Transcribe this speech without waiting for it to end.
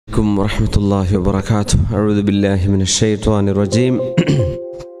عليكم ورحمة الله وبركاته. أعوذ بالله من الشيطان الرجيم.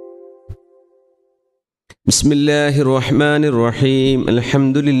 بسم الله الرحمن الرحيم.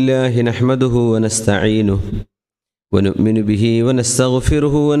 الحمد لله نحمده ونستعينه ونؤمن به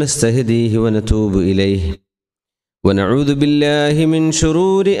ونستغفره ونستهديه ونتوب إليه ونعوذ بالله من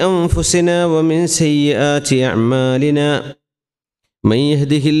شرور أنفسنا ومن سيئات أعمالنا من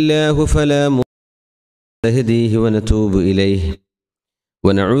يهده الله فلا مضل له ونستهديه ونتوب إليه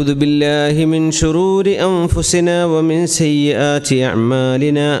ونعوذ بالله من شرور أنفسنا ومن سيئات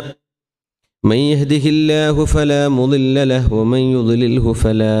أعمالنا من يهده الله فلا مضل له ومن يضلله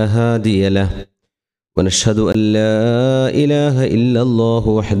فلا هادي له ونشهد أن لا إله إلا الله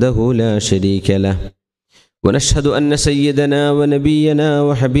وحده لا شريك له ونشهد أن سيدنا ونبينا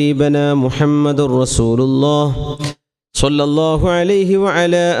وحبيبنا محمد رسول الله صلى الله عليه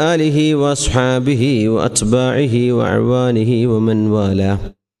وعلى آله وأصحابه وأتباعه وأعوانه ومن والاه.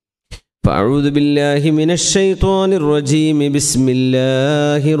 فأعوذ بالله من الشيطان الرجيم. بسم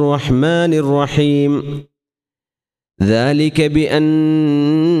الله الرحمن الرحيم. ذلك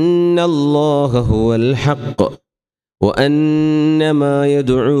بأن الله هو الحق وأن ما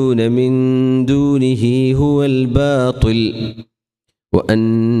يدعون من دونه هو الباطل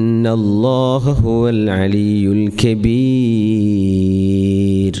وأن الله هو العلي الكبير.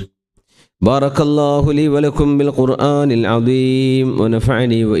 بارك الله لي ولكم بالقرآن العظيم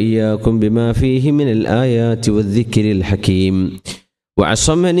ونفعني وإياكم بما فيه من الآيات والذكر الحكيم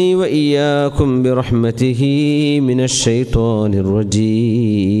وعصمني وإياكم برحمته من الشيطان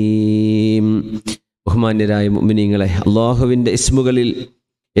الرجيم. ബഹുമാന്യരായ മുഅ്മിനീങ്ങളെ, അല്ലാഹുവിൻ്റെ ഇസ്മുകളിൽ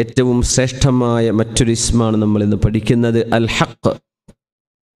ഏറ്റവും ശ്രേഷ്ഠമായ മറ്റൊരു ഇസ്മാണ് നമ്മൾ ഇന്ന് പഠിക്കുന്നത് അൽ ഹഖ്.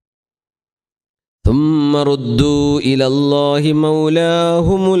 ثم ردوا إلى الله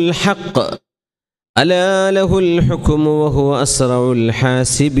مولاهم الحق ألا له الحكم وهو أسرع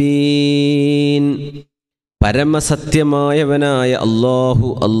الحاسبين. പരമസത്യമായവനായ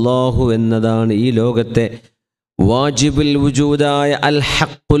അല്ലാഹു എന്നതാണ് ഈ ലോകത്തെ വാജിബുൽ വുജൂദായ അൽ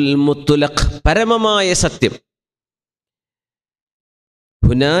ഹഖുൽ മുത്ലഖ്, പരമമായ സത്യം.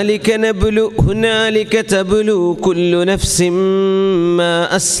 ഹുനാലിക തബ്ലു കുല്ലു നഫ്സിൻ മാ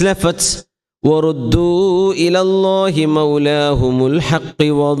അസ്ലഫത് وردوا إلى الله مولاهم الحق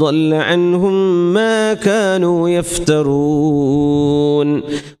وضل عنهم ما كانوا يفترون.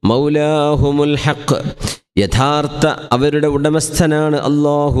 مولاهم الحق, യഥാർത്ഥ അവരുടെ ഉടമസ്ഥനാണ്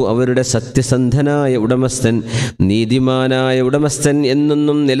അല്ലാഹു, അവരുടെ സത്യസന്ധനായ ഉടമസ്ഥൻ, നീതിമാനായ ഉടമസ്ഥൻ,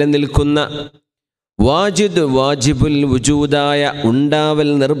 എന്നെന്നും നിലനിൽക്കുന്ന വാജിബുൽ വുജൂദായ, ഉണ്ടാവൽ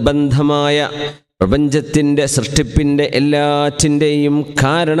നിർബന്ധമായ, പ്രപഞ്ചത്തിൻ്റെ സൃഷ്ടിപ്പിൻ്റെ എല്ലാറ്റിൻ്റെയും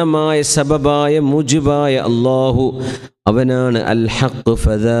കാരണമായ സബബായ മുജിബായ അല്ലാഹു, അവനാണ് അൽ ഹഖ്.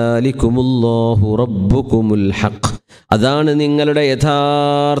 ഫദാലികുമുല്ലാഹു റബ്ബുകുമുൽ ഹഖ്, അതാണ് നിങ്ങളുടെ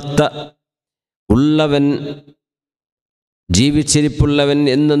യഥാർത്ഥ ഉള്ളവൻ, ജീവിച്ചിരിപ്പുള്ളവൻ,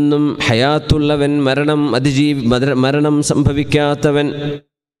 എന്നെന്നും ഹയാത്തുള്ളവൻ, മരണം സംഭവിക്കാത്തവൻ,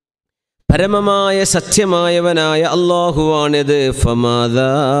 പരമമായ സത്യമായവനായ അല്ലാഹുവാണിത്. ഫമാദാ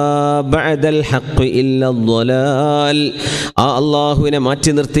ബഅദൽ ഹഖ് ഇല്ല ളലാൽ, ആ അല്ലാഹുവിനെ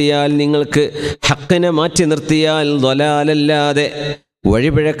മാറ്റി നിർത്തിയാൽ, നിങ്ങൾക്ക് ഹഖിനെ മാറ്റി നിർത്തിയാൽ ളലാലല്ലാതെ,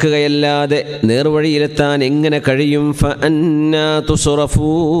 വഴിപിഴക്കുകയല്ലാതെ നേർവഴിയിലെത്താൻ എങ്ങനെ കഴിയും? ഫഅന്നാ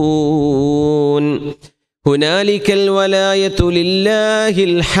തുസ്റഫൂൻ. ഹുനാലികൽ വലായതു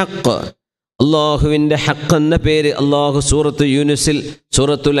ലില്ലാഹിൽ ഹഖ്, അല്ലാഹുവിൻ്റെ ഹഖ് എന്ന പേര് അല്ലാഹു സൂറത്തു യൂനുസിൽ,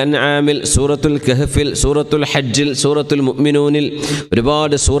 സൂറത്തുൽ അൻആമിൽ, സൂറത്തുൽ കഹ്ഫിൽ, സൂറത്തുൽ ഹജ്ജിൽ, സൂറത്തുൽ മുഅ്മിനൂനിൽ,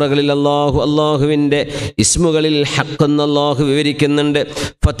 ഒരുപാട് സൂറകളിൽ അല്ലാഹുവിൻ്റെ ഇസ്മുകളിൽ ഹഖ് എന്ന് അല്ലാഹു വിവരിക്കുന്നുണ്ട്.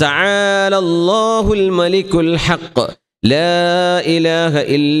 ഫതആല അല്ലാഹുൽ മലിക്കുൽ ഹഖ് ലാ ഇലാഹ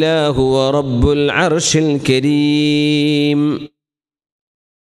ഇല്ലാ ഹുവ റബ്ബുൽ അർശിൽ കരീം.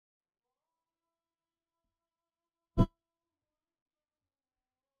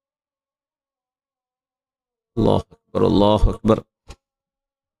 അല്ലാഹു അക്ബർ, അല്ലാഹു അക്ബർ,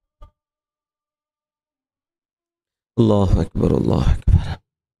 അല്ലാഹു അക്ബർ, അല്ലാഹു അക്ബർ.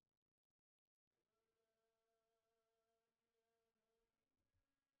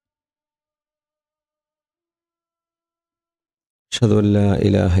 അഷ്ഹദു അൻ ലാ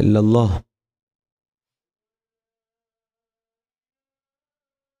ഇലാഹ ഇല്ലല്ലാഹ്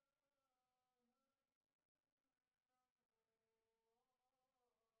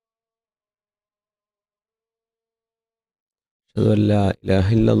أشهد أن لا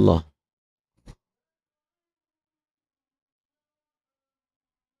إله إلا الله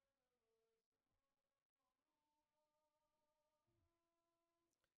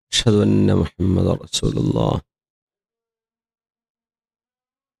أشهد أن محمد رسول الله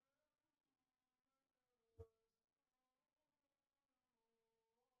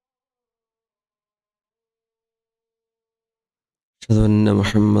أشهد أن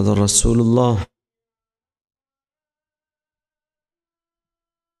محمد رسول الله.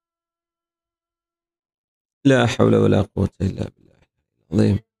 لا حول ولا قوة إلا بالله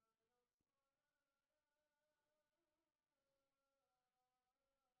العظيم.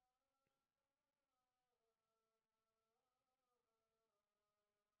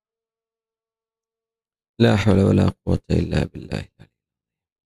 لا حول ولا قوة إلا بالله.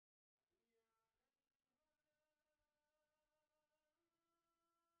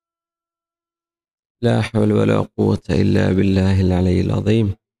 لا حول ولا قوة إلا بالله العلي العظيم.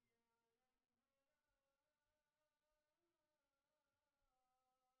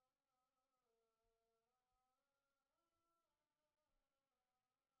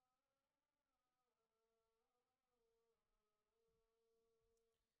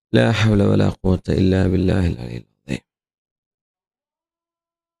 لا حول ولا قوة إلا بالله العلي العظيم.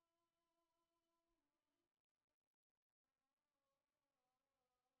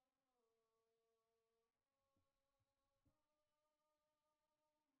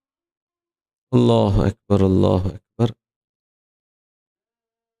 الله أكبر الله أكبر.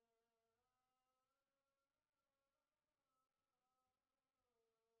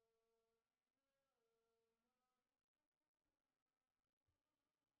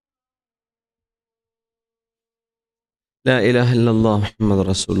 لا إله إلا الله محمد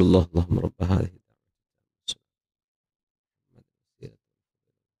رسول الله. اللهم رب هذه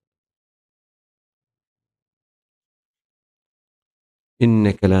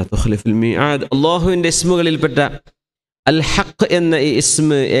إنك لا تخلف الميعاد. അള്ളാഹുവിൻ്റെ ഇസ്മുകളിൽപ്പെട്ട അൽ ഹഖ് എന്ന ഈ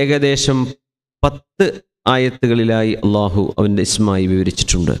ഇസ്മ് ഏകദേശം 10 ആയത്തുകളിലായി അള്ളാഹു അവൻ്റെ ഇസ്മായി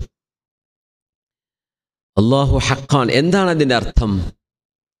വിവരിച്ചിട്ടുണ്ട്. അള്ളാഹു ഹഖാൻ. എന്താണ് അതിൻ്റെ അർത്ഥം?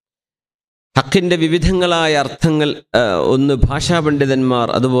 ഹക്കിൻ്റെ വിവിധങ്ങളായ അർത്ഥങ്ങൾ ഒന്ന് ഭാഷാ പണ്ഡിതന്മാർ,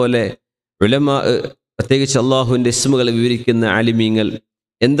 അതുപോലെ ഉലമാ, പ്രത്യേകിച്ച് അള്ളാഹുവിൻ്റെ ഇസ്മുകൾ വിവരിക്കുന്ന ആലിമീങ്ങൾ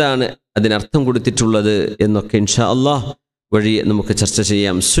എന്താണ് അതിനർത്ഥം കൊടുത്തിട്ടുള്ളത് എന്നൊക്കെ ഇൻഷാ അള്ളാഹ് വഴി നമുക്ക് ചർച്ച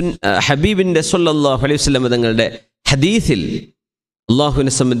ചെയ്യാം. ഹബീബിൻ്റെ സ്വല്ലല്ലാഹു അലൈഹി വസല്ലം തങ്ങളുടെ ഹദീസിൽ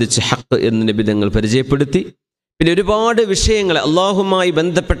അള്ളാഹുവിനെ സംബന്ധിച്ച് ഹഖ് എന്ന് നബി തങ്ങൾ പരിചയപ്പെടുത്തി. പിന്നെ ഒരുപാട് വിഷയങ്ങൾ അള്ളാഹുമായി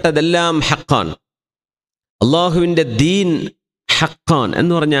ബന്ധപ്പെട്ടതെല്ലാം ഹഖാൻ. അള്ളാഹുവിൻ്റെ ദീൻ ഹഖാൻ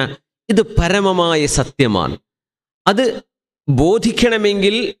എന്ന് പറഞ്ഞാൽ ഇത് പരമമായ സത്യമാണ്. അത്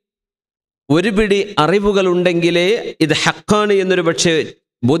ബോധിക്കണമെങ്കിൽ ഒരു പിടി അറിവുകളുണ്ടെങ്കിലേ ഇത് ഹഖാണ് എന്നൊരു പക്ഷേ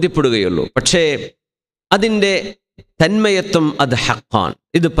ബോധ്യപ്പെടുകയുള്ളൂ. പക്ഷേ അതിൻ്റെ തന്മയത്വം അത് ഹഖാൻ,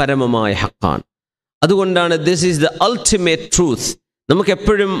 ഇത് പരമമായ ഹഖാൻ. അതുകൊണ്ടാണ് this is the ultimate truth.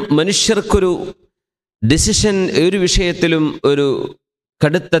 നമുക്കെപ്പോഴും മനുഷ്യർക്കൊരു ഡിസിഷൻ, ഒരു വിഷയത്തിലും ഒരു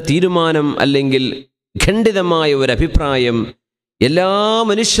കടുത്ത തീരുമാനം അല്ലെങ്കിൽ ഖണ്ഡിതമായ ഒരു അഭിപ്രായം എല്ലാ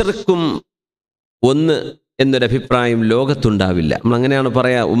മനുഷ്യർക്കും ഒന്ന് എന്നൊരഭിപ്രായം ലോകത്തുണ്ടാവില്ല. നമ്മളങ്ങനെയാണ്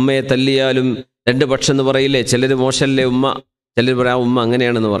പറയാ, ഉമ്മയെ തല്ലിയാലും 2 പക്ഷം എന്ന് പറയില്ലേ? ചിലർ മോശമല്ലേ ഉമ്മ, ചിലർ പറയാം ഉമ്മ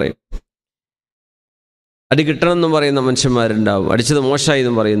അങ്ങനെയാണെന്ന് പറയും. അടി കിട്ടണമെന്നും പറയുന്ന മനുഷ്യന്മാരുണ്ടാവും, അടിച്ചത് മോശമായി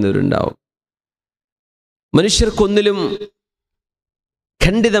എന്നും പറയുന്നവരുണ്ടാവും. മനുഷ്യർക്കൊന്നിലും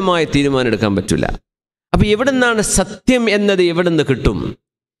ഖണ്ഡിതമായ തീരുമാനം എടുക്കാൻ പറ്റില്ല. അപ്പം എവിടെ നിന്നാണ് സത്യം എന്നത്, എവിടെ നിന്ന് കിട്ടും?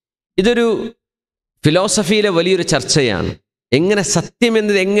 ഇതൊരു ഫിലോസഫിയിലെ വലിയൊരു ചർച്ചയാണ്. എങ്ങനെ സത്യം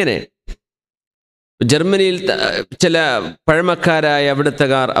എന്നത് എങ്ങനെ? ജർമ്മനിയിൽ ചില പഴമക്കാരായ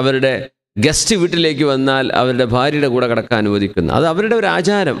അവിടുത്തുകാർ അവരുടെ ഗസ്റ്റ് വീട്ടിലേക്ക് വന്നാൽ അവരുടെ ഭാര്യയുടെ കൂടെ കിടക്കാൻ അനുവദിക്കുന്നു. അത് അവരുടെ ഒരു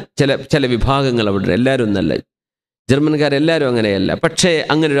ആചാരം. ചില വിഭാഗങ്ങൾ അവിടെ, എല്ലാവരും ഒന്നല്ല, ജർമ്മൻകാരെല്ലാവരും അങ്ങനെയല്ല. പക്ഷേ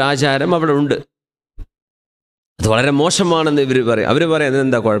അങ്ങനെ ഒരു ആചാരം അവിടെ ഉണ്ട്. അത് വളരെ മോശമാണെന്ന് ഇവർ പറയും. അവർ പറയും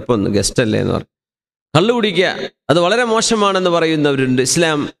അതെന്താ കുഴപ്പമൊന്നും, ഗസ്റ്റ് അല്ലേ എന്ന് പറയും. കള്ളു കുടിക്കുക അത് വളരെ മോശമാണെന്ന് പറയുന്നവരുണ്ട്.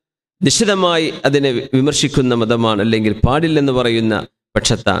 ഇസ്ലാം നിശ്ചിതമായി അതിനെ വിമർശിക്കുന്ന മതമാണ്, അല്ലെങ്കിൽ പാടില്ലെന്ന് പറയുന്ന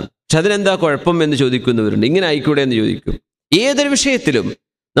പക്ഷത്താണ്. പക്ഷെ അതിനെന്താ കുഴപ്പം എന്ന് ചോദിക്കുന്നവരുണ്ട്. ഇങ്ങനെ ആയിക്കൂടെ എന്ന് ചോദിക്കും. ഏതൊരു വിഷയത്തിലും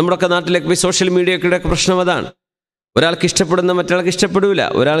നമ്മുടെയൊക്കെ നാട്ടിലേക്ക് പോയി സോഷ്യൽ മീഡിയയൊക്കെ പ്രശ്നം അതാണ്. ഒരാൾക്ക് ഇഷ്ടപ്പെടുന്ന മറ്റൊരാൾക്ക് ഇഷ്ടപ്പെടില്ല,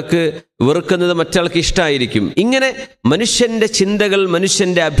 ഒരാൾക്ക് വെറുക്കുന്നത് മറ്റൊരാൾക്ക് ഇഷ്ടമായിരിക്കും. ഇങ്ങനെ മനുഷ്യൻ്റെ ചിന്തകൾ,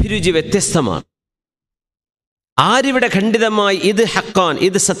 മനുഷ്യൻ്റെ അഭിരുചി വ്യത്യസ്തമാണ്. ആരിവിടെ ഖണ്ഡിതമായി ഇത് ഹഖാൻ,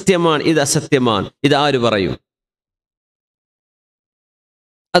 ഇത് സത്യമാണ്, ഇത് അസത്യമാണ്, ഇത് ആര് പറയും?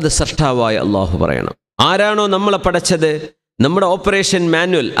 അത് സൃഷ്ടാവായ അള്ളാഹു പറയണം. ആരാണോ നമ്മളെ പടച്ചത്, നമ്മുടെ ഓപ്പറേഷൻ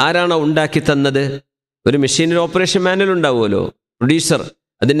മാനുവൽ ആരാണോ ഉണ്ടാക്കി തന്നത്? ഒരു മെഷീനിൽ ഓപ്പറേഷൻ മാനുവൽ ഉണ്ടാവുമല്ലോ, പ്രൊഡ്യൂസർ,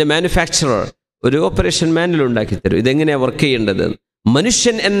 അതിൻ്റെ മാനുഫാക്ചറർ ഒരു ഓപ്പറേഷൻ മാനുവൽ ഉണ്ടാക്കി തരും. ഇതെങ്ങനെയാണ് വർക്ക് ചെയ്യേണ്ടത്,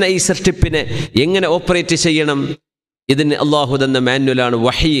 മനുഷ്യൻ എന്ന ഈ സൃഷ്ടിപ്പിനെ എങ്ങനെ ഓപ്പറേറ്റ് ചെയ്യണം, ഇതിന് അള്ളാഹു തന്ന മാനുവലാണ്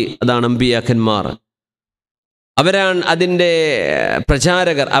വഹി. അതാണ് അമ്പിയാക്കന്മാർ, അവരാണ് അതിൻ്റെ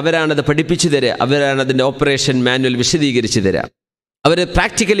പ്രചാരകർ, അവരാണത് പഠിപ്പിച്ചു തരിക, അവരാണ് അതിൻ്റെ ഓപ്പറേഷൻ മാനുവൽ വിശദീകരിച്ചു തരിക, അവർ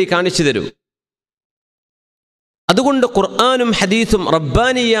പ്രാക്ടിക്കലി കാണിച്ചു തരും. അതുകൊണ്ട് ഖുർആനും ഹദീസും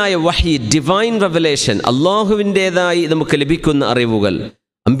റബ്ബാനിയായ വഹി, ഡിവൈൻ റെവലേഷൻ, അള്ളാഹുവിൻ്റെതായി നമുക്ക് ലഭിക്കുന്ന അറിവുകൾ,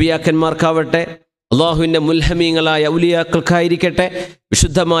 അമ്പിയാക്കന്മാർക്കാവട്ടെ അള്ളാഹുവിൻ്റെ മുൽഹമീങ്ങളായ ഔലിയാക്കൾക്കായിരിക്കട്ടെ,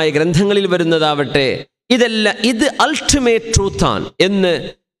 വിശുദ്ധമായ ഗ്രന്ഥങ്ങളിൽ വരുന്നതാവട്ടെ, ഇത് അൾട്ടിമേറ്റ് ട്രൂത്താണ് എന്ന്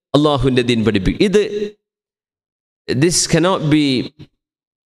അള്ളാഹുവിൻ്റെ ദീൻ പഠിപ്പിക്കും. This cannot be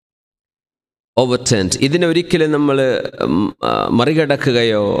ഓവർടേൺഡ്. ഇതിനെ ഒരിക്കലും നമ്മൾ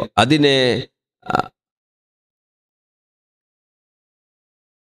മറികടക്കുകയോ അതിനെ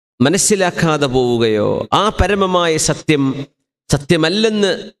മനസ്സിലാക്കാതെ പോവുകയോ ആ പരമമായ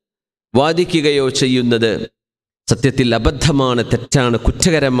സത്യമല്ലെന്ന് വാദിക്കുകയോ ചെയ്യുന്നത് സത്യത്തിൽ അബദ്ധമാണ്, തെറ്റാണ്,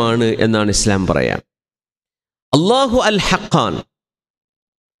 കുറ്റകരമാണ് എന്നാണ് ഇസ്ലാം പറയാം. അല്ലാഹു അൽ ഹഖാൻ.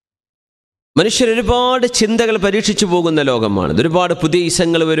 മനുഷ്യർ ഒരുപാട് ചിന്തകൾ പരീക്ഷിച്ചു പോകുന്ന ലോകമാണ്. ഒരുപാട് പുതിയ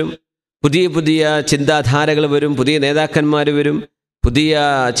ഇസങ്ങൾ വരും, പുതിയ പുതിയ ചിന്താധാരകൾ വരും, പുതിയ നേതാക്കന്മാർ വരും, പുതിയ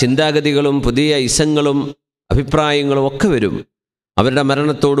ചിന്താഗതികളും പുതിയ ഇസങ്ങളും അഭിപ്രായങ്ങളും ഒക്കെ വരും. അവരുടെ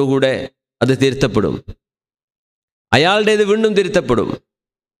മരണത്തോടുകൂടെ അത് തിരുത്തപ്പെടും, അയാളുടേത് വീണ്ടും തിരുത്തപ്പെടും.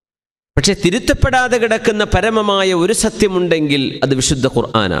 പക്ഷെ തിരുത്തപ്പെടാതെ കിടക്കുന്ന പരമമായ ഒരു സത്യമുണ്ടെങ്കിൽ അത് വിശുദ്ധ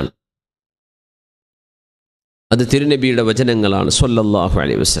ഖുർആനാണ്. അത് തിരുനബിയുടെ വചനങ്ങളാണ് സ്വല്ലല്ലാഹു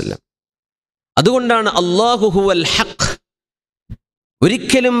അലൈഹി വസല്ലം. അതുകൊണ്ടാണ് അല്ലാഹു ഹുവൽ ഹഖ്,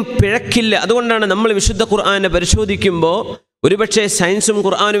 ഒരിക്കലും പിഴക്കില്ല. അതുകൊണ്ടാണ് നമ്മൾ വിശുദ്ധ ഖുർആനെ പരിശോധിക്കുമ്പോൾ ഒരുപക്ഷെ സയൻസും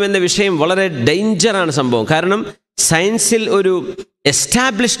ഖുർആനും എന്ന വിഷയം വളരെ ഡേഞ്ചറാണ് സംഭവം. കാരണം സയൻസിൽ ഒരു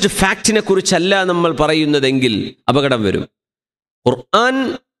എസ്റ്റാബ്ലിഷ്ഡ് ഫാക്റ്റിനെ കുറിച്ചല്ല നമ്മൾ പറയുന്നതെങ്കിൽ അപകടം വരും. ഖുർആൻ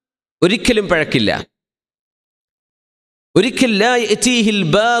ഒരിക്കലും പഴക്കില്ല.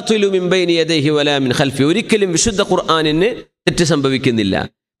 ഒരിക്കലും വിശുദ്ധ ഖുർആനിന് തെറ്റ് സംഭവിക്കുന്നില്ല.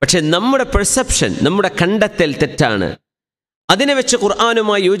 പക്ഷെ നമ്മുടെ പെർസെപ്ഷൻ, നമ്മുടെ കണ്ടെത്തൽ തെറ്റാണ്. അതിനെ വെച്ച്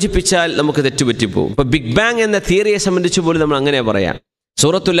ഖുർആനുമായി യോജിപ്പിച്ചാൽ നമുക്ക് തെറ്റുപറ്റിപ്പോകും. ഇപ്പൊ ബിഗ് ബാങ് എന്ന തിയറിയെ സംബന്ധിച്ച് പോലും നമ്മൾ അങ്ങനെ പറയാം.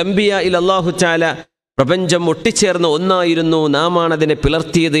 സൂറത്തുൽ അംബിയായിൽ അല്ലാഹു തആല പ്രപഞ്ചം ഒട്ടിച്ചേർന്ന ഒന്നായിരുന്നു, നാമാണ് അതിനെ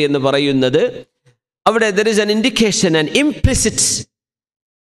പിളർത്തിയത് എന്ന് പറയുന്നത്, അവിടെ there is an indication, an implicit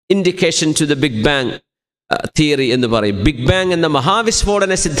indication to the big bang theory എന്ന് പറയും. ബിഗ് ബാങ് എന്ന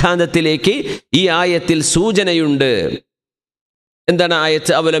മഹാവിസ്ഫോടന സിദ്ധാന്തത്തിലേക്ക് ഈ ആയത്തിൽ സൂചനയുണ്ട്. എന്താണ്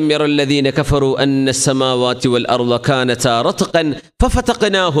ആയത്ത്? അവലം യറല്ലദീന കഫറു അന്ന സമാവാതി വൽ അർള കാനതാ റത്ഖൻ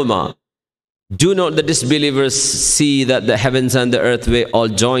ഫഫതഖനാഹുമാ. Do not the disbelievers see that the heavens and the earth were all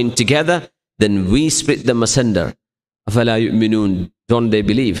joined together, then we split them asunder. അഫലാ യുഅ്മിനൂൻ. Don't they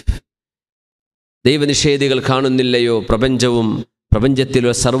believe? ദൈവനിഷേധികൾ കാണുന്നില്ലയോ പ്രപഞ്ചവും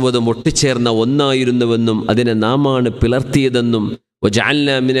പ്രപഞ്ചത്തിലെ സർവ്വതും ഒട്ടിച്ചേർന്ന ഒന്നായിരുന്നുവെന്നും അതിനെ നാമാണ് പിളർത്തിയതെന്നും.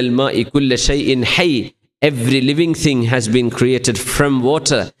 വജഅൽനാ മിനൽ മാഇ കുല്ല ഷൈഇൻ high. Every living thing has been created from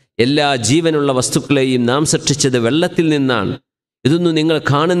water. എല്ലാ ജീവനുള്ള വസ്തുക്കളെയും നാം സൃഷ്ടിച്ചത് വെള്ളത്തിൽ നിന്നാണ്. ഇതൊന്നും നിങ്ങൾ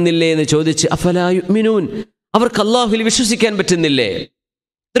കാണുന്നില്ലേ എന്ന് ചോദിച്ച് അഫലാ യുഅ്മിനൂൻ, അവർക്ക് അല്ലാഹുവിൽ വിശ്വസിക്കാൻ പറ്റുന്നില്ലേ?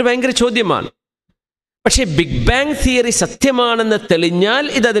 ഇതൊരു ഭയങ്കര ചോദ്യമാണ്. പക്ഷേ ബിഗ് ബാങ് തിയറി സത്യമാണെന്ന് തെളിഞ്ഞാൽ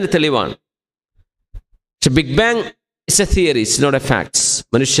ഇതതിന് തെളിവാണ്. പക്ഷെ big bang is A theory, it's not A facts.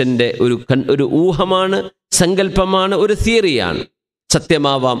 മനുഷ്യന്റെ ഒരു ഊഹമാണ്, സങ്കല്പമാണ്, ഒരു തിയറിയാണ്.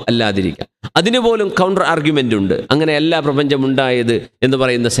 സത്യമാവാം, അല്ലാതിരിക്കാം. അതിനുപോലും കൗണ്ടർ ആർഗ്യുമെന്റ് ഉണ്ട്. അങ്ങനെയല്ല പ്രപഞ്ചം ഉണ്ടായത് എന്ന്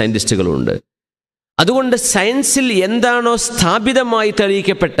പറയുന്ന സയന്റിസ്റ്റുകളുണ്ട്. അതുകൊണ്ട് സയൻസിൽ എന്താണോ സ്ഥാപിതമായി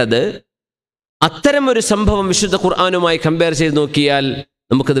തെളിയിക്കപ്പെട്ടത് അത്തരം ഒരു സംഭവം വിശുദ്ധ ഖുർആനുമായി കമ്പയർ ചെയ്ത് നോക്കിയാൽ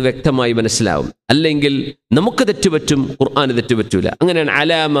നമുക്കത് വ്യക്തമായി മനസ്സിലാവും. അല്ലെങ്കിൽ നമുക്ക് തെറ്റുപറ്റും, ഖുർആന് തെറ്റുപറ്റൂല. അങ്ങനെയാണ്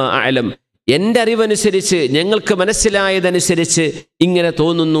അലാമ അലം, എൻ്റെ അറിവനുസരിച്ച്, ഞങ്ങൾക്ക് മനസ്സിലായതനുസരിച്ച് ഇങ്ങനെ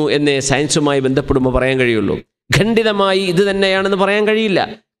തോന്നുന്നു എന്നേ സയൻസുമായി ബന്ധപ്പെടുമ്പോൾ പറയാൻ കഴിയുള്ളൂ. ഖണ്ഡിതമായി ഇത് തന്നെയാണെന്ന് പറയാൻ കഴിയില്ല.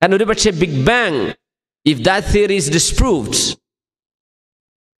 കാരണം ഒരുപക്ഷെ big bang, if that theory is ഡിസ്പ്രൂവ്ഡ്,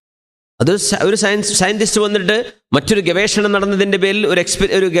 അത് ഒരു സയന്റിസ്റ്റ് വന്നിട്ട് മറ്റൊരു ഗവേഷണം നടന്നതിൻ്റെ പേരിൽ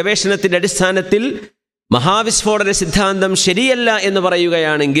ഒരു ഗവേഷണത്തിൻ്റെ അടിസ്ഥാനത്തിൽ മഹാവിസ്ഫോടന സിദ്ധാന്തം ശരിയല്ല എന്ന്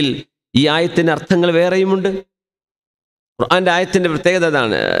പറയുകയാണെങ്കിൽ ഈ ആയത്തിൻ്റെ അർത്ഥങ്ങൾ വേറെയുമുണ്ട്. ഖുർആന്റെ ആയത്തിൻ്റെ പ്രത്യേകത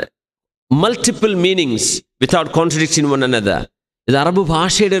അതാണ്, multiple meanings without contradiction one another. ഇത് അറബ്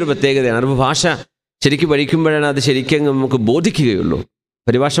ഭാഷയുടെ ഒരു പ്രത്യേകതയാണ്. അറബ് ഭാഷ ശരിക്കും പഠിക്കുമ്പോഴാണ് അത് ശരിക്കും നമുക്ക് ബോധിക്കുകയുള്ളൂ.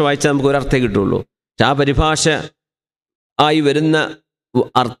 പരിഭാഷ വായിച്ചാൽ നമുക്ക് ഒരർത്ഥേ കിട്ടുള്ളൂ. പക്ഷെ ആ പരിഭാഷ ആയി വരുന്ന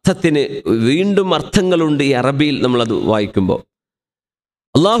അർത്ഥത്തിന് വീണ്ടും അർത്ഥങ്ങളുണ്ട് ഈ അറബിയിൽ നമ്മളത് വായിക്കുമ്പോൾ.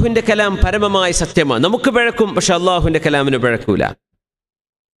 അള്ളാഹുവിൻ്റെ കലാം പരമമായ സത്യമാണ്. നമുക്ക് പിഴക്കും, പക്ഷെ അള്ളാഹുവിൻ്റെ കലാമിന് പിഴക്കൂല.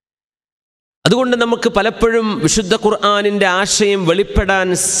 അതുകൊണ്ട് നമുക്ക് പലപ്പോഴും വിശുദ്ധ ഖുർആനിൻ്റെ ആശയം വെളിപ്പെടാൻ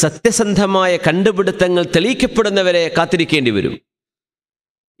സത്യസന്ധമായ കണ്ടുപിടുത്തങ്ങൾ തെളിയിക്കപ്പെടുന്നവരെ കാത്തിരിക്കേണ്ടി വരും.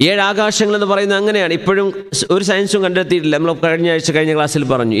 7 ആകാശങ്ങൾ എന്ന് പറയുന്നത് അങ്ങനെയാണ്. ഇപ്പോഴും ഒരു സയൻസും കണ്ടെത്തിയിട്ടില്ല. നമ്മൾ കഴിഞ്ഞ ക്ലാസ്സിൽ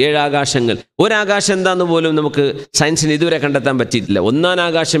പറഞ്ഞു 7 ആകാശങ്ങൾ. ഒരാകാശം എന്താന്ന് പോലും നമുക്ക് സയൻസിന് ഇതുവരെ കണ്ടെത്താൻ പറ്റിയിട്ടില്ല. 1-ാം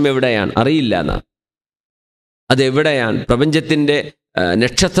ആകാശം എവിടെയാണ് അറിയില്ല എന്നാ. അതെവിടെയാണ്? പ്രപഞ്ചത്തിൻ്റെ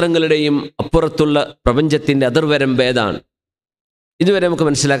നക്ഷത്രങ്ങളുടെയും അപ്പുറത്തുള്ള പ്രപഞ്ചത്തിൻ്റെ അതിർവരമ്പ് ഏതാണ്? ഇതുവരെ നമുക്ക്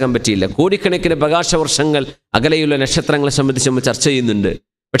മനസ്സിലാക്കാൻ പറ്റിയില്ല. കോടിക്കണക്കിന് പ്രകാശവർഷങ്ങൾ അകലെയുള്ള നക്ഷത്രങ്ങളെ സംബന്ധിച്ച് നമ്മൾ ചർച്ച ചെയ്യുന്നുണ്ട്.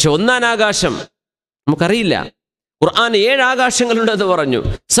 പക്ഷെ 1-ാം ആകാശം നമുക്കറിയില്ല. ഖുർആൻ 7 ആകാശങ്ങളുണ്ടെന്ന് പറഞ്ഞു.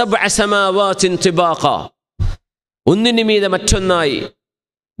 സബ്അ സമാവാതിൻ തിബാഖ, ഒന്നിനു മീതെ മറ്റൊന്നായി,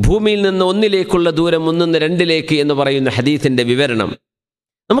 ഭൂമിയിൽ നിന്ന് ഒന്നിലേക്കുള്ള ദൂരം 1 നിന്ന് 2ലേക്ക് എന്ന് പറയുന്ന ഹദീസിന്റെ വിവരണം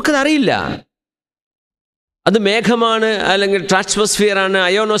നമുക്കതറിയില്ല. അത് മേഘമാണ്, അല്ലെങ്കിൽ ട്രാൻസ്ഫോസ്ഫിയർ ആണ്,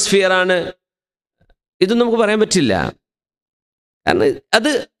 അയോണോസ്ഫിയർ ആണ്, ഇതൊന്നും നമുക്ക് പറയാൻ പറ്റില്ല. കാരണം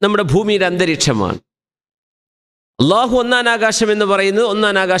അത് നമ്മുടെ ഭൂമിയുടെ അന്തരീക്ഷമാണ്. അള്ളാഹു 1-ാം ആകാശം എന്ന് പറയുന്നത്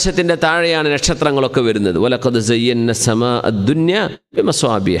 1-ാം ആകാശത്തിന്റെ താഴെയാണ് നക്ഷത്രങ്ങളൊക്കെ വരുന്നത്. വലഖദ് സയ്യന്ന സമാഅ അദ്ദുന്യ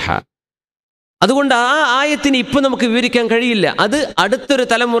ബിമസ്വാബിഹ. അതുകൊണ്ട് ആ ആയത്തിന് ഇപ്പം നമുക്ക് വിവരിക്കാൻ കഴിയില്ല. അത് അടുത്തൊരു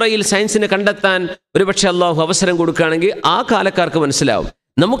തലമുറയിൽ സയൻസിന് കണ്ടെത്താൻ ഒരുപക്ഷെ അള്ളാഹു അവസരം കൊടുക്കുകയാണെങ്കിൽ ആ കാലക്കാർക്ക് മനസ്സിലാവും.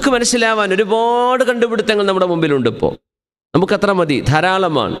 നമുക്ക് മനസ്സിലാവാൻ ഒരുപാട് കണ്ടുപിടുത്തങ്ങൾ നമ്മുടെ മുമ്പിലുണ്ട്. ഇപ്പോൾ നമുക്കത്ര മതി,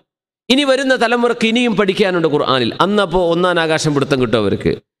 ധാരാളമാണ്. ഇനി വരുന്ന തലമുറക്ക് ഇനിയും പഠിക്കാനുണ്ട് ഖുർആനിൽ. അന്നപ്പോൾ 1-ാം ആകാശം പിടുത്തം കിട്ടും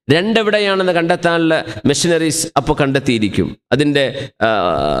അവർക്ക്. 2 എവിടെയാണെന്ന് കണ്ടെത്താനുള്ള മെഷീനറീസ് അപ്പോൾ കണ്ടെത്തിയിരിക്കും. അതിൻ്റെ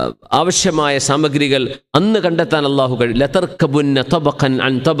ആവശ്യമായ സാമഗ്രികൾ അന്ന് കണ്ടെത്താൻ അള്ളാഹു കഴിയും. ലതർകബുന്ന തബഖൻ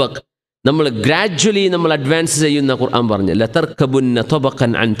അൻ തബഖ്, നമ്മൾ ഗ്രാജ്വലി നമ്മൾ അഡ്വാൻസ് ചെയ്യുന്ന ഖുർആൻ പറഞ്ഞു. ലതർകബുന്ന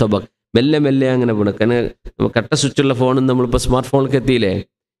തബഖൻ അൻ തബഖ്, മെല്ലെ മെല്ലെ അങ്ങനെ പോകണം. കാരണം കട്ട സ്വിച്ചുള്ള ഫോണും നമ്മളിപ്പോൾ സ്മാർട്ട് ഫോണിലേക്ക് എത്തിയില്ലേ.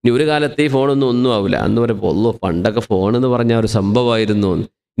 ഇനി ഒരു കാലത്ത് ഈ ഫോണൊന്നും ആവില്ല. അന്ന് പറയുമ്പോൾ ഒല്ലോ പണ്ടൊക്കെ ഫോണെന്ന് പറഞ്ഞ ഒരു സംഭവമായിരുന്നു.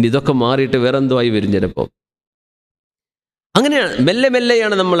 ഇനി ഇതൊക്കെ മാറിയിട്ട് വേറെ എന്തോ ആയി വരും ചിലപ്പോൾ. അങ്ങനെയാണ് മെല്ലെ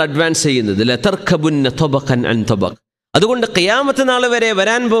മെല്ലെയാണ് നമ്മൾ അഡ്വാൻസ് ചെയ്യുന്നത്. ലതർകബുന്ന തബഖൻ അൻ തബഖ്. അതുകൊണ്ട് ഖിയാമത്ത് നാൾ വരെ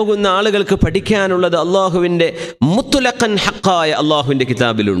വരാൻ പോകുന്ന ആളുകൾക്ക് പഠിക്കാനുള്ളത് അള്ളാഹുവിൻ്റെ മുത്ലഖൻ ഹഖായ അള്ളാഹുവിൻ്റെ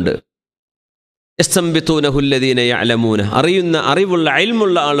കിതാബിലുണ്ട്. യസ്തംബിതൂനഹു അല്ലദീന യഅലമൂന, അറിയുന്ന അറിവുള്ള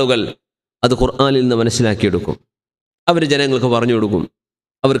ഇൽമുള്ള ആളുകൾ അത് ഖുർആനിൽ നിന്ന് മനസ്സിലാക്കിയെടുക്കും. അവർ ജനങ്ങൾക്ക് പറഞ്ഞു കൊടുക്കും.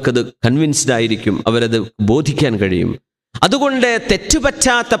 അവർക്കത് കൺവിൻസ്ഡ് ആയിരിക്കും, അവരത് ബോധിക്കാൻ കഴിയും. അതുകൊണ്ട്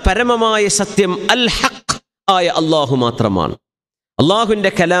തെറ്റുപറ്റാത്ത പരമമായ സത്യം അൽ ഹഖ് ആയ അള്ളാഹു മാത്രമാണ്.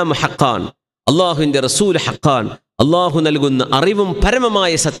 അള്ളാഹുവിൻ്റെ കലാം ഹഖാൻ, അള്ളാഹുവിൻ്റെ റസൂൽ ഹഖാൻ. അള്ളാഹു നൽകുന്ന അറിവും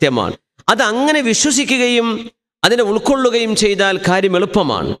പരമമായ സത്യമാണ്. അത് അങ്ങനെ വിശ്വസിക്കുകയും അതിനെ ഉൾക്കൊള്ളുകയും ചെയ്താൽ കാര്യം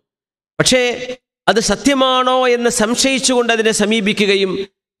എളുപ്പമാണ്. പക്ഷേ അത് സത്യമാണോ എന്ന് സംശയിച്ചുകൊണ്ട് അതിനെ സമീപിക്കുകയും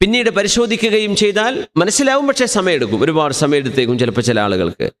പിന്നീട് പരിശോധിക്കുകയും ചെയ്താൽ മനസ്സിലാവും. പക്ഷേ സമയമെടുക്കും, ഒരുപാട് സമയമെടുത്തേക്കും ചിലപ്പോൾ ചില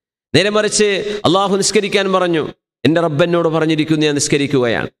ആളുകൾക്ക്. നേരെ മറിച്ച് അള്ളാഹു നിസ്കരിക്കാൻ പറഞ്ഞു, എൻ്റെ റബ്ബെന്നോട് പറഞ്ഞിരിക്കുന്നു, ഞാൻ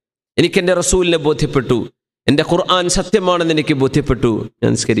നിസ്കരിക്കുകയാണ്. എനിക്കെൻ്റെ റസൂലിനെ ബോധ്യപ്പെട്ടു, എൻ്റെ ഖുർആൻ സത്യമാണെന്ന് എനിക്ക് ബോധ്യപ്പെട്ടു,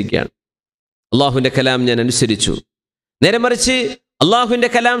 ഞാൻ നിസ്കരിക്കുകയാണ്. അള്ളാഹുവിൻ്റെ കലാം ഞാൻ അനുസരിച്ചു. നേരെ മറിച്ച് അള്ളാഹുവിൻ്റെ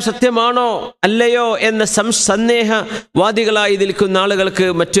കലാം സത്യമാണോ അല്ലയോ എന്ന സന്ദേഹവാദികളായി നിൽക്കുന്ന ആളുകൾക്ക്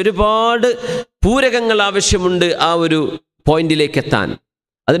മറ്റൊരുപാട് പൂരകങ്ങൾ ആവശ്യമുണ്ട് ആ ഒരു പോയിന്റിലേക്ക് എത്താൻ.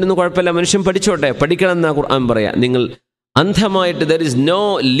 അതിനൊന്നും കുഴപ്പമില്ല, മനുഷ്യൻ പഠിച്ചോട്ടെ, പഠിക്കണം എന്നാ ഖുർആൻ പറയാം. നിങ്ങൾ അന്ധമായിട്ട് there is no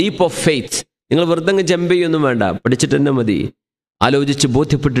leap of faith, നിങ്ങൾ വെറുതെ ജമ്പ് ചെയ്യൊന്നും വേണ്ട, പഠിച്ചിട്ട് തന്നെ മതി, ആലോചിച്ച്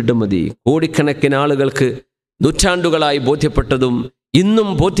ബോധ്യപ്പെട്ടിട്ട് മതി. കോടിക്കണക്കിന് ആളുകൾക്ക് നൂറ്റാണ്ടുകളായി ബോധ്യപ്പെട്ടതും ഇന്നും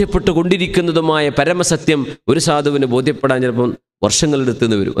ബോധ്യപ്പെട്ടുകൊണ്ടിരിക്കുന്നതുമായ പരമസത്യം ഒരു സാധുവിന് ബോധ്യപ്പെടാൻ ചിലപ്പം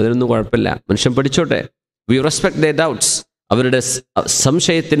വർഷങ്ങളെടുത്തുനിന്ന് വരും. അതിനൊന്നും കുഴപ്പമില്ല, മനുഷ്യൻ പഠിച്ചോട്ടെ. V respect there doubts. അവരുടെ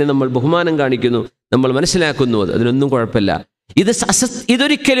സംശയത്തിന് നമ്മൾ ബഹുമാനം കാണിക്കുന്നു, നമ്മൾ മനസ്സിലാക്കുന്നു. അതിനൊന്നും കുഴപ്പമില്ല.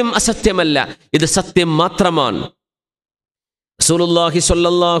 ഇതൊരിക്കലും അസത്യമല്ല, ഇത് സത്യം മാത്രമാണ്. റസൂലുള്ളാഹി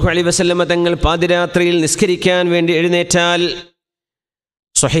സ്വല്ലല്ലാഹു അലൈഹി വസല്ലം തങ്ങൾ പാതിരാത്രിയിൽ നിസ്കരിക്കാൻ വേണ്ടി എഴുന്നേറ്റാൽ,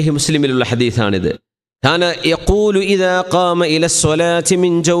 സ്വഹീഹ് മുസ്ലിമിലുള്ള ഹദീസാണിത്, കാന യഖൂലു ഇദാ ഖാമ ഇല സ്വലാത്തി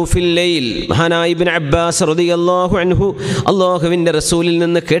മിൻ ജൗഫിൽ ലൈൽ. മഹാനായ ഇബ്നു അബ്ബാസ് റളിയല്ലാഹു അൻഹു അല്ലാഹുവിൻ്റെ റസൂലിൽ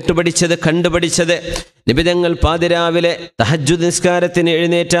നിന്ന് കേട്ടുപഠിച്ചത് കണ്ടുപഠിച്ചത്, നബി തങ്ങൾ പാതിരാവിലെ തഹജ്ജുദ് നിസ്കാരത്തിന്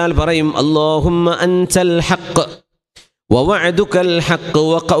എഴുന്നേറ്റാൽ പറയും, അല്ലാഹുമ്മ അൻതൽ ഹഖ് വവഅദുകൽ ഹഖ്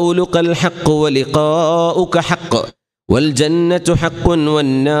വഖൗലുകൽ ഹഖ് വലിഖാഉക ഹഖ് والجنة حق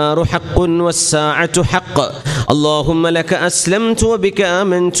والنار حق والساعة حق اللهم لك أسلمت وبك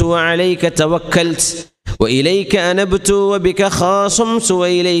آمنت وعليك توكلت وإليك أنبت وبك خاصمت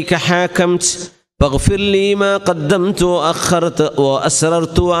وإليك حاكمت فاغفر لي ما قدمت وأخرت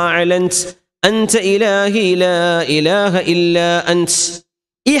وأسررت وأعلنت أنت إلهي لا إله إلا أنت.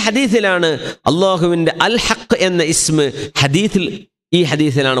 ഈ ഹദീസിലാണ് അല്ലാഹുവിൻ്റെ അൽ ഹഖ് എന്ന ഇസ്മ ഈ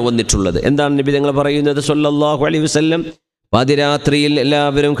ഹദീസിലാണ് വന്നിട്ടുള്ളത്. എന്താണ് നബി തങ്ങൾ പറയുന്നത് സ്വല്ലല്ലാഹു അലൈഹി വസല്ലം? പാതിരാത്രിയിൽ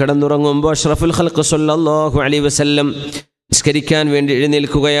എല്ലാവരും കിടന്നുറങ്ങുമ്പോൾ അഷ്റഫുൽ ഖൽഖ് സ്വല്ലല്ലാഹു അലൈഹി വസല്ലം നിസ്കരിക്കാൻ വേണ്ടി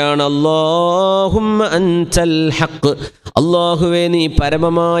എഴുന്നേൽക്കുകയാണ്. അല്ലാഹുമ്മ അൻതൽ ഹഖ്, അല്ലാഹുവേ നീ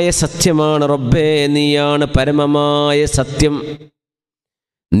പരമമായ സത്യമാണ്, റബ്ബേ നീയാണ് പരമമായ സത്യം,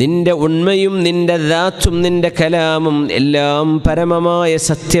 നിന്റെ ഉണ്മയും നിന്റെ ദാത്തും നിന്റെ കലാമും എല്ലാം പരമമായ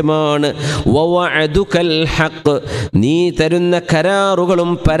സത്യമാണ്. വവഅദുകൽ ഹഖ്, നീ തരുന്ന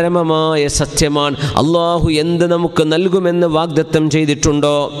കരാറുകളും പരമമായ സത്യമാണ്. അള്ളാഹു എന്ത് നമുക്ക് നൽകുമെന്ന് വാഗ്ദത്തം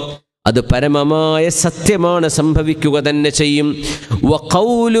ചെയ്തിട്ടുണ്ടോ അത് പരമമായ സത്യമാണ്, സംഭവിക്കുക തന്നെ ചെയ്യും.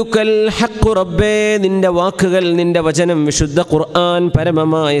 വഖൗലുകൽ ഹഖ്, റബ്ബേ നിന്റെ വാക്കുകൾ, നിന്റെ വചനം വിശുദ്ധ ഖുർആൻ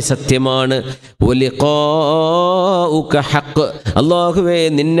പരമമായ സത്യമാണ്. വലിഖാഉക ഹഖ്, അല്ലാഹുവേ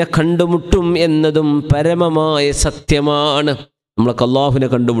നിന്നെ കണ്ടുമുട്ടും എന്നതും പരമമായ സത്യമാണ്. നമ്മളൊക്കെ അല്ലാഹുവിനെ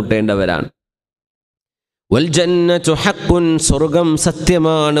കണ്ടുമുട്ടേണ്ടവരാണ്. വൽ ജന്നതു ഹഖ്ഖുൻ, സ്വർഗം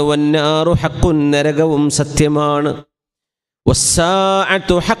സത്യമാണ്. വന്നാറു ഹഖ്ഖുൻ, നരകവും സത്യമാണ്.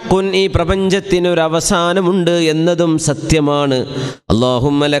 വസ്സാഅതു ഹഖ്ഖുൻ, ഈ പ്രപഞ്ചത്തിനൊരു അവസാനമുണ്ട് എന്നതും സത്യമാണ്.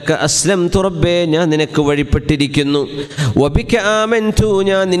 അല്ലാഹുമ്മ ലക അസ്ലംതു, റബ്ബേ ഞാൻ നിനക്ക് വഴിപ്പെട്ടിരിക്കുന്നു. വബിക ആമൻതു,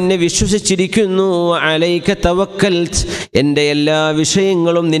 ഞാൻ നിന്നെ വിശ്വസിച്ചിരിക്കുന്നു. വഅലൈക തവക്കൽത്, എൻ്റെ എല്ലാ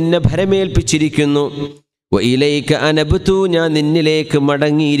വിഷയങ്ങളും നിന്നെ ഭരമേൽപ്പിച്ചിരിക്കുന്നു. വഇലൈക അനബ്തു, ഞാൻ നിന്നിലേക്ക്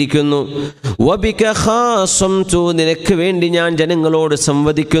മടങ്ങിയിരിക്കുന്നു. വബിക ഖാസംതു, നിനക്ക് വേണ്ടി ഞാൻ ജനങ്ങളോട്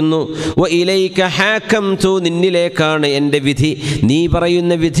സംവദിക്കുന്നു. വഇലൈക ഹാകംതു, നിന്നിലേക്കാണ് എൻ്റെ വിധി, നീ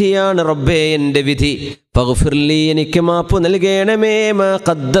പറയുന്ന വിധിയാണ് റബ്ബേ എൻ്റെ വിധി. ഫഗ്ഫിർലി, എനിക്ക് മാപ്പ് നൽകണമേ. മാ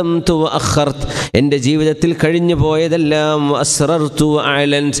ഖദ്ദംതു വഅഖർത്, എൻ്റെ ജീവിതത്തിൽ കഴിഞ്ഞു പോയതെല്ലാം. വഅസ്റർതു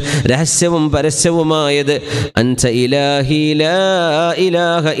വഅലൻത്, രഹസ്യവും പരസ്യവുമായത്. അൻത ഇലാഹി ലാ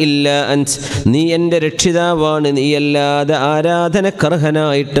ഇലാഹ ഇല്ലാ അൻത്, നീ എൻ്റെ രക്ഷിതാവാണ്, നീയല്ലാതെ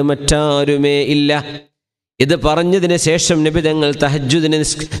ആരാധനക്കർഹനായിട്ട് മറ്റാരുമേ ഇല്ല. ഇത് പറഞ്ഞതിന് ശേഷം നബി തങ്ങൾ തഹജ്ജുദിനെ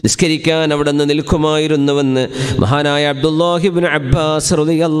നിസ്കരിക്കാൻ അവിടെ നിന്ന് നിൽക്കുമായിരുന്നുവെന്ന് മഹാനായ അബ്ദുല്ലാഹി ഇബ്നു അബ്ബാസ്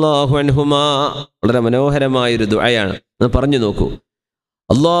റളിയല്ലാഹു അൻഹുമാ, വളരെ മനോഹരമായൊരു ദുആയാണ്, അത് പറഞ്ഞു നോക്കൂ.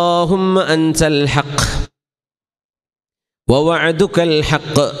 അല്ലാഹുമ്മ അൻതൽ ഹഖ് വവഅദുകൽ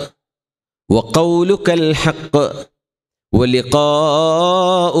ഹഖ് വഖൗലുകൽ ഹഖ്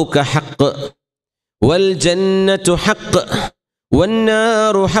വലിഖാഉക ഹഖ് വൽ ജന്നതു ഹഖ്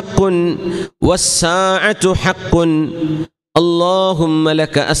والنار حق والساعة حق اللهم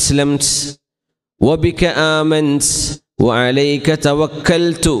لك أسلمت وبك آمنت وعليك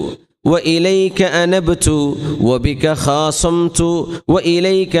توكلت وإليك أنبت وبك خاصمت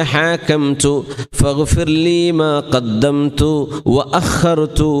وإليك حاكمت فاغفر لي ما قدمت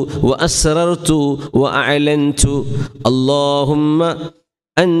وأخرت وأسررت وأعلنت اللهم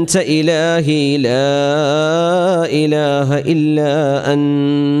أنت إلهي لا إله إلا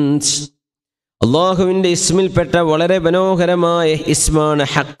أنت. അള്ളാഹുവിൻ്റെ ഇസ്മിൽപ്പെട്ട വളരെ മനോഹരമായ ഇസ്മാണ്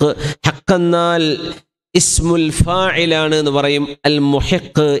ഹഖ്. ഹഖ് എന്നാൽ ഇസ്മുൽ ഫാഇലാണ് എന്ന് പറയും. അൽ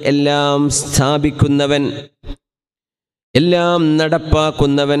മുഹിഖ്, എല്ലാം സ്ഥാപിക്കുന്നവൻ, എല്ലാം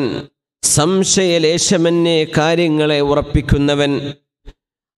നടപ്പാക്കുന്നവൻ, സംശയലേശമന്യേ കാര്യങ്ങളെ ഉറപ്പിക്കുന്നവൻ.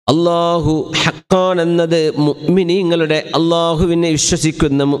 അള്ളാഹു ഹഖാണെന്നത് മുഅ്മിനീങ്ങളുടെ, അള്ളാഹുവിനെ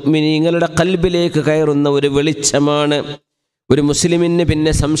വിശ്വസിക്കുന്ന മുഅ്മിനീങ്ങളുടെ ഖൽബിലേക്ക് കയറുന്ന ഒരു വെളിച്ചമാണ്. ഒരു മുസ്ലിമിന്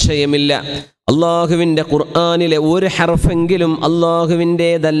പിന്നെ സംശയമില്ല, അള്ളാഹുവിൻ്റെ ഖുർആനിലെ ഒരു ഹർഫെങ്കിലും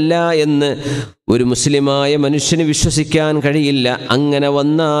അള്ളാഹുവിൻ്റേതല്ല എന്ന് ഒരു മുസ്ലിമായ മനുഷ്യന് വിശ്വസിക്കാൻ കഴിയില്ല. അങ്ങനെ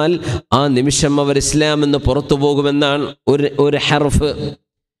വന്നാൽ ആ നിമിഷം അവർ ഇസ്ലാം എന്ന് പുറത്തു പോകുമെന്നാണ്. ഒരു ഹർഫ്,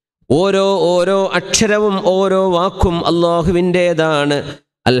 ഓരോ അക്ഷരവും ഓരോ വാക്കും അള്ളാഹുവിൻ്റേതാണ്.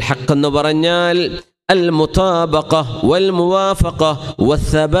 അൽ ഹഖ് എന്ന് പറഞ്ഞാൽ അൽ മുതാബഖ വൽ മുവാഫഖ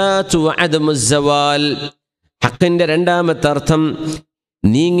വസ്സബാത്ത് വഅദമു സവാൽ. ഹഖിൻ്റെ രണ്ടാമത്തെ അർത്ഥം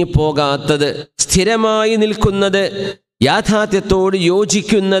നീങ്ങിപ്പോകാത്തത്, സ്ഥിരമായി നിൽക്കുന്നത്, യാഥാർത്ഥ്യത്തോട്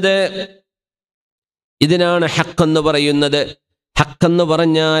യോജിക്കുന്നത്. ഇതിനാണ് ഹഖ് എന്ന് പറയുന്നത്. ഹഖ് എന്ന്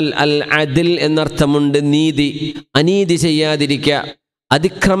പറഞ്ഞാൽ അൽ അദിൽ എന്നർത്ഥമുണ്ട്, നീതി. അനീതി ചെയ്യാതിരിക്കുക,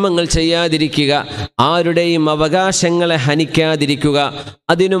 അതിക്രമങ്ങൾ ചെയ്യാതിരിക്കുക, ആരുടെയും അവകാശങ്ങളെ ഹനിക്കാതിരിക്കുക,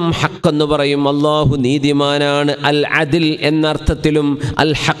 അതിനും ഹഖ് എന്ന് പറയും. അള്ളാഹു നീതിമാനാണ്. അൽ അദിൽ എന്നർത്ഥത്തിലും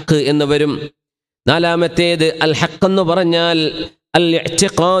അൽ ഹഖ് എന്ന് വരും. നാലാമത്തേത് അൽ ഹഖ് എന്ന് പറഞ്ഞാൽ അൽ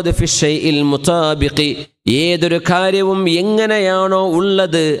ഇഅ്തിഖാദ് ഫി ഷൈഇൽ മുതാബിഖി, ഏതൊരു കാര്യവും എങ്ങനെയാണോ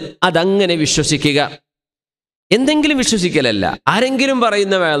ഉള്ളത് അതങ്ങനെ വിശ്വസിക്കുക. എന്തെങ്കിലും വിശ്വസിക്കലല്ല, ആരെങ്കിലും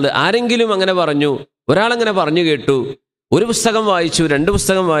പറയുന്ന വേള, ആരെങ്കിലും അങ്ങനെ പറഞ്ഞു, ഒരാളങ്ങനെ പറഞ്ഞു കേട്ടു, ഒരു പുസ്തകം വായിച്ചു, 2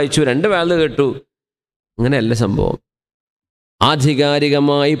 പുസ്തകം വായിച്ചു, 2 വേള കേട്ടു, അങ്ങനെയല്ല സംഭവം.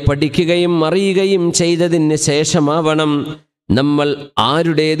 ആധികാരികമായി പഠിക്കുകയും അറിയുകയും ചെയ്തതിന് ശേഷമാവണം നമ്മൾ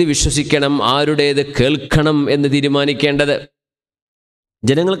ആരുടേത് വിശ്വസിക്കണം, ആരുടേത് കേൾക്കണം എന്ന് തീരുമാനിക്കേണ്ടത്.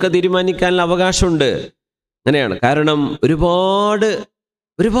 ജനങ്ങൾക്ക് തീരുമാനിക്കാനുള്ള അവകാശമുണ്ട്. അങ്ങനെയാണ്. കാരണം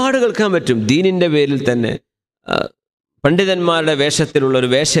ഒരുപാട് കേൾക്കാൻ പറ്റും. ദീനിൻ്റെ പേരിൽ തന്നെ പണ്ഡിതന്മാരുടെ വേഷത്തിലുള്ളൊരു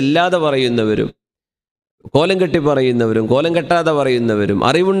വേഷമില്ലാതെ പറയുന്നവരും, കോലം കെട്ടി പറയുന്നവരും, കോലം കെട്ടാതെ പറയുന്നവരും,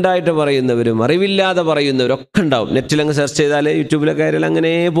 അറിവുണ്ടായിട്ട് പറയുന്നവരും, അറിവില്ലാതെ പറയുന്നവരും ഒക്കെ ഉണ്ടാവും. നെറ്റിലങ്ങ് സെർച്ച് ചെയ്താൽ, യൂട്യൂബിലൊക്കെ ആയാലും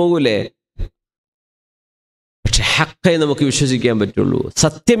അങ്ങനെ പോകൂലേ. പക്ഷെ ഹഖ് നമുക്ക് വിശ്വസിക്കാൻ പറ്റുള്ളൂ.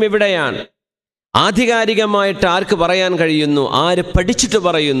 സത്യം എവിടെയാണ്? ആധികാരികമായിട്ട് ആർക്ക് പറയാൻ കഴിയുന്നു? ആര്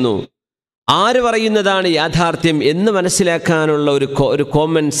പറയുന്നു? ആര് പറയുന്നതാണ് യാഥാർത്ഥ്യം എന്ന് മനസ്സിലാക്കാനുള്ള ഒരു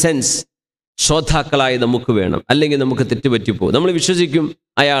കോമൺ സെൻസ് ശ്രോതാക്കളായി നമുക്ക് വേണം. അല്ലെങ്കിൽ നമുക്ക് തെറ്റുപറ്റിപ്പോകും. നമ്മൾ വിശ്വസിക്കും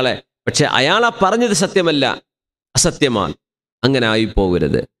അയാളെ, പക്ഷെ അയാൾ പറഞ്ഞത് സത്യമല്ല, അസത്യമാണ്. അങ്ങനെ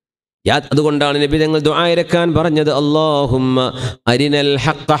ആയിപ്പോകരുത്. അതുകൊണ്ടാണ് നബി തങ്ങൾ ദുആ ഇറക്കാൻ പറഞ്ഞത്, അല്ലാഹുമ്മ അരിനൽ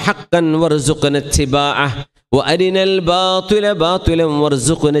ഹഖ്ഖ ഹഖ്ഖൻ വർസുഖ്ന ഇത്തിബാഅഹ് വഅരിനൽ ബാതില ബാതിലൻ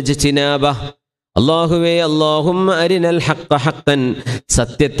വർസുഖ്ന ഇജ്തിനാബഹ്. അല്ലാഹുവേ, അല്ലാഹുമ്മ അരിനൽ ഹഖ്ഖ ഹഖ്ഖൻ,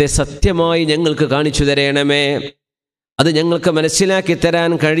 സത്യത്തെ സത്യമായി ഞങ്ങൾക്ക് കാണിച്ചു തരണമേ, അത് ഞങ്ങൾക്ക് മനസ്സിലാക്കി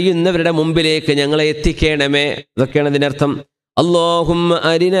തരാൻ കഴിയുന്നവരുടെ മുമ്പിലേക്ക് ഞങ്ങളെ എത്തിക്കണമേ. അതൊക്കെയാണ് അതിനർത്ഥം. അല്ലാഹുമ്മ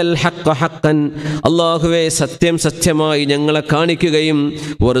അരിനൽ ഹഖ്ഖ ഹഖ്ഖൻ, അല്ലാഹുവേ സത്യം സത്യമായി ഞങ്ങളെ കാണിക്കുകയും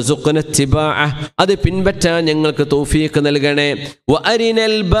വർസുഖ്ന ഇത്തിബാഅഹ്, അത് പിൻപറ്റാൻ ഞങ്ങൾക്ക് തൗഫീഖ് നൽകണേ.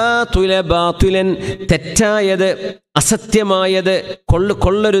 വഅരിനൽ ബാതില ബാതിലൻ, തെറ്റായത് അസത്യമായത്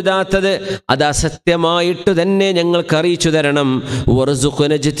കൊള്ളരുതാത്തത് അത് അസത്യമായിട്ട് തന്നെ ഞങ്ങൾക്ക് അറിയിച്ചു തരണം.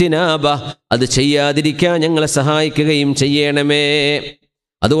 വർസുഖ്ന ഇജ്തിനാബഹ്, അത് ചെയ്യാതിരിക്കാൻ ഞങ്ങളെ സഹായിക്കുകയും ചെയ്യണമേ.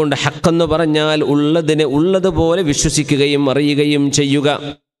 അതുകൊണ്ട് ഹഖ് പറഞ്ഞാൽ ഉള്ളതിനെ ഉള്ളതുപോലെ വിശ്വസിക്കുകയും അറിയുകയും ചെയ്യുക.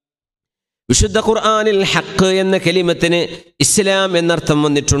 വിശുദ്ധ ഖുർആനിൽ ഹഖ് എന്ന കലിമത്തിന് ഇസ്ലാം എന്നർത്ഥം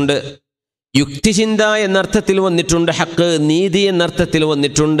വന്നിട്ടുണ്ട്, യുക്തിചിന്ത എന്നർത്ഥത്തിൽ വന്നിട്ടുണ്ട്, ഹഖ് നീതി എന്നർത്ഥത്തിൽ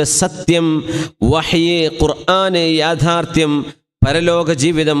വന്നിട്ടുണ്ട്, സത്യം, വഹ്യ്, ഖുർആന്, യാഥാർത്ഥ്യം, പരലോക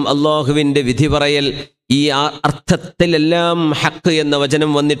ജീവിതം, അള്ളാഹുവിൻ്റെ വിധി പറയൽ, ഈ അർത്ഥത്തിലെല്ലാം ഹഖ് എന്ന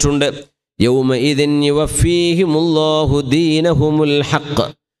വചനം വന്നിട്ടുണ്ട്. യൗമഇദിൻ യുവഫീഹിമുല്ലാഹു ദീനഹുമുൽ ഹഖ്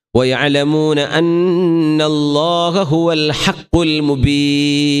വയഅലമൂന അന്നല്ലാഹ ഹുവൽ ഹഖുൽ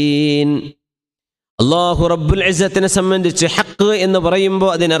മുബീൻ. അല്ലാഹു റബ്ബുൽ ഇസ്സത്തിനെ സംബന്ധിച്ച് ഹഖ് എന്ന്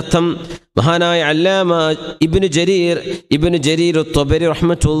പറയുമ്പോൾ അതിനർത്ഥം മഹാനായ അല്ലാമ ഇബ്നു ജരീർ ത്വബരി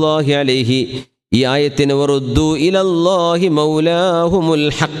റഹ്മത്തുള്ളാഹി അലൈഹി ഈ ആയത്തിനെ വറുദ്ദു ഇലല്ലാഹി മൗലാഹുമുൽ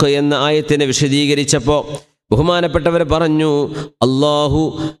ഹഖ് എന്ന ആയത്തിനെ വിശദീകരിച്ചപ്പോൾ ബഹുമാനപ്പെട്ടവർ പറഞ്ഞു, അല്ലാഹു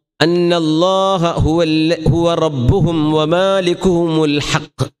അന്നല്ലാഹ ഹുവ റബ്ബുഹും വമാലികുഹുമുൽ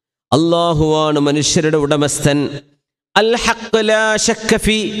ഹഖ്, അല്ലാഹുവാണ് മനുഷ്യരുടെ ഉടമസ്ഥൻ. അൽ ഹഖ് ലാ ശക്ക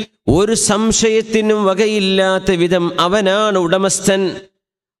ഫീ, ഒരു സംശയത്തിനും വകയില്ലാത്ത വിധം അവനാണ് ഉടമസ്ഥൻ.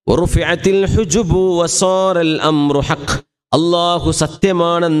 വറുഫിഅത്തിൽ ഹുജുബു വസാറൽ അംറു ഹഖ്, അല്ലാഹു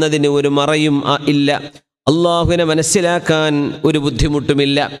സത്യമാണെന്നതിന് ഒരു മറയും ഇല്ല. അല്ലാഹുവിനെ മനസ്സിലാക്കാൻ ഒരു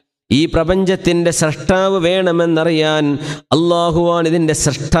ബുദ്ധിമുട്ടുമില്ല. ഈ പ്രപഞ്ചത്തിൻ്റെ സൃഷ്ടാവ് വേണമെന്നറിയാൻ, അള്ളാഹുവാണ് ഇതിൻ്റെ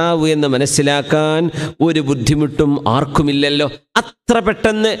സൃഷ്ടാവ് എന്ന് മനസ്സിലാക്കാൻ ഒരു ബുദ്ധിമുട്ടും ആർക്കുമില്ലല്ലോ. അത്ര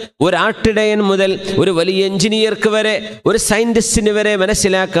പെട്ടെന്ന് ഒരാട്ടിടയൻ മുതൽ ഒരു വലിയ എഞ്ചിനീയർക്ക് വരെ, ഒരു സയൻറ്റിസ്റ്റിന് വരെ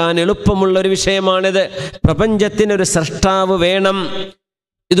മനസ്സിലാക്കാൻ എളുപ്പമുള്ളൊരു വിഷയമാണിത്. പ്രപഞ്ചത്തിനൊരു സൃഷ്ടാവ് വേണം,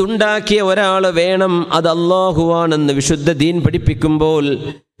 ഇതുണ്ടാക്കിയ ഒരാൾ വേണം, അത് അള്ളാഹുവാണെന്ന് വിശുദ്ധ ദീൻ പഠിപ്പിക്കുമ്പോൾ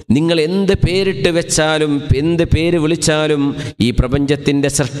നിങ്ങൾ എന്ത് പേരിട്ട് വെച്ചാലും എന്ത് പേര് വിളിച്ചാലും ഈ പ്രപഞ്ചത്തിൻ്റെ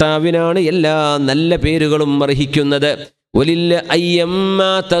സൃഷ്ടാവിനാണ് എല്ലാ നല്ല പേരുകളും അർഹിക്കുന്നത്. വലില്ല അയ്യമ്മാ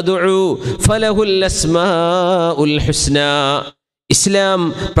തദ്ഉ ഫലഹുൽ അസ്മാഉൽ ഹുസ്നാ. ഇസ്ലാം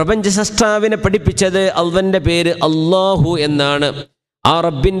പ്രപഞ്ച സൃഷ്ടാവിനെ പഠിപ്പിച്ചത് അവൻ്റെ പേര് അല്ലാഹു എന്നാണ്. ആ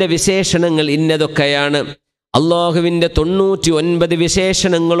റബ്ബിൻ്റെ വിശേഷണങ്ങൾ ഇന്നതൊക്കെയാണ്. അള്ളാഹുവിൻ്റെ 99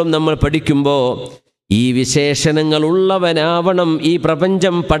 വിശേഷണങ്ങളും നമ്മൾ പഠിക്കുമ്പോൾ ഈ വിശേഷണങ്ങൾ ഉള്ളവനാവണം ഈ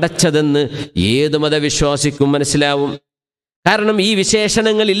പ്രപഞ്ചം പടച്ചതെന്ന് ഏത് മതവിശ്വാസിക്കും മനസ്സിലാവും. കാരണം ഈ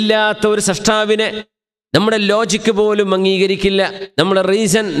വിശേഷണങ്ങൾ ഇല്ലാത്ത ഒരു സൃഷ്ടാവിനെ നമ്മുടെ ലോജിക്ക് പോലും അംഗീകരിക്കില്ല. നമ്മുടെ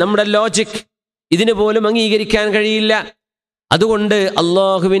റീസൺ, നമ്മുടെ ലോജിക് ഇതിന് പോലും അംഗീകരിക്കാൻ കഴിയില്ല. അതുകൊണ്ട്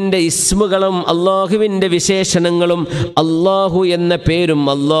അള്ളാഹുവിൻ്റെ ഇസ്മുകളും അള്ളാഹുവിൻ്റെ വിശേഷണങ്ങളും അള്ളാഹു എന്ന പേരും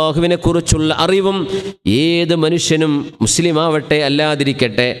അള്ളാഹുവിനെ കുറിച്ചുള്ള അറിവും ഏത് മനുഷ്യനും, മുസ്ലിം ആവട്ടെ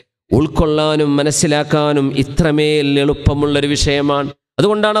അല്ലാതിരിക്കട്ടെ, ഉൾക്കൊള്ളാനും മനസ്സിലാക്കാനും ഇത്രമേൽ എളുപ്പമുള്ളൊരു വിഷയമാണ്.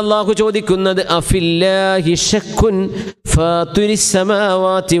 അതുകൊണ്ടാണ് അള്ളാഹു ചോദിക്കുന്നത്, അഫില്ലാഹി ശക്കുൻ ഫാത്തിരിസ്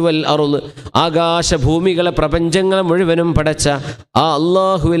സമാവാതി വൽ അർള്, ആകാശഭൂമികളെ പ്രപഞ്ചങ്ങളെ മുഴുവനും പടച്ച ആ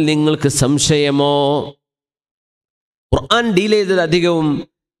അള്ളാഹുവിൽ നിങ്ങൾക്ക് സംശയമോ? ഖുർആൻ ഡീൽ ചെയ്തത് അധികവും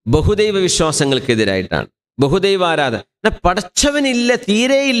ബഹുദൈവ വിശ്വാസങ്ങൾക്കെതിരായിട്ടാണ്. ബഹുദൈവ ആരാധന, പടച്ചവനില്ല,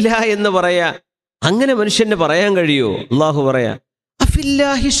 തീരെയില്ല എന്ന് പറയാ. അങ്ങനെ മനുഷ്യന് പറയാൻ കഴിയുമോ? അള്ളാഹു പറയാ,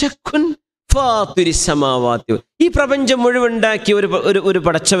 അഫില്ലാഹി ശക്കുൻ ഫാത്തിരിസ് സമാവാതി, ഈ പ്രപഞ്ചം മുഴുവൻ ഉണ്ടാക്കിയ ഒരു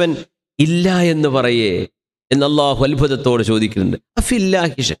പടച്ചവൻ ഇല്ല എന്ന് പറയേ എന്ന് അള്ളാഹു അത്ഭുതത്തോട് ചോദിക്കുന്നുണ്ട്.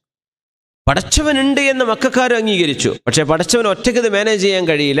 അഫില്ലാഹി ശക്ക്, പടച്ചവനുണ്ട് എന്ന് മക്കക്കാരും അംഗീകരിച്ചു. പക്ഷെ പടച്ചവൻ ഒറ്റയ്ക്ക് ഇത് മാനേജ് ചെയ്യാൻ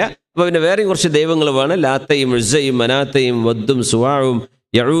കഴിയില്ല. അപ്പോൾ പിന്നെ വേറെയും കുറച്ച് ദൈവങ്ങൾ വേണം. ലാത്തയും ഉസ്സയും മനാത്തയും വദ്ദും സുവാവും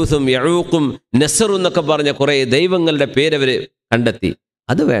യഊസും യഊഖും നസറും എന്നൊക്കെ പറഞ്ഞ കുറേ ദൈവങ്ങളുടെ പേരവർ കണ്ടെത്തി.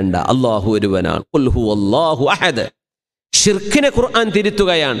 അത് വേണ്ട, അള്ളാഹു ഒരുവനാണ്. ഖുൽ ഹുവല്ലാഹു അഹദ്. ഷിർക്കിനെ ഖുർആൻ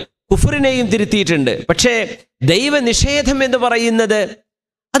തിരുത്തുകയാണ്, കുഫറിനെയും തിരുത്തിയിട്ടുണ്ട്. പക്ഷേ ദൈവനിഷേധം എന്ന് പറയുന്നത്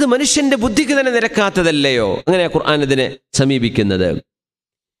അത് മനുഷ്യന്റെ ബുദ്ധിക്ക് തന്നെ നിരക്കാത്തതല്ലയോ? അങ്ങനെ ഖുർആൻ ഇതിനെ സമീപിക്കുന്നത്.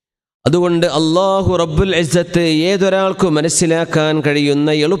 അതുകൊണ്ട് അല്ലാഹു റബ്ബുൽ ഇസ്സത്ത് ഏതൊരാൾക്കും മനസ്സിലാക്കാൻ കഴിയുന്ന,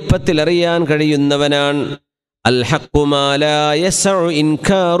 എളുപ്പത്തിൽ അറിയാൻ കഴിയുന്നവനാണ്. അൽ ഹഖ്ഖു മാ ലാ യസ്ഉ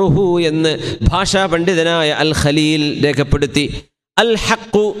ഇൻകാറുഹു എന്ന് ഭാഷാ പണ്ഡിതനായ അൽ ഖലീൽ രേഖപ്പെടുത്തി. അൽ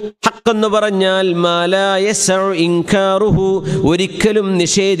ഹഖ്, ഹഖ് എന്ന് പറഞ്ഞാൽ മാ ലാ യസ്ഉ ഇൻകാറുഹു, ഒരിക്കലും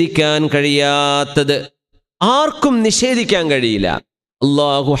നിഷേധിക്കാൻ കഴിയാത്തത്, ആർക്കും നിഷേധിക്കാൻ കഴിയില്ല.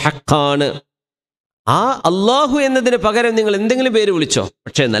 അല്ലാഹു ഹഖാണ്. ആ അള്ളാഹു എന്നതിന് പകരം നിങ്ങൾ എന്തെങ്കിലും പേര് വിളിച്ചോ,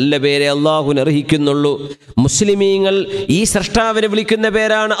 പക്ഷെ നല്ല പേരെ അള്ളാഹുവിന് അർഹിക്കുന്നുള്ളൂ. മുസ്ലിമീങ്ങൾ ഈ സ്രഷ്ടാവിനെ വിളിക്കുന്ന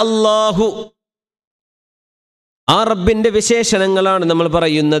പേരാണ് അള്ളാഹു. ആ റബ്ബിന്റെ വിശേഷണങ്ങളാണ് നമ്മൾ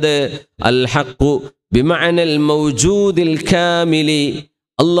പറയുന്നത്. അൽ ഹഖ് ബിമഅനൽ മൗജൂദിൽ കാമിലി,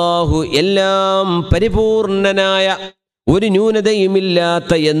 അള്ളാഹു എല്ലാം പരിപൂർണനായ, ഒരു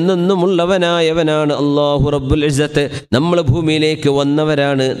ന്യൂനതയുമില്ലാത്ത, എന്നെന്നുമുള്ളവനായവനാണ് അള്ളാഹു റബ്ബുൽ ഇസ്സത്ത്. നമ്മൾ ഭൂമിയിലേക്ക്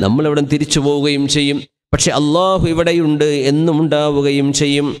വന്നവരാണ്, നമ്മളിവിടെ തിരിച്ചു പോവുകയും ചെയ്യും. പക്ഷെ അള്ളാഹു ഇവിടെയുണ്ട്, എന്നും ഉണ്ടാവുകയും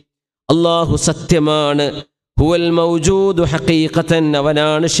ചെയ്യും. അള്ളാഹു സത്യമാണ്. ഹുവൽ മൗജൂദു ഹഖീഖതൻ,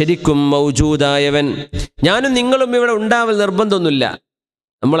 അവനാണ് ശരിക്കും മൗജൂദായവൻ. ഞാനും നിങ്ങളും ഇവിടെ ഉണ്ടാവൽ നിർബന്ധമൊന്നുമില്ല.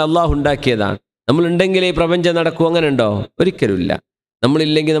 നമ്മൾ അള്ളാഹു ഉണ്ടാക്കിയതാണ്. നമ്മളുണ്ടെങ്കിൽ ഈ പ്രപഞ്ചം നടക്കും, അങ്ങനെ ഉണ്ടോ? ഒരിക്കലുമില്ല.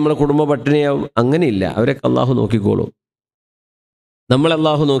 നമ്മളില്ലെങ്കിൽ നമ്മളെ കുടുംബ പട്ടിണിയാവും, അങ്ങനെയില്ല. അവരൊക്കെ അള്ളാഹു നോക്കിക്കോളും. നമ്മൾ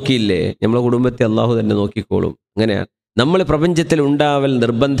അള്ളാഹു നോക്കിയില്ലേ, നമ്മളെ കുടുംബത്തെ അള്ളാഹു തന്നെ നോക്കിക്കോളും. അങ്ങനെയാണ്. നമ്മൾ പ്രപഞ്ചത്തിൽ ഉണ്ടാവൽ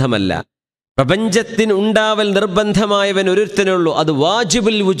നിർബന്ധമല്ല. പ്രപഞ്ചത്തിന് ഉണ്ടാവൽ നിർബന്ധമായവൻ ഒരുത്തനുള്ളൂ, അത്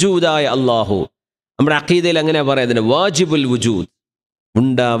വാജിബുൽ വുജൂദായ അള്ളാഹു. നമ്മുടെ അഖീദയിൽ അങ്ങനെ പറയുന്നത്, വാജിബുൽ വുജൂദ്,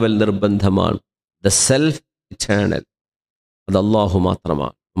 ഉണ്ടാവൽ നിർബന്ധമാണ്. ദ സെൽഫ് ഇറ്റേണൽ, അത് അള്ളാഹു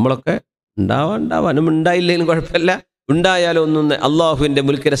മാത്രമാണ്. നമ്മളൊക്കെ ഉണ്ടാവാനും ഉണ്ടായില്ലെങ്കിലും കുഴപ്പമില്ല, ഉണ്ടായാലും ഒന്നും അള്ളാഹുവിൻ്റെ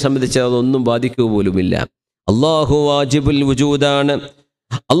മുൽക്കിനെ സംബന്ധിച്ച് അതൊന്നും ബാധിക്കുക പോലുമില്ല. അള്ളാഹു വാജിബുൽ വുജൂദാണ്,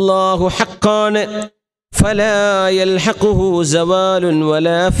 അള്ളാഹു ഹഖാണ്. ഫലാ യൽഹഖുഹു സവാലുൻ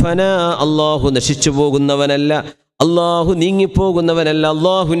വലാ ഫനാ, അള്ളാഹു നശിച്ചു പോകുന്നവനല്ല, അള്ളാഹു നീങ്ങിപ്പോകുന്നവനല്ല,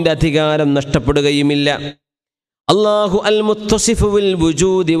 അള്ളാഹുവിൻ്റെ അധികാരം നഷ്ടപ്പെടുകയുമില്ല. അള്ളാഹു അൽ മുത്തസിഫു ബിൽ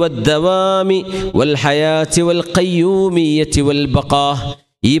വുജൂദി വദ്ദവാമി വൽ ഹയാത്തി വൽ ഖയ്യൂമിയ്യത്തി വൽ ബഖാ,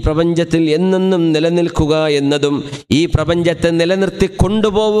 ഈ പ്രപഞ്ചത്തിൽ എന്നെന്നും നിലനിൽക്കുക എന്നതും ഈ പ്രപഞ്ചത്തെ നിലനിർത്തി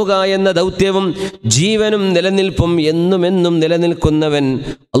കൊണ്ടുപോവുക എന്ന ദൗത്യവും ജീവനും നിലനിൽപ്പും എന്നുമെന്നും നിലനിൽക്കുന്നവൻ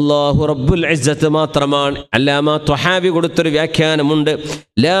അല്ലാഹു റബ്ബുൽ ഇസ്സത്ത് മാത്രമാണ്. അല്ലാമ ത്വഹാബി കൊടുത്തൊരു വ്യാഖ്യാനമുണ്ട്,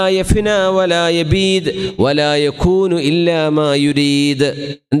 ലാ യഫ്നാ വലാ യബീദ് വലാ യകൂനു ഇല്ലാ മാ യുരീദ്.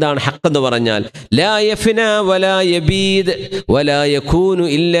 എന്താണ് ഹഖ് എന്ന് പറഞ്ഞാൽ? ലാ യഫ്നാ വലാ യബീദ് വലാ യകൂനു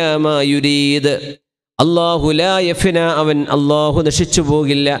ഇല്ലാ മാ യുരീദ്. അള്ളാഹു ലാ യഫ്ന, അവൻ അള്ളാഹു നശിച്ചു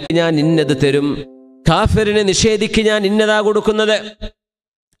പോകില്ല. ഞാൻ ഇന്നത് തരും. കാഫിറിനെ നിഷേധിക്ക് ഞാൻ ഇന്നതാ കൊടുക്കുന്നത്,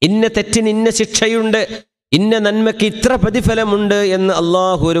 ഇന്ന തെറ്റിന് ഇന്ന ശിക്ഷയുണ്ട്, ഇന്ന നന്മയ്ക്ക് ഇത്ര പ്രതിഫലമുണ്ട് എന്ന്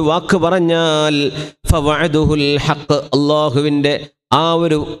അള്ളാഹു ഒരു വാക്ക് പറഞ്ഞാൽ ഫവഅദുഹുൽ ഹഖ്, അള്ളാഹുവിൻ്റെ ആ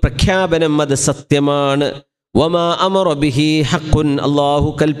ഒരു പ്രഖ്യാപനം അത് സത്യമാണ്. വമാ അമറ ബിഹി ഹഖുൻ, അള്ളാഹു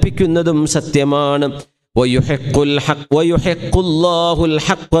കൽപ്പിക്കുന്നതും സത്യമാണ്. ويحق الله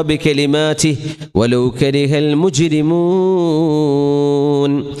الحق بكلماته ولو كره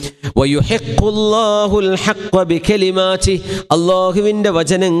المجرمون. ويحق الله الحق بكلماته, അല്ലാഹുവിൻ്റെ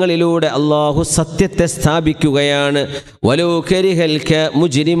വചനങ്ങളിലൂടെ അല്ലാഹു സത്യത്തെ സ്ഥാപിക്കുകയാണ്. വലൗ കരിഹൽ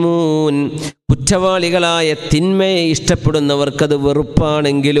മുജ്രിമൂൻ, കുറ്റവാളികളായ തിന്മയെ ഇഷ്ടപ്പെടുന്നവർക്കത്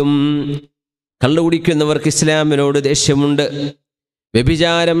വെറുപ്പാണെങ്കിലും. കള്ളുകുടിക്കുന്നവർക്ക് ഇസ്ലാമിനോട് ദേഷ്യമുണ്ട്.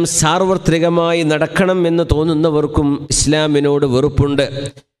 വ്യഭിചാരം സാർവത്രികമായി നടക്കണം എന്ന് തോന്നുന്നവർക്കും ഇസ്ലാമിനോട് വെറുപ്പുണ്ട്.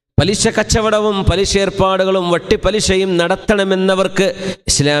 പലിശ കച്ചവടവും പലിശ ഏർപ്പാടുകളും വട്ടിപ്പലിശയും നടത്തണമെന്നവർക്ക്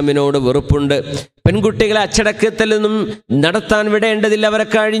ഇസ്ലാമിനോട് വെറുപ്പുണ്ട്. പെൺകുട്ടികളെ അച്ചടക്കത്തിൽ നിന്നും നടത്താൻ വിടേണ്ടതില്ല, അവരെ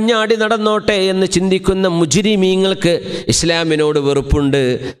കഴിഞ്ഞാടി നടന്നോട്ടെ എന്ന് ചിന്തിക്കുന്ന മുജ്രിമീങ്ങൾക്ക് ഇസ്ലാമിനോട് വെറുപ്പുണ്ട്.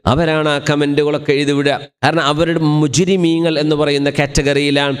 അവരാണ് ആ കമൻറ്റുകളൊക്കെ എഴുതിവിടുക. കാരണം അവരുടെ മുജ്രിമീങ്ങൾ എന്ന് പറയുന്ന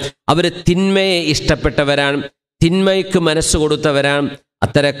കാറ്റഗറിയിലാണ്. അവർ തിന്മയെ ഇഷ്ടപ്പെട്ടവരാണ്, തിന്മയ്ക്ക് മനസ്സ് കൊടുത്തവരാണ്.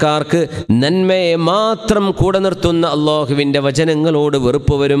 അത്തരക്കാർക്ക് നന്മയെ മാത്രം കൂടെ നിർത്തുന്ന അള്ളാഹുവിൻ്റെ വചനങ്ങളോട്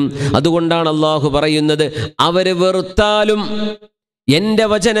വെറുപ്പ് വരും. അതുകൊണ്ടാണ് അള്ളാഹു പറയുന്നത്, അവർ വെറുത്താലും എൻ്റെ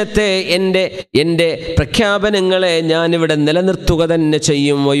വചനത്തെ, എൻ്റെ പ്രഖ്യാപനങ്ങളെ ഞാനിവിടെ നിലനിർത്തുക തന്നെ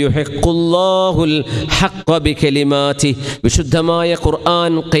ചെയ്യും. വയുഹിഖുല്ലാഹുൽ ഹഖ്ഖ ബികലിമാതി, വിശുദ്ധമായ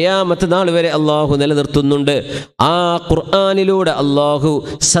ഖുർആൻ ഖിയാമത്ത് നാൾ വരെ അള്ളാഹു നിലനിർത്തുന്നുണ്ട്. ആ ഖുർആനിലൂടെ അള്ളാഹു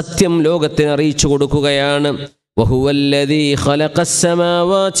സത്യം ലോകത്തിന് അറിയിച്ചു കൊടുക്കുകയാണ്. وهو الذي خلق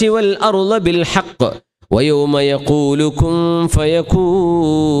السماوات والأرض بالحق ويوم يقول كن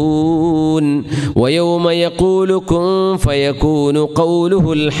فيكون ويوم يقول كن فيكون قوله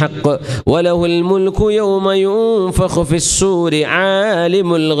الحق وله الملك يوم ينفخ في الصور عالم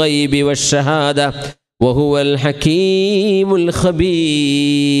الغيب والشهادة وهو الحكيم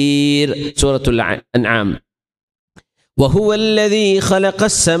الخبير. سورة الأنعام. وهو الذي خلق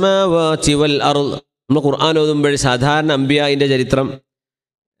السماوات والأرض. നമ്മൾ ഖുർആൻ ഓതുമ്പോൾ സാധാരണ അമ്പിയായിൻ്റെ ചരിത്രം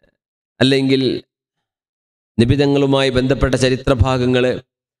അല്ലെങ്കിൽ നിബിതങ്ങളുമായി ബന്ധപ്പെട്ട ചരിത്രഭാഗങ്ങൾ,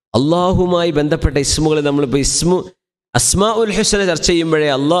 അള്ളാഹുമായി ബന്ധപ്പെട്ട ഇസ്മുകളെ നമ്മളിപ്പോൾ അസ്മാഉൽ ഹുസ്ന ചർച്ച ചെയ്യുമ്പോഴേ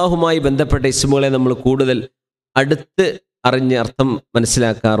അള്ളാഹുമായി ബന്ധപ്പെട്ട ഇസ്മുകളെ നമ്മൾ കൂടുതൽ അടുത്ത് അറിഞ്ഞ് അർത്ഥം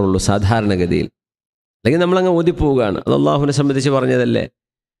മനസ്സിലാക്കാറുള്ളൂ സാധാരണഗതിയിൽ. അല്ലെങ്കിൽ നമ്മളങ്ങ് ഓതിപ്പോവുകയാണ്. അത് അള്ളാഹുവിനെ സംബന്ധിച്ച് പറഞ്ഞതല്ലേ.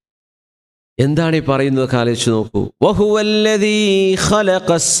 എന്താണ് ഈ പറയുന്നത് ആലോചിച്ച് നോക്കൂ. വഹുവല്ലദീ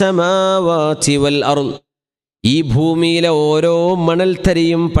ഖലഖസ്സമാവാതി വൽ അർള്, ഈ ഭൂമിയിലെ ഓരോ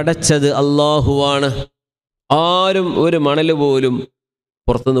മണൽത്തരിയും പടച്ചത് അള്ളാഹുവാണ്. ആരും ഒരു മണൽ പോലും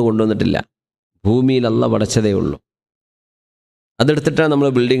പുറത്തുനിന്ന് കൊണ്ടുവന്നിട്ടില്ല. ഭൂമിയിൽ അള്ളാഹ് പടച്ചതേ ഉള്ളൂ. അതെടുത്തിട്ടാണ് നമ്മൾ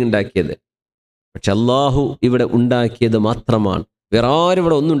ബിൽഡിംഗ് ഉണ്ടാക്കിയത്. പക്ഷെ അള്ളാഹു ഇവിടെ ഉണ്ടാക്കിയത് മാത്രമാണ്. വേറെ ആരും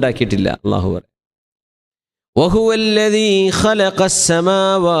ഇവിടെ ഒന്നും ഉണ്ടാക്കിയിട്ടില്ല. അള്ളാഹു പറയും വഹുവല്ലദീ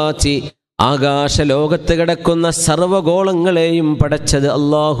ഖലഖസ്സമാവാതി, ആകാശ ലോകത്ത് കിടക്കുന്ന സർവഗോളങ്ങളെയും പടച്ചത്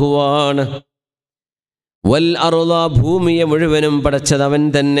അള്ളാഹുവാണ്. വൽ അർള, ഭൂമിയെ മുഴുവനും പടച്ചത് അവൻ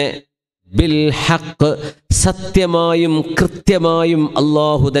തന്നെ. ബിൽ ഹഖ്, സത്യമായും കൃത്യമായും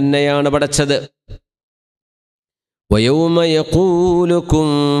അള്ളാഹു തന്നെയാണ് പടച്ചത്. വയൗമ യഖൂലു കുൻ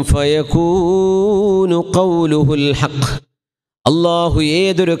ഫയകൂനു ഖൗലുഹുൽ ഹഖ്, അള്ളാഹു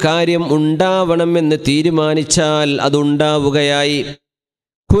ഏതൊരു കാര്യം ഉണ്ടാവണമെന്ന് തീരുമാനിച്ചാൽ അതുണ്ടാവുകയായി.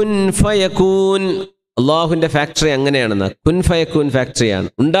 കുൻ ഫയകൂൻ, അള്ളാഹുവിൻ്റെ ഫാക്ടറി അങ്ങനെയാണെന്ന്. കുൻ ഫയകൂൻ ഫാക്ടറിയാണ്.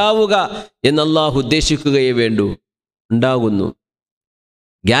 ഉണ്ടാവുക എന്ന് അള്ളാഹു ഉദ്ദേശിക്കുകയേ വേണ്ടൂ. ഉണ്ടാകുന്നു.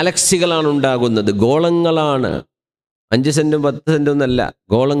 ഗാലക്സികളാണ് ഉണ്ടാകുന്നത്, ഗോളങ്ങളാണ്. 5 സെൻറ്റും 10 സെൻറ്റും എന്നല്ല.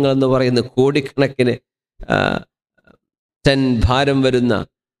 ഗോളങ്ങൾ എന്ന് പറയുന്നത് കോടിക്കണക്കിന് ടൺ ഭാരം വരുന്ന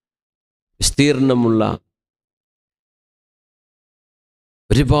വിസ്തീർണമുള്ള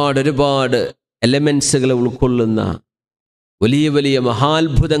ഒരുപാട് എലമെൻസുകളെ ഉൾക്കൊള്ളുന്ന വലിയ വലിയ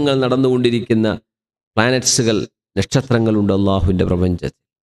മഹാത്ഭുതങ്ങൾ നടന്നുകൊണ്ടിരിക്കുന്ന പ്ലാനറ്റ്സുകൾ, നക്ഷത്രങ്ങളുണ്ട് അള്ളാഹുവിൻ്റെ പ്രപഞ്ചത്തിൽ.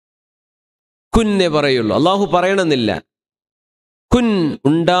 കുന്നേ പറയുള്ളൂ, അള്ളാഹു പറയണമെന്നില്ല. കുൻ,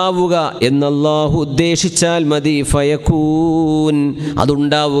 ഉണ്ടാവുക എന്നല്ലാഹു ഉദ്ദേശിച്ചാൽ മതി. ഫയകൂൻ,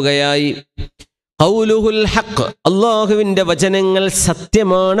 അതുണ്ടാവുകയായി. ഖൗലുഹുൽ ഹഖ്, അള്ളാഹുവിൻ്റെ വചനങ്ങൾ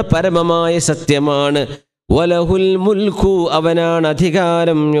സത്യമാണ്, പരമമായ സത്യമാണ്. വലഹുൽ മുൽക്കു, അവനാണ്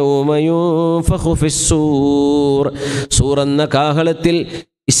അധികാരം. യൗമ യുൻഫഖു ഫിസ്സൂർ, സൂറെന്ന കാഹളത്തിൽ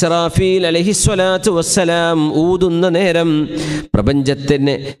ഇസ്രാഫീൽ അലൈഹിസ്സലാത്തു വസ്സലാം ഊതുന്ന നേരം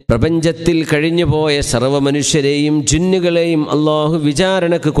പ്രപഞ്ചത്തിൽ കഴിഞ്ഞുപോയ സർവ്വ മനുഷ്യരെയും ജിന്നുകളെയും അള്ളാഹു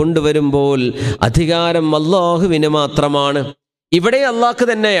വിചാരണക്ക് കൊണ്ടുവരുമ്പോൾ അധികാരം അള്ളാഹുവിന് മാത്രമാണ്. ഇവിടെ അള്ളാഹ്ക്ക്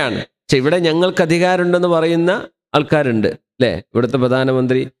തന്നെയാണ്. പക്ഷെ ഇവിടെ ഞങ്ങൾക്ക് അധികാരമുണ്ടെന്ന് പറയുന്ന ആൾക്കാരുണ്ട് അല്ലേ. ഇവിടുത്തെ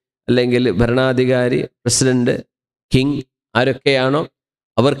പ്രധാനമന്ത്രി അല്ലെങ്കിൽ ഭരണാധികാരി, പ്രസിഡന്റ്, കിങ്, ആരൊക്കെയാണോ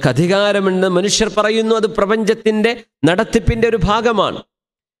അവർക്ക് അധികാരമുണ്ട് മനുഷ്യർ പറയുന്നു. അത് പ്രപഞ്ചത്തിൻ്റെ നടത്തിപ്പിൻ്റെ ഒരു ഭാഗമാണ്.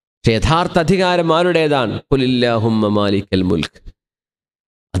 പക്ഷെ യഥാർത്ഥ അധികാരം ആരുടേതാണ്? ഖുലില്ലാഹുമ്മ മാലിക്കൽ മുൽക്ക്,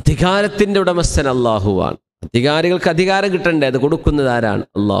 അധികാരത്തിൻ്റെ ഉടമസ്ഥൻ അള്ളാഹുവാണ്. അധികാരികൾക്ക് അധികാരം കിട്ടണ്ടേ, അത് കൊടുക്കുന്നത് ആരാണ്?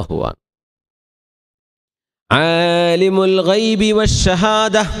 അള്ളാഹുവാണ്. ആലിമുൽ ഗൈബി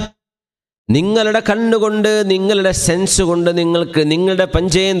വശ്ശഹാദ, നിങ്ങളുടെ കണ്ണുകൊണ്ട്, നിങ്ങളുടെ സെൻസ് കൊണ്ട്, നിങ്ങളുടെ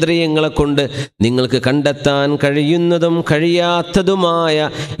പഞ്ചേന്ദ്രിയങ്ങളെ കൊണ്ട് നിങ്ങൾക്ക് കണ്ടെത്താൻ കഴിയുന്നതും കഴിയാത്തതുമായ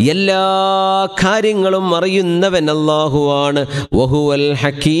എല്ലാ കാര്യങ്ങളും അറിയുന്നവൻ അല്ലാഹുവാണ്. വഹുവൽ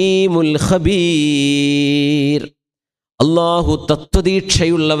ഹകീമുൽ ഖബീർ, അല്ലാഹു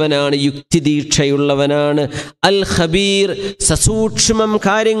തത്വദീക്ഷയുള്ളവനാണ്, യുക്തിദീക്ഷയുള്ളവനാണ്. അൽ ഖബീർ, സസൂക്ഷ്മം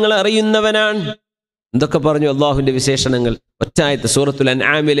കാര്യങ്ങൾ അറിയുന്നവനാണ്. എന്തൊക്കെ പറഞ്ഞു അള്ളാഹുവിൻ്റെ വിശേഷണങ്ങൾ? ഒറ്റായത്ത് സൂറത്തുൽ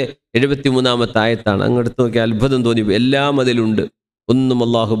അൻആമിലെ 73-ാമത്തെ ആയത്താണ്. അങ്ങെടുത്ത് നോക്കി അത്ഭുതം തോന്നി. എല്ലാം അതിലുണ്ട്, ഒന്നും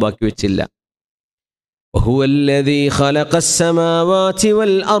അള്ളാഹു ബാക്കി വെച്ചില്ല. വഹുവല്ലദീ ഖലഖസ്സമാവാതി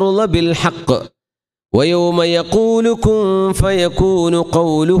വൽ അർള ബിൽ ഹഖ് വയൗമ യഖൂലു കുൻ ഫയകൂനു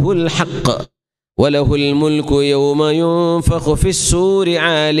ഖൗലുഹുൽ ഹഖ് വലഹുൽ മുൽക്കു യൗമ യുൻഫഖു ഫിസ്സൂരി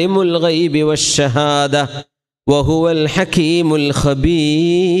ആലിമുൽ ഗൈബി വശ്ശഹാദ വഹുവൽ ഹകീമുൽ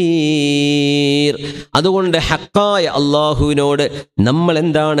ഖബീർ. അതുകൊണ്ട് ഹക്കായ അള്ളാഹുവിനോട് നമ്മൾ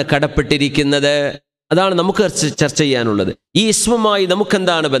എന്താണ് കടപ്പെട്ടിരിക്കുന്നത്? അതാണ് നമുക്ക് ചർച്ച ചെയ്യാനുള്ളത്. ഈ ഇസ്മുമായി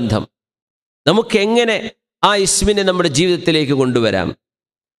നമുക്കെന്താണ് ബന്ധം? നമുക്ക് എങ്ങനെ ആ ഇസ്മിനെ നമ്മുടെ ജീവിതത്തിലേക്ക് കൊണ്ടുവരാം?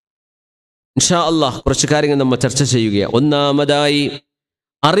 ഇൻഷാ അള്ളാഹ് കുറച്ച് കാര്യങ്ങൾ നമ്മൾ ചർച്ച ചെയ്യുകയാണ്. ഒന്നാമതായി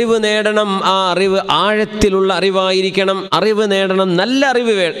അറിവ് നേടണം. ആ അറിവ് ആഴത്തിലുള്ള അറിവായിരിക്കണം. അറിവ് നേടണം, നല്ല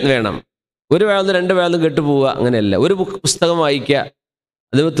അറിവ് വേണം. ഒരു വേളന്ന് 2 വേളന്ന് കേട്ടുപോവുക, അങ്ങനെയല്ല. ഒരു പുസ്തകം വായിക്കുക,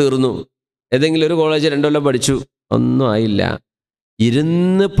 അത് തീർന്നു. ഏതെങ്കിലും ഒരു കോളേജ് 2 കൊല്ലം പഠിച്ചു, ഒന്നും ആയില്ല.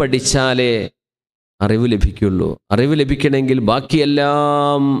 ഇരുന്ന് പഠിച്ചാലേ അറിവ് ലഭിക്കുള്ളൂ. അറിവ് ലഭിക്കണമെങ്കിൽ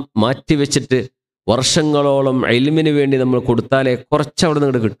ബാക്കിയെല്ലാം മാറ്റിവെച്ചിട്ട് വർഷങ്ങളോളം ഇൽമിന് വേണ്ടി നമ്മൾ കൊടുത്താലേ കുറച്ച് അവിടെ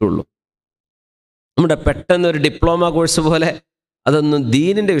നിന്ന് കിട്ടുള്ളൂ. നമ്മുടെ പെട്ടെന്ന് ഒരു ഡിപ്ലോമ കോഴ്സ് പോലെ അതൊന്നും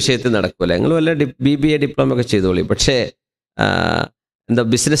ദീനിൻ്റെ വിഷയത്തിൽ നടക്കില്ല. നിങ്ങൾ വല്ല BBA ഡിപ്ലോമ ഒക്കെ ചെയ്തോളി. പക്ഷേ എന്താ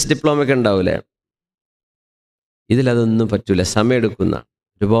ബിസിനസ് ഡിപ്ലോമ ഒക്കെ ഉണ്ടാവില്ലേ, ഇതിലതൊന്നും പറ്റൂല. സമയമെടുക്കുന്ന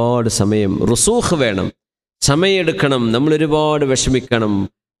ഒരുപാട് സമയം, റുസൂഖ് വേണം, സമയമെടുക്കണം. നമ്മൾ ഒരുപാട് വിഷമിക്കണം,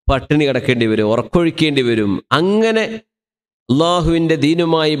 പട്ടിണി കിടക്കേണ്ടി വരും, ഉറക്കൊഴിക്കേണ്ടി വരും. അങ്ങനെ അള്ളാഹുവിൻ്റെ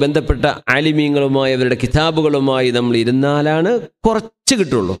ദീനുമായി ബന്ധപ്പെട്ട ആലിമീങ്ങളുമായി അവരുടെ കിതാബുകളുമായി നമ്മൾ ഇരുന്നാലാണ് കുറച്ച്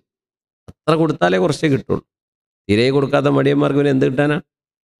കിട്ടുള്ളൂ. അത്ര കൊടുത്താലേ കുറച്ചേ കിട്ടുള്ളൂ. തീരെ കൊടുക്കാത്ത മടിയന്മാർക്ക് പിന്നെ എന്ത് കിട്ടാനാ?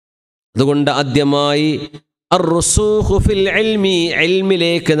 അതുകൊണ്ട് ആദ്യമായി അർറുസൂഖു ഫിൽ ഇൽമി,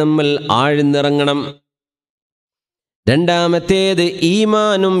 ഇൽമിലേക്ക് നമ്മൾ ആഴ്ന്നിറങ്ങണം. രണ്ടാമത്തേത്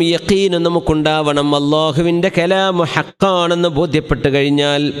ഈമാനും യഖീനും നമുക്കുണ്ടാവണം. അള്ളാഹുവിൻ്റെ കലാമു ഹക്കാണെന്ന് ബോധ്യപ്പെട്ട്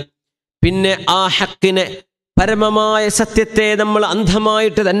കഴിഞ്ഞാൽ പിന്നെ ആ ഹക്കിനെ, പരമമായ സത്യത്തെ നമ്മൾ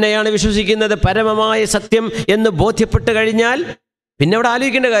അന്ധമായിട്ട് തന്നെയാണ് വിശ്വസിക്കുന്നത്. പരമമായ സത്യം എന്ന് ബോധ്യപ്പെട്ട് കഴിഞ്ഞാൽ പിന്നെ അവിടെ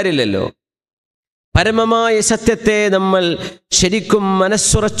ആലോചിക്കേണ്ട കാര്യമില്ലല്ലോ. പരമമായ സത്യത്തെ നമ്മൾ ശരിക്കും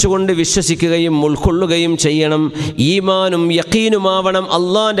മനസ്സുറച്ചുകൊണ്ട് വിശ്വസിക്കുകയും ഉൾക്കൊള്ളുകയും ചെയ്യണം. ഈമാനും യഖീനുമാവണം.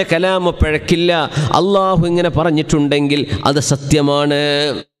 അള്ളാഹിൻ്റെ കലാമ് പിഴക്കില്ല. അള്ളാഹു ഇങ്ങനെ പറഞ്ഞിട്ടുണ്ടെങ്കിൽ അത് സത്യമാണ്.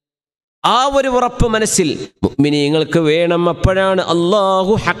 ആ ഒരു ഉറപ്പ് മനസ്സിൽ മുഅ്മിനീങ്ങൾക്ക് വേണം. അപ്പോഴാണ്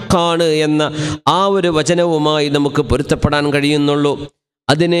അള്ളാഹു ഹക്കാണ് എന്ന ആ ഒരു വചനവുമായി നമുക്ക് പൊരുത്തപ്പെടാൻ കഴിയുന്നുള്ളൂ.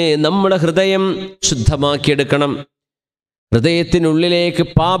 അതിന് നമ്മുടെ ഹൃദയം ശുദ്ധമാക്കിയെടുക്കണം. ഹൃദയത്തിനുള്ളിലേക്ക്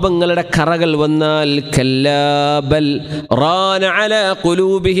പാപങ്ങളുടെ കറകൾ വന്നാൽ കല്ലാബൽ റാന അലാ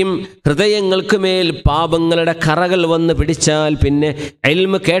ഖുലൂബിഹിം, ഹൃദയങ്ങൾക്ക് മേൽ പാപങ്ങളുടെ കറകൾ വന്ന് പിടിച്ചാൽ പിന്നെ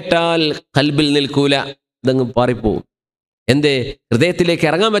ഇൽമ് കേട്ടാൽ ഖൽബിൽ നിൽക്കൂല, അതങ്ങ് പാറിപ്പോവും. എന്തേ? ഹൃദയത്തിലേക്ക്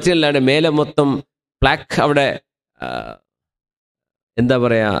ഇറങ്ങാൻ പറ്റില്ല. മേലെ മൊത്തം പ്ലാക്ക്, അവിടെ എന്താ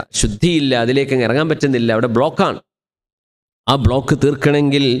പറയുക, ശുദ്ധിയില്ല, അതിലേക്ക് അങ്ങ് ഇറങ്ങാൻ പറ്റുന്നില്ല, അവിടെ ബ്ലോക്കാണ്. ആ ബ്ലോക്ക്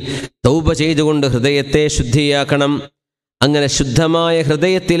തീർക്കണമെങ്കിൽ തൗബ ചെയ്തുകൊണ്ട് ഹൃദയത്തെ ശുദ്ധിയാക്കണം. അങ്ങനെ ശുദ്ധമായ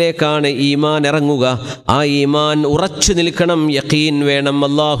ഹൃദയത്തിലേക്കാണ് ഈമാൻ ഇറങ്ങുക. ആ ഈമാൻ ഉറച്ചു നിൽക്കണം. യഖീൻ വേണം.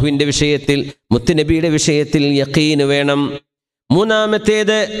 അള്ളാഹുവിൻ്റെ വിഷയത്തിൽ, മുത്തുനബിയുടെ വിഷയത്തിൽ യഖീൻ വേണം.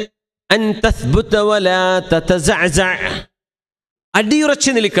 മൂന്നാമത്തേത് അൻ തസ്ബുത വലാ തതസഅസഅ,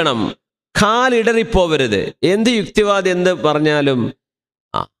 അടിയുറച്ചു നിൽക്കണം. കാലിടറിപ്പോവരുത്. എന്ത് യുക്തിവാദി എന്ത് പറഞ്ഞാലും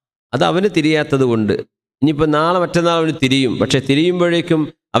അത് അവന് തിരിയാത്തത് കൊണ്ട് ഇനിയിപ്പോൾ നാളെ മറ്റന്നാൾ അവന് തിരിയും. പക്ഷെ തിരിയുമ്പോഴേക്കും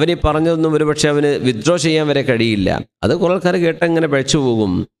അവനീ പറഞ്ഞതൊന്നും ഒരു പക്ഷെ അവന് വിത്ഡ്രോ ചെയ്യാൻ വരെ കഴിയില്ല. അത് കുറേ ആൾക്കാർ കേട്ടങ്ങനെ പഴിച്ചു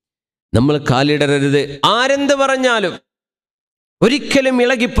പോകും. നമ്മൾ കാലിടരരുത്. ആരെന്ത് പറഞ്ഞാലും ഒരിക്കലും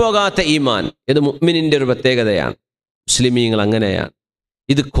ഇളകിപ്പോകാത്ത ഈമാൻ, ഇത് മുഅ്മിനിൻ്റെ ഒരു പ്രത്യേകതയാണ്. മുസ്ലിമീങ്ങൾ അങ്ങനെയാണ്.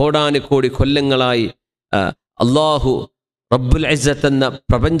 ഇത് കോടാനുകോടി കൊല്ലങ്ങളായി അള്ളാഹു റബ്ബുൽ ഇസ്സത്ത് എന്ന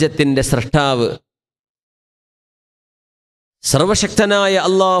പ്രപഞ്ചത്തിൻ്റെ സൃഷ്ടാവ്, സർവശക്തനായ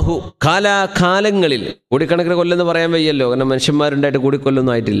അള്ളാഹു കാലാകാലങ്ങളിൽ, കോടിക്കണക്കിന് കൊല്ലെന്ന് പറയാൻ വയ്യല്ലോ, കാരണം മനുഷ്യന്മാരുണ്ടായിട്ട്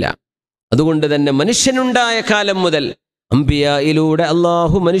കൂടിക്കൊല്ലൊന്നും ആയിട്ടില്ല. അതുകൊണ്ട് തന്നെ മനുഷ്യനുണ്ടായ കാലം മുതൽ അംബിയായിലൂടെ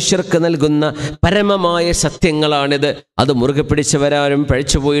അള്ളാഹു മനുഷ്യർക്ക് നൽകുന്ന പരമമായ സത്യങ്ങളാണിത്. അത് മുറുകെ പിടിച്ചവരാരും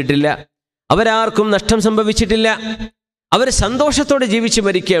പഴിച്ചു പോയിട്ടില്ല. അവരാർക്കും നഷ്ടം സംഭവിച്ചിട്ടില്ല. അവർ സന്തോഷത്തോടെ ജീവിച്ച്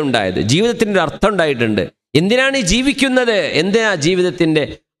മരിക്കുകയുണ്ടായത്. ജീവിതത്തിൻ്റെ ഒരു അർത്ഥം ഉണ്ടായിട്ടുണ്ട്. എന്തിനാണ് ഈ ജീവിക്കുന്നത്? എന്തിനാ ജീവിതത്തിൻ്റെ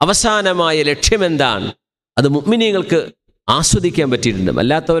അവസാനമായ ലക്ഷ്യമെന്താണ്? അത് മുഅ്മിനീങ്ങൾക്ക് ആസ്വദിക്കാൻ പറ്റിയിട്ടുണ്ട്.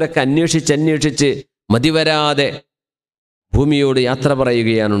 അല്ലാത്തവരൊക്കെ അന്വേഷിച്ച് മതിവരാതെ ഭൂമിയോട് യാത്ര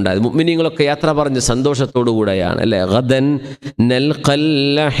പറയുകയാണ് ഉണ്ടായത്. മുഅ്മിനീങ്ങളൊക്കെ യാത്ര പറഞ്ഞ് സന്തോഷത്തോടു കൂടെയാണ്, അല്ലേ? ഗദൻ നൽഖൽ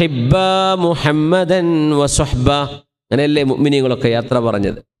അഹിബ്ബ മുഹമ്മദൻ വസുഹ്ബ, അങ്ങനെയല്ലേ മുഅ്മിനീങ്ങളൊക്കെ യാത്ര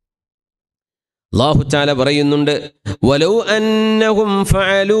പറഞ്ഞത്. അല്ലാഹു തആല പറയുന്നുണ്ട്, വലൗ അന്നഹും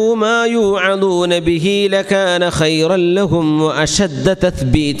ഫഅലൂ മാ യുഅദൂന ബിഹി ലകാന ഖൈറൻ ലഹും വഅശദ്ദ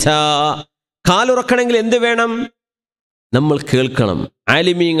തത്ബീതാ. കാലുറക്കണമെങ്കിൽ എന്ത് വേണം? നമ്മൾ കേൾക്കണം,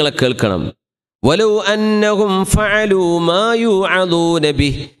 ആലിമീങ്ങളെ കേൾക്കണം. വലൗ അന്നഹും ഫഅലൂ മാ യുഅദൂന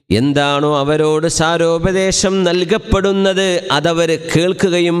ബിഹി, എന്താണോ അവരോട് സാരോപദേശം നൽകപ്പെടുന്നത് അതവർ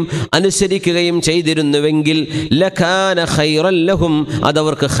കേൾക്കുകയും അനുസരിക്കുകയും ചെയ്തിരുന്നുവെങ്കിൽ ലകാന ഖൈറൻ ലഹും,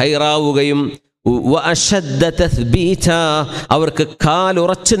 അതവർക്ക് ഖൈറാവുകയും വഅശദ്ദ തത്ബീതാ, അവർക്ക്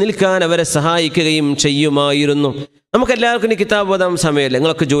കാലുറച്ചു നിൽക്കാൻ അവരെ സഹായിക്കുകയും ചെയ്യുമായിരുന്നു. നമുക്കെല്ലാവർക്കും ഈ കിതാബ് ഓതാൻ സമയമില്ല.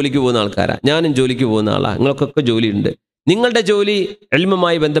 നിങ്ങളൊക്കെ ജോലിക്ക് പോകുന്ന ആൾക്കാരാണ്, ഞാനും ജോലിക്ക് പോകുന്ന ആളാണ്, നിങ്ങൾക്കൊക്കെ ജോലിയുണ്ട്. നിങ്ങളുടെ ജോലി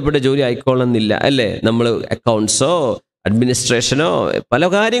ഇൽമുമായി ബന്ധപ്പെട്ട ജോലി ആയിക്കോളണമെന്നില്ല, അല്ലേ? നമ്മൾ അക്കൗണ്ട്സോ അഡ്മിനിസ്ട്രേഷനോ പല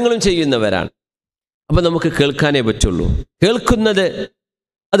കാര്യങ്ങളും ചെയ്യുന്നവരാണ്. അപ്പം നമുക്ക് കേൾക്കാനേ പറ്റുള്ളൂ. കേൾക്കുന്നത്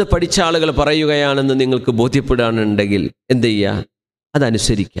അത് പഠിച്ച ആളുകൾ പറയുകയാണെന്ന് നിങ്ങൾക്ക് ബോധ്യപ്പെടുകയാണെന്നുണ്ടെങ്കിൽ എന്ത് ചെയ്യുക?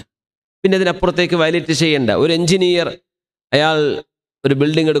 അതനുസരിക്കുക. പിന്നെ അതിനപ്പുറത്തേക്ക് വയലേറ്റ് ചെയ്യേണ്ട. ഒരു എഞ്ചിനീയർ, അയാൾ ഒരു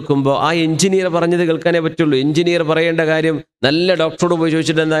ബിൽഡിംഗ് എടുക്കുമ്പോൾ ആ എഞ്ചിനീയർ പറഞ്ഞത് കേൾക്കാനേ പറ്റുള്ളൂ. എഞ്ചിനീയർ പറയേണ്ട കാര്യം നല്ല ഡോക്ടറോട് പോയി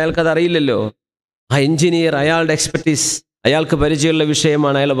ചോദിച്ചിട്ട് എന്താ, അയാൾക്കത് അറിയില്ലല്ലോ. ആ എഞ്ചിനീയർ, അയാളുടെ എക്സ്പെർട്ടീസ്, അയാൾക്ക് പരിചയമുള്ള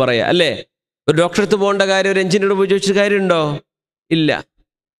വിഷയമാണ് അയാൾ പറയുക, അല്ലേ? ഒരു ഡോക്ടറടുത്ത് പോകേണ്ട കാര്യം ഒരു എഞ്ചിനീയർ പോയി ചോദിച്ചിട്ട് കാര്യമുണ്ടോ? ഇല്ല.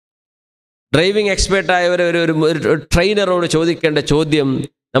 ഡ്രൈവിംഗ് എക്സ്പേർട്ടായ ഒരു ട്രെയിനറോട് ചോദിക്കേണ്ട ചോദ്യം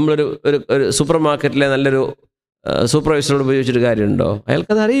നമ്മളൊരു ഒരു സൂപ്പർ മാർക്കറ്റിലെ നല്ലൊരു സൂപ്പർവൈസറോട് പോയി ചോദിച്ചിട്ട് കാര്യമുണ്ടോ?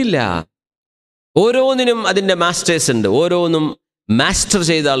 അയാൾക്കത് അറിയില്ല. ഓരോന്നിനും അതിൻ്റെ മാസ്റ്റേഴ്സ് ഉണ്ട്. ഓരോന്നും മാസ്റ്റർ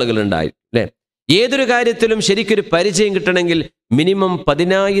ചെയ്ത ആളുകളുണ്ടായി, അല്ലേ? ഏതൊരു കാര്യത്തിലും ശരിക്കൊരു പരിചയം കിട്ടണമെങ്കിൽ മിനിമം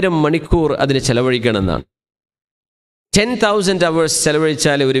 10,000 മണിക്കൂർ അതിന് ചെലവഴിക്കണം എന്നാണ്. 10,000 hours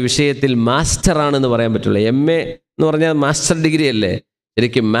ചെലവഴിച്ചാൽ ഒരു വിഷയത്തിൽ മാസ്റ്ററാണെന്ന് പറയാൻ പറ്റുള്ളൂ. MA എന്ന് പറഞ്ഞാൽ മാസ്റ്റർ ഡിഗ്രി അല്ലേ?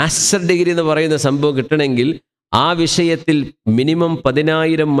 ശരിക്കും മാസ്റ്റർ ഡിഗ്രി എന്ന് പറയുന്ന സംഭവം കിട്ടണമെങ്കിൽ ആ വിഷയത്തിൽ മിനിമം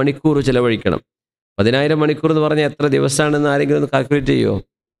 10,000 മണിക്കൂർ ചെലവഴിക്കണം. 10,000 മണിക്കൂർ എന്ന് പറഞ്ഞാൽ എത്ര ദിവസമാണെന്ന് ആരെങ്കിലും ഒന്ന് കാൽക്കുലേറ്റ് ചെയ്യുമോ?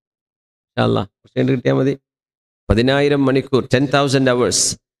 അല്ലാ, കുറച്ച് കിട്ടിയാൽ മതി. 10,000 മണിക്കൂർ, 10,000 hours.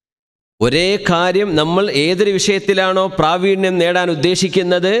 ഒരേ കാര്യം നമ്മൾ ഏതൊരു വിഷയത്തിലാണോ പ്രാവീണ്യം നേടാൻ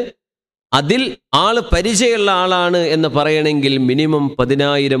ഉദ്ദേശിക്കുന്നത് അതിൽ ആള് പരിചയമുള്ള ആളാണ് എന്ന് പറയണമെങ്കിൽ മിനിമം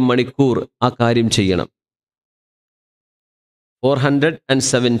 10,000 മണിക്കൂർ ആ കാര്യം ചെയ്യണം.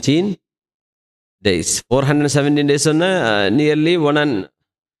 417 days. 417 days എന്ന് നിയർലി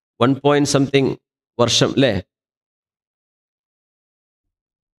 1 point something വർഷം അല്ലേ?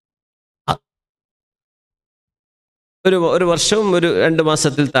 ഒരു വർഷവും ഒരു 2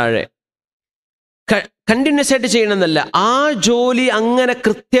 മാസത്തിൽ താഴെ കണ്ടിന്യൂസ് ആയിട്ട് ചെയ്യണമെന്നല്ല. ആ ജോലി അങ്ങനെ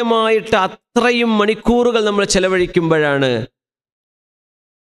കൃത്യമായിട്ട് അത്രയും മണിക്കൂറുകൾ നമ്മൾ ചെലവഴിക്കുമ്പോഴാണ്.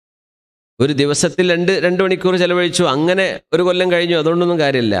 ഒരു ദിവസത്തിൽ 2 മണിക്കൂർ ചെലവഴിച്ചു, അങ്ങനെ ഒരു കൊല്ലം കഴിഞ്ഞു, അതുകൊണ്ടൊന്നും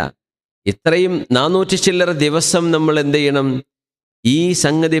കാര്യമില്ല. ഇത്രയും 400 ചില്ലറ ദിവസം നമ്മൾ എന്ത് ചെയ്യണം? ഈ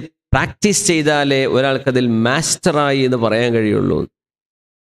സംഗതി പ്രാക്ടീസ് ചെയ്താലേ ഒരാൾക്കതിൽ മാസ്റ്ററായി എന്ന് പറയാൻ കഴിയുള്ളൂ.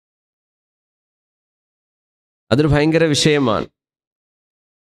 അതൊരു ഭയങ്കര വിഷയമാണ്.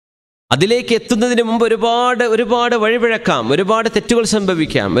 അതിലേക്ക് എത്തുന്നതിന് മുമ്പ് ഒരുപാട് വഴിപിഴക്കാം, ഒരുപാട് തെറ്റുകൾ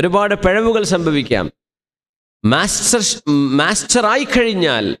സംഭവിക്കാം, ഒരുപാട് പിഴവുകൾ സംഭവിക്കാം. മാസ്റ്ററായി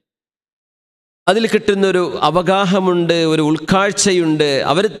കഴിഞ്ഞാൽ അതിൽ കിട്ടുന്നൊരു അവഗാഹമുണ്ട്, ഒരു ഉൾക്കാഴ്ചയുണ്ട്.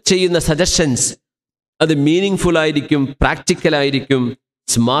 അവർ ചെയ്യുന്ന സജഷൻസ് അത് മീനിങ് ഫുൾ ആയിരിക്കും, പ്രാക്ടിക്കൽ ആയിരിക്കും,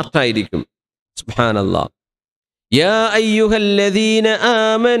 സ്മാർട്ടായിരിക്കും. സുബ്ഹാനല്ലാഹ്. യാ അയ്യുഹല്ലദീന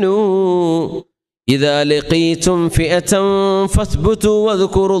ആമനൂ إذا لقيتم فئة فاثبتوا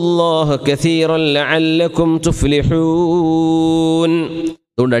واذكروا الله كثيرا لعلكم تفلحون.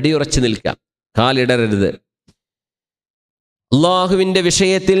 അതുകൊണ്ട് അടിയുറച്ചു നിൽക്കാം, കാലിടരരുത്. അള്ളാഹുവിൻ്റെ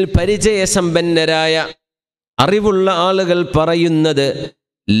വിഷയത്തിൽ പരിചയസമ്പന്നരായ അറിവുള്ള ആളുകൾ പറയുന്നത്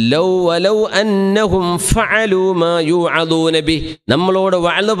ലൗ അന്നഹും ഫഅലൂ മാ യുഅദൂന ബിഹി, നമ്മളോട്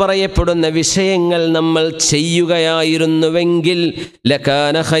വഅദ് പറയപ്പെടുന്ന വിഷയങ്ങൾ നമ്മൾ ചെയ്യുകയായിരുന്നുവെങ്കിൽ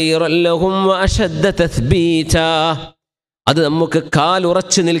ലകാന ഖൈറൻ ലഹും വഅശദ്ദ തസ്ബീതാ, അത് നമുക്ക്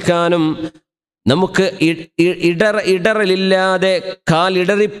കാലുറച്ചു നിൽക്കാനും നമുക്ക് ഇടറലില്ലാതെ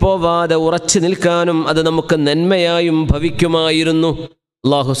കാലിടറിപ്പോവാതെ ഉറച്ചു നിൽക്കാനും അത് നമുക്ക് നന്മയായും ഭവിക്കുമായിരുന്നു.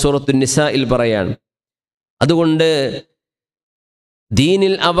 അല്ലാഹു സൂറത്തുൻ നിസായിൽ പറയാണ്. അതുകൊണ്ട്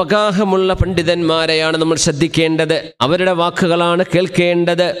ദീനിൽ അവഗാഹമുള്ള പണ്ഡിതന്മാരെയാണ് നമ്മൾ ശ്രദ്ധിക്കേണ്ടത്. അവരുടെ വാക്കുകളാണ്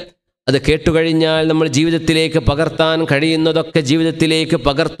കേൾക്കേണ്ടത്. അത് കേട്ടുകഴിഞ്ഞാൽ നമ്മൾ ജീവിതത്തിലേക്ക് പകർത്താൻ കഴിയുന്നതൊക്കെ ജീവിതത്തിലേക്ക്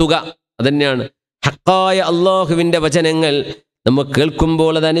പകർത്തുക. അതന്നെയാണ് ഹക്കായ അള്ളാഹുവിൻ്റെ വചനങ്ങൾ. നമുക്ക്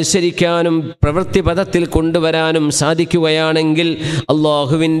കേൾക്കുമ്പോൾ അതനുസരിക്കാനും പ്രവൃത്തിപഥത്തിൽ കൊണ്ടുവരാനും സാധിക്കുകയാണെങ്കിൽ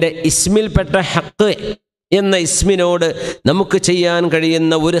അള്ളാഹുവിൻ്റെ ഇസ്മിൽപ്പെട്ട ഹക്ക് എന്ന ഇസ്മിനോട് നമുക്ക് ചെയ്യാൻ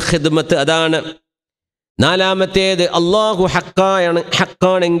കഴിയുന്ന ഒരു ഖിദ്മത്ത് അതാണ്. നാലാമത്തേത്, അള്ളാഹു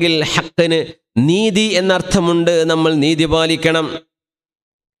ഹക്കാണെങ്കിൽ ഹക്കിന് നീതി എന്നർത്ഥമുണ്ട്. നമ്മൾ നീതി പാലിക്കണം.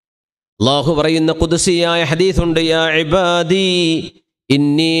 അള്ളാഹു പറയുന്ന ഖുദ്സിയായ ഹദീസുണ്ട്, യാ ഇബാദി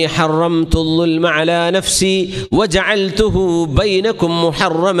ഇന്നി ഹറംതുൽ ളുൽമ അലാ നഫ്സി വജഅൽതുഹു ബൈനകും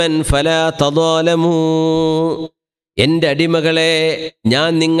മുഹറമൻ ഫലാ തദാലമൂ. എൻ്റെ അടിമകളെ, ഞാൻ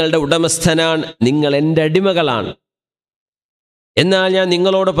നിങ്ങളുടെ ഉടമസ്ഥനാണ്, നിങ്ങൾ എൻ്റെ അടിമകളാണ്. എന്നാൽ ഞാൻ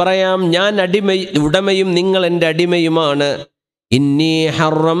നിങ്ങളോട് പറയാം, ഞാൻ ഉടമയും നിങ്ങൾ എൻ്റെ അടിമയുമാണ്. ഇന്നി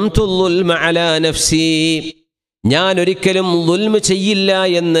ഹറംതുൽ ളുൽമ അലാ നഫ്സി, ഞാൻ ഒരിക്കലും ളുൽമ ചെയ്യില്ല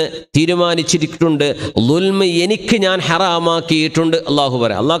എന്ന് തീരുമാനിച്ചിട്ടുണ്ട്. ളുൽമ എനിക്ക് ഞാൻ ഹറാമാക്കിയിട്ടുണ്ട്. അള്ളാഹു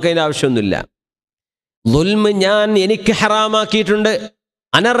പറയാം, അള്ളാഹ്ക്ക് അതിൻ്റെ ആവശ്യമൊന്നുമില്ല. ളുൽമ എനിക്ക് ഹറാമാക്കിയിട്ടുണ്ട്.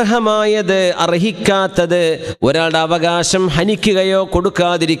 അനർഹമായത്, അർഹിക്കാത്തത്, ഒരാളുടെ അവകാശം ഹനിക്കുകയോ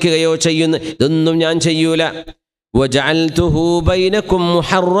കൊടുക്കാതിരിക്കുകയോ ചെയ്യുന്ന ഇതൊന്നും ഞാൻ ചെയ്യൂല. വജഅൽതുഹു ബൈനകും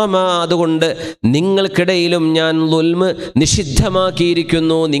മുഹറമാ, അതുകൊണ്ട് നിങ്ങൾക്കിടയിലും ഞാൻ ളുൽമ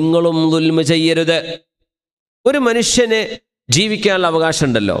നിഷിദ്ധമാക്കിയിരിക്കുന്നു. നിങ്ങളും ളുൽമ ചെയ്യരുത്. ഒരു മനുഷ്യന് ജീവിക്കാനുള്ള അവകാശം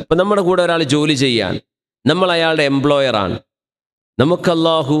ഉണ്ടല്ലോ. ഇപ്പം നമ്മുടെ കൂടെ ഒരാൾ ജോലി ചെയ്യാൻ, നമ്മൾ അയാളുടെ എംപ്ലോയറാണ്. നമുക്ക്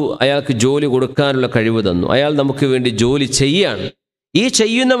അല്ലാഹു അയാൾക്ക് ജോലി കൊടുക്കാനുള്ള കഴിവ് തന്നു. അയാൾ നമുക്ക് വേണ്ടി ജോലി ചെയ്യാണ്. ഈ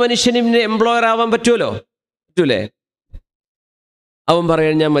ചെയ്യുന്ന മനുഷ്യന് എംപ്ലോയർ ആവാൻ പറ്റുമല്ലോ? പറ്റൂലേ? അവൻ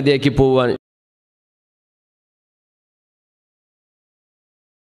പറയാൻ ഞാൻ മതിയാക്കി പോവാൻ,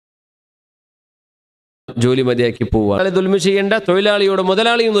 ജോലി മതിയാക്കി പോവാൻ. ദുൽമ ചെയ്യേണ്ട. തൊഴിലാളിയോട്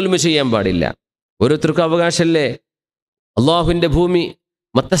മുതലാളിയും ദുൽമ ചെയ്യാൻ പാടില്ല. ഓരോരുത്തർക്കും അവകാശമല്ലേ? അള്ളാഹുവിൻ്റെ ഭൂമി,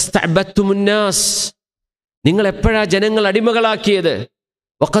 മത്തസ്തഅബത്തുമുന്നാസ്, നിങ്ങൾ എപ്പോഴാ ജനങ്ങൾ അടിമകളാക്കിയത്?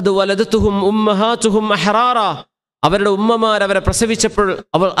 വഖദ് വലദതുഹും ഉമ്മഹാതുഹും അഹ്റാറ, അവരുടെ ഉമ്മമാർ അവരെ പ്രസവിച്ചപ്പോൾ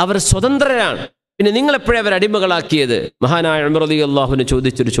അവർ സ്വതന്ത്രരാണ്. പിന്നെ നിങ്ങൾ എപ്പോഴാണ് അവരെ അടിമകളാക്കിയത്? മഹാനായ ഉമർ റളിയല്ലാഹു അൻഹു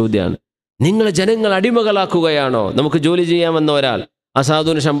ചോദിച്ചൊരു ചോദ്യമാണ്. നിങ്ങൾ ജനങ്ങൾ അടിമകളാക്കുകയാണോ? നമുക്ക് ജോലി ചെയ്യാൻ വന്ന ഒരാൾ ആ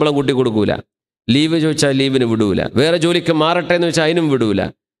സാധുവിന് ശമ്പളം കൂട്ടി കൊടുക്കൂല, ലീവ് ചോദിച്ചാൽ ലീവിന് വിടൂല, വേറെ ജോലിക്ക് മാറട്ടെ എന്ന് വെച്ചാൽ അതിനും വിടൂല,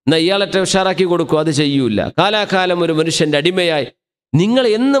 എന്നാൽ ഇയാളെ ഉഷാറാക്കി കൊടുക്കും, അത് ചെയ്യൂല. കാലാകാലം ഒരു മനുഷ്യന്റെ അടിമയായി. നിങ്ങൾ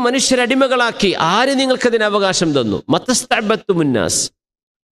എന്ന് മനുഷ്യരെ അടിമകളാക്കി? ആര് നിങ്ങൾക്കതിന് അവകാശം തന്നു? മതസ്തഅബത്തു മുന്നാസ്.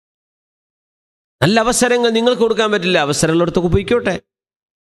 നല്ല അവസരങ്ങൾ നിങ്ങൾക്ക് കൊടുക്കാൻ പറ്റില്ല, അവസരമുള്ളിടത്തൊക്കെ ഉപയോഗിക്കോട്ടെ,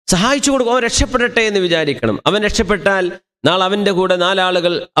 സഹായിച്ചു കൊടുക്കും. അവൻ രക്ഷപ്പെടട്ടെ എന്ന് വിചാരിക്കണം. അവൻ രക്ഷപ്പെട്ടാൽ നാളെ അവൻ്റെ കൂടെ 4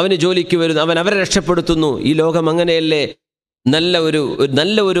 ആളുകൾ അവന് ജോലിക്ക് വരുന്നു, അവൻ അവരെ രക്ഷപ്പെടുത്തുന്നു. ഈ ലോകം അങ്ങനെയല്ലേ?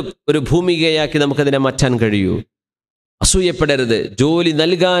 നല്ല ഒരു ഭൂമികയാക്കി നമുക്കതിനെ മാറ്റാൻ കഴിയൂ. അസൂയപ്പെടരുത്. ജോലി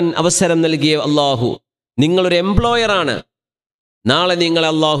നൽകാൻ അവസരം നൽകിയ അള്ളാഹു. നിങ്ങളൊരു എംപ്ലോയറാണ്, നാളെ നിങ്ങൾ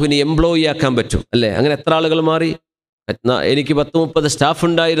അള്ളാഹുവിനെ എംപ്ലോയി ആക്കാൻ പറ്റും അല്ലേ? അങ്ങനെ എത്ര ആളുകൾ മാറി? എനിക്ക് 10-30 സ്റ്റാഫ്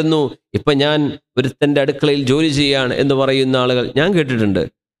ഉണ്ടായിരുന്നു, ഇപ്പം ഞാൻ ഒരുത്തൻ്റെ അടുക്കളയിൽ ജോലി ചെയ്യാണ് എന്ന് പറയുന്ന ആളുകൾ ഞാൻ കേട്ടിട്ടുണ്ട്.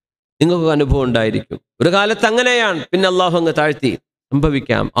 നിങ്ങൾക്ക് അനുഭവം ഉണ്ടായിരിക്കും. ഒരു കാലത്ത് അങ്ങനെയാണ്, പിന്നെ അള്ളാഹു അങ്ങ് താഴ്ത്തി.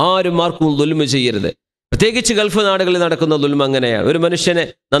 സംഭവിക്കാം. ആരും ആർക്കും ദുൽമ ചെയ്യരുത്. പ്രത്യേകിച്ച് ഗൾഫ് നാടുകളിൽ നടക്കുന്ന ദുൽമ അങ്ങനെയാണ്. ഒരു മനുഷ്യനെ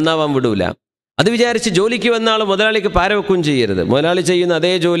നന്നാവാൻ വിടൂല. അത് വിചാരിച്ച് ജോലിക്ക് വന്ന ആൾ മുതലാളിക്ക് പാരവെക്കുകയും ചെയ്യരുത്. മുതലാളി ചെയ്യുന്ന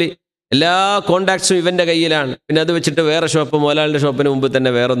അതേ ജോലി എല്ലാ കോണ്ടാക്ട്സും ഇവൻ്റെ കയ്യിലാണ്. പിന്നെ അത് വെച്ചിട്ട് വേറെ ഷോപ്പ്, മുതലാളിൻ്റെ ഷോപ്പിന് മുമ്പ് തന്നെ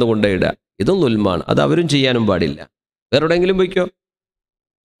വേറെ ഒന്ന് കൊണ്ടുപോയിടുക. ഇതും ദുൽമാണ്. അത് അവരും ചെയ്യാനും പാടില്ല. വേറെ എവിടെയെങ്കിലും പോയിക്കോ,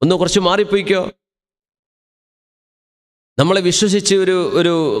 ഒന്ന് കുറച്ച് മാറിപ്പോയിക്കോ. നമ്മളെ വിശ്വസിച്ച്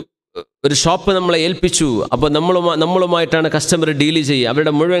ഒരു ഷോപ്പ് നമ്മളെ ഏൽപ്പിച്ചു. അപ്പോൾ നമ്മളുമായിട്ടാണ് കസ്റ്റമർ ഡീൽ ചെയ്യുക.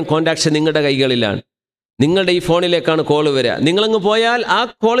 അവരുടെ മുഴുവൻ കോണ്ടാക്ട്സ് നിങ്ങളുടെ കൈകളിലാണ്. നിങ്ങളുടെ ഈ ഫോണിലേക്കാണ് കോള് വരിക. നിങ്ങളങ്ങ് പോയാൽ ആ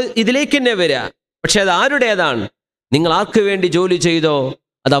കോള് ഇതിലേക്ക് തന്നെ വരിക. പക്ഷെ അത് ആരുടേതാണ്? നിങ്ങൾ ആർക്ക് വേണ്ടി ജോലി ചെയ്തോ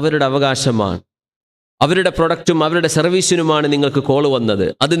അത് അവരുടെ അവകാശമാണ്. അവരുടെ പ്രൊഡക്റ്റും അവരുടെ സർവീസിനുമാണ് നിങ്ങൾക്ക് കോള് വന്നത്.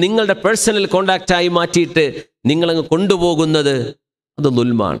 അത് നിങ്ങളുടെ പേഴ്സണൽ കോണ്ടാക്റ്റായി മാറ്റിയിട്ട് നിങ്ങളങ്ങ് കൊണ്ടുപോകുന്നത് അത്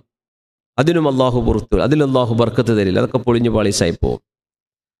ദുൽമാണ്. അതിനും അള്ളാഹു പുറത്തു, അതിൽ അള്ളാഹു ബർക്കത്ത് തരില്ല. അതൊക്കെ പൊളിഞ്ഞു പാളീസായി പോകും.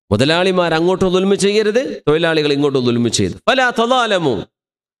 മുതലാളിമാർ അങ്ങോട്ടും ദുൽമ ചെയ്യരുത്, തൊഴിലാളികൾ ഇങ്ങോട്ടും ദുൽമ ചെയ്ത്. ഫലാ തദാലമു,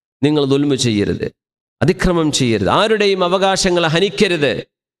 നിങ്ങൾ ദുൽമ ചെയ്യരുത്, അതിക്രമം ചെയ്യരുത്, ആരുടെയും അവകാശങ്ങൾ ഹനിക്കരുത്.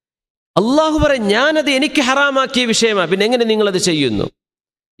 അള്ളാഹു പറയും ഞാനത് എനിക്ക് ഹറാമാക്കിയ വിഷയമാണ്, പിന്നെ എങ്ങനെ നിങ്ങളത് ചെയ്യുന്നു?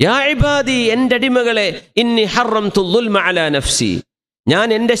 യാ ഇബാദി, എൻ്റെ അടിമകളെ, ഇന്നി ഹറംതു ദുൽമ അലാ നഫ്സി, ഞാൻ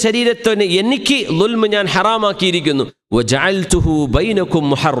എൻ്റെ ശരീരത്തിന് എനിക്ക് ദുൽമ ഞാൻ ഹറാമാക്കിയിരിക്കുന്നു. വജഅൽതുഹു ബൈനകും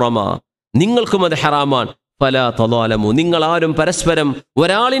മുഹറമാ, നിങ്ങൾക്കും അത് ഹറാമാണ്. ഫലാ തദാലമു, നിങ്ങൾ ആരും പരസ്പരം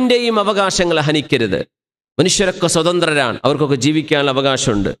ഒരാളിൻ്റെയും അവകാശങ്ങൾ ഹനിക്കരുത്. മനുഷ്യരൊക്കെ സ്വതന്ത്രരാണ്, അവർക്കൊക്കെ ജീവിക്കാനുള്ള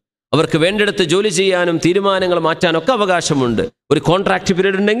അവകാശമുണ്ട്. അവർക്ക് വേണ്ടിടത്ത് ജോലി ചെയ്യാനും തീരുമാനങ്ങൾ മാറ്റാനൊക്കെ അവകാശമുണ്ട്. ഒരു കോൺട്രാക്ട്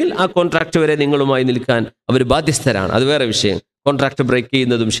പീരീഡ് ഉണ്ടെങ്കിൽ ആ കോൺട്രാക്ട് വരെ നിങ്ങളുമായി നിൽക്കാൻ അവർ ബാധ്യസ്ഥരാണ്. അത് വേറെ വിഷയം. കോൺട്രാക്ട് ബ്രേക്ക്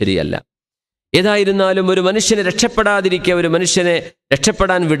ചെയ്യുന്നതും ശരിയല്ല. ഏതായിരുന്നാലും ഒരു മനുഷ്യനെ രക്ഷപ്പെടാതിരിക്കുക, ഒരു മനുഷ്യനെ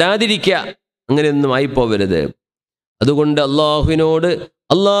രക്ഷപ്പെടാൻ വിടാതിരിക്കുക, അങ്ങനെയൊന്നും ആയിപ്പോവരുത്. അതുകൊണ്ട്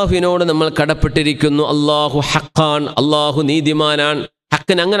അള്ളാഹുവിനോട് നമ്മൾ കടപ്പെട്ടിരിക്കുന്നു. അള്ളാഹു ഹഖാൻ, അള്ളാഹു നീതിമാനാണ്.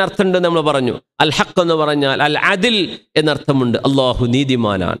 ഹക്കിന് അങ്ങനെ അർത്ഥമുണ്ട് നമ്മൾ പറഞ്ഞു. അൽ ഹഖ് എന്ന് പറഞ്ഞാൽ അൽ അദിൽ എന്നർത്ഥമുണ്ട്. അള്ളാഹു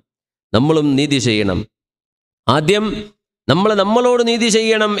നീതിമാനാണ്. നമ്മളും നീതി ചെയ്യണം. ആദ്യം നമ്മളോട് നീതി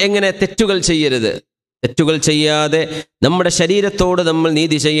ചെയ്യണം. എങ്ങനെ? തെറ്റുകൾ ചെയ്യരുത്. തെറ്റുകൾ ചെയ്യാതെ നമ്മുടെ ശരീരത്തോട് നമ്മൾ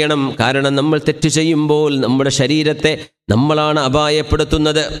നീതി ചെയ്യണം. കാരണം നമ്മൾ തെറ്റ് ചെയ്യുമ്പോൾ നമ്മുടെ ശരീരത്തെ നമ്മളാണ്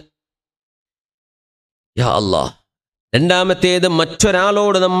അപായപ്പെടുത്തുന്നത്. യാ അല്ലാഹ്. രണ്ടാമത്തേത്,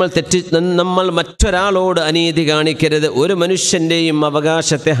 നമ്മൾ മറ്റൊരാളോട് അനീതി കാണിക്കരുത്. ഒരു മനുഷ്യൻ്റെയും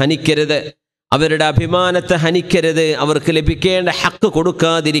അവകാശത്തെ ഹനിക്കരുത്, അവരുടെ അഭിമാനത്തെ ഹനിക്കരുത്, അവർക്ക് ലഭിക്കേണ്ട ഹക്ക്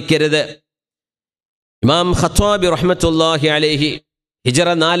കൊടുക്കാതിരിക്കരുത്. ഇമാം ഖത്വാബി റഹ്മത്തുള്ളാഹി അലൈഹി ഹിജറ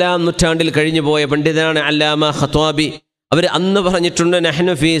 4-ാം നൂറ്റാണ്ടിൽ കഴിഞ്ഞു പോയ പണ്ഡിതനാണ് അല്ലാമ ഖത്വാബി. അവർ അന്ന് പറഞ്ഞിട്ടുണ്ട്,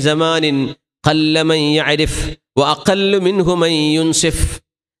 നഹ്നു ഫീ സമാനിൻ ഖല്ല മൻ യഅരിഫ് വഅഖല്ലു മിൻഹു മൻ യുൻസിഫ്.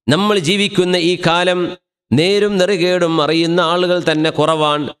 നമ്മൾ ജീവിക്കുന്ന ഈ കാലം നേരും നെറുകേടും അറിയുന്ന ആളുകൾ തന്നെ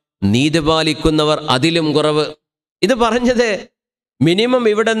കുറവാണ്, നീതി പാലിക്കുന്നവർ അതിലും കുറവ്. ഇത് പറഞ്ഞത് മിനിമം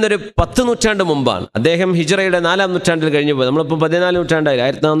ഇവിടെ നിന്നൊരു 10 നൂറ്റാണ്ട് മുമ്പാണ്. അദ്ദേഹം ഹിജറയുടെ 4-ാം നൂറ്റാണ്ടിൽ കഴിഞ്ഞു പോയി. നമ്മളിപ്പോൾ 14 നൂറ്റാണ്ടായി,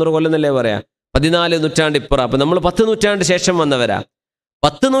 1400 കൊല്ലം എന്നല്ലേ പറയാം. 14 നൂറ്റാണ്ട് ഇപ്പുറം. അപ്പം നമ്മൾ 10 നൂറ്റാണ്ട് ശേഷം വന്നവരാ.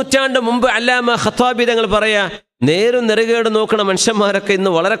 10 നൂറ്റാണ്ട് മുമ്പ് അല്ലാമ ഖത്വാബി തങ്ങൾ പറയാ, നേരും നെറുകേട് നോക്കണ മനുഷ്യന്മാരൊക്കെ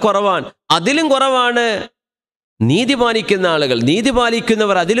ഇന്ന് വളരെ കുറവാണ്, അതിലും കുറവാണ് നീതി പാലിക്കുന്ന ആളുകൾ. നീതി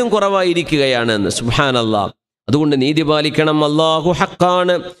പാലിക്കുന്നവർ അതിലും കുറവായിരിക്കുകയാണ് എന്ന്. സുബ്ഹാനല്ലാഹ്. അതുകൊണ്ട് നീതി പാലിക്കണം. അല്ലാഹു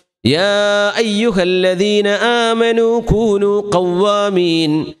ഹഖാണ്. യാ അയ്യുഹല്ലദീന ആമനൂ കൂനൂ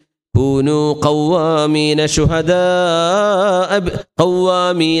ഖവ്വാമീന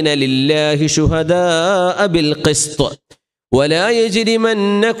ഖവ്വാമീന ലില്ലാഹി ശുഹദാഅ ബിൽ ഖിസ്ത് ولا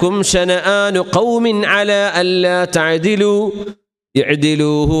يجرمنكم شنآن قوم على ألا تعدلوا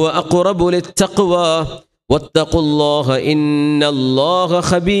اعدلوا هو أقرب للتقوى واتقوا الله إن الله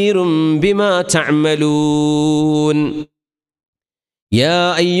خبير بما تعملون يا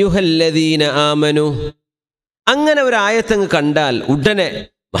أيها الذين آمنوا. അങ്ങനെ ഒരു ആയത്തങ്ങ് കണ്ടാൽ ഉടനെ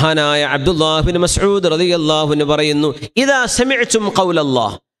മഹാനായ അബ്ദുല്ലാഹ് ബിൻ മസ്ഊദ് റളിയല്ലാഹു അൻഹു പറയുന്നു, ഇദാ സമിഅ്തും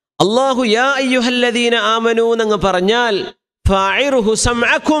ഖൗലല്ലാഹ്, അല്ലാഹു യാ അയ്യുഹല്ലദീന ആമനൂ എന്നങ്ങ് പറഞ്ഞാൽ ഫഅഇറുഹു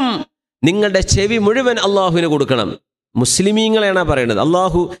സമഅകും, നിങ്ങളുടെ ചെവി മുഴുവൻ അള്ളാഹുവിന് കൊടുക്കണം. മുസ്ലിമീങ്ങളെയാണ് പറയുന്നത്.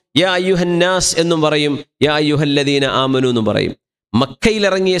 അള്ളാഹു യാ അയ്യുഹന്നാസ് എന്നും പറയും, യാ അയ്യുഹല്ലദീന ആമനു എന്നും പറയും.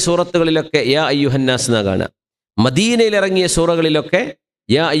 മക്കയിലിറങ്ങിയ സൂറത്തുകളിലൊക്കെ യാ അയ്യുഹന്നാസ് എന്നാ കാണാം. മദീനയിലിറങ്ങിയ സൂറകളിലൊക്കെ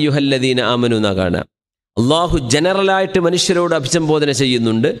യാ അയ്യുഹല്ലദീന ആമനു എന്നാ കാണാം. അള്ളാഹു ജനറലായിട്ട് മനുഷ്യരോട് അഭിസംബോധന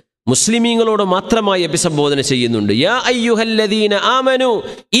ചെയ്യുന്നുണ്ട്, മുസ്ലിമീങ്ങളോട് മാത്രമായി അഭിസംബോധന ചെയ്യുന്നുണ്ട്. യാ അയ്യുഹല്ലദീന ആമനു,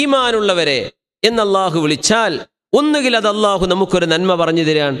 ഈമാനുള്ളവരെ എന്ന് അള്ളാഹു വിളിച്ചാൽ ഒന്നുകിൽ അത് അള്ളാഹു നമുക്കൊരു നന്മ പറഞ്ഞു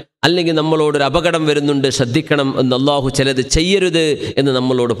തരാൻ, അല്ലെങ്കിൽ നമ്മളോടൊരു അപകടം വരുന്നുണ്ട്, ശ്രദ്ധിക്കണം എന്ന് അള്ളാഹു ചിലത് ചെയ്യരുത് എന്ന്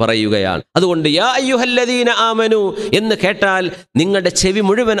നമ്മളോട് പറയുകയാണ്. അതുകൊണ്ട് യാ അയ്യുഹല്ലദീന ആമനു എന്ന് കേട്ടാൽ നിങ്ങളുടെ ചെവി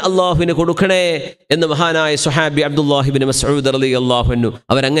മുഴുവൻ അള്ളാഹുവിന് കൊടുക്കണേ എന്ന് മഹാനായ സ്വഹാബി അബ്ദുല്ലാഹിബ്നു മസ്ഊദ് റളിയല്ലാഹു അൻഹു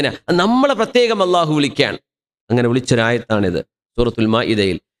അവരങ്ങനെ നമ്മളെ പ്രത്യേകം അള്ളാഹു വിളിക്കാൻ അങ്ങനെ വിളിച്ചൊരായത്താണിത് സൂറത്തുൽ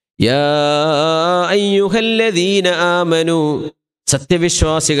മാഇദയിൽ. യാ അയ്യുഹല്ലദീന ആമനു,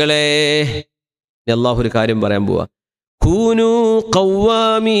 സത്യവിശ്വാസികളെ. അള്ളാഹു ഒരു കാര്യം പറയാൻ പോവാ. കൂനൂ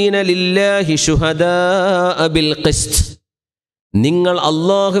ഖവ്വാമീന ലില്ലാഹി ശുഹദാഅ ബിൽ ഖിസ്ത്, നിങ്ങൾ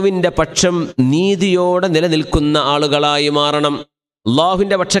അള്ളാഹുവിൻ്റെ പക്ഷം നീതിയോടെ നിലനിൽക്കുന്ന ആളുകളായി മാറണം.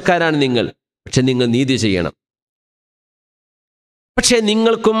 അള്ളാഹുവിൻ്റെ പക്ഷക്കാരാണ് നിങ്ങൾ, പക്ഷെ നിങ്ങൾ നീതി ചെയ്യണം. പക്ഷെ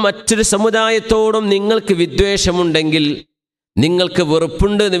നിങ്ങൾക്കും മറ്റൊരു സമുദായത്തോടും നിങ്ങൾക്ക് വിദ്വേഷമുണ്ടെങ്കിൽ, നിങ്ങൾക്ക്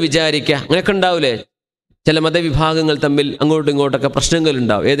വെറുപ്പുണ്ട് എന്ന് വിചാരിക്കുക. അങ്ങനെയൊക്കെ ഉണ്ടാവില്ലേ? ചില മതവിഭാഗങ്ങൾ തമ്മിൽ അങ്ങോട്ടും ഇങ്ങോട്ടൊക്കെ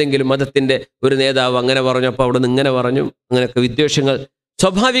പ്രശ്നങ്ങളുണ്ടാവും. ഏതെങ്കിലും മതത്തിൻ്റെ ഒരു നേതാവ് അങ്ങനെ പറഞ്ഞു, അപ്പോൾ അവിടെ നിന്ന് ഇങ്ങനെ പറഞ്ഞു, അങ്ങനെയൊക്കെ വിദ്വേഷങ്ങൾ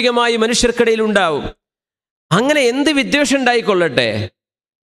സ്വാഭാവികമായി മനുഷ്യർക്കിടയിൽ ഉണ്ടാവും. അങ്ങനെ എന്ത് വിദ്വേഷം ഉണ്ടായിക്കൊള്ളട്ടെ,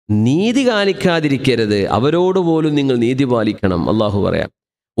 നീതി കാണിക്കാതിരിക്കരുത്. അവരോട് പോലും നിങ്ങൾ നീതി പാലിക്കണം. അള്ളാഹു പറയാം,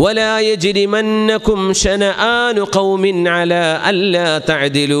 വലാ യജ്രിമന്നകും ശനആനു ഖൗമിൻ അലാ അല്ലാ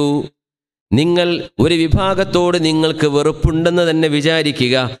തഅദിലു, നിങ്ങൾ ഒരു വിഭാഗത്തോട് നിങ്ങൾക്ക് വെറുപ്പുണ്ടെന്ന് തന്നെ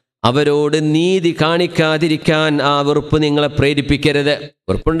വിചാരിക്കുക, അവരോട് നീതി കാണിക്കാതിരിക്കാൻ ആ വെറുപ്പ് നിങ്ങളെ പ്രേരിപ്പിക്കരുത്.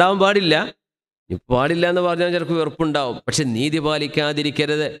 വെറുപ്പുണ്ടാവാൻ പാടില്ല, പാടില്ല എന്ന് പറഞ്ഞാൽ ചിലർക്ക് വെറുപ്പുണ്ടാവും, പക്ഷെ നീതി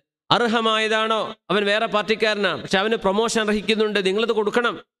പാലിക്കാതിരിക്കരുത്. അർഹമായതാണോ, അവൻ വേറെ പാർട്ടിക്കാരനാണ്, പക്ഷെ അവന് പ്രൊമോഷൻ അർഹിക്കുന്നുണ്ട്, നിങ്ങളത്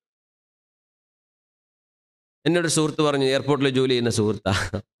കൊടുക്കണം. എന്നോട് സുഹൃത്ത് പറഞ്ഞു, എയർപോർട്ടിൽ ജോലി ചെയ്യുന്ന സുഹൃത്താ,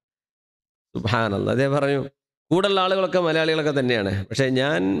 സുബ്ഹാനല്ലാഹ്, അതേ പറഞ്ഞു, കൂടുതലുള്ള ആളുകളൊക്കെ മലയാളികളൊക്കെ തന്നെയാണ്, പക്ഷെ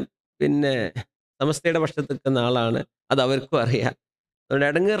ഞാൻ പിന്നെ സമസ്തയുടെ പക്ഷത്ത് നിൽക്കുന്ന ആളാണ്, അത് അവർക്കും അറിയാം. അതുകൊണ്ട്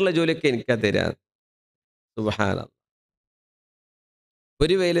ഇടങ്ങേറുള്ള ജോലിയൊക്കെ എനിക്കാ തരാം. സുബ്ഹാനല്ലാഹ്.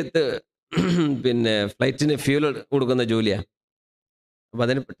 ഒരു വെയിലത്ത് പിന്നെ ഫ്ലൈറ്റിന് ഫ്യൂൽ കൊടുക്കുന്ന ജോലിയാണ്. അപ്പോൾ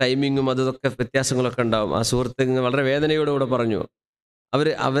അതിന് ടൈമിങ്ങും അതൊക്കെ വ്യത്യാസങ്ങളൊക്കെ ഉണ്ടാവും. ആ സുഹൃത്ത് വളരെ വേദനയോടുകൂടെ പറഞ്ഞു,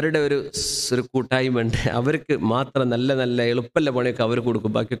 അവരുടെ ഒരു കൂട്ടായ്മ ഉണ്ട്, അവർക്ക് മാത്രം നല്ല നല്ല എളുപ്പമുള്ള പണിയൊക്കെ അവർ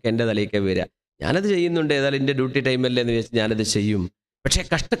കൊടുക്കും, ബാക്കിയൊക്കെ എൻ്റെ തലയിലേക്ക് വരിക. ഞാനത് ചെയ്യുന്നുണ്ട്, ഏതായാലും എൻ്റെ ഡ്യൂട്ടി ടൈമല്ലേ എന്ന് വെച്ച് ഞാനത് ചെയ്യും. പക്ഷേ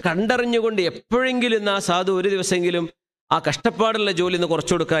കണ്ടറിഞ്ഞുകൊണ്ട് എപ്പോഴെങ്കിലും ആ സാധു ഒരു ദിവസമെങ്കിലും ആ കഷ്ടപ്പാടുള്ള ജോലി ഒന്ന്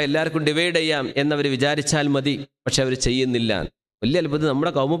കുറച്ചു കൊടുക്കുക, എല്ലാവർക്കും ഡിവൈഡ് ചെയ്യാം എന്നവർ വിചാരിച്ചാൽ മതി. പക്ഷെ അവർ ചെയ്യുന്നില്ല. വലിയ അത്ഭുതം.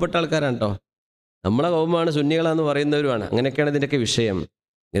 നമ്മുടെ കൗമപ്പെട്ട ആൾക്കാരാണ് കേട്ടോ, നമ്മളെ കൗമാണ്, സുന്നികളാന്ന് പറയുന്നവരുമാണ്. അങ്ങനെയൊക്കെയാണ് ഇതിൻ്റെയൊക്കെ വിഷയം.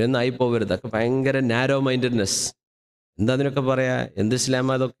 ഇങ്ങനെയൊന്നും ആയിപ്പോവരുത്. അതൊക്കെ ഭയങ്കര നാരോ മൈൻഡഡ്നെസ്. എന്താ അതിനൊക്കെ പറയാ? എന്ത് ഇസ്ലാം?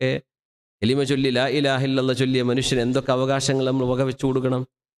 അതൊക്കെ കലിമ ചൊല്ലി ലാ ഇലാഹ ഇല്ലല്ലാഹ് ചൊല്ലിയ മനുഷ്യന് എന്തൊക്കെ അവകാശങ്ങൾ നമ്മൾ വകവെച്ചു കൊടുക്കണം?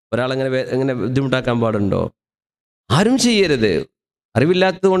 ഒരാളെങ്ങനെ ബുദ്ധിമുട്ടാക്കാൻ പാടുണ്ടോ? ആരും ചെയ്യരുത്.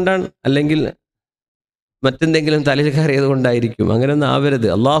 അറിവില്ലാത്തത് കൊണ്ടാണ്, അല്ലെങ്കിൽ മറ്റെന്തെങ്കിലും തലയിൽ കയറിയത് കൊണ്ടായിരിക്കും. അങ്ങനെയൊന്നും ആവരുത്.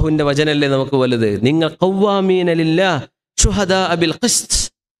 അള്ളാഹുവിൻ്റെ വചനല്ലേ നമുക്ക് വലുത്. നിങ്ങൾ ഖവ്വാമീന ലില്ലാഹ് ശുഹദാഅ ബിൽ ഖിസ്ത്,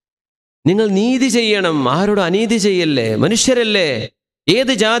 നിങ്ങൾ നീതി ചെയ്യണം. ആരോടും അനീതി ചെയ്യല്ലേ. മനുഷ്യരല്ലേ,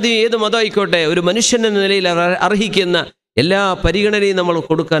 ഏത് ജാതി ഏത് മതം ആയിക്കോട്ടെ, ഒരു മനുഷ്യൻ എന്ന നിലയിൽ അർഹിക്കുന്ന എല്ലാ പരിഗണനയും നമ്മൾ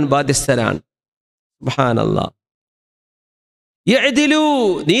കൊടുക്കാൻ ബാധ്യസ്ഥരാണ്. സുബ്ഹാനല്ലാഹ്. യഅദിലു,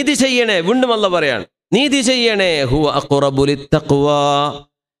 നീതി ചെയ്യണേ. വീണ്ടും അല്ലാഹ് പറയാണ്, നീതി ചെയ്യണേ. ഹുവ അഖ്റബു ലിത്തഖ്വാ,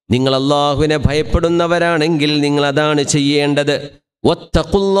 നിങ്ങൾ അല്ലാഹുവിനെ ഭയപ്പെടുന്നവരാണെങ്കിൽ നിങ്ങൾ അതാണ് ചെയ്യേണ്ടത്.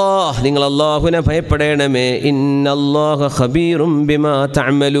 വത്തഖുല്ലാഹ്, നിങ്ങൾ അല്ലാഹുവിനെ ഭയപ്പെടണമേ. ഇന്നല്ലാഹ ഖബീറും ബിമാ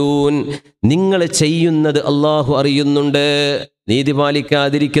തഅമലൂൻ, നിങ്ങൾ ചെയ്യുന്നത് അല്ലാഹു അറിയുന്നുണ്ട്. നീതി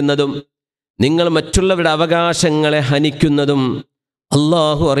പാലിക്കാതിരിക്കുന്നതും നിങ്ങൾ മറ്റുള്ളവരുടെ അവകാശങ്ങളെ ഹനിക്കുന്നതും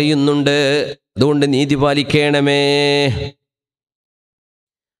അല്ലാഹു അറിയുന്നുണ്ട്. അതുകൊണ്ട് നീതി പാലിക്കണമേ.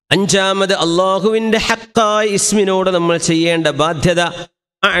 അഞ്ചാമത്, അല്ലാഹുവിൻ്റെ ഹക്കായ ഇസ്മിനോട് നമ്മൾ ചെയ്യേണ്ട ബാധ്യത,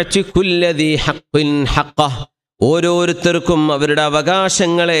 അഅതി കുല്ലദി ഹഖ്ഖിൻ ഹഖ്ഖഹ്, ഓരോരുത്തർക്കും അവരുടെ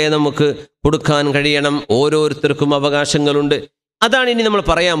അവകാശങ്ങളെ നമുക്ക് കൊടുക്കാൻ കഴിയണം. ഓരോരുത്തർക്കും അവകാശങ്ങളുണ്ട്. അതാണ് ഇനി നമ്മൾ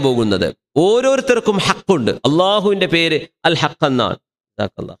പറയാൻ പോകുന്നത്. ഓരോരുത്തർക്കും ഹക്കുണ്ട്. അള്ളാഹുവിൻ്റെ പേര് അൽ ഹഖ് എന്നാണ്.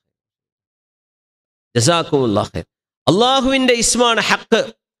 ജസാക്കുമുല്ലാഹ് ഖൈർ. അള്ളാഹുവിൻ്റെ ഇസ്മാണ് ഹക്ക്.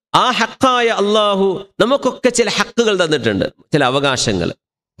 ആ ഹക്കായ അള്ളാഹു നമുക്കൊക്കെ ചില ഹക്കുകൾ തന്നിട്ടുണ്ട്, ചില അവകാശങ്ങൾ.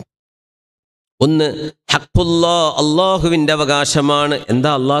 ഒന്ന് ഹഖുല്ലാ, അള്ളാഹുവിൻ്റെ അവകാശമാണ്. എന്താ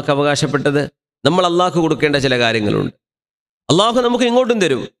അള്ളാഹ്ക്ക് അവകാശപ്പെട്ടത്? നമ്മൾ അള്ളാഹ്ക്ക് കൊടുക്കേണ്ട ചില കാര്യങ്ങളുണ്ട്. അള്ളാഹു നമുക്ക് ഇങ്ങോട്ടും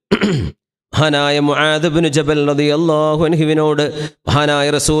തരും. മഹാനായ മുആദ് ഇബ്നു ജബൽ റളിയല്ലാഹു അൻഹുവിനോട് മഹാനായ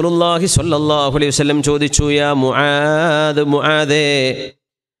റസൂലുള്ളാഹി സ്വല്ലല്ലാഹു അലൈഹി വസല്ലം ചോദിച്ചു, യാ മുആദ്, മുആദേ,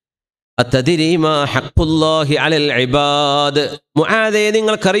 അതദ്രി മാ ഹഖ്ഖുല്ലാഹി അലൽ ഇബാദ്. മുആദേ,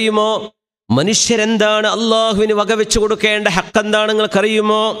 നിങ്ങൾക്കറിയുമോ മനുഷ്യരെന്താണ് അള്ളാഹുവിന് വകവെച്ചു കൊടുക്കേണ്ട ഹഖ് എന്താണ്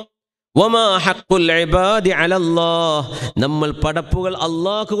നിങ്ങൾക്കറിയുമോ? വമാ ഹഖ്ഖുൽ ഇബാദി അലല്ലാഹ്, നമ്മൾ പടപ്പുകൾ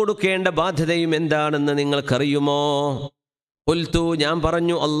അള്ളാഹ്ക്ക് കൊടുക്കേണ്ട ബാധ്യതയും എന്താണെന്ന് നിങ്ങൾക്കറിയുമോ? ഖുൽതു, ഞാൻ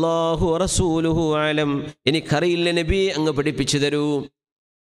പറഞ്ഞു, അല്ലാഹു റസൂലുഹു അലം, എനിക്കറിയില്ല നബി, അങ്ങ് പഠിപ്പിച്ചു തരൂ.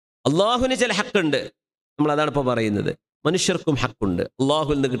 അള്ളാഹുവിന് ചില ഹക്കുണ്ട്, നമ്മൾ അതാണ് ഇപ്പോൾ പറയുന്നത്. മനുഷ്യർക്കും ഹക്കുണ്ട്.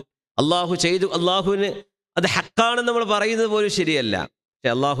 അള്ളാഹു ചെയ്തു, അള്ളാഹുവിന് അത് ഹക്കാണെന്ന് നമ്മൾ പറയുന്നത് പോലും ശരിയല്ല. പക്ഷെ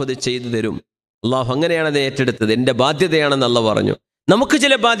അള്ളാഹു അത് ചെയ്തു തരും. അള്ളാഹു അങ്ങനെയാണ് അത് ഏറ്റെടുത്തത്, എൻ്റെ ബാധ്യതയാണെന്ന് അള്ളാഹ് പറഞ്ഞു. നമുക്ക്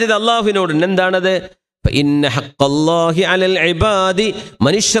ചില ബാധ്യത അള്ളാഹുവിനോടുണ്ട്. എന്താണത്? ഇന്ന ഹഖ്ഖല്ലാഹി അലൽ ഇബാദി,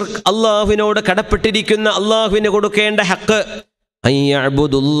 മനുഷ്യർ അള്ളാഹുവിനോട് കടപ്പെട്ടിരിക്കുന്ന അള്ളാഹുവിന് കൊടുക്കേണ്ട ഹക്ക്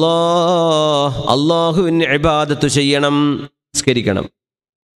അയ്യഅ്ബുദുല്ലാഹ്, അള്ളാഹുവിന് ഇബാദത്ത് ചെയ്യണം, നിസ്കരിക്കണം.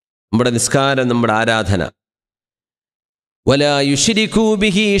 നമ്മുടെ നിസ്കാരം, നമ്മുടെ ആരാധന. വലാ യുശ്രികൂ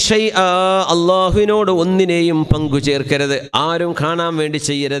ബിഹി ഷൈആ, അള്ളാഹുവിനോട് ഒന്നിനെയും പങ്കു ചേർക്കരുത്, ആരും കാണാൻ വേണ്ടി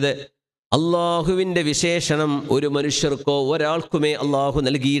ചെയ്യരുത്. അള്ളാഹുവിൻ്റെ വിശേഷണം ഒരു മനുഷ്യർക്കോ ഒരാൾക്കുമേ അള്ളാഹു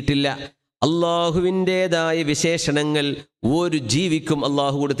നൽകിയിട്ടില്ല. അള്ളാഹുവിൻ്റെതായ വിശേഷണങ്ങൾ ഒരു ജീവിക്കും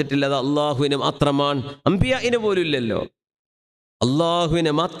അള്ളാഹു കൊടുത്തിട്ടില്ല. അത് അള്ളാഹുവിന് മാത്രമാണ്, അംബിയാഇന് പോലും ഇല്ലല്ലോ.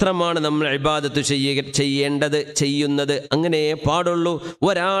 അള്ളാഹുവിന് മാത്രമാണ് നമ്മൾ ഇബാദത്ത് ചെയ്യേണ്ടത്, ചെയ്യുന്നത്. അങ്ങനെ പാടുള്ളൂ.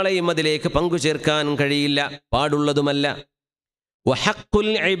 ഒരാളെയും അതിലേക്ക് പങ്കു ചേർക്കാൻ കഴിയില്ല, പാടുള്ളതുമല്ല.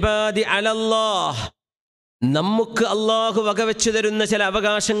 വഹഖുൽ ഇബാദി അലല്ലാഹ്, നമുക്ക് അള്ളാഹു വകവെച്ചു തരുന്ന ചില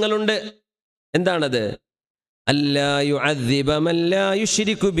അവകാശങ്ങളുണ്ട്. എന്താണത്? അല്ലാ യുഅദ്ദിബ മൻ ലാ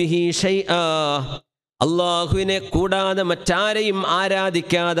യുശ്രികു ബിഹി ഷൈആ, അള്ളാഹുവിനെ കൂടാതെ മറ്റാരെയും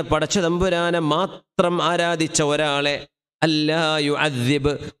ആരാധിക്കാതെ പടച്ച തമ്പുരാനെ മാത്രം ആരാധിച്ച ഒരാളെ അല്ലാ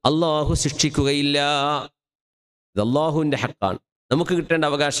യുഅദ്ദിബ്, അള്ളാഹു ശിക്ഷിക്കുകയില്ല. ഇത് അള്ളാഹുവിൻ്റെ ഹക്കാണ്, നമുക്ക് കിട്ടേണ്ട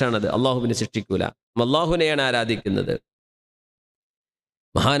അവകാശമാണത്. അള്ളാഹുവിനെ ശിക്ഷിക്കൂല, അള്ളാഹുവിനെയാണ് ആരാധിക്കുന്നത്.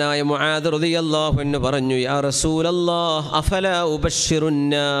 മഹാനായ മുആദ് റളിയല്ലാഹു അൻഹു പറഞ്ഞു, യാ റസൂലല്ലാഹ് അഫലാ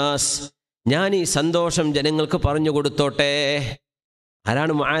ഉബശ്ശിറുന്നാസ്, ഞാൻ ഈ സന്തോഷം ജനങ്ങൾക്ക് പറഞ്ഞു കൊടുത്തോട്ടെ.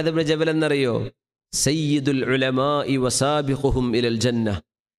 ആരാണ് മുആദ് ഇബ്നു ജബൽ എന്നറിയോ? സയ്യിദുൽ ഉലമാഇ വസാബിഖുഹും ഇലൽ ജന്ന,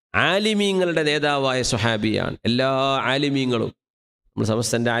 ആലിമീങ്ങളുടെ നേതാവായ സ്വഹാബിയാണ്. എല്ലാ ആലിമീങ്ങളും, നമ്മൾ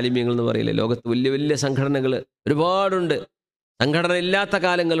സമസ്തൻ്റെ ആലിമീങ്ങൾ എന്ന് പറയില്ലേ, ലോകത്ത് വലിയ വലിയ സംഘടനകൾ ഒരുപാടുണ്ട്. സംഘടന ഇല്ലാത്ത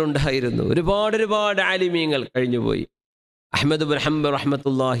കാലങ്ങളുണ്ടായിരുന്നു. ഒരുപാട് ആലിമീങ്ങൾ കഴിഞ്ഞുപോയി. അഹ്മദ് ബിൻ ഹംബൽ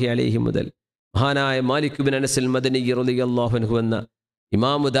റഹ്മത്തുള്ളാഹി അലൈഹി മുതൽ മഹാനായ മാലിക് ബിൻ അനസ് മദനി റളിയല്ലാഹു അൻഹു എന്ന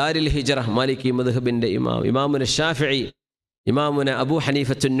ഇമാമു ദാരിൽ ഹിജ്റ, മാലിക്കി മദ്ഹബിൻ്റെ ഇമാം, ഇമാമുന ഷാഫിഈ, ഇമാമുന അബൂ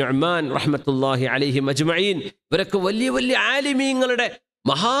ഹനീഫത്തുൻ നുഅ്മാൻ റഹ്മത്തുള്ളാഹി അലൈഹിം അജ്മഈൻ, ഇവരൊക്കെ വലിയ വലിയ ആലിമീങ്ങളുടെ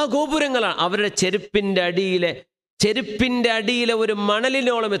മഹാഗോപുരങ്ങളാണ്. അവരുടെ ചെരുപ്പിൻ്റെ അടിയിലെ ഒരു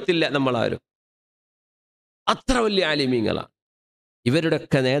മണലിനോളം എത്തില്ല നമ്മളാരും, അത്ര വലിയ ആലിമീങ്ങളാണ്.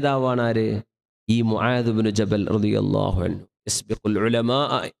 ഇവരുടെയൊക്കെ നേതാവാണ് ആര്? ഈ മുആദ് ഇബ്നു ജബൽ റളിയല്ലാഹു അൻഹു. യസ്ബിഖുൽ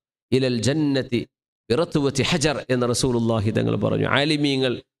ഉലമാഅ ഇലൽ ജന്നതി ബിറത്വതി ഹജർ എന്ന് റസൂലുള്ളാഹി തങ്ങൾ പറഞ്ഞു.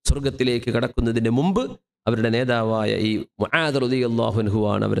 ആലിമീങ്ങൾ സ്വർഗത്തിലേക്ക് കടക്കുന്നതിന് മുമ്പ് അവരുടെ നേതാവായ ഈ മുആദ് റളിയല്ലാഹു അൻഹു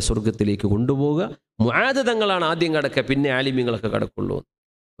ആണ് അവരെ സ്വർഗത്തിലേക്ക് കൊണ്ടുപോവുക. മുആദ് തങ്ങളാണ് ആദ്യം കടക്കുക, പിന്നെ ആലിമീങ്ങളൊക്കെ കടക്കുള്ളൂ.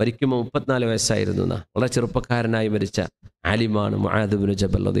 മരിക്കുമ്പോൾ 34 വയസ്സായിരുന്നു. വളരെ ചെറുപ്പക്കാരനായി മരിച്ച ആലിമാണ് മുആദ് ഇബ്നു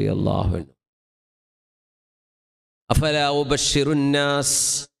ജബൽ റളിയല്ലാഹു അൻഹു. അഫലാ ഉബശ്ശിറുന്നാസ്,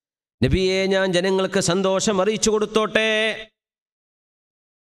 നബിയെ ഞാൻ ജനങ്ങൾക്ക് സന്തോഷം അറിയിച്ചു കൊടുത്തോട്ടെ.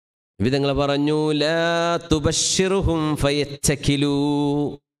 നബി തങ്ങൾ പറഞ്ഞു, ലാ തുബശ്ശിറുഹും ഫയത്തകിലൂ,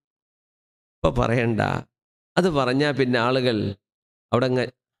 ഇപ്പൊ പറയണ്ട, അത് പറഞ്ഞാൽ പിന്നെ ആളുകൾ അവിടെ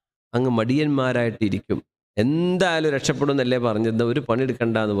അങ്ങ് മടിയന്മാരായിട്ടിരിക്കും. എന്തായാലും രക്ഷപ്പെടുന്നല്ലേ പറഞ്ഞത്, ഒരു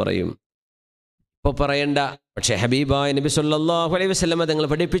പണിയെടുക്കണ്ട എന്ന് പറയും. ഇപ്പോൾ പറയണ്ട. പക്ഷേ ഹബീബായ നബി സല്ലല്ലാഹു അലൈഹി വസല്ലം തങ്ങൾ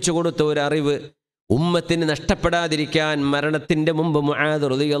പഠിപ്പിച്ചു കൊടുത്ത ഒരു അറിവ് ഉമ്മത്തിന് നഷ്ടപ്പെടാതിരിക്കാൻ മരണത്തിൻ്റെ മുമ്പ് മുആദ്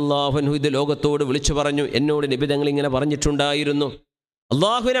റളിയല്ലാഹു അൻഹു ഇത് ലോകത്തോട് വിളിച്ചു പറഞ്ഞു. എന്നോട് നബി തങ്ങൾ ഇങ്ങനെ പറഞ്ഞിട്ടുണ്ടായിരുന്നു,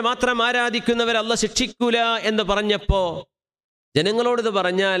 അള്ളാഹുവിനെ മാത്രം ആരാധിക്കുന്നവർ അള്ളാഹ് ശിക്ഷിക്കൂല എന്ന് പറഞ്ഞപ്പോൾ ജനങ്ങളോടിത്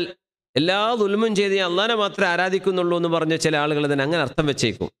പറഞ്ഞാൽ എല്ലാ ദുൽമും ചെയ്ത് അള്ളാഹിനെ മാത്രമേ ആരാധിക്കുന്നുള്ളൂ എന്ന് പറഞ്ഞ ചില ആളുകൾ തന്നെ അങ്ങനെ അർത്ഥം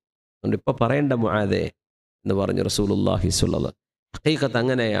വെച്ചേക്കും. അതുകൊണ്ട് ഇപ്പോൾ പറയണ്ട മുആദേ എന്ന് പറഞ്ഞു റസൂലുള്ളാഹി സ്വല്ലല്ലാഹു. ഹഖീഖത്ത്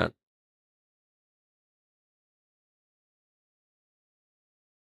അങ്ങനെയാണ്.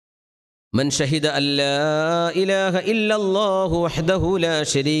 മൻ ഷഹിദ അല്ലാ ഇലാഹ ഇല്ലല്ലാഹു വഹ്ദഹു ലാ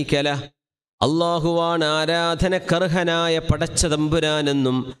ശരീക ലഹ്, അള്ളാഹുവാണ് ആരാധനക്കർഹനായ പടച്ച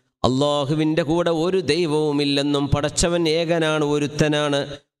തമ്പുരാനെന്നും അള്ളാഹുവിൻ്റെ കൂടെ ഒരു ദൈവവുമില്ലെന്നും പടച്ചവൻ ഏകനാണ്, ഒരുത്തനാണ്.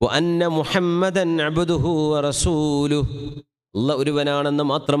 വ അന്ന മുഹമ്മദൻ അബ്ദുഹു വറസൂലുഹു, അല്ലാഹ് ഒരുവനാണെന്ന്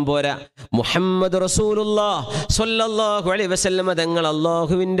മാത്രം പോരാ, മുഹമ്മദ് റസൂലുള്ളാഹ് സ്വല്ലല്ലാഹു അലൈഹി വസല്ലം തങ്ങൾ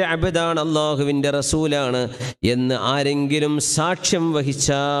അള്ളാഹുവിൻ്റെ അബ്ദാണ്, അള്ളാഹുവിൻ്റെ റസൂലാണ് എന്ന് ആരെങ്കിലും സാക്ഷ്യം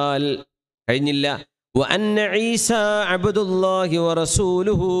വഹിച്ചാൽ കഴിഞ്ഞില്ല. وأن عيسى عبد الله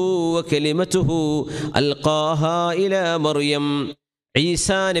ورسوله وكلمته ألقاها إلى مريم.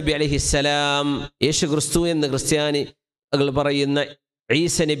 ഈസാ നബി അലൈഹിസ്സലാം, യേശു ക്രിസ്തു എന്ന് ക്രിസ്ത്യാനികൾ പറയുന്ന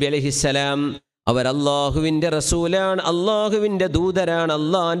ഈസ നബി അലൈഹിസ്സലാം, അവർ അള്ളാഹുവിൻ്റെ റസൂലാണ്, അള്ളാഹുവിൻ്റെ ദൂതരാണ്,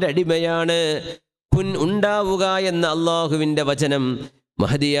 അള്ളാഹിൻ്റെ അടിമയാണ്. കുൻ ഉണ്ടാവുക എന്ന അള്ളാഹുവിൻ്റെ വചനം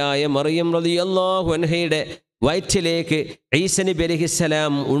മഹദിയായ മറിയം റളിയല്ലാഹു അൻഹയുടെ വയറ്റിലേക്ക് ഈസ നബി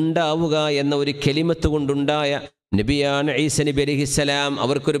അലൈഹിസ്സലാം ഉണ്ടാവുക എന്ന ഒരു കെലിമത്ത് കൊണ്ടുണ്ടായ നബിയാണ് ഈസ നബി അലൈഹിസ്സലാം.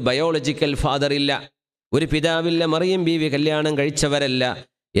 അവർക്കൊരു ബയോളജിക്കൽ ഫാദർ ഇല്ല, ഒരു പിതാവില്ല. മറിയം ബീവി കല്യാണം കഴിച്ചവരല്ല.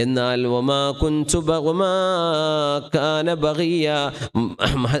 എന്നാൽ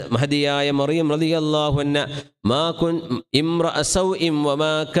മഹദിയായ മറിയം റളിയല്ലാഹു അൻഹ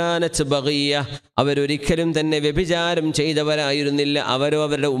അവരൊരിക്കലും തന്നെ വ്യഭിചാരം ചെയ്തവരായിരുന്നില്ല. അവരോ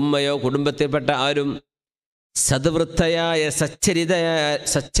അവരുടെ ഉമ്മയോ കുടുംബത്തിൽപ്പെട്ട ആരും. സദ്വൃത്തയായ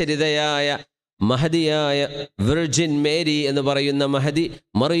സച്ചരിതയായ മഹദിയായ വിർജിൻ മേരി എന്ന് പറയുന്ന മഹദി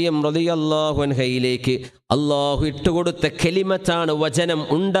മറിയം റളിയല്ലാഹു അൻഹയിലേക്ക് അള്ളാഹു ഇട്ടുകൊടുത്ത കെലിമത്താണ് വചനം,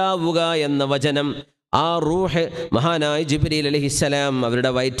 ഉണ്ടാവുക എന്ന വചനം. ആ റൂഹ് മഹാനായ ജിബ്രീൽ അലൈഹിസ്സലാം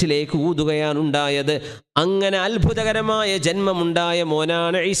അവരുടെ വയറ്റിലേക്ക് ഊതുകയാണ് ഉണ്ടായത്. അങ്ങനെ അത്ഭുതകരമായ ജന്മമുണ്ടായ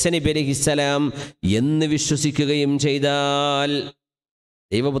മോനാണ് ഈസ നബി അലൈഹിസ്സലാം എന്ന് വിശ്വസിക്കുകയും ചെയ്താൽ,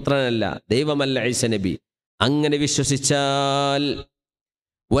 ദൈവപുത്രനല്ല, ദൈവമല്ല ഈസ നബി, അങ്ങനെ വിശ്വസിച്ചാൽ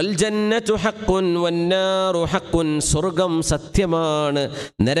വൽജന്നതു ഹഖ്ഖുൻ വന്നാറു ഹഖ്ഖുൻ, സ്വർഗം സത്യമാണ്,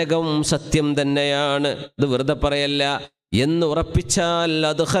 നരകം സത്യം തന്നെയാണ്, ഇത് വെറുതെ പറയല്ല എന്ന് ഉറപ്പിച്ചാൽ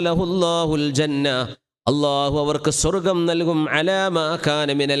അദ്ഖലഹുല്ലാഹുൽ ജന്ന, അള്ളാഹു അവർക്ക് സ്വർഗം നൽകും. അലാ മാ കാന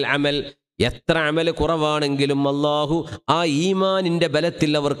മിനൽ അമൽ, എത്ര അമൽ കുറവാണെങ്കിലും അള്ളാഹു ആ ഈമാനിൻ്റെ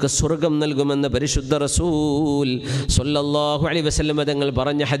ബലത്തിൽ അവർക്ക് സ്വർഗം നൽകുമെന്ന് പരിശുദ്ധ റസൂൽ സ്വല്ലല്ലാഹു അലൈഹി വസല്ലം തങ്ങൾ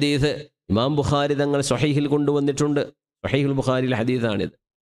പറഞ്ഞ ഹദീസ് ഇമാം ബുഖാരി തങ്ങൾ സ്വഹീഹിൽ കൊണ്ടുവന്നിട്ടുണ്ട്. സ്വഹീഹുൽ ബുഖാരിയിലെ ഹദീസാണിത്.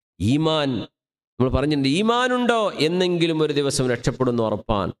 ഈമാൻ, നമ്മൾ പറഞ്ഞിട്ടുണ്ട്, ഈമാനുണ്ടോ എന്നെങ്കിലും ഒരു ദിവസം രക്ഷപ്പെടുന്ന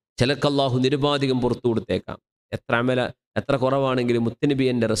ഉറപ്പാണ്. ചിലർക്ക് അള്ളാഹു നിരുപാധികം പുറത്തു കൊടുത്തേക്കാം. എത്ര കുറവാണെങ്കിലും മുത്തുനബി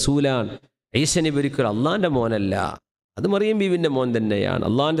എൻ്റെ റസൂലാണ്. ഈസ നബി ഒരിക്കലും അള്ളാൻ്റെ മോനല്ല, അത് മറിയം ബീവിൻ്റെ മോൻ തന്നെയാണ്.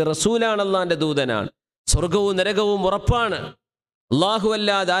 അള്ളാൻ്റെ റസൂലാണ്, അള്ളാൻ്റെ ദൂതനാണ്. സ്വർഗവും നരകവും ഉറപ്പാണ്. അള്ളാഹു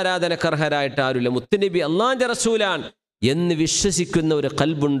അല്ലാതെ ആരാധനക്കർഹരായിട്ട് ആരുമില്ല. മുത്തുനബി അള്ളാൻ്റെ റസൂലാണ് എന്ന് വിശ്വസിക്കുന്ന ഒരു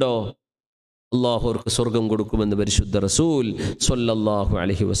ഖൽബുണ്ടോ, അള്ളാഹു അവർക്ക് സ്വർഗം കൊടുക്കുമെന്ന് പരിശുദ്ധ റസൂൽ സ്വല്ലല്ലാഹു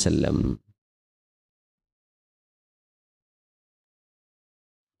അലൈഹി വസല്ലം.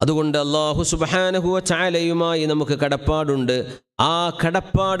 അതുകൊണ്ട് അള്ളാഹു സുബ്ഹാനഹു വ തആലയുമായി നമുക്ക് കടപ്പാടുണ്ട്. ആ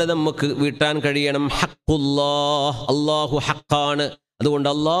കടപ്പാട് നമുക്ക് വീട്ടാൻ കഴിയണം. ഹഖ്ഖുല്ലാഹ്, അള്ളാഹു ഹഖാണ്. അതുകൊണ്ട്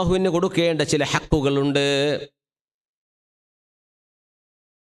അള്ളാഹുവിന് കൊടുക്കേണ്ട ചില ഹഖുകളുണ്ട്.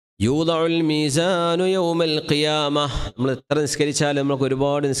 യൂദഉൽ മീസാനു യൗമൽ ഖിയാമ, നമ്മൾ എത്ര നിസ്കരിച്ചാലും നമ്മൾക്ക്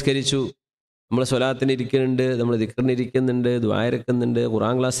ഒരുപാട് നിസ്കരിച്ചു, നമ്മൾ സ്വലാത്തിന് ഇരിക്കുന്നുണ്ട്, നമ്മൾ ദിക്റിന് ഇരിക്കുന്നുണ്ട്, ദുആ ഇരിക്കുന്നുണ്ട്,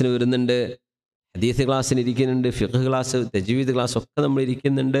 ഖുർആൻ ക്ലാസ്സിന് വരുന്നുണ്ട്, ഹദീസ് ക്ലാസ്സിന് ഇരിക്കുന്നുണ്ട്, ഫിഖ് ക്ലാസ്, തജ്വീദ് ക്ലാസ് ഒക്കെ നമ്മൾ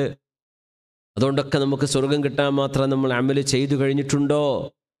ഇരിക്കുന്നുണ്ട്. അതുകൊണ്ടൊക്കെ നമുക്ക് സ്വർഗം കിട്ടാൻ മാത്രം നമ്മൾ അമൽ ചെയ്തു കഴിഞ്ഞിട്ടുണ്ടോ?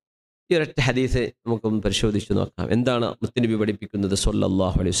 ഈ ഒരൊറ്റ ഹദീസ് നമുക്കൊന്ന് പരിശോധിച്ച് നോക്കാം. എന്താണ് മുത്തുനബി പഠിപ്പിക്കുന്നത്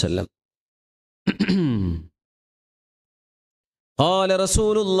സ്വല്ലല്ലാഹു അലൈഹി വസല്ലം? ഖാല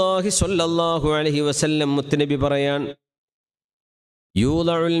റസൂലുള്ളാഹി സ്വല്ലല്ലാഹു അലൈഹി വസല്ലം, മുത്തുനബി പറയാൻ,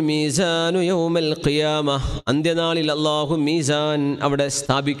 യൂദഉൽ മീസാനു യൗമൽ ഖിയാമ, അന്ത്യനാളിൽ അല്ലാഹു മീസാൻ അവിടെ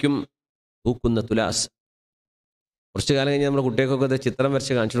സ്ഥാപിക്കും, തൂക്കുന്ന തുലാസ്. കുറച്ചു കാലം കഴിഞ്ഞ് നമ്മുടെ കുട്ടികൾക്കൊക്കെ ചിത്രം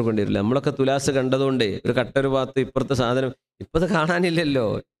വരച്ച് കാണിച്ചു കൊടുക്കേണ്ടി വരില്ല. നമ്മളൊക്കെ തുലാസ് കണ്ടതുകൊണ്ട് ഒരു കട്ടൊരു ഭാഗത്ത് ഇപ്പുറത്തെ സാധനം ഇപ്പം അത് കാണാനില്ലല്ലോ.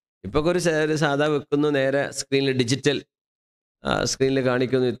 ഇപ്പൊക്കെ ഒരു സാധാ വെക്കുന്നു, നേരെ സ്ക്രീനിൽ ഡിജിറ്റൽ സ്ക്രീനിൽ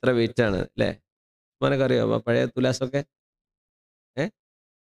കാണിക്കുന്നു, ഇത്ര വെയിറ്റ് ആണ് അല്ലേ? മനക്ക് അറിയാമോ പഴയ തുലാസൊക്കെ?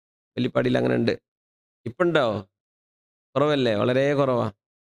 വെല്ലിപ്പാടിയിൽ അങ്ങനെ ഉണ്ട്. ഇപ്പുണ്ടോ? കുറവല്ലേ? വളരെ കുറവാ.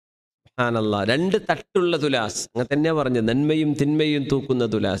 സുബ്ഹാനല്ലാഹ്. 2 തട്ടുള്ള തുലാസ്, അങ്ങനെ തന്നെയാ പറഞ്ഞത്, നന്മയും തിന്മയും തൂക്കുന്ന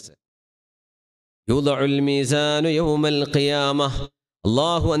തുലാസ്. യൂദഉൽ മീസാനു യൗമൽ ഖിയാമ,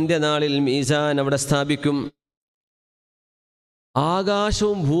 അല്ലാഹു അന്ത്യനാളിൽ മീസാൻ അവിടെ സ്ഥാപിക്കും.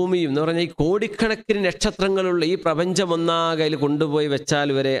 ആകാശവും ഭൂമിയും എന്ന് പറഞ്ഞാൽ ഈ കോടിക്കണക്കിന് നക്ഷത്രങ്ങളുള്ള ഈ പ്രപഞ്ചം ഒന്നാകെ അതിൽ കൊണ്ടുപോയി വെച്ചാൽ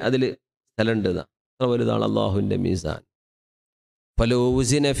വരെ അതിൽ സ്ഥലമുണ്ട്. അത്ര വലുതാണ് അല്ലാഹുവിൻ്റെ മീസാൻ. ഫലോ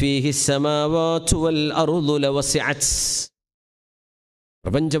ഉസിന ഫീഹി സ്സമാവാതു വൽ അർളു ലവസിഅത്,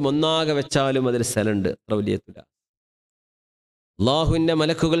 പ്രപഞ്ചം ഒന്നാകെ വെച്ചാലും അതിൽ സ്ഥലമുണ്ട്. അത്ര വലിയ തുലാസ്. അല്ലാഹുവിൻ്റെ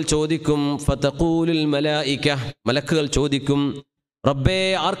മലക്കുകൾ ചോദിക്കും, ഫതഖൂലുൽ മലായിക, മലക്കുകൾ ചോദിക്കും, റബ്ബേ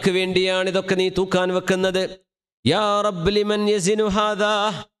ആർക്ക് വേണ്ടിയാണ് ഇതൊക്കെ നീ തൂക്കാൻ വെക്കുന്നത്? യാ റബ്ബ് ലിമൻ യസിനു ഹാദാ,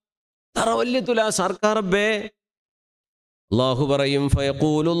 തറ വലിയ തുലാസ് ആർക്കാ റബ്ബേ? അല്ലാഹു പറയും,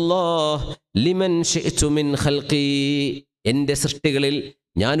 ഫയഖൂലുല്ലാഹ് ലിമൻ ശിഅ്തു മിൻ ഖൽഖി, എൻ്റെ സൃഷ്ടികളിൽ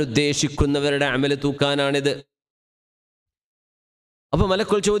ഞാൻ ഉദ്ദേശിക്കുന്നവരുടെ അമൽ തൂക്കാനാണിത്. അപ്പോൾ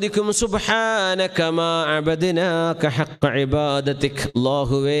മലക്കുകൾ ചോദിക്കും, സുബ്ഹാനക മാ അബദ്നാക ഹഖ്ഖ ഇബാദതിക്,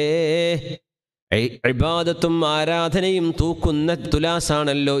 അല്ലാഹുവേ ഇബാദത്തും ആരാധനയും തൂക്കുന്ന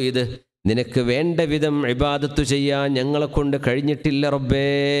തുലാസാണല്ലോ ഇത്. നിനക്ക് വേണ്ട വിധം ഇബാദത്തു ചെയ്യാൻ ഞങ്ങളെ കൊണ്ട് കഴിഞ്ഞിട്ടില്ല റബ്ബേ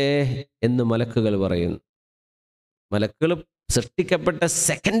എന്ന് മലക്കുകൾ പറയുന്നു. മലക്കുകൾ സൃഷ്ടിക്കപ്പെട്ട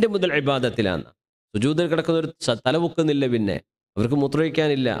സെക്കൻഡ് മുതൽ ഇബാദത്തിലാണ്. സുജൂദിൽ കിടക്കുന്നൊരു തലമുക്കുന്നില്ല, പിന്നെ അവർക്ക്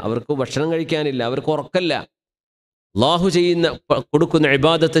മൂത്രമൊഴിക്കാനില്ല, അവർക്ക് ഭക്ഷണം കഴിക്കാനില്ല, അവർക്ക് ഉറക്കല്ല. അള്ളാഹു കൊടുക്കുന്ന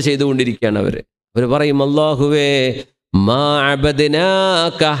ഇബാദത്ത് ചെയ്തുകൊണ്ടിരിക്കുകയാണ് അവർ പറയും, അല്ലാഹുവേ മാ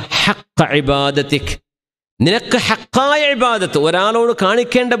അബദ്നാക ഹഖ്ഖ ഇബാദതിക്, നിനക്ക് ഹഖായ ഇബാദത്ത്, ഒരാളോട്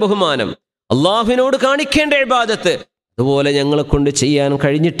കാണിക്കേണ്ട ബഹുമാനം, അള്ളാഹുവിനോട് കാണിക്കേണ്ട ഇബാദത്ത് അതുപോലെ ഞങ്ങളെ കൊണ്ട് ചെയ്യാൻ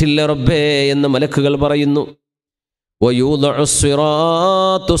കഴിഞ്ഞിട്ടില്ല റബ്ബേ എന്ന് മലക്കുകൾ പറയുന്നു.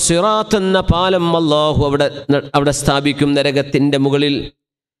 സിറാത്ത് എന്ന പാലം അല്ലാഹു അവിടെ സ്ഥാപിക്കും നരകത്തിന്റെ മുകളിൽ.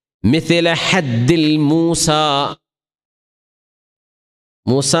 മിഥില ഹദ്ദിൽ മൂസ,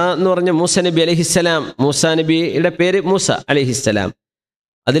 മൂസ എന്ന് പറഞ്ഞ മൂസ നബി അലൈഹിസ്സലാം, മൂസ നബിയുടെ പേര് മൂസ അലൈഹിസ്സലാം.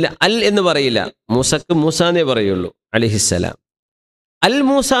 അതിൽ അൽ എന്ന് പറയില്ല, മൂസക്ക് മൂസ എന്നേ പറയുള്ളൂ, അലൈഹിസ്സലാം. അൽ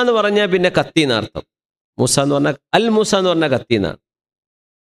മൂസ എന്ന് പറഞ്ഞാൽ പിന്നെ കത്തി എന്നർത്ഥം. മൂസ എന്ന് പറഞ്ഞാൽ അൽ മൂസ എന്ന് പറഞ്ഞാൽ കത്തി എന്നാണ്.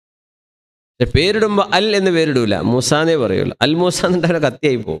 പേരിടുമ്പോൾ അൽ എന്ന് പേരിടൂല, മൂസ എന്നേ പറയുള്ളൂ. അൽ മൂസ എന്നുണ്ടായ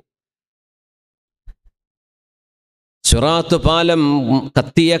കത്തിയായി പോകും. സിറാത്ത് പാലം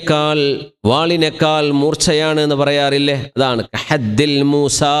കത്തിയേക്കാൾ വാളിനേക്കാൾ മൂർച്ചയാണ് എന്ന് പറയാറില്ലേ, അതാണ് ഹദ്ദിൽ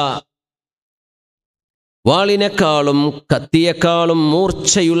മൂസ. വാളിനേക്കാളും കത്തിയേക്കാളും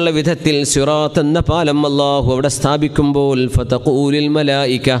മൂർച്ചയുള്ള വിധത്തിൽ സിറാത്ത് എന്ന പാലം അല്ലാഹു അവിടെ സ്ഥാപിക്കുമ്പോൾ ഫതഖൂലുൽ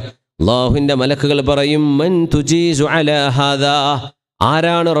മലായിക, അല്ലാഹുവിന്റെ മലക്കുകൾ പറയും, മൻ തുജീസു അലാ ഹാദാ,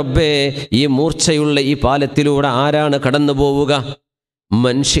 ആരാണ് റബ്ബേ ഈ മൂർച്ചയുള്ള ഈ പാലത്തിലൂടെ ആരാണ് കടന്നു പോവുക?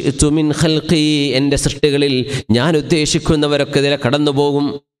 മൻ ശിഅ്തു മിൻ ഖൽഖി, എൻ്റെ സൃഷ്ടികളിൽ ഞാൻ ഉദ്ദേശിക്കുന്നവരൊക്കെ ഇതിലെ കടന്നു പോകും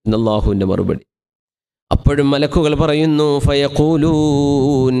എന്ന് അല്ലാഹുവിന്റെ മറുപടി. അപ്പോഴും മലക്കുകൾ പറയുന്നു,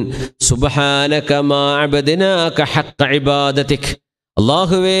 ഫയഖൂലൂൻ സുബ്ഹാനക മാ അബദ്നാക ഹഖ്ഖ ഇബാദതിക്,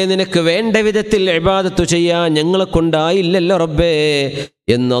 അല്ലാഹുവേ നിനക്ക് വേണ്ട വിധത്തിൽ ഇബാദത്ത് ചെയ്യാൻ ഞങ്ങളെ കൊണ്ടായില്ലല്ലോ റബ്ബേ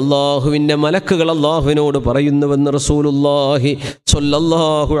എന്ന് അല്ലാഹുവിൻ്റെ മലക്കുകൾ അല്ലാഹുവിനോട് പറയുന്നുവെന്ന് റസൂലുള്ളാഹി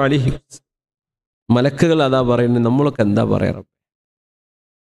സ്വല്ലല്ലാഹു അലൈഹി വസല്ലം. മലക്കുകൾ അതാ പറയുന്നത്, നമ്മളൊക്കെ എന്താ പറയാറ്?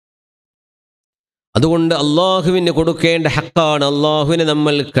 അതുകൊണ്ട് അള്ളാഹുവിന് കൊടുക്കേണ്ട ഹക്കാണ്. അള്ളാഹുവിനെ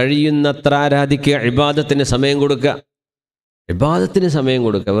നമ്മൾ കഴിയുന്നത്ര ആരാധിക്കുക, ഇബാദത്തിന് സമയം കൊടുക്കുക, ഇബാദത്തിന് സമയം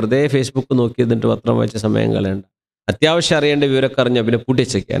കൊടുക്കുക. വെറുതെ ഫേസ്ബുക്ക് നോക്കി എന്നിട്ട് പത്രം വായിച്ച സമയം കളയണ്ട. അത്യാവശ്യം അറിയേണ്ട വിവരമൊക്കെ അറിഞ്ഞാൽ പിന്നെ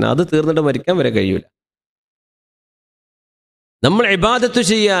പൂട്ടിച്ചേക്കാൻ, അത് തീർന്നിട്ട് മരിക്കാൻ വരെ കഴിയൂല. നമ്മൾ ഇബാദത്ത്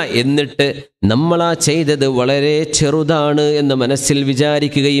ചെയ്യുക, എന്നിട്ട് നമ്മളാ ചെയ്തത് വളരെ ചെറുതാണ് എന്ന് മനസ്സിൽ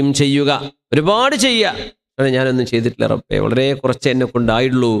വിചാരിക്കുകയും ചെയ്യുക. ഒരുപാട് ചെയ്യുക, ഞാനൊന്നും ചെയ്തിട്ടില്ല റബ്ബേ, വളരെ കുറച്ച് എന്നെ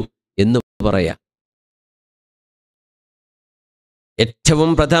കൊണ്ടായുള്ളൂ എന്ന് പറയാം. ഏറ്റവും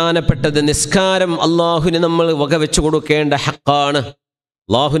പ്രധാനപ്പെട്ടത് നിസ്കാരം അള്ളാഹുവിന് നമ്മൾ വകവെച്ച് കൊടുക്കേണ്ട ഹക്കാണ്,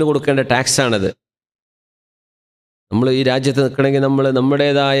 അള്ളാഹുവിന് കൊടുക്കേണ്ട ടാക്സാണത്. നമ്മൾ ഈ രാജ്യത്ത് നിൽക്കണമെങ്കിൽ നമ്മൾ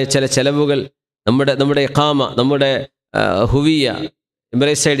നമ്മുടേതായ ചില ചെലവുകൾ, നമ്മുടെ ഇഖാമ, നമ്മുടെ ഹുവിയ,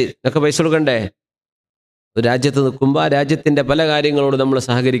 എംബ്രേസ് ഐ ഡി ഒക്കെ പൈസ കൊടുക്കണ്ടേ? ഒരു രാജ്യത്ത് നിൽക്കുമ്പോൾ ആ രാജ്യത്തിൻ്റെ പല കാര്യങ്ങളോട് നമ്മൾ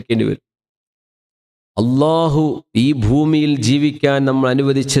സഹകരിക്കേണ്ടി വരും. അള്ളാഹു ഈ ഭൂമിയിൽ ജീവിക്കാൻ നമ്മൾ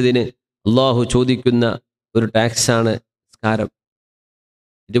അനുവദിച്ചതിന് അള്ളാഹു ചോദിക്കുന്ന ഒരു ടാക്സാണ് നിസ്കാരം.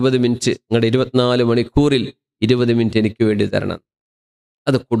 20 മിനിറ്റ്, നിങ്ങളുടെ 24 മണിക്കൂറിൽ 20 മിനിറ്റ് എനിക്ക് വേണ്ടി തരണം,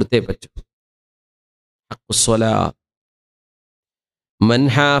 അത് കൊടുത്തേ പറ്റൂ. ഹഖ്ഖുസ്സലാ മൻ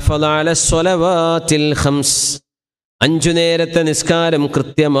ഹാഫള അലസ്സലവാതിൽ ഖംസ്, 5 നേരത്തെ നിസ്കാരം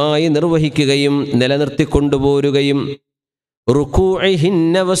കൃത്യമായി നിർവഹിക്കുകയും നിലനിർത്തിക്കൊണ്ടുപോരുകയും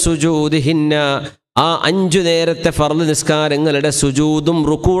റുകൂഇഹിന്ന വസുജൂദിഹിന്ന, ആ 5 നേരത്തെ ഫർള് നിസ്കാരങ്ങളുടെ സുജൂദും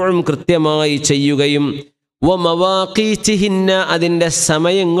റുകൂഉം കൃത്യമായി ചെയ്യുകയും വമവാഖീതിഹിന്ന, അതിൻ്റെ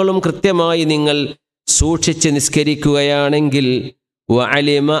സമയങ്ങളും കൃത്യമായി നിങ്ങൾ സൂക്ഷിച്ച് നിസ്കരിക്കുകയാണെങ്കിൽ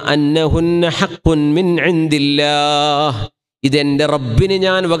വഅലിമ അന്നഹുന്ന ഹഖ്ഖുൻ മിൻ ഇൻദില്ലാഹ്, ഇതെൻ്റെ റബ്ബിന്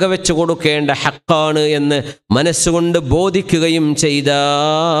ഞാൻ വകവെച്ച് കൊടുക്കേണ്ട ഹക്കാണ് എന്ന് മനസ്സുകൊണ്ട് ബോധിക്കുകയും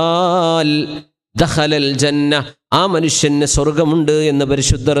ചെയ്താൽ ദഖലൽ ജന്ന, ആ മനുഷ്യന് സ്വർഗമുണ്ട് എന്ന്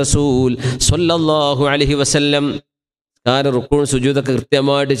പരിശുദ്ധ റസൂൽ സ്വല്ലല്ലാഹു അലൈഹി വസല്ലം. കാരണം റുക്കൂഉം സുജൂദൊക്കെ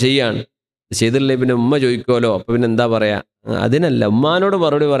കൃത്യമായിട്ട് ചെയ്യാണ്. ചെയ്തില്ലേ പിന്നെ ഉമ്മ ചോദിക്കുമല്ലോ, അപ്പൊ പിന്നെ എന്താ പറയാ? അതിനല്ല, ഉമ്മാനോട്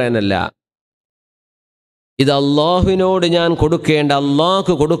മറുപടി പറയാനല്ല, ഇത് അള്ളാഹുവിനോട് ഞാൻ കൊടുക്കേണ്ട,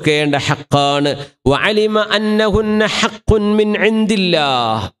 അള്ളാഹ്ക്ക് കൊടുക്കേണ്ട ഹക്കാണ്. വഅലിമ അന്നഹുന്ന ഹഖ്ഖുൻ മിൻ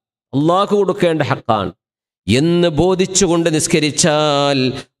ഇൻദില്ലാഹ്, അള്ളാഹ്ക്ക് കൊടുക്കേണ്ട ഹക്കാണ് എന്ന് ബോധിച്ചുകൊണ്ട് നിസ്കരിച്ചാൽ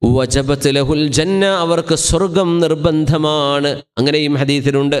വജബത് ലഹുൽ ജന്ന, അവർക്ക് സ്വർഗം നിർബന്ധമാണ്. അങ്ങനെയും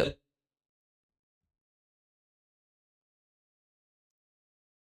ഹദീസിലുണ്ട്.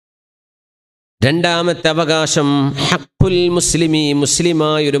 രണ്ടാമത്തെ അവകാശം ഹഖ്ഖുൽ മുസ്ലിമി,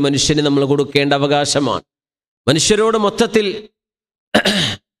 മുസ്ലിമായ ഒരു മനുഷ്യന് നമ്മൾ കൊടുക്കേണ്ട അവകാശമാണ്. മനുഷ്യരോട് മൊത്തത്തിൽ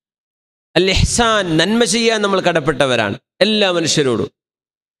അൽ ഇഹ്സാൻ, നന്മ ചെയ്യാൻ നമ്മൾ കടപ്പെട്ടവരാണ് എല്ലാ മനുഷ്യരോടും.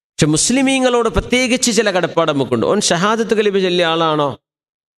 പക്ഷെ മുസ്ലിമീങ്ങളോട് പ്രത്യേകിച്ച് ചില കടപ്പാട് നമുക്കുണ്ട്. ഓൻ ഷഹാദത്ത് കലിമ ചൊല്ലിയ ആളാണോ,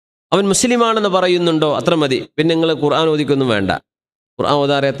 അവൻ മുസ്ലിമാണെന്ന് പറയുന്നുണ്ടോ, അത്ര മതി. പിന്നെ നിങ്ങൾ ഖുർആൻ ഓദിക്കൊന്നും വേണ്ട. ഖുർആൻ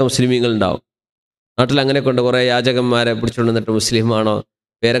ഓതാറിയാത്ത മുസ്ലിമീങ്ങൾ ഉണ്ടാവും നാട്ടിൽ. അങ്ങനെ കൊണ്ട് കുറേ യാചകന്മാരെ പിടിച്ചുകൊണ്ട് നിന്നിട്ട് മുസ്ലിമാണോ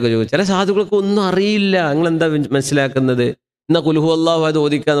പേരൊക്കെ ചോദിച്ചു. ചില സാധുക്കൾക്ക് ഒന്നും അറിയില്ല. നിങ്ങളെന്താ മനസ്സിലാക്കുന്നത്? എന്നാൽ കുൽഹു അല്ലാഹു അത്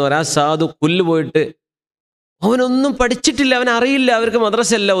ഓദിക്കാന്ന് പറയാം. ആ സാധു പുല്ല് പോയിട്ട് അവനൊന്നും പഠിച്ചിട്ടില്ല, അവനറിയില്ല. അവർക്ക്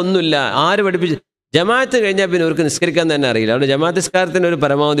മദ്രസല്ല, ഒന്നുമില്ല. ആര് പഠിപ്പിച്ച്? ജമാഅത്ത് കഴിഞ്ഞാൽ പിന്നെ അവർക്ക് നിസ്കരിക്കാൻ തന്നെ അറിയില്ല. അവിടെ ജമാഅത്ത് നിസ്കാരത്തിന് ഒരു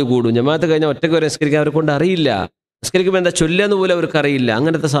പരമാവധി കൂടും. ജമാഅത്ത് കഴിഞ്ഞാൽ ഒറ്റയ്ക്ക് വരെ നിസ്കരിക്കാൻ അവരെ കൊണ്ട് അറിയില്ല. നിസ്കരിക്കുമ്പോൾ എന്താ ചൊല്ലുക പോലും അവർക്ക് അറിയില്ല.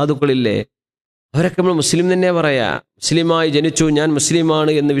 അങ്ങനത്തെ സാധുക്കളില്ലേ? അവരൊക്കെ നമ്മൾ മുസ്ലിം തന്നെ പറയാ. മുസ്ലിമായി ജനിച്ചു, ഞാൻ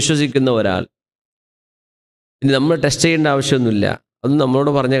മുസ്ലിമാണ് എന്ന് വിശ്വസിക്കുന്ന ഒരാൾ. ഇനി നമ്മൾ ടെസ്റ്റ് ചെയ്യേണ്ട ആവശ്യമൊന്നുമില്ല. അതൊന്നും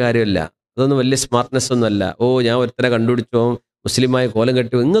നമ്മളോട് പറഞ്ഞ കാര്യമല്ല. അതൊന്നും വലിയ സ്മാർട്ട്നെസ് ഒന്നുമല്ല. ഓ, ഞാൻ ഒരുത്തരെ കണ്ടുപിടിച്ചോ, മുസ്ലിമായ കോലം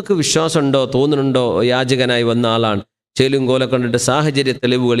കെട്ടി. നിങ്ങൾക്ക് വിശ്വാസമുണ്ടോ, തോന്നുന്നുണ്ടോ യാചകനായി വന്ന ആളാണ്, ചേലും കോലം കണ്ടിട്ട് സാഹചര്യ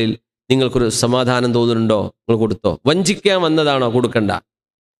തെളിവുകളിൽ നിങ്ങൾക്കൊരു സമാധാനം തോന്നുന്നുണ്ടോ, നിങ്ങൾ കൊടുത്തോ. വഞ്ചിക്കാൻ വന്നതാണോ, കൊടുക്കണ്ട.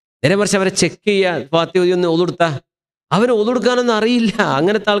 നേരെ മറിച്ച് അവരെ ചെക്ക് ചെയ്യുക. ഫാത്തിഹ ഒന്ന് ഒതുടുത്താ അവന് ഒതുടുക്കാനൊന്നും അറിയില്ല.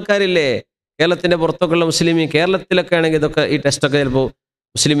 അങ്ങനത്തെ ആൾക്കാരില്ലേ കേരളത്തിൻ്റെ പുറത്തൊക്കെ ഉള്ള മുസ്ലിം. കേരളത്തിലൊക്കെ ആണെങ്കിൽ ഇതൊക്കെ ഈ ടെസ്റ്റൊക്കെ ചിലപ്പോൾ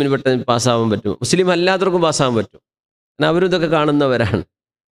മുസ്ലിമിന് പെട്ടെന്ന് പാസ്സാവാൻ പറ്റും, മുസ്ലിം അല്ലാത്തവർക്കും പാസ്സാവാൻ പറ്റും. കാരണം അവരും ഇതൊക്കെ കാണുന്നവരാണ്.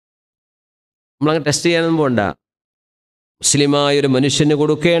 നമ്മളങ്ങനെ ടെസ്റ്റ് ചെയ്യാനൊന്നും പോകണ്ട. മുസ്ലിമായൊരു മനുഷ്യന്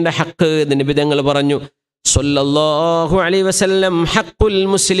കൊടുക്കേണ്ട ഹക്ക് എന്ന് നബി തങ്ങൾ പറഞ്ഞു സ്വല്ലല്ലാഹു അലൈഹി വസല്ലം, ഹഖുൽ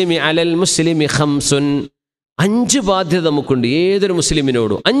മുസ്ലിമി അലൽ മുസ്ലിമി ഖംസുൻ. 5 ബാധ്യത നമുക്കുണ്ട് ഏതൊരു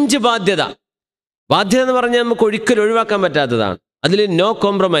മുസ്ലിമിനോടും. 5 ബാധ്യത. ബാധ്യത എന്ന് പറഞ്ഞാൽ നമുക്ക് ഒരിക്കലും ഒഴിവാക്കാൻ പറ്റാത്തതാണ്. അതിൽ നോ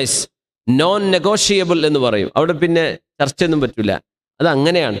കോംപ്രമൈസ്, നോൺ നെഗോഷിയബിൾ എന്ന് പറയും. അവിടെ പിന്നെ ചർച്ചയൊന്നും പറ്റില്ല. അത്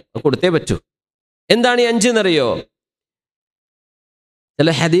അങ്ങനെയാണ്, കൊടുത്തേ പറ്റൂ. എന്താണ് ഈ 5 എന്നറിയോ? ചില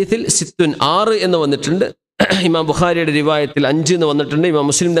ഹദീസിൽ 6 എന്ന് വന്നിട്ടുണ്ട്. ഇമാം ബുഖാരിയുടെ റിവായത്തിൽ 5 എന്ന് വന്നിട്ടുണ്ട്. ഇമാം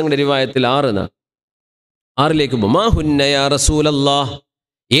മുസ്ലിം തങ്ങളുടെ റിവായത്തിൽ 6 എന്നാണ്. 6ലേക്ക് പോകും. മാ ഹുന്ന യാ റസൂലല്ലാഹ്,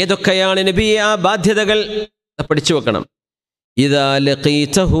 ഏതൊക്കെയാണ് നബിയെ ആ ബാധ്യതകൾ? പഠിച്ചു വെക്കണം. ഇദാ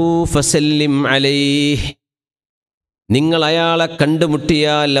ലഖീതഹു ഫസല്ലിം അലൈഹി, നിങ്ങൾ അയാളെ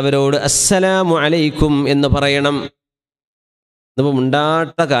കണ്ടുമുട്ടിയാൽ അവരോട് അസ്സലാമു അലൈക്കും എന്ന് പറയണം. ഇതിപ്പോൾ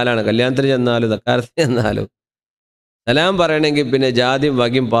ഉണ്ടാട്ട കാലാണ്. കല്യാണത്തിന് ചെന്നാലും തക്കാരത്തിന് ചെന്നാലും സലാം പറയണമെങ്കിൽ പിന്നെ ജാതിയും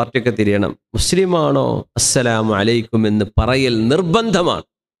വകയും പാർട്ടിയൊക്കെ തിരിയണം. മുസ്ലിമാണോ, അസ്സലാമു അലൈക്കും എന്ന് പറയൽ നിർബന്ധമാണ്,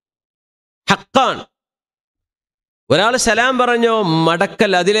 ഹക്കാണ്. ഒരാൾ സലാം പറഞ്ഞോ,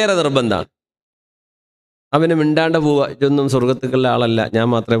 മടക്കൽ അതിലേറെ നിർബന്ധമാണ്. അവന് മിണ്ടാണ്ട് പോവുക. ഇതൊന്നും സ്വർഗത്തേക്കുള്ള ആളല്ല, ഞാൻ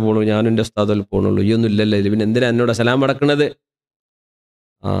മാത്രമേ പോണൂ, ഞാനും എൻ്റെ ഉസ്താദിൽ പോകണുള്ളൂ, ഇയൊന്നും ഇല്ലല്ലോ, ഇത് പിന്നെ എന്തിനാ എന്നോട് സലാം മടക്കണത്?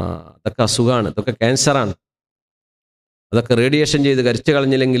 അതൊക്കെ അസുഖമാണ്, അതൊക്കെ ക്യാൻസറാണ്. അതൊക്കെ റേഡിയേഷൻ ചെയ്ത് കരിച്ചു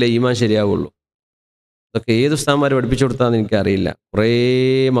കളഞ്ഞില്ലെങ്കിലേ ഈമാൻ ശരിയാവുള്ളൂ. അതൊക്കെ ഏത് ഉസ്താദന്മാർ പഠിപ്പിച്ചു കൊടുത്താന്ന് എനിക്കറിയില്ല. കുറേ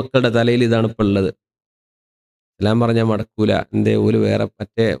മക്കളുടെ തലയിൽ ഇതാണ് ഇപ്പോൾ ഉള്ളത്. സലാം പറഞ്ഞാൽ മടക്കൂല, എന്തേ ഓല് വേറെ,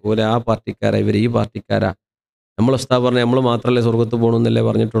 മറ്റേ ഓല് ആ പാർട്ടിക്കാരാ, ഇവർ ഈ പാർട്ടിക്കാരാ. നമ്മൾ ഉസ്താദ് പറഞ്ഞാൽ നമ്മൾ മാത്രമല്ലേ സ്വർഗത്ത് പോകണമെന്നല്ലേ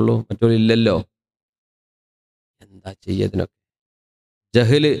പറഞ്ഞിട്ടുള്ളൂ, മറ്റൊരില്ലല്ലോ. എന്താ ചെയ്യുന്നതിനൊക്കെ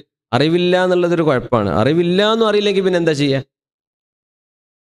ജഹല്, അറിവില്ല എന്നുള്ളതൊരു കുഴപ്പമാണ്. അറിവില്ല എന്നും അറിയില്ലെങ്കിൽ പിന്നെ എന്താ ചെയ്യുക?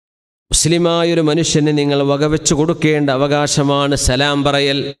 മുസ്ലിമായൊരു മനുഷ്യന് നിങ്ങൾ വകവെച്ച് കൊടുക്കേണ്ട അവകാശമാണ് സലാം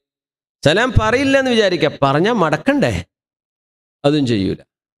പറയൽ. സലാം പറയില്ല എന്ന് വിചാരിക്കുക, പറഞ്ഞാൽ മടക്കണ്ടേ? അതും ചെയ്യൂല.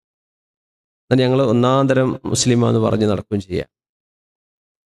 ഞങ്ങൾ ഒന്നാം തരം മുസ്ലിമാന്ന് പറഞ്ഞ് നടക്കുകയും ചെയ്യാം.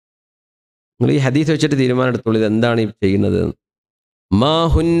 നിങ്ങൾ ഈ ഹദീസ് വെച്ചിട്ട് തീരുമാനം എടുത്തോളൂ, ഇത് എന്താണ് ഈ ചെയ്യുന്നത്? മാ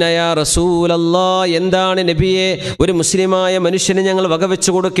ഹുന്ന യാ റസൂലല്ലാഹ്, എന്താണ് നബിയെ ഒരു മുസ്ലിമായ മനുഷ്യന് ഞങ്ങൾ വകവെച്ച്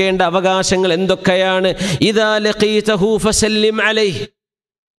കൊടുക്കേണ്ട അവകാശങ്ങൾ എന്തൊക്കെയാണ്? ഇദാ ലഖീതഹു ഫസല്ലിം അലൈഹി,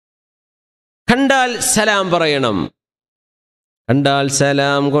 കണ്ടാൽ സലാം പറയണം. കണ്ടാൽ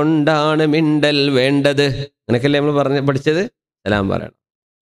സലാം കൊണ്ടാണ് മിണ്ടൽ വേണ്ടത്. അങ്ങനെയൊക്കെയല്ലേ നമ്മൾ പഠിച്ചത്? സലാം പറയണം.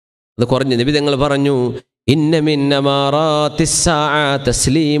 അത് കുറഞ്ഞു. നബി തങ്ങൾ പറഞ്ഞു ഇന്ന മിൻ അമാറാത്തിസ് സാഅ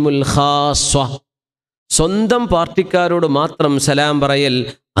തസ്ലീമുൽ ഖാസ്സ, സ്വന്തം പാർട്ടിക്കാരോട് മാത്രം സലാം പറയൽ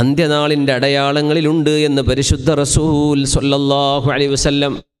അന്ത്യനാളിൻ്റെ അടയാളങ്ങളിലുണ്ട് എന്ന് പരിശുദ്ധ റസൂൽ സ്വല്ലല്ലാഹു അലൈഹി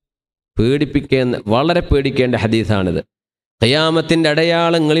വസല്ലം. വളരെ പേടിക്കേണ്ട ഹദീസാണിത്. ഖിയാമത്തിൻ്റെ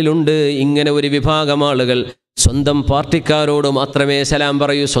അടയാളങ്ങളിലുണ്ട് ഇങ്ങനെ ഒരു വിഭാഗം ആളുകൾ സ്വന്തം പാർട്ടിക്കാരോട് മാത്രമേ സലാം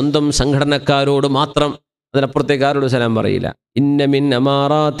പറയൂ, സ്വന്തം സംഘടനക്കാരോട് മാത്രം, അതിനപ്പുറത്തേക്ക് ആരോട് സലാം പറയില്ല. ഇന്ന മിൻ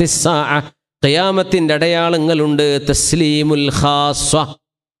അമാറാത്തിസ് സാഅ, ഖിയാമത്തിൻ്റെ അടയാളങ്ങളുണ്ട്, തസ്ലീമുൽ ഖാസ്സ.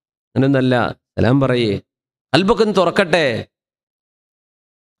 അങ്ങനെയൊന്നല്ല, സലാം പറയേ. ഖൽബൊക്കെ തുറക്കട്ടെ,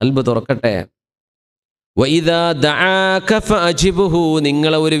 ഖൽബ് തുറക്കട്ടെ. വഇദാ ദആക ഫഅജിബ്ഹു,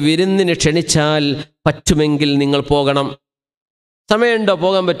 നിങ്ങളെ ഒരു വിരുന്നിന് ക്ഷണിച്ചാൽ പറ്റുമെങ്കിൽ നിങ്ങൾ പോകണം. സമയമുണ്ടോ?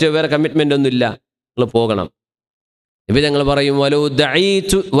 പോകാൻ പറ്റുമോ? വേറെ കമ്മിറ്റ്മെൻ്റ് ഒന്നുമില്ല, നിങ്ങൾ പോകണം. നബി ഞങ്ങൾ പറയും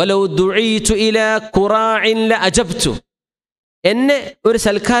വലൗ ദുഈതു ഇലാ ഖുറാഇൻ ലഅജബ്തു, എന്നെ ഒരു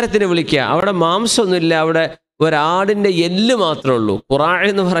സൽക്കാരത്തിന് വിളിക്കുക, അവിടെ മാംസമൊന്നുമില്ല, അവിടെ ഒരാടിൻ്റെ എല്ല് മാത്രമേ ഉള്ളൂ. ഖുറാ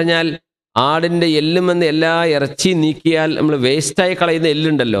എന്ന് പറഞ്ഞാൽ ആടിൻ്റെ എല്ലുമെന്ന് എല്ലാ ഇറച്ചി നീക്കിയാൽ നമ്മൾ വേസ്റ്റായി കളയുന്ന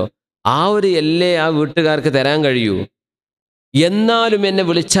എല്ലുണ്ടല്ലോ, ആ ഒരു എല്ലേ ആ വീട്ടുകാർക്ക് തരാൻ കഴിയൂ. എന്നാലും എന്നെ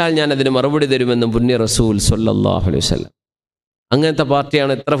വിളിച്ചാൽ ഞാൻ അതിന് മറുപടി തരുമെന്ന് പുണ്യ റസൂൽ സ്വല്ലല്ലാഹു അലൈഹി വസല്ലം. അങ്ങനത്തെ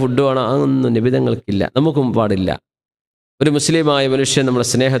പാർട്ടിയാണ്. എത്ര ഫുഡ് വേണം അതൊന്നും നിബിധങ്ങൾക്കില്ല, നമുക്കും പാടില്ല. ഒരു മുസ്ലിമായ മനുഷ്യൻ നമ്മളെ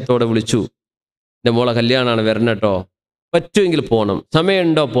സ്നേഹത്തോടെ വിളിച്ചു, എൻ്റെ മോളെ കല്യാണമാണ് വരണം കേട്ടോ, പറ്റുമെങ്കിൽ പോകണം,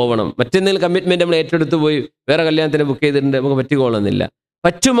 സമയമുണ്ടോ പോകണം, മറ്റെന്തെങ്കിലും കമ്മിറ്റ്മെൻറ്റ് നമ്മൾ ഏറ്റെടുത്ത് പോയി വേറെ കല്യാണത്തിന് ബുക്ക് ചെയ്തിട്ടുണ്ട് നമുക്ക് പറ്റിക്കോളണമെന്നില്ല,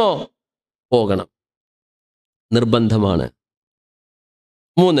 പറ്റുമോ പോകണം, നിർബന്ധമാണ്.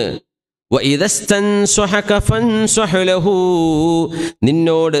 3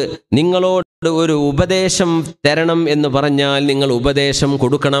 നിങ്ങളോട് ഒരു ഉപദേശം തരണം എന്ന് പറഞ്ഞാൽ നിങ്ങൾ ഉപദേശം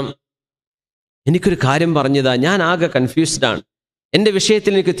കൊടുക്കണം. എനിക്കൊരു കാര്യം പറഞ്ഞതാ, ഞാൻ ആകെ കൺഫ്യൂസ്ഡാണ്, എൻ്റെ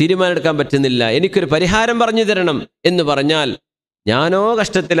വിഷയത്തിൽ എനിക്ക് തീരുമാനമെടുക്കാൻ പറ്റുന്നില്ല, എനിക്കൊരു പരിഹാരം പറഞ്ഞു തരണം എന്ന് പറഞ്ഞാൽ ഞാനോ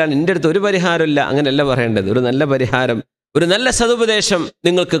കഷ്ടത്തിലാണ്, എൻ്റെ അടുത്ത് ഒരു പരിഹാരമില്ല, അങ്ങനെയല്ല പറയേണ്ടത്. ഒരു നല്ല പരിഹാരം, ഒരു നല്ല സതുപദേശം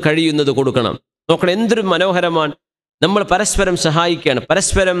നിങ്ങൾക്ക് കഴിയുന്നത് കൊടുക്കണം. നോക്കണം, എന്തൊരു മനോഹരമാണ്. നമ്മൾ പരസ്പരം സഹായിക്കുകയാണ്,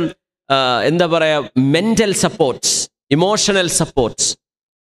 പരസ്പരം എന്താ പറയുക, മെൻ്റൽ സപ്പോർട്ട്സ്, ഇമോഷണൽ സപ്പോർട്ട്സ്,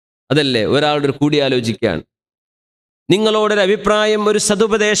 അതല്ലേ ഒരാളുടെ ഒരു കൂടിയാലോചിക്കുകയാണ്. നിങ്ങളോടൊരു അഭിപ്രായം, ഒരു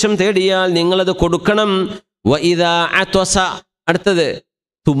സതുപദേശം തേടിയാൽ നിങ്ങളത് കൊടുക്കണം. അടുത്തത്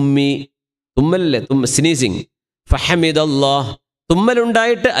തുമ്മലല്ലേ, സ്നീസിങ്, ഫഹമിദല്ലാഹ്,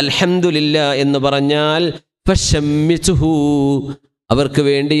 തുമ്മലുണ്ടായിട്ട് അൽഹംദുലില്ലാ എന്ന് പറഞ്ഞാൽ ഫശമ്മിതുഹു, അവർക്ക്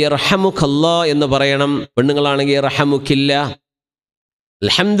വേണ്ടി യർഹമുക്കല്ലാ എന്ന് പറയണം. പെണ്ണുങ്ങളാണെങ്കിൽ യർഹമുക്കില്ല,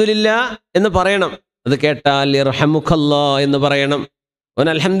 അൽഹംദുലില്ലാ എന്ന് പറയണം. അത് കേട്ടാൽ യർഹമുക്കല്ലാ എന്ന് പറയണം. അവൻ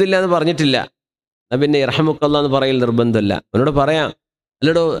അൽഹംദുലില്ലാ എന്ന് പറഞ്ഞിട്ടില്ല, എന്നാൽ പിന്നെ യർഹമുക്കല്ലാ എന്ന് പറയൽ നിർബന്ധമല്ല. അവനോട് പറയാം,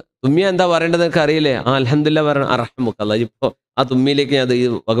 അല്ലടോ തുമ്മിയ എന്താ പറയേണ്ടത് എനിക്ക് അറിയില്ലേ, അൽഹംദുലില്ലാ പറയണം, അർഹമുക്കല്ലാ, ഇപ്പോൾ ആ തുമ്മിയിലേക്ക് ഞാൻ അത്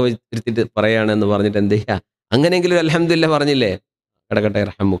വകവരുത്തിട്ട് പറയാണെന്ന് പറഞ്ഞിട്ട് എന്ത് ചെയ്യുക, അങ്ങനെയെങ്കിലും അൽഹംദുലില്ലാ പറഞ്ഞില്ലേ, കിടക്കട്ടെ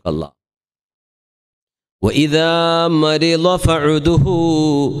യർഹമുക്കല്ലാ.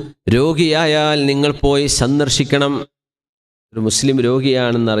 രോഗിയായാൽ നിങ്ങൾ പോയി സന്ദർശിക്കണം. ഒരു മുസ്ലിം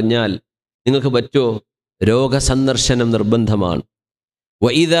രോഗിയാണെന്നറിഞ്ഞാൽ നിങ്ങൾക്ക് പറ്റുമോ, രോഗസന്ദർശനം നിർബന്ധമാണ്.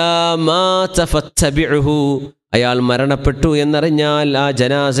 അയാൾ മരണപ്പെട്ടു എന്നറിഞ്ഞാൽ ആ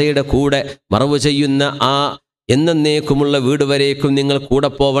ജനാസയുടെ കൂടെ മറവ് ചെയ്യുന്ന ആ എന്നേക്കുമുള്ള വീട് വരേക്കും നിങ്ങൾ കൂടെ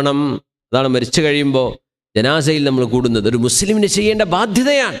പോവണം. അതാണ് മരിച്ചു കഴിയുമ്പോൾ ജനാസയിൽ നമ്മൾ കൂടുന്നത്. ഒരു മുസ്ലിമിന് ചെയ്യേണ്ട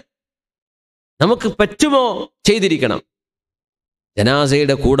ബാധ്യതയാണ്. നമുക്ക് പറ്റുമോ ചെയ്തിരിക്കണം.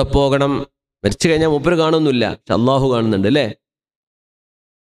 ജനാസയുടെ കൂടെ പോകണം. മരിച്ചു കഴിഞ്ഞാൽ മൂപ്പര് കാണുന്നില്ല, പക്ഷെ അള്ളാഹു കാണുന്നുണ്ട് അല്ലേ.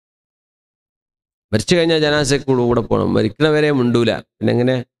 മരിച്ചു കഴിഞ്ഞാൽ ജനാസയ്ക്ക് കൂടെ പോകണം. മരിക്കണവരെ മുണ്ടൂല. പിന്നെ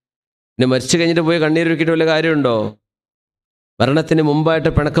എങ്ങനെ, പിന്നെ മരിച്ചു കഴിഞ്ഞിട്ട് പോയി കണ്ണീരൊരുക്കിയിട്ട് വല്ല കാര്യമുണ്ടോ? മരണത്തിന് മുമ്പായിട്ട്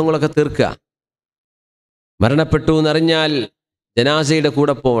പിണക്കങ്ങളൊക്കെ തീർക്കുക. മരണപ്പെട്ടു എന്നറിഞ്ഞാൽ ജനാസയുടെ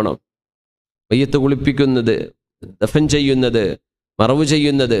കൂടെ പോകണം. മയ്യത്ത് കുളിപ്പിക്കുന്നത്, ദഫൻ ചെയ്യുന്നത്, മറവ്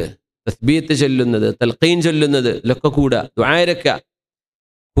ചെയ്യുന്നത്, തസ്ബീത്ത് ചൊല്ലുന്നത്, തൽഖീൻ ചൊല്ലുന്നത്, ഇതൊക്കെ കൂടെ ദുആയിരക്കുക,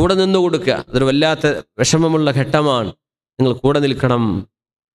 കൂടെ നിന്ന് കൊടുക്കുക. അതൊരു വല്ലാത്ത വിഷമമുള്ള ഘട്ടമാണ്. നിങ്ങൾ കൂടെ നിൽക്കണം.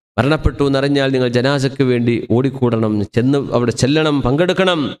 മരണപ്പെട്ടു എന്നറിഞ്ഞാൽ നിങ്ങൾ ജനാസയ്ക്ക് വേണ്ടി ഓടിക്കൂടണം, ചെന്ന് അവിടെ ചെല്ലണം,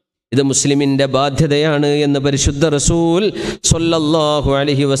 പങ്കെടുക്കണം. ഇത് മുസ്ലിമിൻ്റെ ബാധ്യതയാണ് എന്ന് പരിശുദ്ധ റസൂൽ സ്വല്ലല്ലാഹു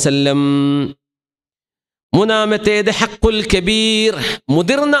അലൈഹി വസല്ലം. 3-ാമത്തേത് ഹഖുൽ കബീർ,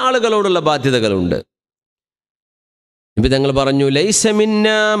 മുതിർന്ന ആളുകളോടുള്ള ബാധ്യതകളുണ്ട്. നബി തങ്ങൾ പറഞ്ഞു, ലൈസ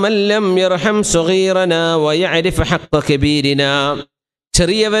മിന്നാ മൻ ലം യർഹം സഗീറനാ വയഅരിഫ് ഹഖ്ഖ കബീരിനാ.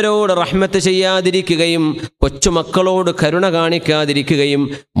 ചെറിയവരോട് റഹ്മത്ത് ചെയ്യാതിരിക്കുകയും കൊച്ചുമക്കളോട് കരുണ കാണിക്കാതിരിക്കുകയും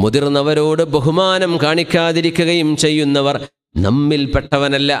മുതിർന്നവരോട് ബഹുമാനം കാണിക്കാതിരിക്കുകയും ചെയ്യുന്നവർ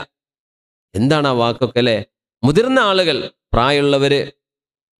നമ്മിൽപ്പെട്ടവനല്ല. എന്താണ് ആ വാക്കൊക്കെ അല്ലേ? മുതിർന്ന ആളുകൾ, പ്രായമുള്ളവര്,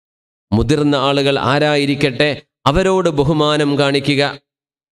 മുതിർന്ന ആളുകൾ ആരായിരിക്കട്ടെ അവരോട് ബഹുമാനം കാണിക്കുക.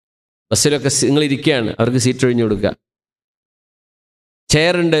 ബസ്സിലൊക്കെ നിങ്ങൾ ഇരിക്കുകയാണ്, അവർക്ക് സീറ്റ് ഒഴിഞ്ഞു കൊടുക്കുക.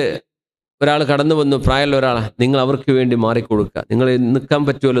 ചെയറുണ്ട്, ഒരാൾ കടന്നു വന്നു, പ്രായമുള്ള ഒരാളാണ്, നിങ്ങൾ അവർക്ക് വേണ്ടി മാറിക്കൊടുക്കുക. നിങ്ങൾ നിൽക്കാൻ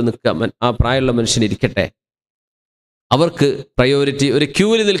പറ്റുമല്ലോ, നിൽക്കാം, ആ പ്രായമുള്ള മനുഷ്യൻ ഇരിക്കട്ടെ. അവർക്ക് പ്രയോറിറ്റി. ഒരു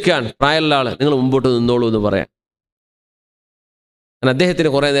ക്യൂവിൽ നിൽക്കുകയാണ് പ്രായമുള്ള ആൾ, നിങ്ങൾ മുമ്പോട്ട് നിന്നോളൂ എന്ന് പറയാം. കാരണം അദ്ദേഹത്തിന്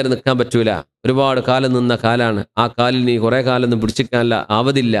കുറേ നേരം നിൽക്കാൻ പറ്റൂല, ഒരുപാട് കാലം നിന്ന കാലാണ്. ആ കാലിൽ നീ കുറേ കാലം ഒന്നും പിടിച്ചിക്കാനല്ല,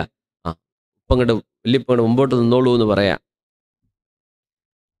 ആവതില്ല, ഇപ്പം അങ്ങോട്ട് വലിയപ്പോണ്ട് മുമ്പോട്ട് നിന്നോളൂ എന്ന് പറയാം.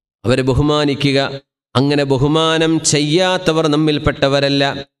 അവരെ ബഹുമാനിക്കുക. അങ്ങനെ ബഹുമാനം ചെയ്യാത്തവർ നമ്മിൽപ്പെട്ടവരല്ല.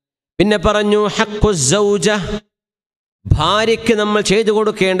 പിന്നെ പറഞ്ഞു ഹഖ്ഖു സൗജ, ഭാര്യയ്ക്ക് നമ്മൾ ചെയ്തു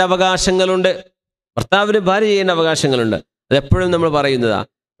കൊടുക്കേണ്ട അവകാശങ്ങളുണ്ട്. ഭർത്താവിന് ഭാര്യ ചെയ്യേണ്ട അവകാശങ്ങളുണ്ട്, അതെപ്പോഴും നമ്മൾ പറയുന്നതാ.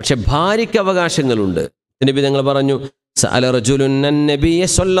 പക്ഷെ ഭാര്യയ്ക്ക് അവകാശങ്ങളുണ്ട്. നബി തങ്ങൾ പറഞ്ഞു, സഅല റജുലുൻ നബിയ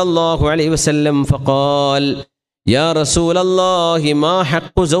സ്വല്ലല്ലാഹു അലൈഹി വസല്ലം ഫഖാൽ യാ റസൂലല്ലാഹി മാ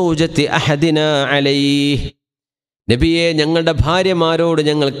ഹഖ്ഖു സൗജത്തി അഹദിനാ അലൈഹി. നബിയെ, ഞങ്ങളുടെ ഭാര്യമാരോട്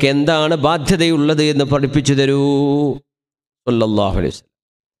ഞങ്ങൾക്ക് എന്താണ് ബാധ്യതയുള്ളത് എന്ന് പഠിപ്പിച്ചു തരൂ. സ്വല്ലല്ലാഹു അലൈഹി വസല്ലം.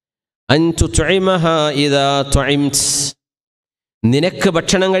 അൻ തുത്ഇമഹാ ഇദാ തുഇംത്, നിനക്ക്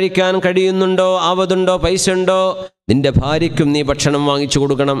ഭക്ഷണം കഴിക്കാൻ കഴിയുന്നുണ്ടോ, ആവതുണ്ടോ, പൈസ ഉണ്ടോ, നിന്റെ ഭാര്യയ്ക്കും നീ ഭക്ഷണം വാങ്ങിച്ചു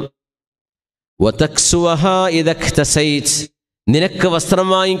കൊടുക്കണം. വതക്സുവഹാ ഇദാ ഇഖ്തസൈത്, നിനക്ക് വസ്ത്രം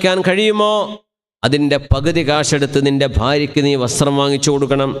വാങ്ങിക്കാൻ കഴിയുമോ അതിൻ്റെ പകുതി കാശെടുത്ത് നിന്റെ ഭാര്യയ്ക്ക് നീ വസ്ത്രം വാങ്ങിച്ചു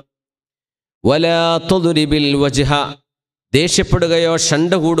കൊടുക്കണം. വലാ തുദ്രിബിൽ വജ്ഹ, ദേഷ്യപ്പെടുകയോ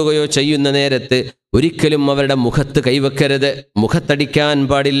ഷണ്ട കൂടുകയോ ചെയ്യുന്ന നേരത്ത് ഒരിക്കലും അവരുടെ മുഖത്ത് കൈവെക്കരുത്, മുഖത്തടിക്കാൻ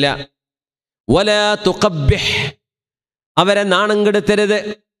പാടില്ല. വലാ തുഖബ്ബിഹ്, അവരെ നാണം കെടുത്തരുത്.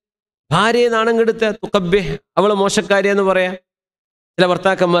 ഭാര്യയെ നാണം കെടുത്ത തുഖബ്ബിഹ്, അവൾ മോശക്കാരിയെന്ന് പറയാം. ചില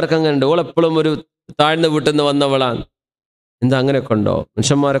ഭർത്താക്കന്മാർക്ക് അങ്ങനെ ഉണ്ട്, ഓളെപ്പോഴും ഒരു താഴ്ന്ന വീട്ടിൽ നിന്ന് വന്നവളാണ്. എന്താ അങ്ങനെയൊക്കെ ഉണ്ടോ?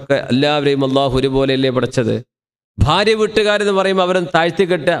 മനുഷ്യന്മാരൊക്കെ എല്ലാവരെയും അള്ളാഹു ഒരുപോലെയല്ലേ പഠിച്ചത്? ഭാര്യ വീട്ടുകാരെന്ന് പറയുമ്പോൾ അവരെ താഴ്ത്തി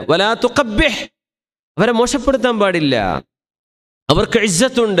കെട്ടുക. വലാ തുഖബ്ബിഹ്, അവരെ മോശപ്പെടുത്താൻ പാടില്ല. അവർക്ക്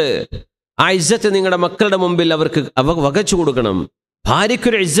ഇസ്സത്തുണ്ട്. ആ ഇസ്സത്ത് നിങ്ങളുടെ മക്കളുടെ മുമ്പിൽ അവർക്ക് വകച്ചു കൊടുക്കണം.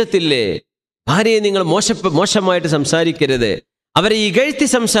 ഭാര്യയ്ക്കൊരു ഇസ്സത്തില്ലേ? ഭാര്യയെ നിങ്ങൾ മോശമായിട്ട് സംസാരിക്കരുത്, അവരെ ഇകഴ്ത്തി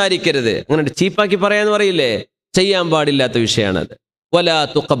സംസാരിക്കരുത്. അങ്ങനെ ചീപ്പാക്കി പറയാന്ന് പറയില്ലേ, ചെയ്യാൻ പാടില്ലാത്ത വിഷയമാണത്. വലാ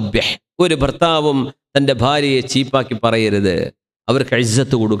തുഖബ്ബിഹ്, ഒരു ഭർത്താവും തൻ്റെ ഭാര്യയെ ചീപ്പാക്കി പറയരുത്. അവർക്ക്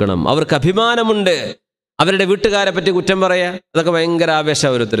ഇസ്സത്ത് കൊടുക്കണം, അവർക്ക് അഭിമാനമുണ്ട്. അവരുടെ വീട്ടുകാരെ പറ്റി കുറ്റം പറയാ, അതൊക്കെ ഭയങ്കര ആവേശം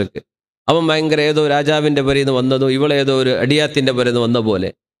ഓരോരുത്തർക്ക്. അവൻ ഭയങ്കര ഏതോ രാജാവിൻ്റെ പുരയിൽ നിന്ന് വന്നതോ ഇവളേതോ ഒരു അടിയാത്തിൻ്റെ പുരയിൽ നിന്ന് വന്ന പോലെ.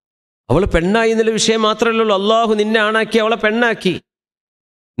 അവൾ പെണ്ണായി എന്നുള്ള വിഷയം മാത്രമല്ലേ ഉള്ളൂ. അള്ളാഹു നിന്നെ ആണാക്കി, അവളെ പെണ്ണാക്കി.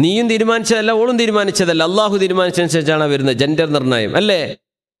 നീയും തീരുമാനിച്ചതല്ല, ഓളും തീരുമാനിച്ചതല്ല, അള്ളാഹു തീരുമാനിച്ചതനുസരിച്ചാണ് വരുന്നത് ജെൻഡർ നിർണയം അല്ലേ?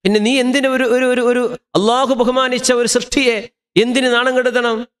 പിന്നെ നീ എന്തിന് ഒരു അള്ളാഹു ബഹുമാനിച്ച ഒരു സൃഷ്ടിയെ എന്തിന് നാണം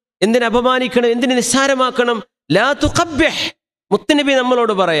കെടുത്തണം, എന്തിന് അപമാനിക്കണം, എന്തിന് നിസ്സാരമാക്കണം? ലാ തുഖബ്ബിഹ്, മുത്തുനബി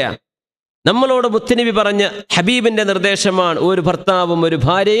നമ്മളോട് പറയാ, നമ്മളോട് മുത്തുനബി പറഞ്ഞ ഹബീബിന്റെ നിർദ്ദേശമാണ്. ഒരു ഭർത്താവും ഒരു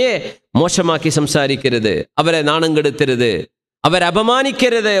ഭാര്യയെ മോശമാക്കി സംസാരിക്കരുത്, അവരെ നാണം കെടുത്തരുത്, അവരെ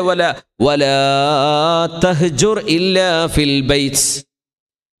അപമാനിക്കരുത്. വലാ തഹ്ജുർ ഇല്ലാ ഫിൽ ബൈത്ത്,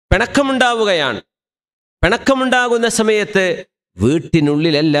 പിണക്കമുണ്ടാവുകയാണ്. പിണക്കമുണ്ടാകുന്ന സമയത്ത്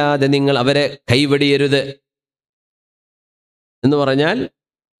വീട്ടിനുള്ളിലല്ലാതെ നിങ്ങൾ അവരെ കൈവെടിയരുത്. എന്ന് പറഞ്ഞാൽ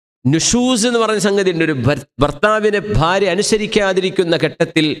നുഷൂസ് എന്ന് പറഞ്ഞ സംഗതി ഉണ്ട്. ഒരു ഭർത്താവിനെ ഭാര്യ അനുസരിക്കാതിരിക്കുന്ന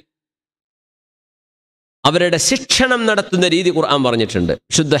ഘട്ടത്തിൽ അവരുടെ ശിക്ഷണം നടത്തുന്ന രീതി ഖുർആൻ പറഞ്ഞിട്ടുണ്ട്,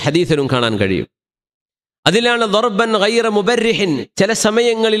 ശുദ്ധ ഹദീസിലും കാണാൻ കഴിയും. അതിലാണ് ദർബൻ ഗൈറ മുബർരിഹിൻ, ചില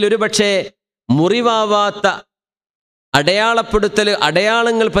സമയങ്ങളിൽ ഒരുപക്ഷെ മുറിവാവാത്ത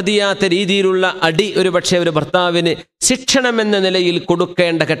അടയാളങ്ങൾ പതിയാത്ത രീതിയിലുള്ള അടി ഒരുപക്ഷെ ഒരു ഭർത്താവിന് ശിക്ഷണം എന്ന നിലയിൽ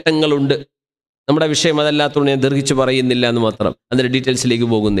കൊടുക്കേണ്ട ഘട്ടങ്ങളുണ്ട്. നമ്മുടെ വിഷയം അതല്ലാത്തതുകൊണ്ട് ഞാൻ ദീർഘിച്ചു പറയുന്നില്ല എന്ന് മാത്രം, അതിൻ്റെ ഡീറ്റെയിൽസിലേക്ക്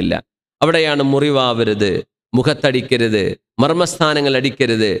പോകുന്നില്ല. അവിടെയാണ് മുറിവാവരുത്, മുഖത്തടിക്കരുത്, മർമ്മസ്ഥാനങ്ങൾ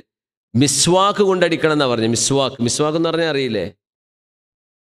അടിക്കരുത്. മിസ്വാക്ക് കൊണ്ടടിക്കണം എന്നാണ് പറഞ്ഞു. മിസ്വാക്ക് എന്ന് പറഞ്ഞാൽ അറിയില്ലേ?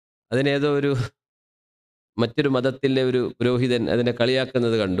 അതിനേതോ മറ്റൊരു മതത്തിലെ ഒരു പുരോഹിതൻ അതിനെ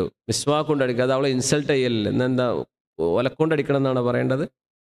കളിയാക്കുന്നത് കണ്ടു. മിസ്വാക്ക് കൊണ്ടടിക്കുക, അത് അവളെ ഇൻസൾട്ട് ചെയ്യലില്ല. എന്നെന്താ ഒലക്കൊണ്ടടിക്കണം എന്നാണ് പറയേണ്ടത്?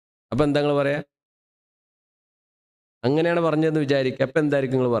 അപ്പം എന്താ നിങ്ങൾ പറയാ? അങ്ങനെയാണ് പറഞ്ഞതെന്ന് വിചാരിക്കുക. അപ്പം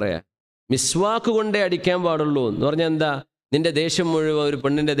എന്തായിരിക്കും നിങ്ങൾ പറയാ? മിസ്വാക്ക് കൊണ്ടേ അടിക്കാൻ പാടുള്ളൂ എന്ന് പറഞ്ഞാൽ എന്താ? നിന്റെ ദേഷ്യം മുഴുവൻ ഒരു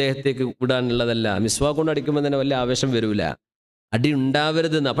പെണ്ണിന്റെ ദേഹത്തേക്ക് വിടാനുള്ളതല്ല. മിസ്വാക്ക് കൊണ്ട് അടിക്കുമ്പോൾ തന്നെ വല്ല ആവേശം വരൂല, അടി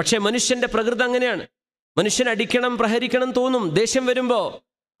ഉണ്ടാവരുതെന്നാ. പക്ഷെ മനുഷ്യന്റെ പ്രകൃതി അങ്ങനെയാണ്. മനുഷ്യൻ അടിക്കണം, പ്രഹരിക്കണം തോന്നും. ദേഷ്യം വരുമ്പോ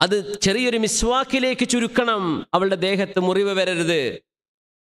അത് ചെറിയൊരു മിസ്വാക്കിലേക്ക് ചുരുക്കണം. അവളുടെ ദേഹത്ത് മുറിവ് വരരുത്,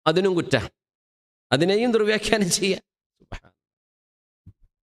 അതിനും കുറ്റ, അതിനെയും ദുർവ്യാഖ്യാനം ചെയ്യാം.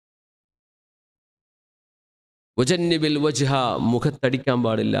 വജന്നിബിൽ വജ്ഹ, മുഖത്തടിക്കാൻ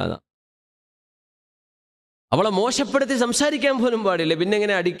പാടില്ല. അവളെ മോശപ്പെടുത്തി സംസാരിക്കാൻ പോലും പാടില്ല. പിന്നെ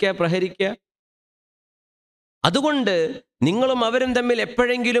എങ്ങനെ അടിക്കുക, പ്രഹരിക്കുക? അതുകൊണ്ട് നിങ്ങളും അവരും തമ്മിൽ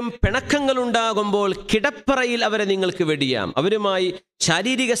എപ്പോഴെങ്കിലും പിണക്കങ്ങൾ ഉണ്ടാകുമ്പോൾ കിടപ്പറയിൽ അവരെ നിങ്ങൾക്ക് വെടിയാം. അവരുമായി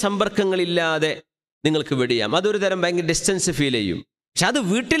ശാരീരിക സമ്പർക്കങ്ങളില്ലാതെ നിങ്ങൾക്ക് വെടിയാം. അതൊരു തരം ഭയങ്കര ഡിസ്റ്റൻസ് ഫീൽ ചെയ്യും. പക്ഷെ അത്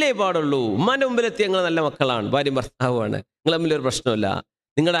വീട്ടിലേ പാടുള്ളൂ. ഉമ്മാന്റെ മുമ്പിലെത്തി ഞങ്ങൾ നല്ല മക്കളാണ്, ഭാര്യ ഭർത്താവാണ്, നിങ്ങൾ തമ്മിലൊരു പ്രശ്നമില്ല.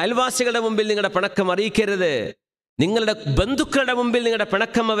 നിങ്ങളുടെ അയൽവാസികളുടെ മുമ്പിൽ നിങ്ങളുടെ പിണക്കം അറിയിക്കരുത്. നിങ്ങളുടെ ബന്ധുക്കളുടെ മുമ്പിൽ നിങ്ങളുടെ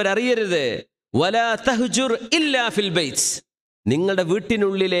പിണക്കം അവരറിയരുത്. വലാ തഹ്ജുർ ഇല്ലാ ഫിൽ ബൈത്ത്, നിങ്ങളുടെ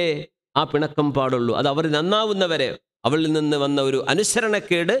വീട്ടിനുള്ളിലെ ആ പിണക്കം പാടുള്ളൂ. അത് അവർ നന്നാവുന്നവരെ, അവളിൽ നിന്ന് വന്ന ഒരു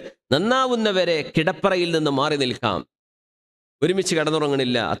അനുസരണക്കേട് നന്നാവുന്നവരെ കിടപ്പറയിൽ നിന്ന് മാറി നിൽക്കാം. ഒരുമിച്ച്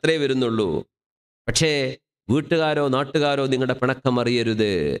കിടന്നുറങ്ങണില്ല, അത്രേ വരുന്നുള്ളൂ. പക്ഷേ വീട്ടുകാരോ നാട്ടുകാരോ നിങ്ങളുടെ പിണക്കം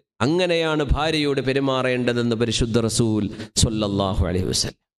അറിയരുത്. അങ്ങനെയാണ് ഭാര്യയോട് പെരുമാറേണ്ടതെന്ന് പരിശുദ്ധ റസൂൽ സ്വല്ലല്ലാഹു അലൈഹി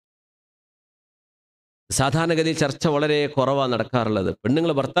വസല്ലം. സാധാരണഗതിയിൽ ചർച്ച വളരെ കുറവാണ് നടക്കാറുള്ളത്.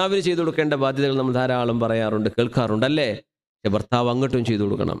 പെണ്ണുങ്ങൾ ഭർത്താവിന് ചെയ്തു കൊടുക്കേണ്ട ബാധ്യതകൾ നമ്മൾ ധാരാളം പറയാറുണ്ട്, കേൾക്കാറുണ്ട് അല്ലേ? പക്ഷെ ഭർത്താവ് അങ്ങോട്ടും ചെയ്തു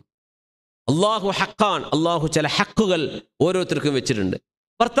കൊടുക്കണം. അള്ളാഹു ഹക്കാണ്. അള്ളാഹു ചില ഹക്കുകൾ ഓരോരുത്തർക്കും വെച്ചിട്ടുണ്ട്,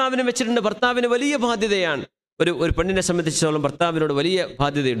 ഭർത്താവിനും വെച്ചിട്ടുണ്ട്. ഭർത്താവിന് വലിയ ബാധ്യതയാണ്. ഒരു പെണ്ണിനെ സംബന്ധിച്ചിടത്തോളം ഭർത്താവിനോട് വലിയ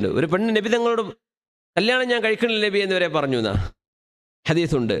ബാധ്യതയുണ്ട്. ഒരു പെണ്ണിന് നബി തങ്ങളോട് കല്യാണം ഞാൻ കഴിക്കണില്ല നബി എന്ന് വരെ പറഞ്ഞു എന്നാ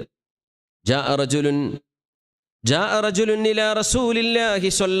ഹദീസുണ്ട്. جاء رجل إلى رسول الله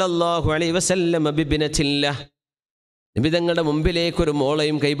صلى الله عليه وسلم ببنة له. നബി തങ്ങളുടെ മുമ്പിലേക്ക് ഒരു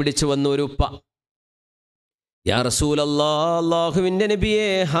മോളയും കൈപിടിച്ചു വന്ന ഒരു ഉപ്പ. യാ റസൂലല്ലാഹ്, അല്ലാഹുവിൻ്റെ നബിയേ,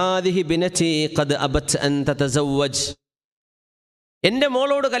 ഹാദിഹി ബിനതി ഖദ് അബത് അൻ തതസവ്വജ്. എൻ്റെ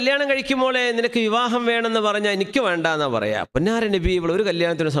മോളോട് കല്യാണം കഴിക്കുമോളെ നിനക്ക് വിവാഹം വേണമെന്ന് പറഞ്ഞാൽ എനിക്ക് വേണ്ടാന്നാ പറയാ. പൊന്നാര നബി ഇവൾ ഒരു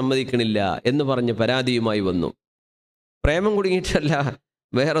കല്യാണത്തിന് സമ്മതിക്കണില്ല എന്ന് പറഞ്ഞ് പരാതിയുമായി വന്നു. പ്രേമം കുടുങ്ങിയിട്ടല്ല,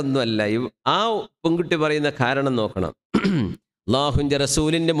 വേറൊന്നുമല്ല. ആ പെൺകുട്ടി പറയുന്ന കാരണം നോക്കണം. അല്ലാഹുവിൻ്റെ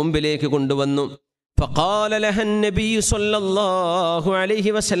റസൂലിൻ്റെ മുമ്പിലേക്ക് കൊണ്ടുവന്നു. ഫഖാല ലഹൻ നബിയ്യു സ്വല്ലല്ലാഹു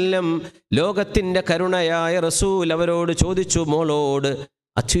അലൈഹി വസല്ലം, ലോകത്തിൻ്റെ കരുണയായ റസൂൽ അവരോട് ചോദിച്ചു, മോളോട്,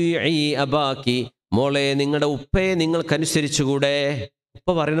 അത്വീഇ അബാക്കി, മോളെ നിങ്ങളുടെ ഉപ്പയെ നിങ്ങൾക്കനുസരിച്ചുകൂടെ?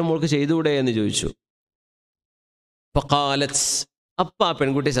 ഉപ്പ പറയുന്ന മോൾക്ക് ചെയ്തുകൂടെ എന്ന് ചോദിച്ചു. ഫഖാലത്ത്, അപ്പ ആ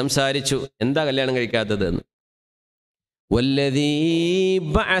പെൺകുട്ടി സംസാരിച്ചു, എന്താ കല്യാണം കഴിക്കാത്തത് എന്ന്. വല്ലദീ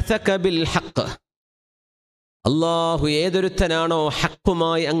ബഅസക ബിൽ ഹഖ്, അല്ലാഹു ഏതൊരുത്തനാണോ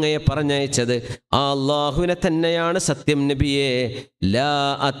ഹക്കുമായി അങ്ങയെ പറഞ്ഞയച്ചത് ആ അല്ലാഹുവിനെ തന്നെയാണ് സത്യം നബിയെ. ലാ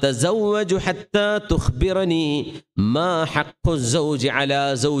അതസവ്വജു ഹത്താ തുഖ്ബിറനി മാ ഹഖ്ഖു സൗജി അലാ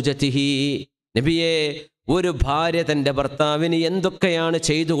സൗജതിഹി. നബിയെ, ഒരു ഭാര്യ തൻ്റെ ഭർത്താവിന് എന്തൊക്കെയാണ്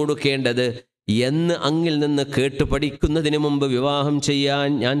ചെയ്തു കൊടുക്കേണ്ടത് എന്ന് അങ്ങിൽ നിന്ന് കേട്ടു പഠിക്കുന്നതിന് മുമ്പ് വിവാഹം ചെയ്യാൻ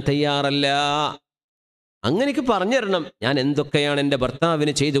ഞാൻ തയ്യാറല്ല. അങ്ങനെക്ക് പറഞ്ഞു തരണം ഞാൻ എന്തൊക്കെയാണ് എൻ്റെ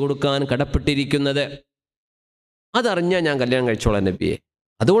ഭർത്താവിന് ചെയ്തു കൊടുക്കാൻ കടപ്പെട്ടിരിക്കുന്നത്. അതറിഞ്ഞാൽ ഞാൻ കല്യാണം കഴിച്ചോളാം നബിയെ.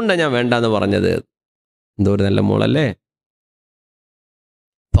 അതുകൊണ്ടാണ് ഞാൻ വേണ്ടാന്ന് പറഞ്ഞത്. എന്തോ ഒരു നല്ല മോളല്ലേ.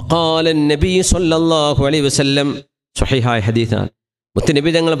 ഫഖാല നബി സ്വല്ലല്ലാഹു അലൈഹി വസല്ലം, സ്വഹീഹായ ഹദീസാണ്.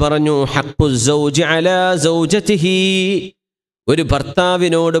 മുത്തുനബി തങ്ങൾ പറഞ്ഞു, ഹഖ്ഖു സൗജി അലാ സൗജതിഹി, ഒരു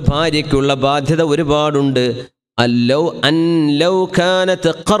ഭർത്താവിനോട് ഭാര്യയ്ക്കുള്ള ബാധ്യത ഒരുപാടുണ്ട്. ലൗ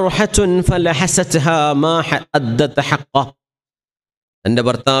കാനത് ഖർഹത്തുൻ ഫലഹസത്ഹാ മാ അദ്ദത ഹഖ്ഖ. തൻ്റെ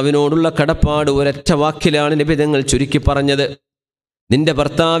ഭർത്താവിനോടുള്ള കടപ്പാട് ഒരൊറ്റ വാക്കിലാണ് നബി തങ്ങൾ ചുരുക്കി പറഞ്ഞത്. നിന്റെ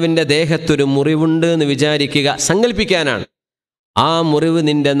ഭർത്താവിൻ്റെ ദേഹത്തൊരു മുറിവുണ്ട് എന്ന് വിചാരിക്കുക, സങ്കല്പിക്കാനാണ്. ആ മുറിവ്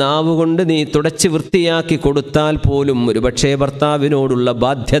നിന്റെ നാവ് കൊണ്ട് നീ തുടച്ച് വൃത്തിയാക്കി കൊടുത്താൽ പോലും ഒരുപക്ഷേ ഭർത്താവിനോടുള്ള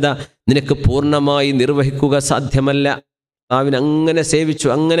ബാധ്യത നിനക്ക് പൂർണ്ണമായി നിർവഹിക്കുക സാധ്യമല്ല. ഭർത്താവിനെ അങ്ങനെ സേവിച്ചു,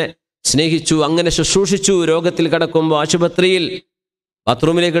 അങ്ങനെ സ്നേഹിച്ചു, അങ്ങനെ ശുശ്രൂഷിച്ചു. രോഗത്തിൽ കിടക്കുമ്പോൾ ആശുപത്രിയിൽ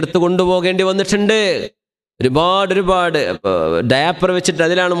ബാത്റൂമിലേക്ക് എടുത്തു കൊണ്ടുപോകേണ്ടി വന്നിട്ടുണ്ട്. ഒരുപാട് ഡയാപ്പർ വെച്ചിട്ട്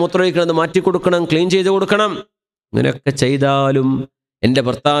അതിലാണ് മൂത്രമൊഴിക്കുന്നത്, മാറ്റിക്കൊടുക്കണം, ക്ലീൻ ചെയ്ത് കൊടുക്കണം. ഇങ്ങനെയൊക്കെ ചെയ്താലും എൻ്റെ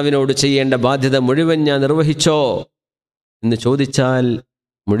ഭർത്താവിനോട് ചെയ്യേണ്ട ബാധ്യത മുഴുവൻ ഞാൻ നിർവഹിച്ചോ എന്ന് ചോദിച്ചാൽ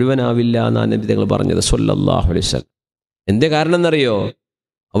മുഴുവനാവില്ല എന്നാണ് നബി തങ്ങൾ പറഞ്ഞത് സ്വല്ലല്ലാഹു അലൈഹി വസല്ലം. എന്തേ കാരണം എന്നറിയോ?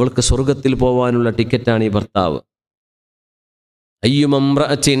 അവൾക്ക് സ്വർഗത്തിൽ പോവാനുള്ള ടിക്കറ്റാണ് ഈ ഭർത്താവ്.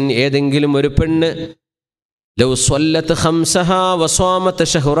 അയ്യുമംറഅത്തിൻ, ഏതെങ്കിലും ഒരു പെണ്ണ്, ലൗ സ്വല്ലത്ത് ഖംസഹാ വസ്വാമത്ത്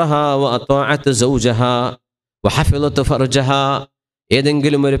ശഹ്റഹാ വഅത്വഅത്ത് സൗജഹാ വഹഫിളത്ത് ഫർജഹാ,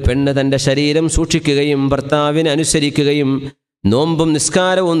 ഏതെങ്കിലും ഒരു പെണ്ണ് തൻ്റെ ശരീരം സൂക്ഷിക്കുകയും ഭർത്താവിനെ അനുസരിക്കുകയും നോമ്പും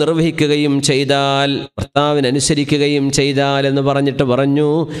നിസ്കാരവും നിർവഹിക്കുകയും ചെയ്താൽ, ഭർത്താവിനനുസരിക്കുകയും ചെയ്താൽ എന്ന് പറഞ്ഞിട്ട് പറഞ്ഞു,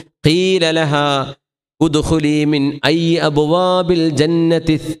 ഖീല ലഹാ ഉദ്ഖുലി മിൻ ഐ അബ്വാബിൽ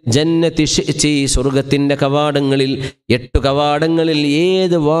ജന്നതി ശിഅ്തി, സ്വർഗത്തിൻ്റെ കവാടങ്ങളിൽ 8 കവാടങ്ങളിൽ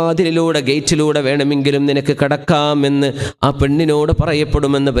ഏത് വാതിലിലൂടെ ഗേറ്റിലൂടെ വേണമെങ്കിലും നിനക്ക് കടക്കാമെന്ന് ആ പെണ്ണിനോട്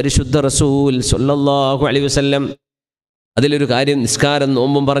പറയപ്പെടുമെന്ന് പരിശുദ്ധ റസൂൽ സ്വല്ലല്ലാഹു അലൈഹി വസല്ലം. അതിലൊരു കാര്യം, നിസ്കാരം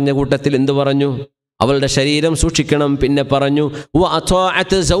നോമ്പും പറഞ്ഞ കൂട്ടത്തിൽ എന്തു പറഞ്ഞു? അവളുടെ ശരീരം സൂക്ഷിക്കണം. പിന്നെ പറഞ്ഞു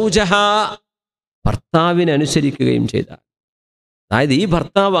വഅത്വഅത് സൗജഹാ, ഭർത്താവിനെ അനുസരിക്കുകയും ചെയ്താൽ. അതായത് ഈ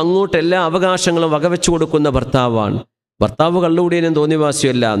ഭർത്താവ് അങ്ങോട്ട് എല്ലാ അവകാശങ്ങളും വകവെച്ചു കൊടുക്കുന്ന ഭർത്താവാണ്. ഭർത്താവ് കള്ളുകൂടിയനും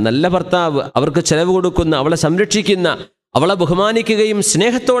തോന്നിവാസിയല്ല. നല്ല ഭർത്താവ്, അവർക്ക് ചെലവ് കൊടുക്കുന്ന, അവളെ സംരക്ഷിക്കുന്ന, അവളെ ബഹുമാനിക്കുകയും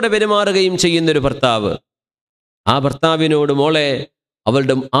സ്നേഹത്തോടെ പെരുമാറുകയും ചെയ്യുന്നൊരു ഭർത്താവ്. ആ ഭർത്താവിനോട്, മോളെ,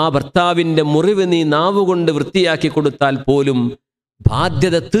 ആ ഭർത്താവിൻ്റെ മുറിവ് നീ നാവുകൊണ്ട് വൃത്തിയാക്കി കൊടുത്താൽ പോലും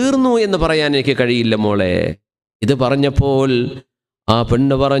ബാധ്യത തീർന്നു എന്ന് പറയാൻ എനിക്ക് കഴിയില്ല മോളെ. ഇത് പറഞ്ഞപ്പോൾ ആ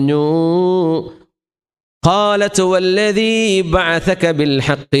പെണ്ണ് പറഞ്ഞു, ഖാലത്ത് വല്ലദീ ബഅസക ബിൽ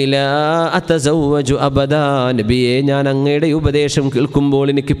ഹഖ് ലാ അതസവ്വജു അബദാ. നബിയെ, ഞാൻ അങ്ങയുടെ ഉപദേശം കേൾക്കുമ്പോൾ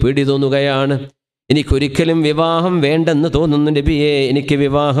എനിക്ക് പേടി തോന്നുകയാണ്. എനിക്കൊരിക്കലും വിവാഹം വേണ്ടെന്ന് തോന്നുന്നു നബിയെ, എനിക്ക്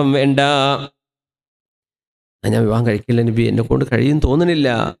വിവാഹം വേണ്ട. ഞാൻ വിവാഹം കഴിക്കില്ല നബി, എന്നെ കൊണ്ട് കഴിയും തോന്നുന്നില്ല.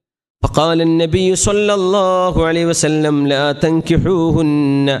 فقال النبي صلى الله عليه وسلم لا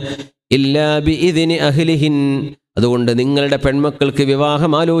تنكحوهن إلا بإذن أهلهن. അതുകൊണ്ട് നിങ്ങളുടെ പെൺമക്കൾക്ക്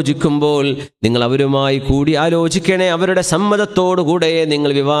വിവാഹം ആലോചിക്കുമ്പോൾ നിങ്ങൾ അവരുമായി കൂടി ആലോചിക്കണേ, അവരുടെ സമ്മതത്തോടുകൂടെ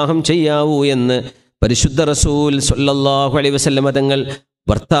നിങ്ങൾ വിവാഹം ചെയ്യാവൂ എന്ന് പരിശുദ്ധ റസൂൽ സ്വല്ലല്ലാഹു അലൈഹി വസല്ലം തങ്ങൾ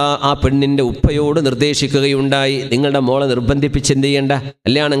ആ പെണ്ണിൻ്റെ ഉപ്പയോട് നിർദ്ദേശിക്കുകയുണ്ടായി. നിങ്ങളുടെ മോളെ നിർബന്ധിപ്പിച്ച് എന്ത് ചെയ്യേണ്ട?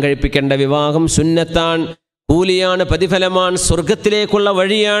 കല്യാണം കഴിപ്പിക്കേണ്ട. വിവാഹം സുന്നത്താണ്, കൂലിയാണ്, പ്രതിഫലമാണ്, സ്വർഗത്തിലേക്കുള്ള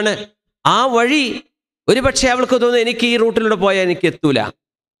വഴിയാണ്. ആ വഴി ഒരുപക്ഷെ അവൾക്ക് തോന്നുന്നു എനിക്ക് ഈ റൂട്ടിലൂടെ പോയാൽ എനിക്ക് എത്തൂല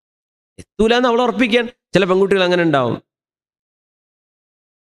എന്ന് അവൾ ഉറപ്പിക്കാൻ. ചില പെൺകുട്ടികൾ അങ്ങനെ ഉണ്ടാവും.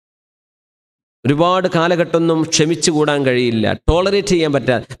 ഒരുപാട് കാലഘട്ടമൊന്നും ക്ഷമിച്ചു കൂടാൻ കഴിയില്ല, ടോളറേറ്റ് ചെയ്യാൻ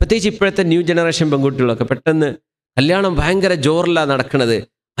പറ്റാതെ. പ്രത്യേകിച്ച് ഇപ്പോഴത്തെ ന്യൂ ജനറേഷൻ പെൺകുട്ടികളൊക്കെ പെട്ടെന്ന് കല്യാണം ഭയങ്കര ജോറിലാണ് നടക്കുന്നത്.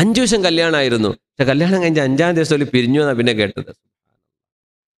 5 ദിവസം കല്യാണമായിരുന്നു, പക്ഷെ കല്യാണം കഴിഞ്ഞ 5-ാം ദിവസം പിരിഞ്ഞു എന്നാണ് പിന്നെ കേട്ടത്.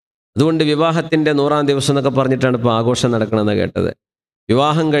 അതുകൊണ്ട് വിവാഹത്തിൻ്റെ 100-ാം ദിവസം എന്നൊക്കെ പറഞ്ഞിട്ടാണ് ഇപ്പോൾ ആഘോഷം നടക്കണമെന്ന് കേട്ടത്.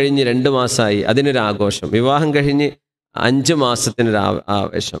 വിവാഹം കഴിഞ്ഞ് 2 മാസമായി, അതിനൊരു ആഘോഷം. വിവാഹം കഴിഞ്ഞ് 5 മാസത്തിനൊരു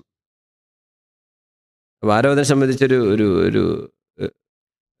ആവേശം. ഭാരതത്തെ സംബന്ധിച്ചൊരു ഒരു ഒരു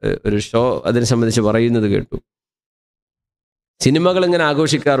ഒരു ഷോ അതിനെ സംബന്ധിച്ച് പറയുന്നത് കേട്ടു. സിനിമകൾ ഇങ്ങനെ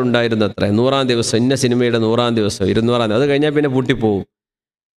ആഘോഷിക്കാറുണ്ടായിരുന്നു അത്ര. 100-ാം ദിവസം, ഇന്ന സിനിമയുടെ 100-ാം ദിവസം, 200-ാം ദിവസം, അത് കഴിഞ്ഞാൽ പിന്നെ പൂട്ടിപ്പോവും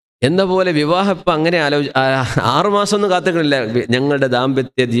എന്ന പോലെ വിവാഹം ഇപ്പം അങ്ങനെ 6 മാസമൊന്നും കാത്തുകളില്ല. ഞങ്ങളുടെ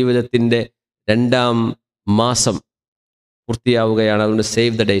ദാമ്പത്യ ജീവിതത്തിൻ്റെ 2-ാം മാസം പൂർത്തിയാവുകയാണ്. അതുകൊണ്ട്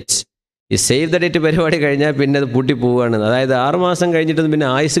സേവ് ദ ഡേറ്റ്സ്. ഈ സേവ് ദ ഡേറ്റ് പരിപാടി കഴിഞ്ഞാൽ പിന്നെ അത് പൂട്ടിപ്പോവുകയാണ്. അതായത് 6 മാസം കഴിഞ്ഞിട്ടൊന്നും പിന്നെ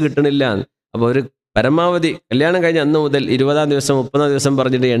ആയുസ് കിട്ടണില്ല. അപ്പോൾ ഒരു പരമാവധി കല്യാണം കഴിഞ്ഞ അന്ന് മുതൽ 20-ാം ദിവസം 30-ാം ദിവസം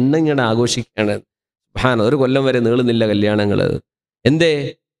പറഞ്ഞിട്ട് ഇങ്ങനെ ആഘോഷിക്കുകയാണ്. ഒരു കൊല്ലം വരെ നീളുന്നില്ല കല്യാണങ്ങൾ. എന്തേ?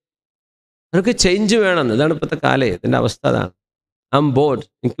 നമുക്ക് ചേഞ്ച് വേണം. ഇതാണ് ഇപ്പോഴത്തെ കാലം. ഇതിൻ്റെ അവസ്ഥ അതാണ്. ബോർഡ്,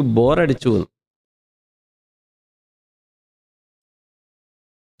 എനിക്ക് ബോറടിച്ചു.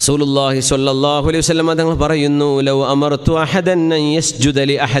 റസൂലുള്ളാഹി സ്വല്ലല്ലാഹു അലൈഹി വസല്ലം തങ്ങൾ പറയുന്നു, ലൗ അമർതു അഹദൻ അൻ യസ്ജുദ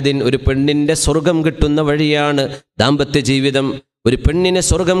ലി അഹദിൻ. ഒരു പെണ്ണിൻ്റെ സ്വർഗം കിട്ടുന്ന വഴിയാണ് ദാമ്പത്യ ജീവിതം. ഒരു പെണ്ണിന്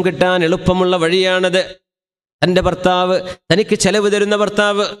സ്വർഗം കിട്ടാൻ എളുപ്പമുള്ള വഴിയാണത്. തൻ്റെ ഭർത്താവ്, തനിക്ക് ചെലവ് തരുന്ന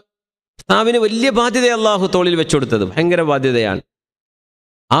ഭർത്താവിന് വലിയ ബാധ്യത അല്ലാഹു തോളിൽ വെച്ചുകൊടുത്തത്. ഭയങ്കര ബാധ്യതയാണ്.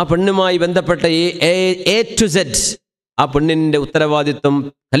 ആ പെണ്ണുമായി ബന്ധപ്പെട്ട എ ടു സെഡ് ആ പെണ്ണിൻ്റെ ഉത്തരവാദിത്വം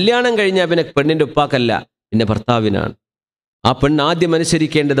കല്യാണം കഴിഞ്ഞാൽ പിന്നെ പെണ്ണിൻ്റെ ഉപ്പാക്കല്ല, പിന്നെ ഭർത്താവിനാണ്. ആ പെണ്ണ് ആദ്യം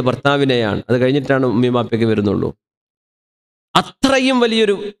അനുസരിക്കേണ്ടത് ഭർത്താവിനെയാണ്. അത് കഴിഞ്ഞിട്ടാണ് ഉമ്മിമാപ്പയ്ക്ക് വരുന്നുള്ളൂ. അത്രയും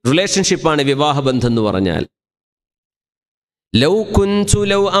വലിയൊരു റിലേഷൻഷിപ്പാണ് വിവാഹബന്ധം എന്ന് പറഞ്ഞാൽ. ലൗ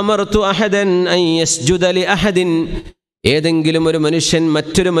അമർതു അഹദൻ അൻ യസ്ജുദ ലി അഹദിൻ. ഏതെങ്കിലും ഒരു മനുഷ്യൻ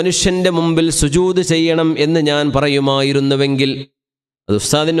മറ്റൊരു മനുഷ്യൻ്റെ മുമ്പിൽ സുജൂദ് ചെയ്യണം എന്ന് ഞാൻ പറയുമായിരുന്നുവെങ്കിൽ, അത്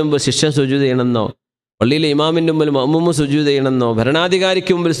ഉസ്താദിൻ്റെ മുമ്പിൽ ശിഷ്യൻ സുജൂദ് ചെയ്യണമെന്നോ, പള്ളിയിലെ ഇമാമിൻ്റെ മുമ്പിൽ മഅ്മൂം സുജൂദ് ചെയ്യണമെന്നോ,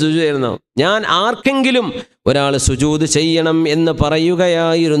 ഭരണാധികാരിക്ക് മുമ്പിൽ സുജൂദ് ചെയ്യണമെന്നോ, ഞാൻ ആർക്കെങ്കിലും ഒരാൾ സുജൂദ് ചെയ്യണം എന്ന്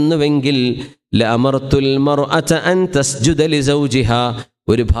പറയുകയായിരുന്നുവെങ്കിൽ ലഅമർതുൽ മർഅത അൻ തസ്ജുദ ലി സൗജിഹാ.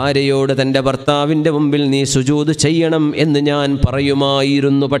 ഒരു ഭാര്യയോട് തൻ്റെ ഭർത്താവിൻ്റെ മുമ്പിൽ നീ സുജൂദ് ചെയ്യണം എന്ന് ഞാൻ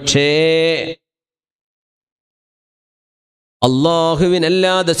പറയുമായിരുന്നു. പക്ഷേ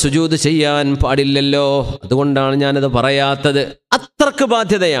അല്ലാഹുവിനല്ലാതെ സുജൂദ് ചെയ്യാൻ പാടില്ലല്ലോ. അതുകൊണ്ടാണ് ഞാനത് പറയാത്തത്. അത്രക്ക്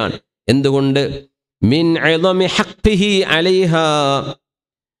ബാധ്യതയാണ്. എന്തുകൊണ്ട്? മിൻ ഇളമി ഹഖ്ഖിഹി അലൈഹാ,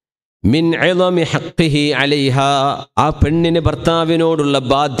 മിൻ ഇളമി ഹഖ്ഖിഹി അലൈഹാ. ആ പെണ്ണിന് ഭർത്താവിനോടുള്ള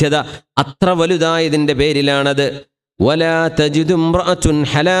ബാധ്യത അത്ര വലുതായതിൻ്റെ പേരിലാണത്. വലാ തജിദു ഇംറഅത്തുൻ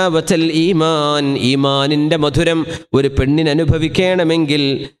ഹലാവത്തൽ ഈമാൻ. ഈമാനിൻ്റെ മധുരം ഒരു പെണ്ണിന് അനുഭവിക്കണമെങ്കിൽ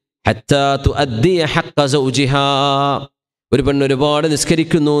ഹത്താ തുഅദ്ദിയ ഹഖ്ഖ സൗജിഹാ. ഒരു പെണ്ണ് ഒരുപാട്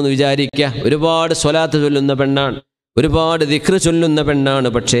നിസ്കരിക്കുന്നു എന്ന് വിചാരിക്കുക, ഒരുപാട് സ്വലാത്ത് ചൊല്ലുന്ന പെണ്ണാണ്, ഒരുപാട് ദിക്ർ ചൊല്ലുന്ന പെണ്ണാണ്.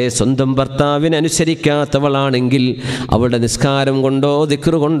 പക്ഷേ സ്വന്തം ഭർത്താവിനെ അനുസരിക്കാത്തവളാണെങ്കിൽ അവളുടെ നിസ്കാരം കൊണ്ടോ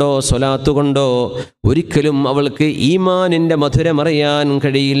ദിക്ർ കൊണ്ടോ സ്വലാത്ത് കൊണ്ടോ ഒരിക്കലും അവൾക്ക് ഈമാനിൻ്റെ മധുരമറിയാൻ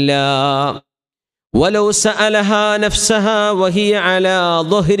കഴിയില്ല. വലൗ സഅലഹാ നഫ്സഹാ വഹിയ അലാ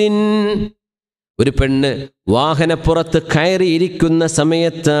ളഹ്റിൻ. ഒരു പെണ്ണ് വാഹനപ്പുറത്ത് കയറിയിരിക്കുന്ന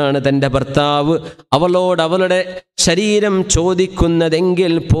സമയത്താണ് തൻ്റെ ഭർത്താവ് അവളോട് അവളുടെ ശരീരം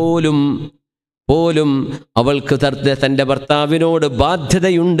ചോദിക്കുന്നതെങ്കിൽ പോലും അവൾക്ക് തൻ്റെ ഭർത്താവിനോട്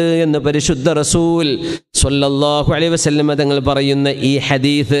ബാധ്യതയുണ്ട് എന്ന് പരിശുദ്ധ റസൂൽ സ്വല്ലല്ലാഹു അലൈഹി വസല്ലം തങ്ങൾ പറയുന്ന ഈ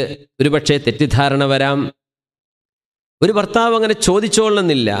ഹദീസ് ഒരുപക്ഷെ തെറ്റിദ്ധാരണ വരാം. ഒരു ഭർത്താവ് അങ്ങനെ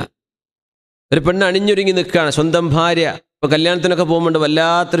ചോദിച്ചോളുന്നില്ല. ഒരു പെണ്ണ് അണിഞ്ഞൊരുങ്ങി നിൽക്കുകയാണ്, സ്വന്തം ഭാര്യ. ഇപ്പോൾ കല്യാണത്തിനൊക്കെ പോകുമ്പോൾ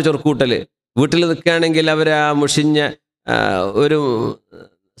വല്ലാത്തൊരു ചൊറുക്കൂട്ടൽ. വീട്ടിൽ നിൽക്കുകയാണെങ്കിൽ അവർ ആ മുഷിഞ്ഞ ഒരു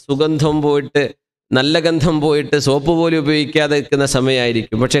സുഗന്ധം പോയിട്ട്, നല്ല ഗന്ധം പോയിട്ട് സോപ്പ് പോലും ഉപയോഗിക്കാതെ നിൽക്കുന്ന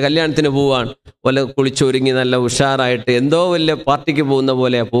സമയമായിരിക്കും. പക്ഷെ കല്യാണത്തിന് പോവാൻ വല്ല കുളിച്ചൊരുങ്ങി നല്ല ഉഷാറായിട്ട് എന്തോ വലിയ പാർട്ടിക്ക് പോകുന്ന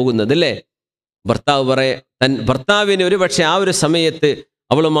പോലെയാണ് പോകുന്നത് അല്ലേ? ഭർത്താവിന് ഒരു പക്ഷേ ആ ഒരു സമയത്ത്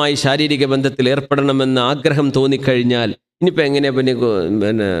അവളുമായി ശാരീരിക ബന്ധത്തിൽ ഏർപ്പെടണമെന്ന് ആഗ്രഹം തോന്നിക്കഴിഞ്ഞാൽ ഇനിയിപ്പോൾ എങ്ങനെയാ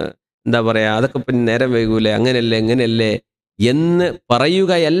പിന്നെ എന്താ പറയുക, അതൊക്കെ പിന്നെ നേരം വൈകൂലേ, എങ്ങനെയല്ലേ എന്ന്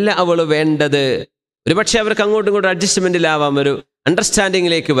പറയുകയല്ല അവൾ വേണ്ടത്. ഒരുപക്ഷെ അവർക്ക് അങ്ങോട്ടും ഇങ്ങോട്ടും അഡ്ജസ്റ്റ്മെൻറ്റിലാവാം, ഒരു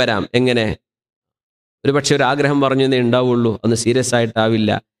അണ്ടർസ്റ്റാൻഡിങ്ങിലേക്ക് വരാം. എങ്ങനെ? ഒരുപക്ഷെ ഒരു ആഗ്രഹം പറഞ്ഞു എന്നേ ഉണ്ടാവുള്ളൂ, അന്ന് സീരിയസ്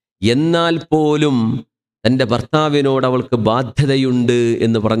ആയിട്ടാവില്ല. എന്നാൽ പോലും തൻ്റെ ഭർത്താവിനോട് അവൾക്ക് ബാധ്യതയുണ്ട്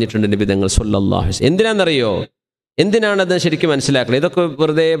എന്ന് പറഞ്ഞിട്ടുണ്ട് നബി തങ്ങൾ സ്വല്ലല്ലാഹു അലൈഹി വസല്ലം. എന്തിനാണെന്നറിയോ? എന്തിനാണത് ശരിക്കും മനസ്സിലാക്കണം. ഇതൊക്കെ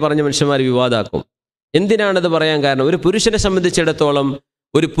വെറുതെ പറഞ്ഞ മനുഷ്യന്മാർ വിവാദമാക്കും. എന്തിനാണത് പറയാൻ കാരണം? ഒരു പുരുഷനെ സംബന്ധിച്ചിടത്തോളം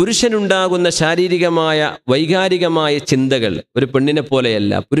ഒരു പുരുഷനുണ്ടാകുന്ന ശാരീരികമായ വൈകാരികമായ ചിന്തകൾ ഒരു പെണ്ണിനെ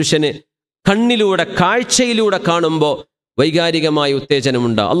പോലെയല്ല. പുരുഷന് കണ്ണിലൂടെ കാഴ്ചയിലൂടെ കാണുമ്പോൾ വൈകാരികമായ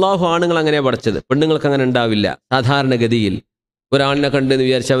ഉത്തേജനമുണ്ടാവും. അള്ളാഹു ആണുങ്ങൾ അങ്ങനെ പഠിച്ചത്, പെണ്ണുങ്ങൾക്ക് അങ്ങനെ ഉണ്ടാവില്ല. സാധാരണഗതിയിൽ ഒരാളിനെ കണ്ടെന്ന്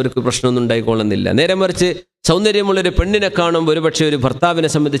വിചാരിച്ച് അവർക്ക് പ്രശ്നമൊന്നും ഉണ്ടായിക്കൊള്ളുന്നില്ല. നേരെ മറിച്ച് സൗന്ദര്യമുള്ളൊരു പെണ്ണിനെ കാണുമ്പോൾ ഒരുപക്ഷെ ഒരു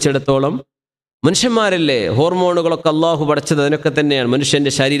ഭർത്താവിനെ സംബന്ധിച്ചിടത്തോളം, മനുഷ്യന്മാരല്ലേ, ഹോർമോണുകളൊക്കെ അള്ളാഹു പഠിച്ചത് അതിനൊക്കെ തന്നെയാണ്.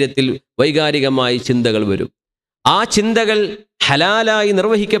 മനുഷ്യൻ്റെ ശരീരത്തിൽ വൈകാരികമായി ചിന്തകൾ വരും. ആ ചിന്തകൾ ഹലാലായി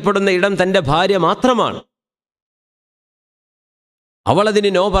നിർവഹിക്കപ്പെടുന്ന ഇടം തൻ്റെ ഭാര്യ മാത്രമാണ്. അവളതിന്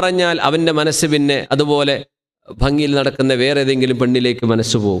നോ പറഞ്ഞാൽ അവൻ്റെ മനസ്സ് പിന്നെ അതുപോലെ ഭംഗിയിൽ നടക്കുന്ന വേറെ ഏതെങ്കിലും പെണ്ണിലേക്ക്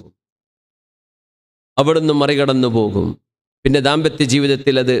മനസ്സ് പോകും, അവിടുന്ന് മറികടന്നു പോകും. പിന്നെ ദാമ്പത്യ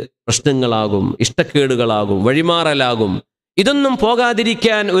ജീവിതത്തിൽ അത് പ്രശ്നങ്ങളാകും, ഇഷ്ടക്കേടുകളാകും, വഴിമാറലാകും. ഇതൊന്നും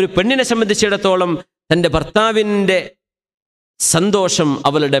പോകാതിരിക്കാൻ ഒരു പെണ്ണിനെ സംബന്ധിച്ചിടത്തോളം തൻ്റെ ഭർത്താവിൻ്റെ സന്തോഷം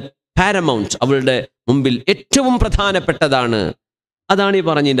അവളുടെ പാരമൗണ്ട്, അവളുടെ മുമ്പിൽ ഏറ്റവും പ്രധാനപ്പെട്ടതാണ്. അതാണ് ഈ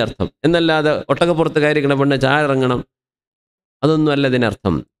പറഞ്ഞതിൻ്റെ അർത്ഥം. എന്നല്ലാതെ ഒട്ടകപ്പുറത്ത് കയറിക്കണ പെണ്ണ് ചായ ഇറങ്ങണം, അതൊന്നും അല്ല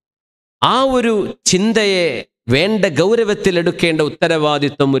ഇതിനർത്ഥം. ആ ഒരു ചിന്തയെ വേണ്ട ഗൗരവത്തിലെടുക്കേണ്ട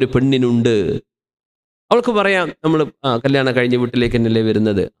ഉത്തരവാദിത്വം ഒരു പെണ്ണിനുണ്ട്. അവൾക്ക് പറയാം, നമ്മൾ കല്യാണം കഴിഞ്ഞ് വീട്ടിലേക്ക് തന്നെയല്ലേ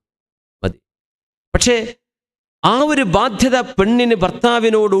വരുന്നത്, മതി. പക്ഷേ ആ ഒരു ബാധ്യത പെണ്ണിന്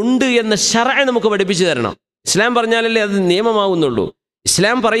ഭർത്താവിനോടുണ്ട് എന്ന് ശറഅ് നമുക്ക് പഠിപ്പിച്ചു തരണം. ഇസ്ലാം പറഞ്ഞാലല്ലേ അത് നിയമമാവുന്നുള്ളൂ.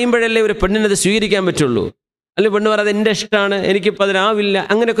 ഇസ്ലാം പറയുമ്പോഴല്ലേ ഒരു പെണ്ണിനത് സ്വീകരിക്കാൻ പറ്റുള്ളൂ. അല്ലെങ്കിൽ പെണ്ണ് പറയാതെ എൻ്റെ ഇഷ്ടമാണ്, എനിക്കിപ്പോൾ അതിനാവില്ല,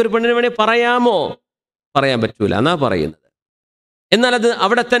 അങ്ങനെയൊക്കെ ഒരു പെണ്ണിന് വേണേൽ പറയാമോ? പറയാൻ പറ്റൂല എന്നാ പറയുന്നത്. എന്നാൽ അത്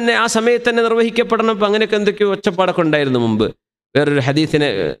അവിടെ തന്നെ ആ സമയത്ത് തന്നെ നിർവഹിക്കപ്പെടണം. അപ്പം അങ്ങനെയൊക്കെ എന്തൊക്കെയോ ഒച്ചപ്പാടൊക്കെ ഉണ്ടായിരുന്നു മുമ്പ്. വേറൊരു ഹദീസിനെ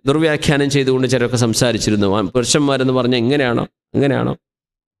ദുർവ്യാഖ്യാനം ചെയ്തുകൊണ്ട് ചിലരൊക്കെ സംസാരിച്ചിരുന്നു. പുരുഷന്മാരെന്ന് പറഞ്ഞാൽ ഇങ്ങനെയാണോ അങ്ങനെയാണോ?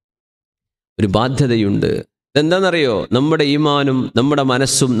 ഒരു ബാധ്യതയുണ്ട്. ഇതെന്താണെന്നറിയോ? നമ്മുടെ ഈമാനും നമ്മുടെ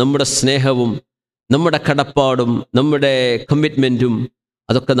മനസ്സും നമ്മുടെ സ്നേഹവും നമ്മുടെ കടപ്പാടും നമ്മുടെ കമ്മിറ്റ്മെൻറ്റും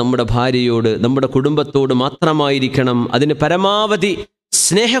അതൊക്കെ നമ്മുടെ ഭാര്യയോട് നമ്മുടെ കുടുംബത്തോട് മാത്രമായിരിക്കണം. അതിന് പരമാവധി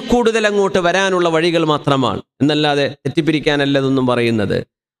സ്നേഹക്കൂടുതൽ അങ്ങോട്ട് വരാനുള്ള വഴികൾ മാത്രമാണ്. എന്നല്ലാതെ തെറ്റിപ്പിരിക്കാനല്ല ഇതൊന്നും പറയുന്നത്.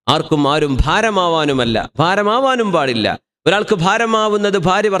 ആരും ഭാരമാവാനുമല്ല, ഭാരമാവാനും പാടില്ല. ഒരാൾക്ക് ഭാരമാവുന്നത്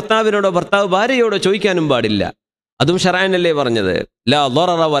ഭാര്യ ഭർത്താവിനോടോ ഭർത്താവ് ഭാര്യയോടോ ചോദിക്കാനും പാടില്ല. അതും ശറഅനല്ലേ പറഞ്ഞത്. ലാ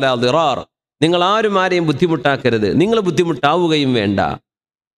ളററ വലാ ളിറാർ. നിങ്ങൾ ആരെയും ബുദ്ധിമുട്ടാക്കരുത്, നിങ്ങൾ ബുദ്ധിമുട്ടാവുകയും വേണ്ട.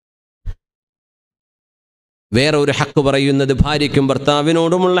 വേറെ ഒരു ഹക്ക് പറയുന്നത് ഭാര്യയ്ക്കും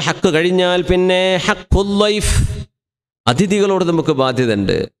ഭർത്താവിനോടുമുള്ള ഹക്ക് കഴിഞ്ഞാൽ പിന്നെ ഹഖുൽ ളൈഫ്, അതിഥികളോട് നമുക്ക് ബാധ്യത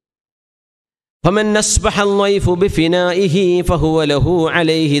ഉണ്ട്. ഫമൻ അസ്ബഹൽ ളൈഫു ബിഫിനാഇഹി ഫഹുവ ലഹു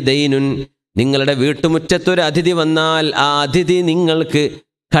അലൈഹി ദൈനുൻ. നിങ്ങളുടെ വീട്ടുമുറ്റത്തൊരു അതിഥി വന്നാൽ ആ അതിഥി നിങ്ങൾക്ക്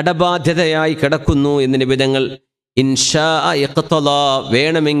കടബാധ്യതയായി കിടക്കുന്നു എന്ന് നബി തങ്ങൾ ഇൻഷാ യഖ്തള,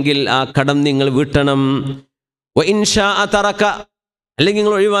 വേണമെങ്കിൽ ആ കടം നിങ്ങൾ വീട്ടണം. വ ഇൻഷാ തറക, അല്ലെങ്കിൽ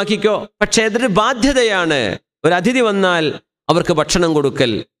നിങ്ങൾ ഒഴിവാക്കിക്കോ. പക്ഷേ അതൊരു ബാധ്യതയാണ്. ഒരു അതിഥി വന്നാൽ അവർക്ക് ഭക്ഷണം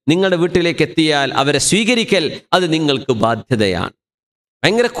കൊടുക്കൽ, നിങ്ങളുടെ വീട്ടിലേക്ക് എത്തിയാൽ അവരെ സ്വീകരിക്കൽ, അത് നിങ്ങൾക്ക് ബാധ്യതയാണ്,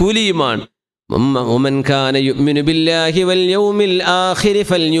 ഭയങ്കര കൂലിയുമാണ്.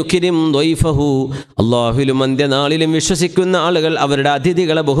 അല്ലാഹുവിലും അന്ത്യനാളിലും വിശ്വസിക്കുന്ന ആളുകൾ അവരുടെ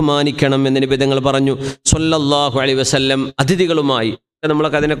അതിഥികളെ ബഹുമാനിക്കണം എന്ന് നബി തങ്ങൾ പറഞ്ഞു സ്വല്ലല്ലാഹു അലൈഹി വസല്ലം. അതിഥികളുമായി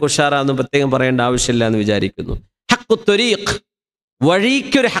നമ്മളൊക്കെ അതിനെക്കുറിച്ച് ഉഷാറാന്ന് പ്രത്യേകം പറയേണ്ട ആവശ്യമില്ല എന്ന് വിചാരിക്കുന്നു. ഹഖ്ഖുത് ത്വരീഖ്,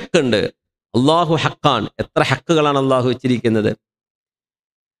 വഴിക്കൊരു ഹക്കുണ്ട്. അള്ളാഹു ഹക്കാണ്. എത്ര ഹക്കുകളാണ് അള്ളാഹു വെച്ചിരിക്കുന്നത്.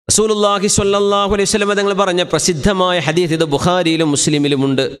 റസൂലുള്ളാഹി സ്വല്ലല്ലാഹു അലൈഹി വസല്ലം തങ്ങൾ പറഞ്ഞ പ്രസിദ്ധമായ ഹദീസ്, ഇത് ബുഖാരിയിലും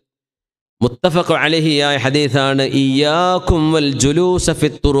മുസ്ലിമിലുമുണ്ട്, മുത്തഫഖ് അലൈഹിയായ ഹദീസാണ്. ഇയ്യാകും വൽ ജുലൂസ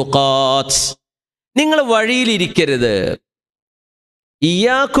ഫിത് തുറുഖാത്ത്. നിങ്ങൾ വഴിയിലിരിക്കരുത്.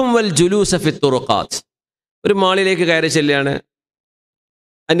 ഇയ്യാകും വൽ ജുലൂസ ഫിത് തുറുഖാത്ത്. ഒരു മാളിലേക്ക് കയറി ചെല്ലുകയാണ്,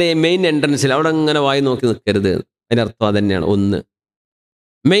 അതിൻ്റെ മെയിൻ എൻട്രൻസിൽ അവിടെ ഇങ്ങനെ വായി നോക്കി നിൽക്കരുത്. അതിനർത്ഥം അതന്നെയാണ്. ഒന്ന്,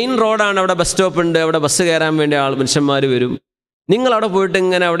 മെയിൻ റോഡാണ്, അവിടെ ബസ് സ്റ്റോപ്പ് ഉണ്ട്, അവിടെ ബസ് കയറാൻ വേണ്ടി മനുഷ്യന്മാർ വരും. നിങ്ങൾ അവിടെ പോയിട്ട്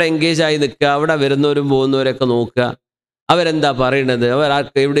ഇങ്ങനെ അവിടെ എൻഗേജ് ആയി നിൽക്കുക, അവിടെ വരുന്നവരും പോകുന്നവരൊക്കെ നോക്കുക, അവരെന്താ പറയണത്,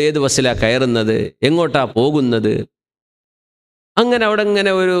 എവിടെ ഏത് ബസ്സിലാണ് കയറുന്നത്, എങ്ങോട്ടാ പോകുന്നത്. അങ്ങനെ അവിടെ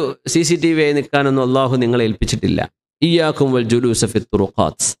ഇങ്ങനെ ഒരു CCTV ആയി നിൽക്കാനൊന്നും അള്ളാഹു നിങ്ങളെ ഏൽപ്പിച്ചിട്ടില്ല. ഇയ്യാകും വൽ ജുലൂസ ഫിത്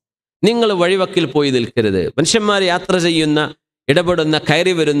തുറുഖാത്ത്. നിങ്ങൾ വഴിവക്കിൽ പോയി നിൽക്കരുത്. മനുഷ്യന്മാർ യാത്ര ചെയ്യുന്ന, ഇടപെടുന്ന,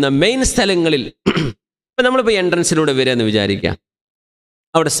 കയറി വരുന്ന മെയിൻ സ്ഥലങ്ങളിൽ, ഇപ്പം നമ്മളിപ്പോൾ എൻട്രൻസിലൂടെ വരിക എന്ന് വിചാരിക്കാം.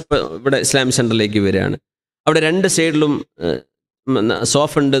 ഇവിടെ ഇസ്ലാമിക് സെൻറ്ററിലേക്ക് വരികയാണ്. അവിടെ രണ്ട് സൈഡിലും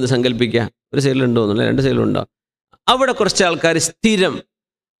സോഫ ഉണ്ട് എന്ന് സങ്കല്പിക്കുക. ഒരു സൈഡിലുണ്ടോ എന്നുള്ള, രണ്ട് സൈഡിലുണ്ടോ. അവിടെ കുറച്ച് ആൾക്കാർ സ്ഥിരം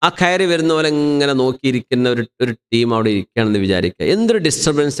ആ കയറി വരുന്ന പോലെ ഇങ്ങനെ നോക്കിയിരിക്കുന്ന ഒരു ടീം അവിടെ ഇരിക്കുകയാണെന്ന് വിചാരിക്കുക. എന്തൊരു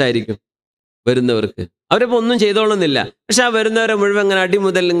ഡിസ്റ്റർബൻസ് ആയിരിക്കും വരുന്നവർക്ക്. അവരിപ്പോൾ ഒന്നും ചെയ്തോളുന്നില്ല. പക്ഷെ ആ വരുന്നവരെ മുഴുവൻ ഇങ്ങനെ അടി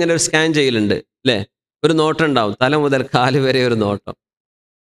മുതൽ ഇങ്ങനെ ഒരു സ്കാൻ ചെയ്യലുണ്ട് അല്ലേ. ഒരു നോട്ടം ഉണ്ടാവും, തല മുതൽ കാല് വരെ ഒരു നോട്ടം.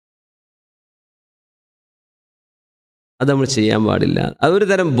 അത് നമ്മൾ ചെയ്യാൻ പാടില്ല. അതൊരു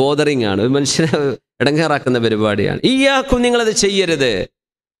തരം ബോദറിങ് ആണ്, ഒരു മനുഷ്യനെ ഇടങ്ങേറാക്കുന്ന പരിപാടിയാണ്. ഇയ്യാക്കും, നിങ്ങളത് ചെയ്യരുത്.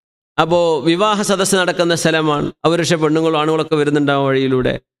 അപ്പോൾ വിവാഹ സദസ്സ് നടക്കുന്ന സ്ഥലമാണ്, അവരുടെ പെണ്ണുങ്ങളും ആണുങ്ങളൊക്കെ വരുന്നുണ്ടാവും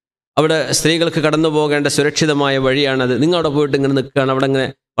വഴിയിലൂടെ. അവിടെ സ്ത്രീകൾക്ക് കടന്നു പോകേണ്ട സുരക്ഷിതമായ വഴിയാണത്. നിങ്ങൾ അവിടെ പോയിട്ട് ഇങ്ങനെ നിൽക്കുകയാണ്, അവിടെ ഇങ്ങനെ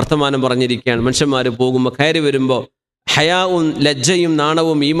വർത്തമാനം പറഞ്ഞിരിക്കുകയാണ്. മനുഷ്യന്മാർ പോകുമ്പോൾ, കയറി വരുമ്പോൾ ഹയാവും ലജ്ജയും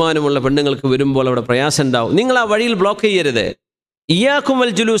നാണവും ഈമാനുമുള്ള പെണ്ണുങ്ങൾക്ക് വരുമ്പോൾ അവിടെ പ്രയാസം ഉണ്ടാവും. നിങ്ങൾ ആ വഴിയിൽ ബ്ലോക്ക് ചെയ്യരുത്. ഇയ്യാക്കും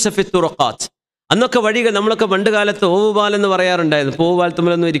വൽ ജുലൂസ ഫിത് തുറുഖാത്ത്. അന്നൊക്കെ വഴികൾ, നമ്മളൊക്കെ പണ്ട് കാലത്ത് ഓവുപാലം എന്ന് പറയാറുണ്ടായിരുന്നു. ഇപ്പോൾ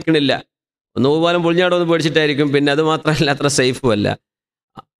ഓവുപാലത്തുമ്പോഴൊന്നും ഇരിക്കണില്ല. ഒന്ന് ഓവുപാലം പൊളിഞ്ഞാടോ എന്ന് പേടിച്ചിട്ടായിരിക്കും. പിന്നെ അത് മാത്രമല്ല, അത്ര സേഫും അല്ല.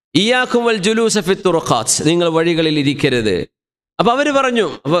 ഇയ്യാക്കും വൽ ജുലൂസ ഫി തുറഖാത്ത്, നിങ്ങൾ വഴികളിൽ ഇരിക്കരുത്. അപ്പൊ അവര് പറഞ്ഞു,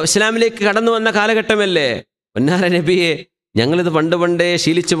 അപ്പൊ ഇസ്ലാമിലേക്ക് കടന്നു വന്ന കാലഘട്ടമല്ലേ, പൊന്നാര നബിയെ ഞങ്ങളിത് പണ്ടേ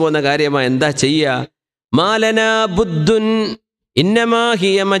ശീലിച്ചു പോകുന്ന കാര്യമാണ്, എന്താ ചെയ്യുക? മാലനാ ബുദ്ദുൻ ഇന്നമാ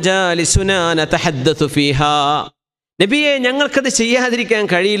ഹിയ മജാലിസുനാ നതഹദ്ദസു ഫീഹാ. നബിയെ ഞങ്ങൾക്കത് ചെയ്യാതിരിക്കാൻ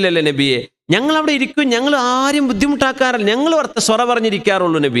കഴിയില്ലല്ലോ നബിയെ, ഞങ്ങൾ അവിടെ ഇരിക്കും, ഞങ്ങൾ ആരും ബുദ്ധിമുട്ടാക്കാറില്ല, ഞങ്ങൾ സ്വറ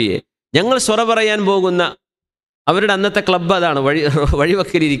പറഞ്ഞിരിക്കാറുള്ളൂ നബിയെ. ഞങ്ങൾ സ്വറ പറയാൻ പോകുന്ന അവരുടെ അന്നത്തെ ക്ലബ്ബ് അതാണ്,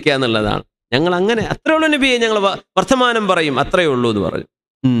 വഴിവക്കിലിരിക്കുക എന്നുള്ളതാണ്. ഞങ്ങൾ അങ്ങനെ അത്രേ ഉള്ളൂ നബിയെ, ഞങ്ങൾ വർത്തമാനം പറയും, അത്രയേ ഉള്ളൂ എന്ന് പറഞ്ഞു.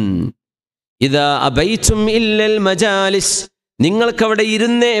 ഇദാ അബൈതും ഇല്ലൽ മജാലിസ്, നിങ്ങൾക്കവിടെ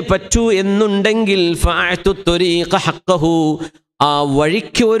ഇരുന്നേ പറ്റൂ എന്നുണ്ടെങ്കിൽ ഫഅതു ത്വരീഖ ഹഖ്ഖഹു, ആ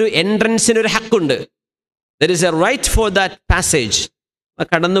വഴിക്ക് ഒരു എൻട്രൻസിന് ഒരു ഹക്കുണ്ട്. There is a right for that passage.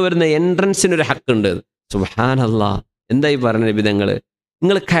 കടന്നു വരുന്ന എൻട്രൻസിനൊരു ഹക്കുണ്ട്. സുബ്ഹാനല്ലാഹ്, എന്തായി പറഞ്ഞ നബി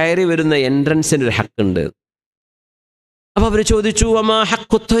നിങ്ങൾ കയറി വരുന്ന എൻട്രൻസിനൊരു ഹക്കുണ്ട്. അപ്പൊ അവര് ചോദിച്ചു, വമാ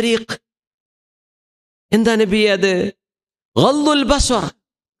ഹഖ്ഖു ത്വരീഖ്, എന്താ നബി അത്? ഗദ്ദുൽ ബസ്വർ,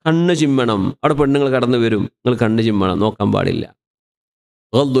 കണ്ണ് ചിമ്മണം. അവിടെ പെണ്ണുങ്ങൾ കടന്നു വരും, നിങ്ങൾ കണ്ണ് ചിമ്മണം, നോക്കാൻ പാടില്ല.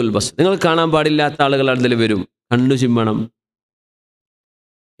 ഗദ്ദുൽ ബസ്വർ, നിങ്ങൾ കാണാൻ പാടില്ലാത്ത ആളുകൾ അതിൽ വരും, കണ്ണു ചിമ്മണം.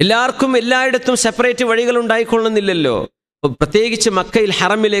 എല്ലാവർക്കും എല്ലായിടത്തും സെപ്പറേറ്റ് വഴികൾ ഉണ്ടായിക്കൊള്ളുന്നില്ലല്ലോ. പ്രത്യേകിച്ച് മക്കയിൽ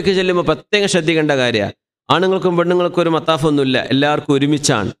ഹറമിലേക്ക് ചെല്ലുമ്പോൾ പ്രത്യേകം ശ്രദ്ധിക്കേണ്ട കാര്യമാണ്. ആണുങ്ങൾക്കും പെണ്ണുങ്ങൾക്കും ഒരു മത്താഫൊന്നുമില്ല, എല്ലാവർക്കും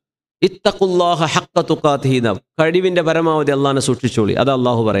ഒരുമിച്ചാണ്. ഇത്തഖുല്ലാഹ ഹഖ്ഖ തുഖാതിഹി, കഴിവിന്റെ പരമാവധി അള്ളാഹിനെ സൂക്ഷിച്ചോളി, അത്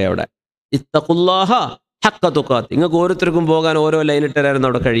അള്ളാഹു പറയാം അവിടെ. ഇത്തഖുല്ലാഹ ഹഖ്ഖ തുഖാതി, നിങ്ങൾക്ക് ഓരോരുത്തർക്കും പോകാൻ ഓരോ ലൈനിട്ടരായിരുന്നു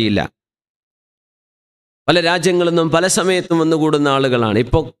അവിടെ കഴിയില്ല. പല രാജ്യങ്ങളിൽ നിന്നും പല സമയത്തും വന്നുകൂടുന്ന ആളുകളാണ്.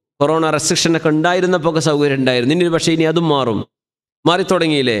 ഇപ്പോൾ കൊറോണ റെസ്ട്രിക്ഷനൊക്കെ ഉണ്ടായിരുന്നപ്പോൾ ഒക്കെ സൗകര്യം ഉണ്ടായിരുന്നു. ഇനി പക്ഷേ ഇനി അതും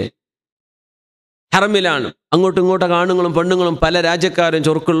മാറിത്തുടങ്ങിയില്ലേ. ഹറമിലാണ്, അങ്ങോട്ടും ഇങ്ങോട്ടൊക്കെ ആണുങ്ങളും പെണ്ണുങ്ങളും പല രാജ്യക്കാരും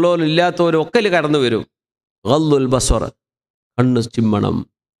ചൊറുക്കുള്ളവരും ഇല്ലാത്തവരും ഒക്കെ കടന്നു വരും. ഗദ്ദുൽ ബസ്വർ, കണ്ണ് ചിമ്മണം,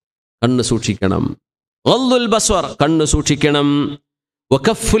 കണ്ണ് സൂക്ഷിക്കണം. ഗദ്ദുൽ ബസ്വർ, കണ്ണ് സൂക്ഷിക്കണം.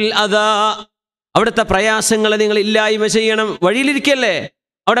 വകഫുൽ അദാ, അവിടുത്തെ പ്രയാസങ്ങളെ നിങ്ങൾ ഇല്ലായ്മ ചെയ്യണം. വഴിയിലിരിക്കല്ലേ,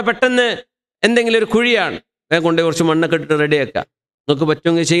 അവിടെ പെട്ടെന്ന് എന്തെങ്കിലും ഒരു കുഴിയാണ്, കൊണ്ടേ കുറച്ച് മണ്ണൊക്കെ ഇട്ട് റെഡിയാക്കാം, നിങ്ങൾക്ക്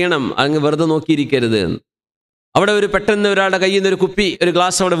പറ്റുമെങ്കിൽ ചെയ്യണം, അങ്ങ് വെറുതെ നോക്കിയിരിക്കരുത് എന്ന്. അവിടെ പെട്ടെന്ന് ഒരാളുടെ കയ്യിൽ നിന്ന് ഒരു കുപ്പി, ഒരു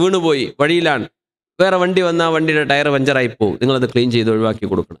ഗ്ലാസ് അവിടെ വീണുപോയി, വഴിയിലാണ്, വേറെ വണ്ടി വന്നാൽ വണ്ടിയുടെ ടയർ പഞ്ചറായി പോകും, നിങ്ങളത് ക്ലീൻ ചെയ്ത് ഒഴിവാക്കി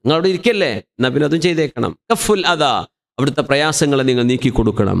കൊടുക്കണം. നിങ്ങൾ അവിടെ ഇരിക്കല്ലേ, എന്നാൽ പിന്നെ അതും ചെയ്തേക്കണം. കഫുൽ അദാ, അവിടുത്തെ പ്രയാസങ്ങളെ നിങ്ങൾ നീക്കി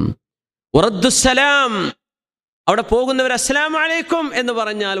കൊടുക്കണം. വറദ്ദുസ്സലാം, അവിടെ പോകുന്നവർ അസ്സലാമു അലൈക്കും എന്ന്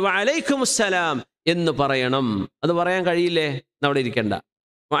പറഞ്ഞാൽ വഅലൈക്കുമുസ്സലാം എന്ന് പറയണം. അത് പറയാൻ കഴിയില്ലേ, അവിടെ ഇരിക്കണ്ട,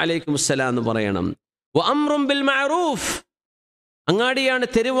 വഅലൈക്കുമുസ്സലാം എന്ന് പറയണം. വഅംറും ബിൽ മഅറൂഫ്, അങ്ങാടിയാണ്,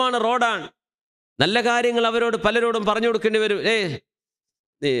 തെരുവാണ്, റോഡാണ്, നല്ല കാര്യങ്ങൾ അവരോട് പലരോടും പറഞ്ഞു കൊടുക്കേണ്ടി വരും.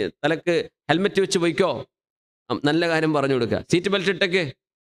 നീ തലക്ക് ഹെൽമെറ്റ് വെച്ച് പോയിക്കോ, നല്ല കാര്യം പറഞ്ഞു കൊടുക്കുക. സീറ്റ് ബെൽറ്റ് ഇട്ടേക്ക്,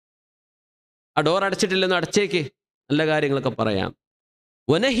 ആ ഡോർ അടച്ചിട്ടില്ലെന്ന് അടച്ചേക്ക്, നല്ല കാര്യങ്ങളൊക്കെ പറയാം.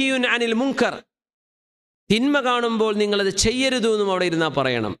 വനഹിയുൻ അനിൽ മുൻകർ, തിന്മ കാണുമ്പോൾ നിങ്ങളത് ചെയ്യരുത് എന്നും അവിടെ ഇരുന്നാൽ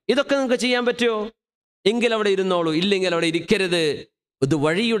പറയണം. ഇതൊക്കെ നിങ്ങൾക്ക് ചെയ്യാൻ പറ്റുമോ? എങ്കിൽ അവിടെ ഇരുന്നോളൂ, ഇല്ലെങ്കിൽ അവിടെ ഇരിക്കരുത്. ഇത്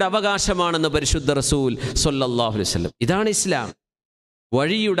വഴിയുടെ അവകാശമാണെന്ന് പരിശുദ്ധ റസൂൽ സ്വല്ലല്ലാഹു അലൈഹി വസല്ലം. ഇതാണ് ഇസ്ലാം,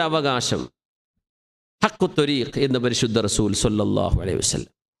 വഴിയുടെ അവകാശം. ഹഖ്ഖു ത്വരീഖ് എന്ന് പരിശുദ്ധ റസൂൽ സ്വല്ലല്ലാഹു അലൈഹി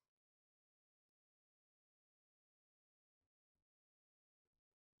വസല്ലം.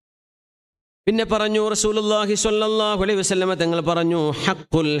 പിന്നെ പറഞ്ഞു റസൂലുള്ളാഹി സ്വല്ലല്ലാഹു അലൈഹി വസല്ലം തങ്ങൾ പറഞ്ഞു,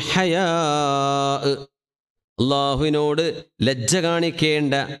 ഹഖ്ഖുൽ ഹയാ, അള്ളാഹുവിനോട് ലജ്ജ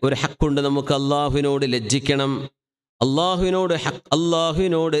കാണിക്കേണ്ട ഒരു ഹക്കുണ്ട് നമുക്ക്. അള്ളാഹുവിനോട് ലജ്ജിക്കണം,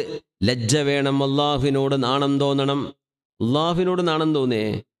 അള്ളാഹുവിനോട് ലജ്ജ വേണം, അള്ളാഹുവിനോട് നാണം തോന്നണം. അള്ളാഹുവിനോട് നാണം തോന്നേ,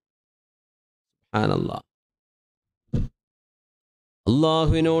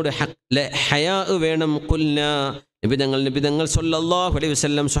 അള്ളാഹുവിനോട് ഹയാ വേണം. ഖുൽനാ, നബിതങ്ങൾ സ്വല്ലല്ലാഹു അലൈഹി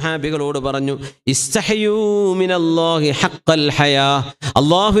വസല്ലം സ്വഹാബികളോട് പറഞ്ഞു, ഇസ്തഹയൂ മിനല്ലാഹി ഹഖ്ഖൽ ഹയാ,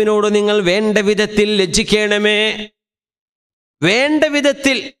 അള്ളാഹുവിനോട് നിങ്ങൾ വേണ്ട വിധത്തിൽ ലജ്ജിക്കണമേ, വേണ്ട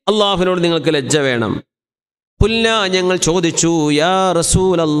വിധത്തിൽ അള്ളാഹുവിനോട് നിങ്ങൾക്ക് ലജ്ജ വേണം. ഖുൽനാ, ഞങ്ങൾ ചോദിച്ചു, യാ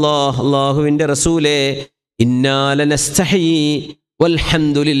റസൂലല്ലാഹ്, അള്ളാഹുവിൻ്റെ റസൂലേ, ഇന്നാ ലനസ്തഹി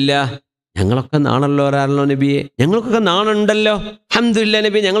വൽഹംദുലില്ലാഹ്, ഞങ്ങളൊക്കെ നാണുള്ളവരാണല്ലോ നബിയെ, ഞങ്ങൾക്കൊക്കെ നാണുണ്ടല്ലോ, അൽഹംദുലില്ലാഹ്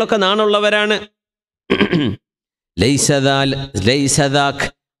നബി, ഞങ്ങളൊക്കെ നാണുള്ളവരാണ്. ലൈസദാക്,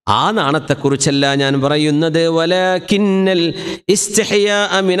 ആ നാണത്തെക്കുറിച്ചല്ല ഞാൻ പറയുന്നത്. വലാകിന്നൽ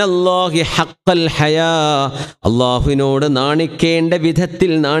ഇസ്തിഹ്യാഅ മിനല്ലാഹി ഹഖ്ഖൽ ഹയാ, അല്ലാഹുവിനോട് നാണിക്കേണ്ട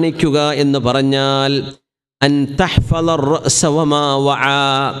വിധത്തിൽ നാണിക്കുക എന്ന് പറഞ്ഞാൽ അൻ തഹ്ഫളർ റഅസ വമാ വആ,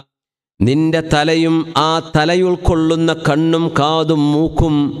 നിന്റെ തലയും ആ തലയുൾക്കൊള്ളുന്ന കണ്ണും കാതും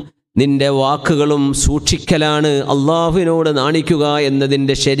മൂക്കും നിന്റെ വാക്കുകളും സൂക്ഷിക്കലാണ് അള്ളാഹുവിനോട് നാണിക്കുക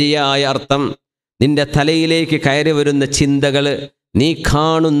എന്നതിൻ്റെ ശരിയായ അർത്ഥം. നിന്റെ തലയിലേക്ക് കയറി വരുന്ന ചിന്തകൾ, നീ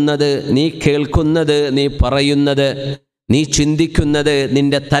കാണുന്നത്, നീ കേൾക്കുന്നത്, നീ പറയുന്നത്, നീ ചിന്തിക്കുന്നത്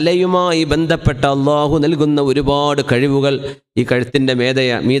നിന്റെ തലയുമായി ബന്ധപ്പെട്ട അള്ളാഹു നൽകുന്ന ഒരുപാട് കഴിവുകൾ ഈ കഴുത്തിൻ്റെ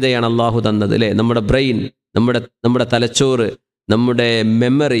മീതയാണ് അള്ളാഹു തന്നത് അല്ലേ? നമ്മുടെ ബ്രെയിൻ, നമ്മുടെ തലച്ചോറ്, നമ്മുടെ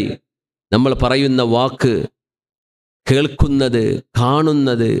മെമ്മറി, നമ്മൾ പറയുന്ന വാക്ക്, കേൾക്കുന്നത്,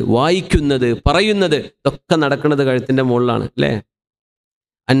 കാണുന്നത്, വായിക്കുന്നത്, പറയുന്നത്, ഇതൊക്കെ നടക്കുന്നത് കഴുത്തിൻ്റെ മുകളിലാണ് അല്ലേ?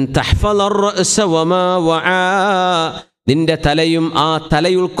 നിന്റെ തലയും ആ തല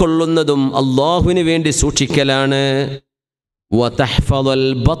ഉൾക്കൊള്ളുന്നതും അള്ളാഹുവിന് വേണ്ടി സൂക്ഷിക്കലാണ്.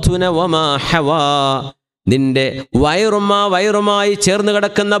 നിന്റെ വയറുമായി ചേർന്ന്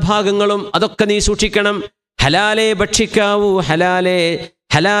കിടക്കുന്ന ഭാഗങ്ങളും അതൊക്കെ നീ സൂക്ഷിക്കണം. ഹലാലെ ഭക്ഷിക്കാവൂ,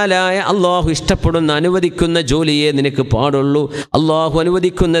 ഹലാലായ അള്ളാഹു ഇഷ്ടപ്പെടുന്ന അനുവദിക്കുന്ന ജോലിയെ നിനക്ക് പാടുള്ളൂ. അള്ളാഹു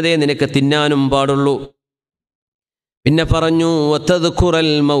അനുവദിക്കുന്നതേ നിനക്ക് തിന്നാനും പാടുള്ളൂ. പിന്നെ പറഞ്ഞു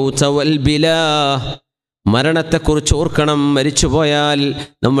വതദ്കുറൽ മൗത വൽ ബിലാ, മരണത്തെക്കുറിച്ച് ഓർക്കണം. മരിച്ചുപോയാൽ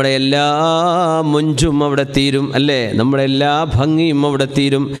നമ്മുടെ എല്ലാ മുഞ്ചും അവിടെ തീരും അല്ലേ? നമ്മുടെ എല്ലാ ഭംഗിയും അവിടെ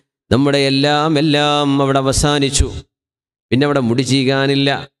തീരും. നമ്മുടെ എല്ലാം അവിടെ അവസാനിച്ചു. പിന്നെ അവിടെ മുടി ചീകാനില്ല,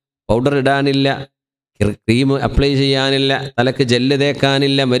 പൗഡർ ഇടാനില്ല, ക്രീം അപ്ലൈ ചെയ്യാനില്ല, തലക്ക് ജെല്ല്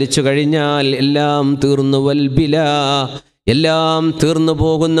തേക്കാനില്ല. മരിച്ചു കഴിഞ്ഞാൽ എല്ലാം തീർന്നു. വൽബിലാ, എല്ലാം തീർന്നു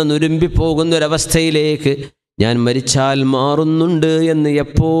പോകുന്ന, നുരുമ്പിപ്പോകുന്നൊരവസ്ഥയിലേക്ക് ഞാൻ മരിച്ചാൽ മാറുന്നുണ്ട് എന്ന്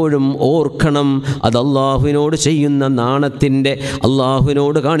എപ്പോഴും ഓർക്കണം. അത് അള്ളാഹുവിനോട് ചെയ്യുന്ന നാണത്തിൻ്റെ,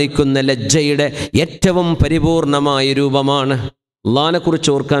 അള്ളാഹുവിനോട് കാണിക്കുന്ന ലജ്ജയുടെ ഏറ്റവും പരിപൂർണമായ രൂപമാണ്. അള്ളാഹിനെക്കുറിച്ച്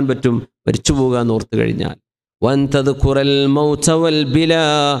ഓർക്കാൻ പറ്റും മരിച്ചു പോകാൻ ഓർത്തു കഴിഞ്ഞാൽ. വൻതദ്കുറൽ മൗത വൽ ബിലാ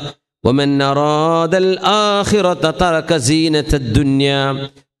വമൻ അറാദൽ ആഖിറത തറക സീനത്തദ് ദുനിയ.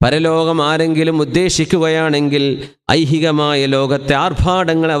 പരലോകം ആരെങ്കിലും ഉദ്ദേശിക്കുകയാണെങ്കിൽ ഐഹികമായ ലോകത്തെ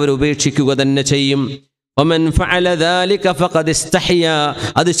ആർഭാടങ്ങൾ അവർ ഉപേക്ഷിക്കുക തന്നെ ചെയ്യും. വമൻ ഫഅല ദാലിക ഫഖദ് ഇസ്തഹ്യാ,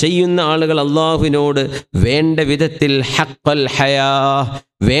 അത് ചെയ്യുന്ന ആളുകൾ അള്ളാഹുവിനോട് വേണ്ട വിധത്തിൽ ഹഖൽ ഹയാ,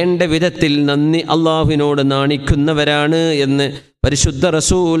 വേണ്ട വിധത്തിൽ നന്ദി അള്ളാഹുവിനോട് നാണിക്കുന്നവരാണ് എന്ന് പരിശുദ്ധ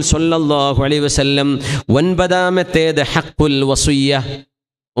റസൂൽ സ്വല്ലല്ലാഹു അലൈഹി വസല്ലം. 9ാമത്തേത് ഹഖുൽ വസിയ്യ.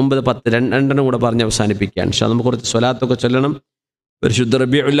 9, 10 രണ്ടെണ്ണം കൂടെ പറഞ്ഞ് അവസാനിപ്പിക്കാൻ. ഇൻഷാ അല്ലാഹ് നമുക്ക് കുറച്ച് സ്വലാത്തൊക്കെ ചൊല്ലണം. പരിശുദ്ധ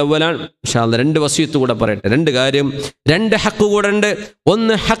റബീഉൽ അവ്വലാണ്. ഇൻഷാ അല്ലാഹ് 2 വസിയത്ത് കൂടെ പറയട്ടെ. 2 കാര്യം, 2 ഹഖ് കൂടെ ഉണ്ട്.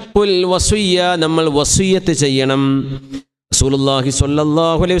 ഒന്ന് ഹഖുൽ വസിയ്യ, നമ്മൾ വസിയത്ത് ചെയ്യണം. റസൂലുള്ളാഹി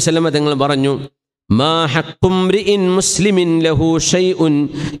സ്വല്ലല്ലാഹു അലൈഹി വസല്ലം തങ്ങൾ പറഞ്ഞു, മാ ഹഖ്ഖു ഇംറിഇൻ മുസ്ലിമിൻ ലഹു ഷൈഉൻ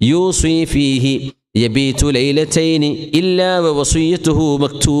യൂസി ഫീഹി യബീതു ലൈലതൈനി ഇല്ലാ വസിയത്തുഹു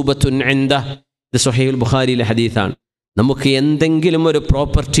മക്തൂബത്തുൻ ഇൻദഹു. ഇത് സ്വഹീഹുൽ ബുഖാരിയിലെ ഹദീസാണ്. നമുക്ക് എന്തെങ്കിലും ഒരു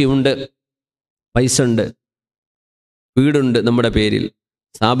പ്രോപ്പർട്ടി ഉണ്ട്, പൈസ ഉണ്ട്, വീടുണ്ട്, നമ്മുടെ പേരിൽ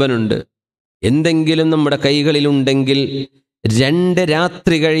സ്ഥാപനമുണ്ട്, എന്തെങ്കിലും നമ്മുടെ കൈകളിലുണ്ടെങ്കിൽ 2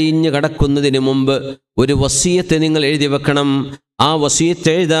 രാത്രി കഴിഞ്ഞ് കടക്കുന്നതിന് മുമ്പ് ഒരു വസിയത്ത് നിങ്ങൾ എഴുതി വെക്കണം. ആ വസിയത്ത്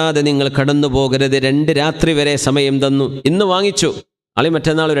എഴുതാതെ നിങ്ങൾ കടന്നു പോകരുത്. 2 രാത്രി വരെ സമയം തന്നു. ഇന്ന് വാങ്ങിച്ചു, നാളെ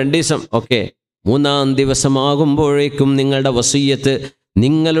മറ്റന്നാൾ 2 ദിവസം, ഓക്കെ. 3-ാം ദിവസമാകുമ്പോഴേക്കും നിങ്ങളുടെ വസിയത്ത്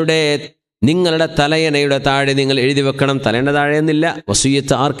നിങ്ങളുടെ തലയണയുടെ താഴെ നിങ്ങൾ എഴുതി വെക്കണം. തലയണ താഴെ എന്നില്ല,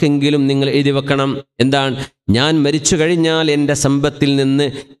 വസിയത്ത് ആർക്കെങ്കിലും നിങ്ങൾ എഴുതി വെക്കണം. എന്താണ്? ഞാൻ മരിച്ചു കഴിഞ്ഞാൽ എൻ്റെ സമ്പത്തിൽ നിന്ന്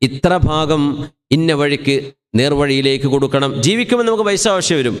ഇത്ര ഭാഗം ഇന്ന വഴിക്ക്, നേർവഴിയിലേക്ക് കൊടുക്കണം. ജീവിക്കുമ്പോൾ നമുക്ക് പൈസ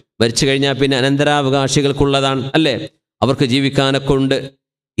ആവശ്യം വരും. മരിച്ചു കഴിഞ്ഞാൽ പിന്നെ അനന്തരാവകാശികൾക്കുള്ളതാണ് അല്ലേ? അവർക്ക് ജീവിക്കാനൊക്കെ ഉണ്ട്.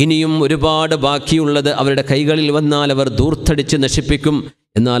 ഇനിയും ഒരുപാട് ബാക്കിയുള്ളത് അവരുടെ കൈകളിൽ വന്നാൽ അവർ ദൂർത്തടിച്ച് നശിപ്പിക്കും.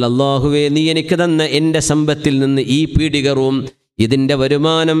 എന്നാൽ അള്ളാഹുവേ, നീ എനിക്ക് തന്ന എൻ്റെ സമ്പത്തിൽ നിന്ന് ഈ പീഡിക റൂം, ഇതിൻ്റെ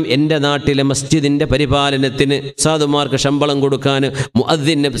വരുമാനം എൻ്റെ നാട്ടിലെ മസ്ജിദിൻ്റെ പരിപാലനത്തിന്, സാധുമാർക്ക് ശമ്പളം കൊടുക്കാൻ,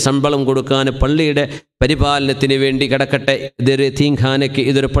 മുഅദ്ദിന് ശമ്പളം കൊടുക്കാൻ, പള്ളിയുടെ പരിപാലനത്തിന് വേണ്ടി കിടക്കട്ടെ. ഇതൊരു യതീംഖാനയ്ക്ക്,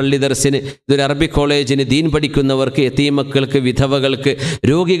 ഇതൊരു പള്ളി ദർസിന്, ഇതൊരു അറബി കോളേജിന്, ദീൻ പഠിക്കുന്നവർക്ക്, യതീമക്കൾക്ക്, വിധവകൾക്ക്,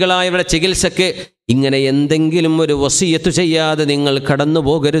 രോഗികളായവരുടെ ചികിത്സക്ക്, ഇങ്ങനെ എന്തെങ്കിലും ഒരു വസിയത്ത് ചെയ്യാതെ നിങ്ങൾ കടന്നു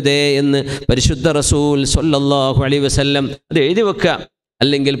പോകരുതേ എന്ന് പരിശുദ്ധ റസൂൽ സ്വല്ലല്ലാഹു അലൈഹി വസല്ലം. അത് എഴുതി വെക്കുക,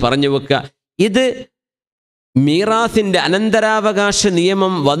 അല്ലെങ്കിൽ പറഞ്ഞു വെക്കുക. ഇത് മീറാസിൻ്റെ അനന്തരാവകാശ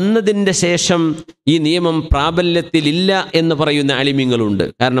നിയമം വന്നതിൻ്റെ ശേഷം ഈ നിയമം പ്രാബല്യത്തിലില്ല എന്ന് പറയുന്ന അലിമ്യങ്ങളുണ്ട്.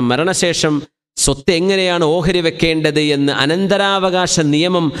 കാരണം മരണശേഷം സ്വത്ത് എങ്ങനെയാണ് ഓഹരി വെക്കേണ്ടത് എന്ന് അനന്തരാവകാശ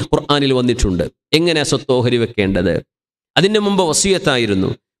നിയമം ഖുർആനിൽ വന്നിട്ടുണ്ട്. എങ്ങനെ സ്വത്ത് ഓഹരി വെക്കേണ്ടത്? അതിന് മുമ്പ്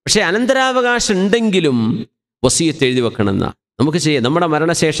വസിയത്തായിരുന്നു. പക്ഷേ അനന്തരാവകാശം ഉണ്ടെങ്കിലും വസിയത്ത് എഴുതി വെക്കണമെന്ന നമുക്ക് ചെയ്യാം. നമ്മുടെ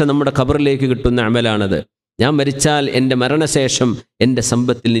മരണശേഷം നമ്മുടെ ഖബറിലേക്ക് കിട്ടുന്ന അമലാണത്. ഞാൻ മരിച്ചാൽ എൻ്റെ മരണശേഷം എൻ്റെ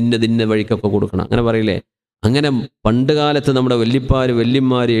സമ്പത്തിൽ ഇന്ന വഴിക്കൊക്കെ കൊടുക്കണം, അങ്ങനെ പറയില്ലേ? അങ്ങനെ പണ്ട് കാലത്ത് നമ്മുടെ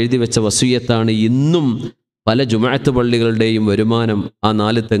വല്യന്മാർ എഴുതി വെച്ച വസിയത്താണ് ഇന്നും പല ജുമഅത്ത് പള്ളികളുടെയും വരുമാനം. ആ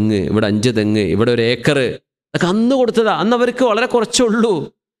 4 തെങ്ങ്, ഇവിടെ 5 തെങ്ങ്, ഇവിടെ 1 ഏക്കർ, അതൊക്കെ അന്ന് കൊടുത്തതാ. അന്ന് അവർക്ക് വളരെ കുറച്ചേ ഉള്ളൂ.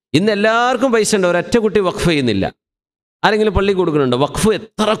 ഇന്ന് എല്ലാവർക്കും പൈസ ഉണ്ട്. ഒരൊറ്റ കുട്ടി വഖഫ് ചെയ്യുന്നില്ല. ആരെങ്കിലും പള്ളി കൊടുക്കുന്നുണ്ടോ? വഖഫ്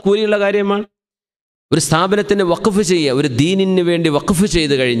എത്ര കൂലിയുള്ള കാര്യമാണ്. ഒരു സ്ഥാപനത്തിന് വഖഫ് ചെയ്യുക, ഒരു ദീനിന് വേണ്ടി വഖഫ്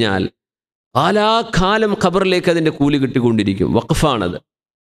ചെയ്ത് കഴിഞ്ഞാൽ കാലാകാലം ഖബറിലേക്ക് അതിൻ്റെ കൂലി കിട്ടിക്കൊണ്ടിരിക്കും. വഖഫാണത്,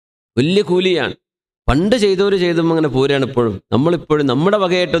 വലിയ കൂലിയാണ്. പണ്ട് ചെയ്തവർ ചെയ്തുമ്പോൾ അങ്ങനെ പോരാണ് ഇപ്പോഴും. നമ്മളിപ്പോഴും നമ്മുടെ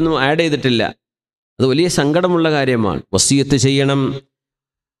വകയായിട്ടൊന്നും ആഡ് ചെയ്തിട്ടില്ല. അത് വലിയ സങ്കടമുള്ള കാര്യമാണ്. വസിയത്ത് ചെയ്യണം,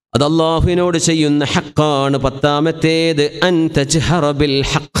 അത് അല്ലാഹുവിനോട് ചെയ്യുന്ന ഹക്കാണ്. 10-ാമത്തേത് അൻ തജ്ഹറ ബിൽ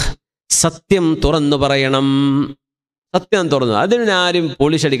ഹഖ്, സത്യം തുറന്നു പറയണം. സത്യം തുറന്നു, അതിന് ആരും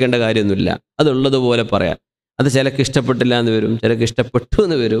പോളിഷ് അടിക്കേണ്ട കാര്യമൊന്നുമില്ല. അതുള്ളതുപോലെ പറയാം. അത് ചിലക്ക് ഇഷ്ടപ്പെട്ടില്ല എന്ന് വരും, ചിലക്ക് ഇഷ്ടപ്പെട്ടു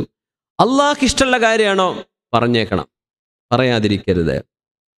എന്ന് വരും. അള്ളാഹ്ക്ക് ഇഷ്ടമുള്ള കാര്യമാണോ പറഞ്ഞേക്കണം, പറയാതിരിക്കരുത്.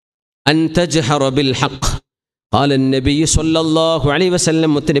 അൻ തജ്ഹറ ബിൽ ഹഖ്. ഖാല നബി സ്വല്ലല്ലാഹു അലൈഹി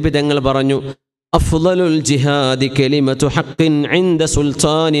വസല്ലം, മുത്തനബി തങ്ങൾ പറഞ്ഞു, അഫ്ളലുൽ ജിഹാദി കലിമതു ഹഖ്ഖിൻ ഇൻദ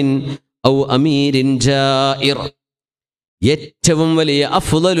സുൽത്താനിൻ ഔ അമീരിൻ ജായിർ. ഏറ്റവും വലിയ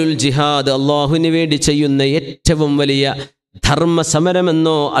അഫ്ളലുൽ ജിഹാദ്, അള്ളാഹുവിന് വേണ്ടി ചെയ്യുന്ന ഏറ്റവും വലിയ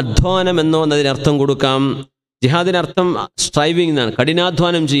ധർമ്മസമരമെന്നോ അധ്വാനമെന്നോ എന്നതിനർത്ഥം കൊടുക്കാം. ജിഹാദിനർത്ഥം സ്ട്രൈവിംഗ് എന്നാണ്,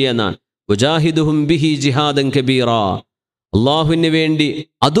 കഠിനാധ്വാനം ചെയ്യുന്നതാണ്. വജാഹിദുഹും ബിഹി ജിഹാദൻ കബീറ. അള്ളാഹുവിന് വേണ്ടി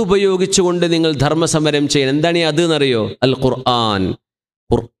അതുപയോഗിച്ചുകൊണ്ട് നിങ്ങൾ ധർമ്മസമരം ചെയ്യണം. എന്താണ് ഈ അത് എന്നറിയോ? അൽ ഖുർആൻ.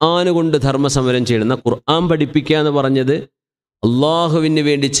 ഖുർആൻ കൊണ്ട് ധർമ്മസമരം ചെയ്യണം. എന്നാൽ ഖുർആൻ പഠിപ്പിക്കുക എന്ന് പറഞ്ഞത് അള്ളാഹുവിന്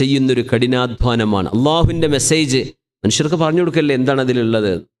വേണ്ടി ചെയ്യുന്നൊരു കഠിനാധ്വാനമാണ്. അള്ളാഹുവിൻ്റെ മെസ്സേജ് മനുഷ്യർക്ക് പറഞ്ഞു കൊടുക്കല്ലേ എന്താണ്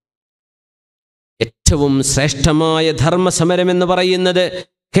അതിലുള്ളത്. ഏറ്റവും ശ്രേഷ്ഠമായ ധർമ്മസമരം എന്ന് പറയുന്നത്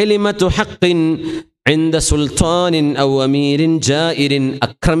കലിമതു ഹഖ്ഖിൻ ഇൻദ സുൽത്താനിൻ ഔ അമീരിൻ ജായിരിൻ.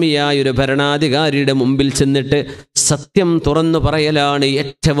 അക്രമിയായൊരു ഭരണാധികാരിയുടെ മുമ്പിൽ ചെന്നിട്ട് സത്യം തുറന്നു പറയലാണ്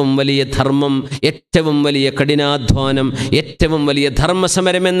ഏറ്റവും വലിയ ധർമ്മം, ഏറ്റവും വലിയ കഠിനാധ്വാനം, ഏറ്റവും വലിയ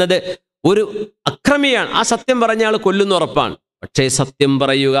ധർമ്മസമരം എന്നത്. ഒരു അക്രമിയാണ്, ആ സത്യം പറഞ്ഞ ആൾ കൊല്ലുന്ന ഉറപ്പാണ്. പക്ഷേ സത്യം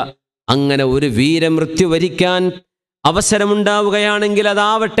പറയുക, അങ്ങനെ ഒരു വീരമൃത്യു വരിക്കാൻ അവസരമുണ്ടാവുകയാണെങ്കിൽ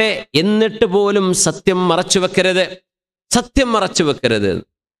അതാവട്ടെ, എന്നിട്ട് പോലും സത്യം മറച്ചു വെക്കരുത്, സത്യം മറച്ചു വെക്കരുത്.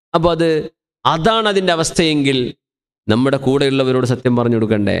 അപ്പോൾ അതാണ് അതിൻ്റെ അവസ്ഥയെങ്കിൽ നമ്മുടെ കൂടെയുള്ളവരോട് സത്യം പറഞ്ഞു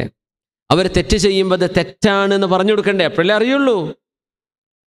കൊടുക്കണ്ടേ? അവർ തെറ്റ് ചെയ്യുമ്പോൾ അത് തെറ്റാണെന്ന് പറഞ്ഞു കൊടുക്കണ്ടേ? അപ്പോഴല്ലേ അറിയുള്ളൂ.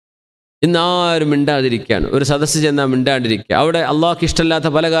 ഇന്നാരും മിണ്ടാതിരിക്കുകയാണ്, ഒരു സദസ്സ് ചെന്നാൽ മിണ്ടാണ്ടിരിക്കുക. അവിടെ അള്ളാഹ്ക്ക് ഇഷ്ടമില്ലാത്ത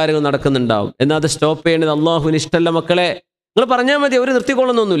പല കാര്യങ്ങളും നടക്കുന്നുണ്ടാവും. എന്നാൽ അത് സ്റ്റോപ്പ് ചെയ്യേണ്ടത് അള്ളാഹുവിന് ഇഷ്ടമല്ല. മക്കളെ, നിങ്ങൾ പറഞ്ഞാൽ മതി, അവർ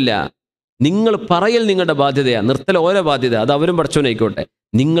നിർത്തിക്കൊള്ളുന്നൊന്നുമില്ല. നിങ്ങൾ പറയൽ നിങ്ങളുടെ ബാധ്യതയാണ്, നിർത്തൽ ഓരോ ബാധ്യത. അത് അവരും പഠിച്ചോനായിക്കോട്ടെ.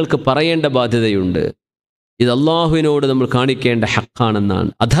 നിങ്ങൾക്ക് പറയേണ്ട ബാധ്യതയുണ്ട്. ഇത് അള്ളാഹുവിനോട് നമ്മൾ കാണിക്കേണ്ട ഹക്കാണെന്നാണ്.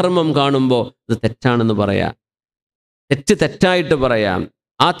 അധർമ്മം കാണുമ്പോൾ ഇത് തെറ്റാണെന്ന് പറയാം, തെറ്റ് തെറ്റായിട്ട് പറയാം.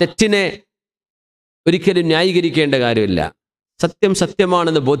 ആ തെറ്റിനെ ഒരിക്കലും ന്യായീകരിക്കേണ്ട കാര്യമില്ല. സത്യം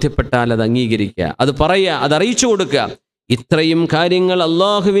സത്യമാണെന്ന് ബോധ്യപ്പെട്ടാൽ അത് അംഗീകരിക്കുക, അത് പറയുക, അത് അറിയിച്ചു കൊടുക്കുക. ഇത്രയും കാര്യങ്ങൾ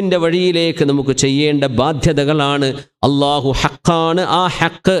അള്ളാഹുവിൻ്റെ വഴിയിലേക്ക് നമുക്ക് ചെയ്യേണ്ട ബാധ്യതകളാണ്. അള്ളാഹു ഹക്കാണ്, ആ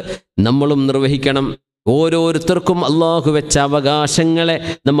ഹക്ക് നമ്മളും നിർവഹിക്കണം. ഓരോരുത്തർക്കും അള്ളാഹു വെച്ച അവകാശങ്ങളെ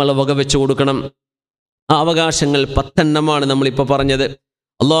നമ്മൾ വകവെച്ചു കൊടുക്കണം. ആ അവകാശങ്ങൾ 10 നമ്മളിപ്പോൾ പറഞ്ഞത്.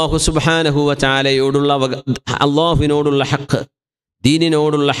 അള്ളാഹു സുബ്ഹാനഹു വ തആലയോടുള്ള അള്ളാഹുവിനോടുള്ള ഹക്ക്,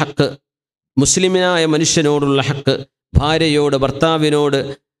 ദീനിനോടുള്ള ഹക്ക്, മുസ്ലിമിനായ മനുഷ്യനോടുള്ള ഹക്ക്, ഭാര്യയോട്, ഭർത്താവിനോട്,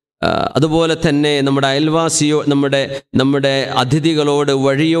 അതുപോലെ തന്നെ നമ്മുടെ അയൽവാസിയോ, നമ്മുടെ അതിഥികളോട്,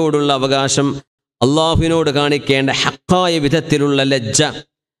 വഴിയോടുള്ള അവകാശം, അള്ളാഹുവിനോട് കാണിക്കേണ്ട ഹക്കായ വിധത്തിലുള്ള ലജ്ജ,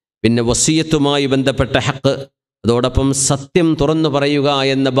 പിന്നെ വസിയത്തുമായി ബന്ധപ്പെട്ട ഹക്ക്, അതോടൊപ്പം സത്യം തുറന്നു പറയുക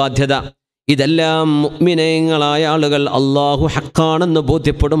എന്ന ബാധ്യത. ഇതെല്ലാം മുഅ്മിനീങ്ങളായ ആളുകൾ അള്ളാഹു ഹക്കാണെന്ന്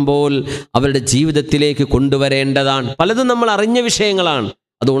ബോധ്യപ്പെടുമ്പോൾ അവരുടെ ജീവിതത്തിലേക്ക് കൊണ്ടുവരേണ്ടതാണ്. പലതും നമ്മൾ അറിഞ്ഞ വിഷയങ്ങളാണ്,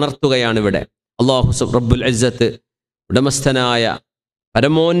 അത് ഉണർത്തുകയാണ് ഇവിടെ. അള്ളാഹു റബ്ബുൽ ഇസ്സത്ത്, ഉടമസ്ഥനായ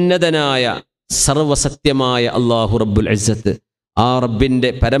പരമോന്നതനായ സർവസത്യമായ അള്ളാഹു റബ്ബുൽ ഇസ്സത്ത്, ആ റബ്ബിൻ്റെ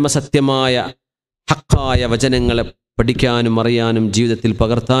പരമസത്യമായ ഹക്കായ വചനങ്ങളെ പഠിക്കാനും അറിയാനും ജീവിതത്തിൽ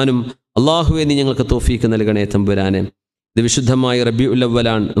പകർത്താനും അള്ളാഹുവേ നീ ഞങ്ങൾക്ക് തൗഫീക്ക് നൽകണേ തമ്പുരാനെ. ഇത് വിശുദ്ധമായ റബീഉൽ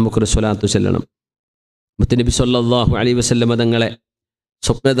അവ്വലാണ്. നമുക്കൊരു സ്വലാത്തു ചൊല്ലണം. മുത്തനബി സ്വല്ലല്ലാഹു അലൈഹി വസല്ലം തങ്ങളെ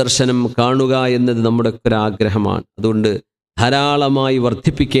സ്വപ്നദർശനം കാണുക എന്നത് നമ്മുടെ ഒരു ആഗ്രഹമാണ്. അതുകൊണ്ട് ധാരാളമായി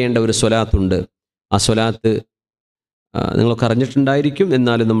വർദ്ധിപ്പിക്കേണ്ട ഒരു സ്വലാത്തുണ്ട്. ആ സ്വലാത്ത് നിങ്ങളൊക്കെ അറിഞ്ഞിട്ടുണ്ടായിരിക്കും,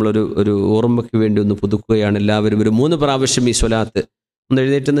 എന്നാലും നമ്മളൊരു ഓർമ്മയ്ക്ക് വേണ്ടി ഒന്ന് പുതുക്കുകയാണ്. എല്ലാവരും ഒരു 3 പ്രാവശ്യം ഈ സ്വലാത്ത് ഒന്ന്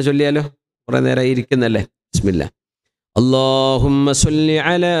എഴുന്നേറ്റെന്ന് ചൊല്ലിയാലോ? കുറേ നേരം ഇരിക്കുന്നല്ലേ. ബിസ്മില്ലാ. അല്ലാഹുമ്മ സ്വല്ലി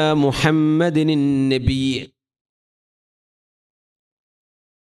അലാ മുഹമ്മദിൻ നബി.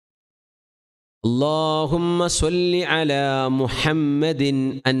 اللهم صل على محمد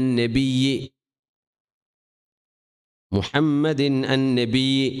النبي، محمد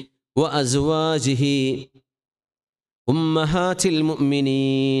النبي وأزواجه أمهات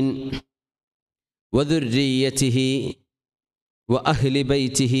المؤمنين وذريته وأهل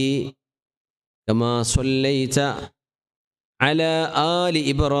بيته كما صليت على آل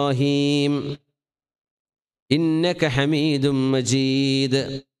إبراهيم إنك حميد مجيد.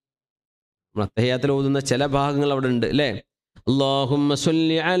 തഹിയ്യാത്തിൽ ഓതുന്ന ചില ഭാഗങ്ങൾ അവിടെ ഉണ്ട് അല്ലേ? അല്ലാഹുമ്മ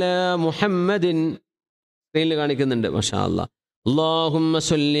സ്വല്ലി അലാ മുഹമ്മദിൻ, സ്ക്രീനിൽ കാണിക്കുന്നുണ്ട്. മാഷാ അല്ലാഹ്. അല്ലാഹുമ്മ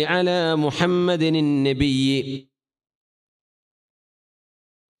സ്വല്ലി അലാ മുഹമ്മദിൻ നബിയ്യി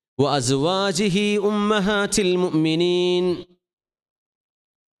وأزواجه أمهات المؤمنين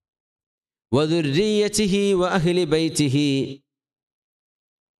وذريته وأهل بيته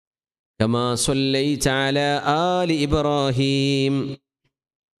كما صليت على آل إبراهيم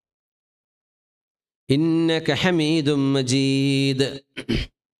إنك حميد مجيد.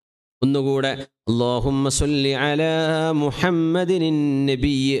 ഒന്നുകൂടെ اللهم صل على محمد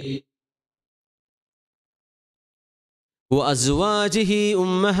النبي وأزواجه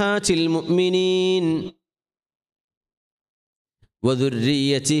أمهات المؤمنين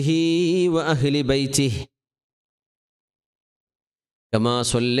وذريته وأهل بيته كما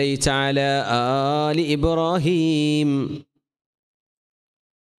صليت على آل إبراهيم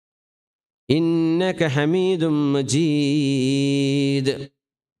إنك حميد مجيد.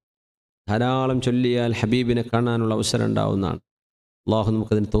 ധാരാളം ചൊല്ലിയാൽ ഹബീബിനെ കാണാനുള്ള അവസരം ഉണ്ടാവുന്നതാണ്. അള്ളാഹു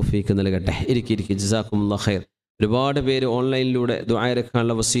നമുക്കതിന് തൗഫീക്ക് നൽകട്ടെ. ഇരിക്കി ജസാക്കുമുല്ലാഹ് ഖൈർ. ഒരുപാട് പേര് ഓൺലൈനിലൂടെ ദുആ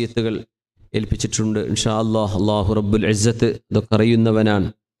ഇറക്കാനുള്ള വസിയത്തുകൾ ഏൽപ്പിച്ചിട്ടുണ്ട്. ഇൻഷാ അല്ലാഹ് അല്ലാഹു റബ്ബുൽ ഇസ്സത്ത് ഇതൊക്കെ അറിയുന്നവനാണ്.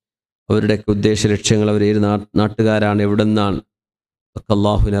 അവരുടെയൊക്കെ ഉദ്ദേശ ലക്ഷ്യങ്ങൾ അവർ ഏത് നാട്ടുകാരാണ്, എവിടെ നിന്നാണ് ഒക്കെ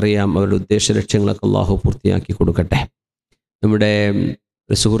അള്ളാഹുവിനറിയാം. അവരുടെ ഉദ്ദേശ ലക്ഷ്യങ്ങളൊക്കെ അള്ളാഹു പൂർത്തിയാക്കി കൊടുക്കട്ടെ. നമ്മുടെ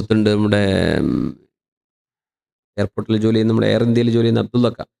ഒരു സുഹൃത്തുണ്ട്, നമ്മുടെ എയർപോർട്ടിൽ ജോലി ചെയ്യുന്ന, നമ്മുടെ എയർ ഇന്ത്യയിൽ ജോലി ചെയ്യുന്ന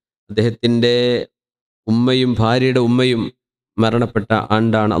അബ്ദുള്ളക്ക. അദ്ദേഹത്തിൻ്റെ ഉമ്മയും ഭാര്യയുടെ ഉമ്മയും മരണപ്പെട്ട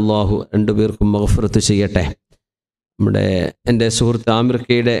ആണ്ടാണ്. അള്ളാഹു രണ്ടുപേർക്കും മഗ്ഫിറത്ത് ചെയ്യട്ടെ. എൻ്റെ സുഹൃത്ത്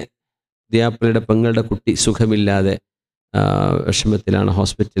ആമിർക്കയുടെ ദിയാപ്പലയുടെ പെങ്ങളുടെ കുട്ടി സുഖമില്ലാതെ വിഷമത്തിലാണ്,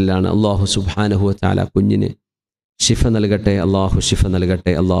 ഹോസ്പിറ്റലിലാണ്. അള്ളാഹു സുബ്ഹാനഹു വ തആല കുഞ്ഞിന് ശിഫ നൽകട്ടെ. അള്ളാഹു ശിഫ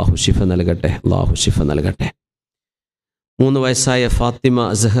നൽകട്ടെ. അള്ളാഹു ശിഫ നൽകട്ടെ. അള്ളാഹു ശിഫ നൽകട്ടെ. 3 വയസ്സായ ഫാത്തിമ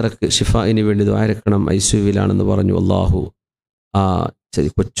സഹറക്ക് ഷിഫായിന് വേണ്ടി ദുആ ഇറക്കണം. ഐസിയുവിലാണെന്ന് പറഞ്ഞു. അള്ളാഹു ആ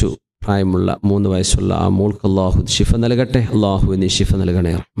കൊച്ചു പ്രായമുള്ള 3 വയസ്സുള്ള ആ മോൾക്ക് അള്ളാഹു ശിഫ നൽകട്ടെ. അള്ളാഹു നീ ശിഫ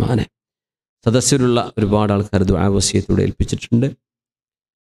നൽകണേ റഹ്മാനെ. സദസ്സിലുള്ള ഒരുപാട് ആൾക്കാർ ദുആ വസിയത്തൂടെ ഏൽപ്പിച്ചിട്ടുണ്ട്.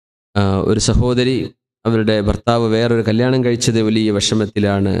 ഒരു സഹോദരി, അവരുടെ ഭർത്താവ് വേറൊരു കല്യാണം കഴിച്ചത് വലിയ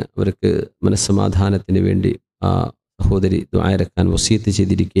വിഷമത്തിലാണ്. അവർക്ക് മനസ്സമാധാനത്തിന് വേണ്ടി ആ സഹോദരി ദുആ ഇറക്കാൻ വസിയത്ത്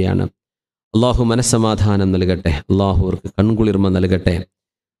ചെയ്തിരിക്കുകയാണ്. അള്ളാഹു മനസ്സമാധാനം നൽകട്ടെ. അള്ളാഹു അവർക്ക് കൺകുളിർമ നൽകട്ടെ.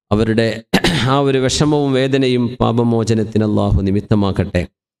 അവരുടെ ആ ഒരു വിഷമവും വേദനയും പാപമോചനത്തിന് അള്ളാഹു നിമിത്തമാക്കട്ടെ.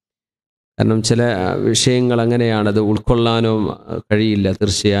 കാരണം ചില വിഷയങ്ങൾ അങ്ങനെയാണ്, അത് ഉൾക്കൊള്ളാനോ കഴിയില്ല.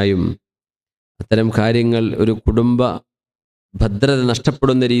 തീർച്ചയായും അത്തരം കാര്യങ്ങൾ ഒരു കുടുംബ ഭദ്രത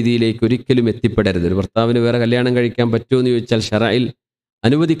നഷ്ടപ്പെടുന്ന രീതിയിലേക്ക് ഒരിക്കലും എത്തിപ്പെടരുത്. ഒരു ഭർത്താവിന് വേറെ കല്യാണം കഴിക്കാൻ പറ്റുമോ എന്ന് ചോദിച്ചാൽ ശറഇൽ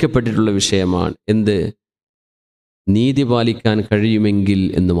അനുവദിക്കപ്പെട്ടിട്ടുള്ള വിഷയമാണ്. എന്ത്? നീതി പാലിക്കാൻ കഴിയുമെങ്കിൽ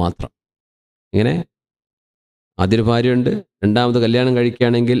എന്ന് മാത്രം. ഇങ്ങനെ ആദ്യൊരു ഭാര്യയുണ്ട്, രണ്ടാമത് കല്യാണം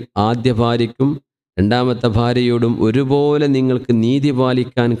കഴിക്കുകയാണെങ്കിൽ ആദ്യ ഭാര്യയ്ക്കും രണ്ടാമത്തെ ഭാര്യയോടും ഒരുപോലെ നിങ്ങൾക്ക് നീതി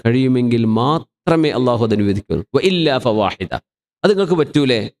പാലിക്കാൻ കഴിയുമെങ്കിൽ മാത്രമേ അള്ളാഹു അത് അനുവദിക്കുള്ളൂ. വഇല്ലാ ഫവാഹിദ, അത് നിങ്ങൾക്ക്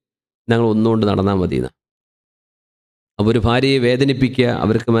പറ്റൂലേ, ഞങ്ങൾ ഒന്നുകൊണ്ട് നടന്നാൽ മതി. അപ്പോൾ ഒരു ഭാര്യയെ വേദനിപ്പിക്കുക,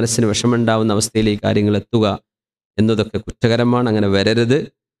 അവർക്ക് മനസ്സിന് വിഷമമുണ്ടാവുന്ന അവസ്ഥയിലേക്ക് കാര്യങ്ങൾ എത്തുക എന്നതൊക്കെ കുറ്റകരമാണ്. അങ്ങനെ വരരുത്,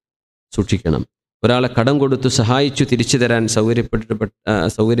 സൂക്ഷിക്കണം. ഒരാളെ കടം കൊടുത്തു സഹായിച്ചു തിരിച്ചു തരാൻ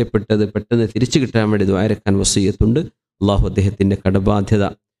സൗകര്യപ്പെട്ടത് പെട്ടെന്ന് തിരിച്ചു കിട്ടാൻ വേണ്ടി ദുആ ഇറക്കാൻ വസിയത്തുണ്ട്. അള്ളാഹു അദ്ദേഹത്തിൻ്റെ കടബാധ്യത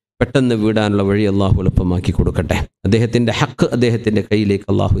പെട്ടെന്ന് വീടാനുള്ള വഴി അള്ളാഹു എളുപ്പമാക്കി കൊടുക്കട്ടെ. അദ്ദേഹത്തിൻ്റെ ഹക്ക് അദ്ദേഹത്തിൻ്റെ കയ്യിലേക്ക്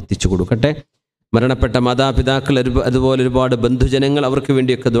അള്ളാഹു എത്തിച്ചു കൊടുക്കട്ടെ. മരണപ്പെട്ട മാതാപിതാക്കൾ, അതുപോലെ ഒരുപാട് ബന്ധുജനങ്ങൾ, അവർക്ക്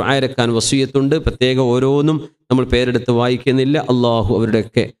വേണ്ടിയൊക്കെ ദുആ ഇറക്കാൻ വസിയത്തുണ്ട്. പ്രത്യേകം ഓരോന്നും നമ്മൾ പേരെടുത്ത് വായിക്കുന്നില്ല. അള്ളാഹു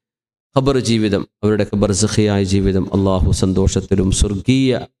അവരുടെയൊക്കെ ഖബർ ജീവിതം, അവരുടെയൊക്കെ ബർസഖിയായ ജീവിതം അള്ളാഹു സന്തോഷത്തിലും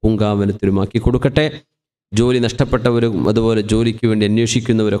സ്വർഗീയ പൂങ്കാവനത്തിലുമാക്കി കൊടുക്കട്ടെ. ജോലി നഷ്ടപ്പെട്ടവരും അതുപോലെ ജോലിക്ക് വേണ്ടി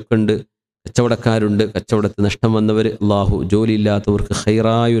അന്വേഷിക്കുന്നവരൊക്കെ ഉണ്ട്. കച്ചവടക്കാരുണ്ട്, കച്ചവടത്ത് നഷ്ടം വന്നവർ. അള്ളാഹു ജോലിയില്ലാത്തവർക്ക്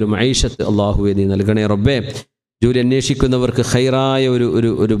ഖൈറായ ഒരു മഈശത്ത് അള്ളാഹുവെ നീ നൽകണേ റബ്ബേ. ജോലി അന്വേഷിക്കുന്നവർക്ക് ഖൈറായ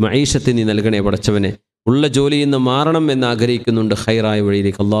ഒരു മഈശത്ത് നീ നൽകണേ പടച്ചവനെ. ഉള്ള ജോലിയിൽ നിന്ന് മാറണം എന്ന് ആഗ്രഹിക്കുന്നുണ്ട്, ഖൈറായ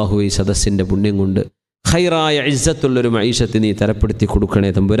വഴിയിലേക്ക് അള്ളാഹു ഈ സദസ്സിൻ്റെ പുണ്യം കൊണ്ട് ഖൈറായ ഇസ്സത്തുള്ളൊരു മഈശത്ത് നീ തരപ്പെടുത്തി കൊടുക്കണേ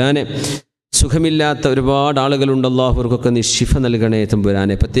തമ്പുരാനെ. സുഖമില്ലാത്ത ഒരുപാട് ആളുകളുണ്ട്, അള്ളാഹുവർക്കൊക്കെ നീ ശിഫ നൽകണേ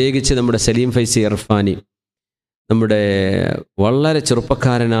തമ്പുരാനെ. പ്രത്യേകിച്ച് നമ്മുടെ സലീം ഫൈസി ഇർഫാനി, നമ്മുടെ വളരെ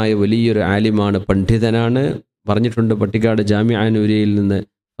ചെറുപ്പക്കാരനായ വലിയൊരു ആലിമാണ്, പണ്ഡിതനാണ്. പറഞ്ഞിട്ടുണ്ട്, പട്ടിക്കാട് ജാമിഅ നൂരിയയിൽ നിന്ന്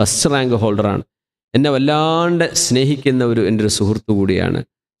ഫസ്റ്റ് റാങ്ക് ഹോൾഡറാണ്. എന്നെ വല്ലാണ്ട് സ്നേഹിക്കുന്ന എൻ്റെ ഒരു സുഹൃത്തു കൂടിയാണ്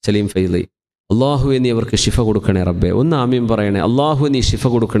സലീം ഫൈസി. അള്ളാഹുവെ നീ അവർക്ക് ശിഫ കൊടുക്കണേ റബ്ബേ. ഒന്ന് ആമീൻ പറയണേ. അള്ളാഹു നീ ശിഫ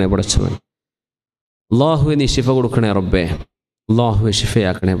കൊടുക്കണേ പടച്ചവൻ. അള്ളാഹുവെ നീ ശിഫ കൊടുക്കണേ റബ്ബേ. അള്ളാഹുവെ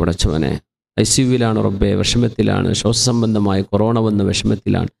ശിഫയാക്കണേ പടച്ചവനെ. ഐസിയുവിലാണ് റബ്ബേ, വിഷമത്തിലാണ്, ശ്വാസസംബന്ധമായ കൊറോണ വന്ന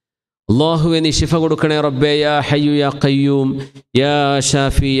വിഷമത്തിലാണ്. അള്ളാഹുവെ നീ ശിഫ കൊടുക്കണേ റബ്ബേ. യാ ഹയ്യു യാ ഖയ്യൂം യാ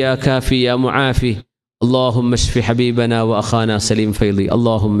ഷാഫി യാ കാഫി യാ മുആഫി. اللهم اشف حبيبنا واخانا سليم فيضي.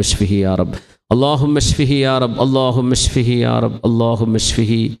 اللهم اشفه يا رب. اللهم اشفه يا رب. اللهم اشفه يا رب. اللهم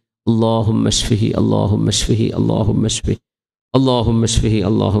اشفه. اللهم اشفه. اللهم اشفه. اللهم اشفه. اللهم اشفه.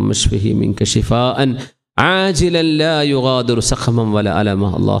 اللهم اشفه منك شفاء ആജിലൻ ലാ യുഗാദിറു സഖമൻ വല അലമ.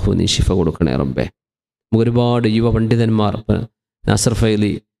 അള്ളാഹു നീ ശിഫ കൊടുക്കണേ റബ്ബേ. നമുക്ക് ഒരുപാട് യുവ പണ്ഡിതന്മാർ, നാസർ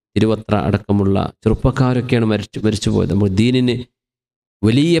ഫൈലി, തിരുവത്ര അടക്കമുള്ള ചെറുപ്പക്കാരൊക്കെയാണ് മരിച്ചുപോയത്. നമുക്ക് ദീനിന്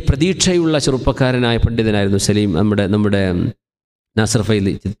വലിയ പ്രതീക്ഷയുള്ള ചെറുപ്പക്കാരനായ പണ്ഡിതനായിരുന്നു സലീം, നമ്മുടെ നാസർ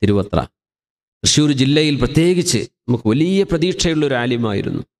ഫൈലി തിരുവത്ര. തൃശ്ശൂർ ജില്ലയിൽ പ്രത്യേകിച്ച് നമുക്ക് വലിയ പ്രതീക്ഷയുള്ളൊരു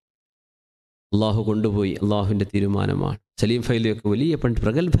ആലിമായിരുന്നു. അള്ളാഹു കൊണ്ടുപോയി, അള്ളാഹുവിൻ്റെ തീരുമാനമാണ്. സലീം ഫൈലിയൊക്കെ വലിയ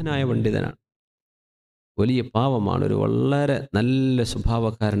പ്രഗത്ഭനായ പണ്ഡിതനാണ്, വലിയ പാവമാണ്, ഒരു വളരെ നല്ല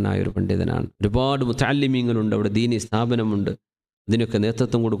സ്വഭാവക്കാരനായ ഒരു പണ്ഡിതനാണ്. ഒരുപാട് മുതഅല്ലിമീങ്ങളുണ്ട് അവിടെ, ദീനി സ്ഥാപനമുണ്ട്, അതിനൊക്കെ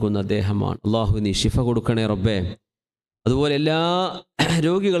നേതൃത്വം കൊടുക്കുന്ന അദ്ദേഹമാണ്. അള്ളാഹു നീ ശിഫ കൊടുക്കണേ റബ്ബേ. അതുപോലെ എല്ലാ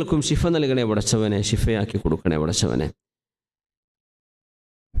രോഗികൾക്കും ശിഫ നൽകണേ പടച്ചവനെ, ശിഫയാക്കി കൊടുക്കണേ പടച്ചവനെ.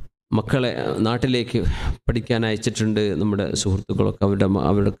 മക്കളെ നാട്ടിലേക്ക് പഠിക്കാൻ അയച്ചിട്ടുണ്ട് നമ്മുടെ സുഹൃത്തുക്കളൊക്കെ.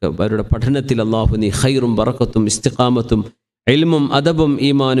 അവരുടെ പഠനത്തിൽ അള്ളാഹു നീ ഖൈറും ബറക്കത്തും ഇസ്തിഖാമത്തും ഇൽമും അദബും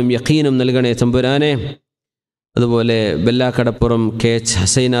ഈമാനും യഖീനും നൽകണേ തമ്പുരാനെ. അതുപോലെ ബെല്ലാക്കടപ്പുറം KH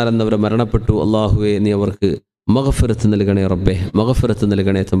ഹസൈനാർ എന്നവർ മരണപ്പെട്ടു. അള്ളാഹുവെ നീ അവർക്ക് മഗ്ഫിറത്ത് നൽകണേ റബ്ബേ, മഗ്ഫിറത്ത്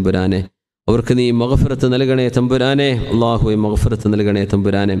നൽകണേ തമ്പുരാനെ. അവർക്ക് നീ മഗ്ഫിറത്ത് നൽകണേ തമ്പുരാനെ. അള്ളാഹുവെ മഗ്ഫിറത്ത് നൽകണേ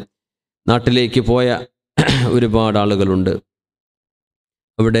തമ്പുരാനെ. നാട്ടിലേക്ക് പോയ ഒരുപാട് ആളുകളുണ്ട്.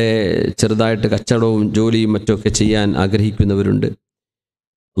 അവിടെ ചെറുതായിട്ട് കച്ചവടവും ജോലിയും മറ്റൊക്കെ ചെയ്യാൻ ആഗ്രഹിക്കുന്നവരുണ്ട്.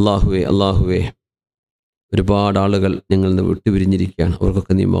 അള്ളാഹുവെ ഒരുപാട് ആളുകൾ ഞങ്ങളിൽ നിന്ന് വിട്ടുപിരിഞ്ഞിരിക്കുകയാണ്.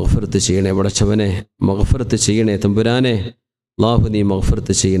 അവർക്കൊക്കെ നീ മഗ്ഫിറത്ത് ചെയ്യണേ പടച്ചവനെ, മഗ്ഫിറത്ത് ചെയ്യണേ തമ്പുരാനെ. അള്ളാഹു നീ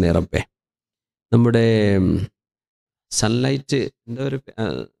മഗ്ഫിറത്ത് ചെയ്യണേ റബ്ബേ. നമ്മുടെ സൺലൈറ്റ് എന്താ ഒരു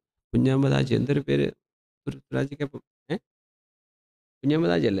കുഞ്ഞാമദാജി, എന്തൊരു പേര് രാജിക്കപ്പം,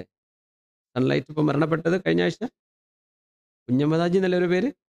 കുഞ്ഞാമദാജി അല്ലേ സൺലൈറ്റ് ഇപ്പം മരണപ്പെട്ടത് കഴിഞ്ഞ ആഴ്ച? കുഞ്ഞമ്മദ് എന്നല്ലൊരു പേര്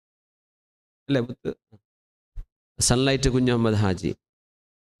അല്ലേ? സൺലൈറ്റ് കുഞ്ഞമ്മദ് ഹാജി.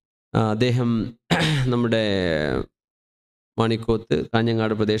 അദ്ദേഹം നമ്മുടെ മാണിക്കോത്ത്,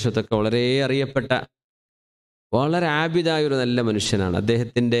 കാഞ്ഞങ്ങാട് പ്രദേശത്തൊക്കെ വളരെ അറിയപ്പെട്ട, വളരെ ആബിദായ ഒരു നല്ല മനുഷ്യനാണ്.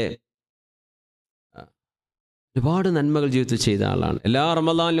 അദ്ദേഹത്തിൻ്റെ ഒരുപാട് നന്മകൾ ജീവിതത്തിൽ ചെയ്ത ആളാണ്. എല്ലാ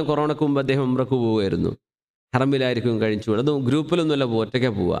റമദാനിലും കൊറോണയ്ക്ക് മുമ്പ് അദ്ദേഹം ഉംറക്ക് പോവുമായിരുന്നു. ഹറമിലായിരിക്കും കഴിച്ചു. അതും ഗ്രൂപ്പിലൊന്നുമല്ല പോവുക,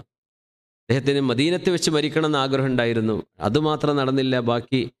 ഒറ്റയ്ക്കാണ് പോവുക. അദ്ദേഹത്തിന് മദീനത്ത് വെച്ച് മരിക്കണം എന്ന് ആഗ്രഹം ഉണ്ടായിരുന്നു, അതുമാത്രം നടന്നില്ല.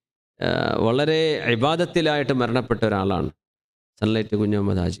 ബാക്കി വളരെ ഇബാദത്തിലായിട്ട് മരണപ്പെട്ട ഒരാളാണ് സൺലൈറ്റ്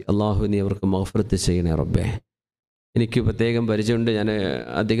കുഞ്ഞമ്മദ് ഹാജി. അള്ളാഹു നീ അവർക്ക് മഗ്ഫിറത്ത് ചെയ്യണേ റബ്ബേ. എനിക്ക് പ്രത്യേകം പരിചയമുണ്ട്. ഞാൻ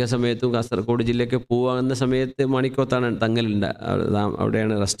അധിക സമയത്തും കാസർഗോഡ് ജില്ലയ്ക്ക് പോവുന്ന സമയത്ത് മാണിക്കോത്താണ് തങ്ങലുണ്ട്,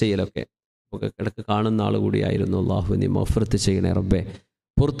 അവിടെയാണ് റെസ്റ്റ് ചെയ്യലൊക്കെ. ഒക്കെ കിടക്ക് കാണുന്ന ആൾ കൂടിയായിരുന്നു. അള്ളാഹു നീ മഗ്ഫിറത്ത് ചെയ്യണേ റബ്ബേ,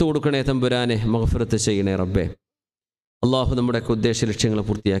 പുറത്തു കൊടുക്കണേ തമ്പുരാനെ, മഗ്ഫിറത്ത് ചെയ്യണേ റബ്ബേ. അള്ളാഹു നമ്മുടെയൊക്കെ ഉദ്ദേശ ലക്ഷ്യങ്ങൾ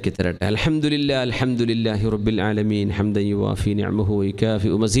പൂർത്തിയാക്കി തരട്ടെ. അൽഹംദുലില്ലാഹി റബ്ബിൽ ആലമീൻ ഹംദൻ യുവാഫി നിഅമഹു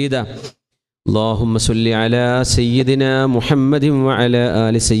വയുകാഫിഉ മസീദ. اللهم صل على سيدنا محمد وعلى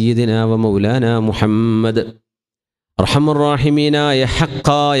آل سيدنا ومولانا محمد. أرحم الراحمين يا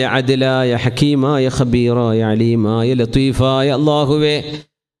حقا يا عدلا يا حكيما يا خبيرا يا عليما يا لطيفا يا الله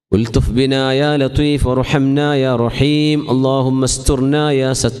والطف بنا يا لطيف وارحمنا يا رحيم. اللهم استرنا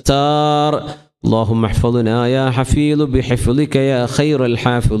يا ستار. اللهم احفظنا يا حفيظ بحفظك يا خير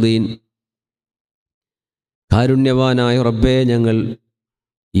الحافظين. കാരുണ്യവാനായ റബ്ബേ, ഞങ്ങൾ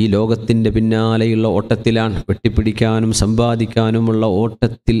ഈ ലോകത്തിൻ്റെ പിന്നാലെയുള്ള ഓട്ടത്തിലാണ്. വെട്ടിപ്പിടിക്കാനും സമ്പാദിക്കാനുമുള്ള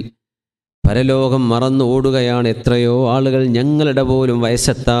ഓട്ടത്തിൽ പരലോകം മറന്നു ഓടുകയാണ്. എത്രയോ ആളുകൾ ഞങ്ങളുടെ പോലും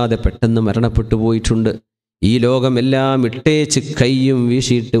വയസ്സെത്താതെ പെട്ടെന്ന് മരണപ്പെട്ടു പോയിട്ടുണ്ട്. ഈ ലോകമെല്ലാം ഇട്ടേച്ച് കൈയും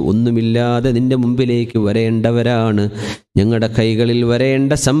വീശിയിട്ട് ഒന്നുമില്ലാതെ നിന്റെ മുമ്പിലേക്ക് വരേണ്ടവരാണ്. ഞങ്ങളുടെ കൈകളിൽ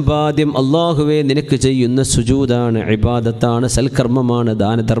വരേണ്ട സമ്പാദ്യം അള്ളാഹുവേ നിനക്ക് ചെയ്യുന്ന സുജൂദാണ്, ഇബാദത്താണ്, സൽക്കർമ്മമാണ്,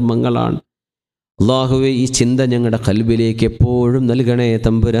 ദാനധർമ്മങ്ങളാണ്. അള്ളാഹുവേ ഈ ചിന്ത ഞങ്ങളുടെ ഖൽബിലേക്ക് എപ്പോഴും നൽകണേ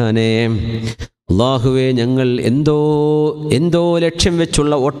തമ്പുരാനെ. അള്ളാഹുവേ ഞങ്ങൾ എന്തോ ലക്ഷ്യം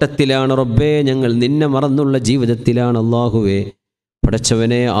വെച്ചുള്ള ഓട്ടത്തിലാണ് റബ്ബേ, ഞങ്ങൾ നിന്നെ മറന്നുള്ള ജീവിതത്തിലാണ്. അള്ളാഹുവേ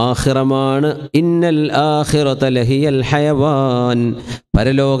പടച്ചവനെ, ആഖിറമാണ്, ഇന്നൽ ആഖിറത ലഹിയൽ ഹയവാൻ,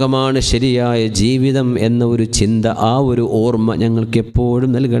 പരലോകമാണ് ശരിയായ ജീവിതം എന്ന ഒരു ചിന്ത, ആ ഒരു ഓർമ്മ ഞങ്ങൾക്ക്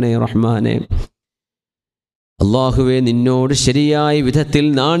എപ്പോഴും നൽകണേ റഹ്മാനെ. അള്ളാഹുവേ നിന്നോട് ശരിയായ വിധത്തിൽ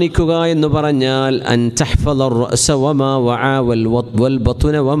നാണിക്കുക എന്ന് പറഞ്ഞാൽ അൻ തഹ്ഫദർ റഅസ വമാ വആ വൽ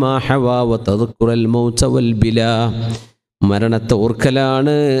ബത്ന വമാ ഹവാ വതദ്കുറൽ മൗത വൽ ബിലാ. മരണത്തെ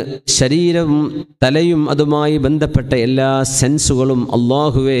ഓർക്കലാണ്. ശരീരം, തലയും അതുമായി ബന്ധപ്പെട്ട എല്ലാ സെൻസുകളും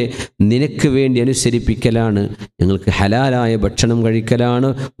അള്ളാഹുവേ നിനക്ക് വേണ്ടി അനുസരിപ്പിക്കലാണ്. ഞങ്ങൾക്ക് ഹലാലായ ഭക്ഷണം കഴിക്കലാണ്.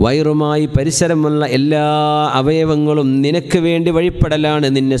 വയറുമായി പരിസരമുള്ള എല്ലാ അവയവങ്ങളും നിനക്ക് വേണ്ടി വഴിപ്പെടലാണ്,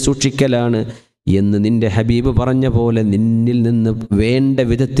 നിന്നെ സൂക്ഷിക്കലാണ് എന്ന് നിന്റെ ഹബീബ് പറഞ്ഞ പോലെ നിന്നിൽ നിന്ന് വേണ്ട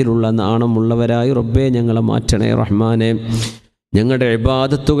വിധത്തിലുള്ള നാണമുള്ളവരായി റബ്ബേ ഞങ്ങളെ മാറ്റണേ റഹ്മാനെ. ഞങ്ങളുടെ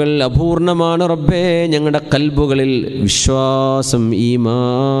ഇബാദത്തുകൾ അപൂർണമാണ് റബ്ബേ. ഞങ്ങളുടെ കൽബുകളിൽ വിശ്വാസം,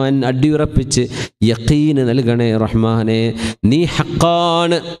 ഈമാൻ അടിയുറപ്പിച്ച് യഖീന് നൽകണേ റഹ്മാനെ. നീ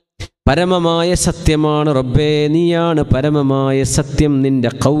ഹക്കാണ്, പരമമായ സത്യമാണ് റബ്ബേ, നീയാണ് പരമമായ സത്യം. നിൻ്റെ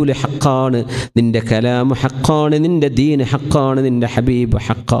ഖൗല് ഹഖാണ്, നിൻ്റെ കലാം ഹഖാണ്, നിൻ്റെ ദീൻ ഹഖാണ്, നിൻ്റെ ഹബീബ്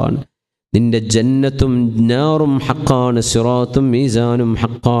ഹഖാണ്, നിൻ്റെ ജന്നത്തും നാറും ഹഖാണ്, സിറാത്തും മീസാനും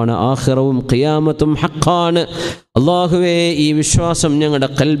ഹഖാണ്, ആഖിറവും ഖിയാമത്തും ഹഖാണ്. അല്ലാഹുവേ, ഈ വിശ്വാസം ഞങ്ങളുടെ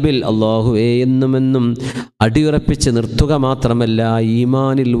ഖൽബിൽ അല്ലാഹുവേ എന്നുമെന്നും അടിയുറപ്പിച്ച് നിർത്തുക മാത്രമല്ല,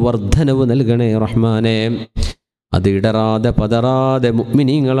 ഈമാനിൽ വർധനവ് നൽകണേ റഹ്മാനേ. അത് ഇടറാതെ പതറാതെ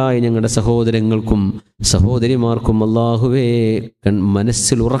മുഅ്മിനീങ്ങളായ ഞങ്ങളുടെ സഹോദരങ്ങൾക്കും സഹോദരിമാർക്കും അല്ലാഹുവേ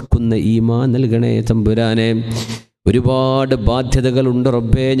മനസ്സിൽ ഉറക്കുന്ന ഈമാൻ നൽകണേ തമ്പുരാനെ. ഒരുപാട് ബാധ്യതകളുണ്ട്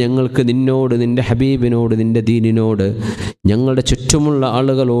റബ്ബേ ഞങ്ങൾക്ക്, നിന്നോട്, നിൻ്റെ ഹബീബിനോട്, നിൻ്റെ ദീനിനോട്, ഞങ്ങളുടെ ചുറ്റുമുള്ള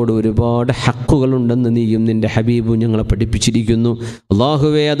ആളുകളോട് ഒരുപാട് ഹക്കുകളുണ്ടെന്ന് നീയും നിൻ്റെ ഹബീബും ഞങ്ങളെ പഠിപ്പിച്ചിരിക്കുന്നു.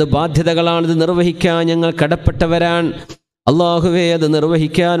 അല്ലാഹുവേ, അത് ബാധ്യതകളാണിത് നിർവഹിക്കാൻ ഞങ്ങൾ കടപ്പെട്ടവരാൻ. അല്ലാഹുവേ, അത്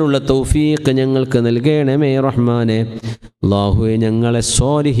നിർവഹിക്കാനുള്ള തൗഫീഖ് ഞങ്ങൾക്ക് നൽകണമേ റഹ്മാനെ. അല്ലാഹുവേ, ഞങ്ങളെ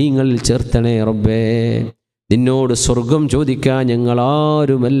സ്വാലിഹീങ്ങളിൽ ചേർത്തണേ റബ്ബേ. നിന്നോട് സ്വർഗം ചോദിക്കാൻ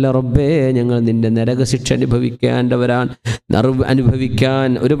ഞങ്ങളാരുമല്ല റബ്ബേ, ഞങ്ങൾ നിൻ്റെ നരകശിക്ഷ അനുഭവിക്കാൻ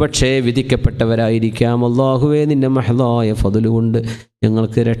ഒരുപക്ഷേ വിധിക്കപ്പെട്ടവരായിരിക്കാം. അല്ലാഹുവേ, നിൻ്റെ മഹ്ലായ ഫദ്ല് കൊണ്ട്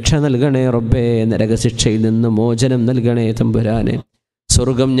ഞങ്ങൾക്ക് രക്ഷ നൽകണേ റബ്ബേ. നരകശിക്ഷയിൽ നിന്ന് മോചനം നൽകണേ തമ്പുരാനെ.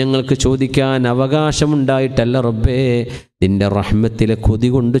 സ്വർഗം ഞങ്ങൾക്ക് ചോദിക്കാൻ അവകാശമുണ്ടായിട്ടല്ല റബ്ബേ, നിൻ്റെ റഹ്മത്തിലെ കൊതി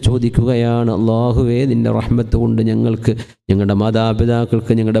കൊണ്ട് ചോദിക്കുകയാണ്. അല്ലാഹുവേ, നിൻ്റെ റഹ്മത്ത് കൊണ്ട് ഞങ്ങൾക്ക്, ഞങ്ങളുടെ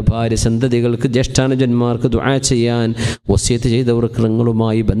മാതാപിതാക്കൾക്ക്, ഞങ്ങളുടെ ഭാര്യ സന്തതികൾക്ക്, ജ്യേഷ്ഠാനുജന്മാർക്ക് ദുആ ചെയ്യാൻ വസിയത്ത് ചെയ്തവർക്ക്,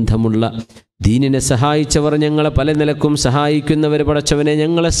 ഞങ്ങളുമായി ബന്ധമുള്ള ദീനിനെ സഹായിച്ചവർ, ഞങ്ങളെ പല നിലക്കും സഹായിക്കുന്നവർ, പടച്ചവനെ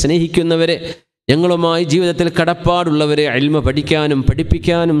ഞങ്ങളെ സ്നേഹിക്കുന്നവരെ, ഞങ്ങളുമായി ജീവിതത്തിൽ കടപ്പാടുള്ളവരെ, ഇൽമ പഠിക്കാനും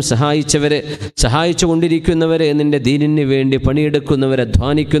പഠിപ്പിക്കാനും സഹായിച്ചവരെ, സഹായിച്ചു കൊണ്ടിരിക്കുന്നവരെ, നിൻ്റെ ദീനിന് വേണ്ടി പണിയെടുക്കുന്നവരെ,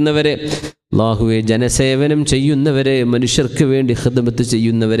 അധ്വാനിക്കുന്നവരെ, അല്ലാഹുവേ ജനസേവനം ചെയ്യുന്നവരെ, മനുഷ്യർക്ക് വേണ്ടി ഖിദ്മത്ത്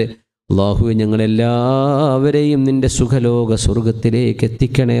ചെയ്യുന്നവരെ, അല്ലാഹുവേ ഞങ്ങളെല്ലാവരെയും നിൻ്റെ സുഖലോക സ്വർഗത്തിലേക്ക്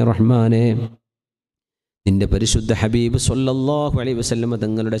എത്തിക്കണേ റഹ്മാനെ. നിൻ്റെ പരിശുദ്ധ ഹബീബ് സ്വല്ലല്ലാഹു അലൈഹി വസല്ലം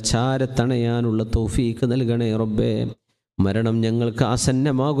തങ്ങളുടെ ചാരത്തണയാനുള്ള തൗഫീഖ് നൽകണേ റബ്ബേ. മരണം ഞങ്ങൾക്ക്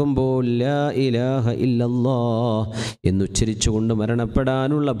ആസന്നമാകുമ്പോൾ ലാ ഇലാഹ ഇല്ലല്ലാഹ് എന്നുച്ചരിച്ചുകൊണ്ട്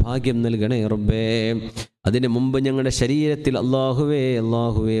മരണപ്പെടാനുള്ള ഭാഗ്യം നൽകണേ റബ്ബേ. അതിനു മുമ്പ് ഞങ്ങളുടെ ശരീരത്തിൽ അല്ലാഹുവേ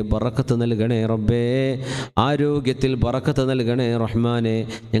ബറക്കത്ത് നൽകണേ റബ്ബേ. ആരോഗ്യത്തിൽ ബറക്കത്ത് നൽകണേ റഹ്മാനെ.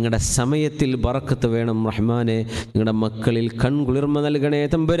 ഞങ്ങളുടെ സമയത്തിൽ ബറക്കത്ത് വേണം റഹ്മാനെ. ഞങ്ങളുടെ മക്കളിൽ കൺകുളിർമ നൽകണേ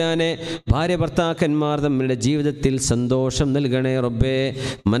തമ്പുരാനെ. ഭാര്യ ഭർത്താക്കന്മാർ തമ്മിലുള്ള ജീവിതത്തിൽ സന്തോഷം നൽകണേ റബ്ബേ.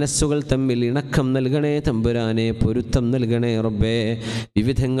 മനസ്സുകൾ തമ്മിൽ ഇണക്കം നൽകണേ തമ്പുരാനെ. പൊരുത്തം നൽകണേ റബ്ബേ.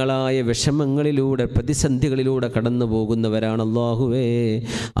 വിവിധങ്ങളായ വിഷമങ്ങളിലൂടെ, പ്രതിസന്ധികളിലൂടെ കടന്നു പോകുന്നവരാണ് അല്ലാഹുവേ.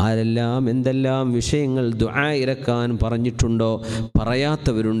 ആരെല്ലാം എന്തെല്ലാം വിഷയങ്ങൾ ദുആ ഇറക്കാൻ പറഞ്ഞിട്ടുണ്ടോ,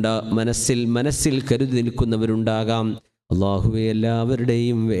 പറയാത്തവരുണ്ട്, മനസ്സിൽ കരുതി നിൽക്കുന്നവരുണ്ടാകാം. അല്ലാഹുവേ,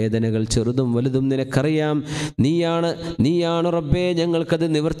 എല്ലാവരുടെയും വേദനകൾ ചെറുതും വലുതും നിനക്കറിയാം. നീയാണ് റബ്ബേ ഞങ്ങൾക്കത്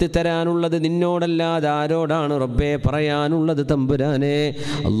നിവർത്തി തരാനുള്ളത്. നിന്നോടല്ലാതെ ആരോടാണ് റബ്ബേ പറയാനുള്ളത് തമ്പുരാനെ.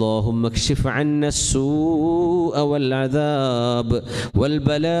 അല്ലാഹുമ്മ ക്ഷിഫ് അന്ന السوء والعذاب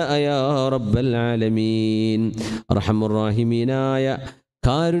والبلاء يا رب العالمين. അർഹമുർ റഹീമീനായ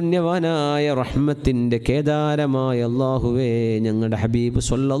കാരുണ്യവാനായ റഹ്മത്തിൻ്റെ കേദാരമായ അല്ലാഹുവേ, ഞങ്ങളുടെ ഹബീബ്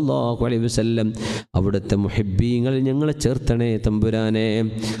സ്വല്ലല്ലാഹു അലൈഹി വസല്ലം അവിടുത്തെ മുഹിബ്ബീങ്ങൾ ഞങ്ങളെ ചേർത്തണേ തമ്പുരാനെ.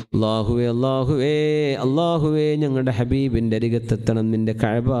 അല്ലാഹുവേ ഞങ്ങളുടെ ഹബീബിൻ്റെ അരികത്തെത്തണം, നിൻ്റെ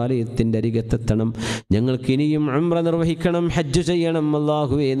കഅബാലയത്തിൻ്റെ അരികത്തെത്തണം. ഞങ്ങൾക്ക് ഇനിയും ഉംറ നിർവഹിക്കണം, ഹജ്ജ് ചെയ്യണം.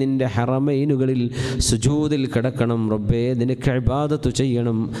 അല്ലാഹുവേ, നിൻ്റെ ഹറമൈനുകളിൽ സുജൂദിൽ കിടക്കണം റബ്ബേ. നിനക്ക് ഇബാദത്ത്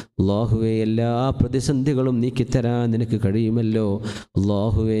ചെയ്യണം. അല്ലാഹുവേ, എല്ലാ പ്രതിസന്ധികളും നീക്കിത്തരാൻ നിനക്ക് കഴിയുമല്ലോ.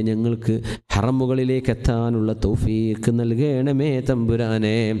 അല്ലാഹുവേ, ഞങ്ങൾക്ക് ഹറമുകളിലേക്ക് എത്താനുള്ള തൗഫീഖ് നൽകണമേ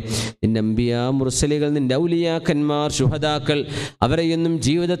തമ്പുരാനെ. നിൻ്റെ അംബിയാ മുർസലികൾ, നിൻ്റെ ഔലിയാക്കന്മാർ, ശുഹദാക്കൾ, അവരെയൊന്നും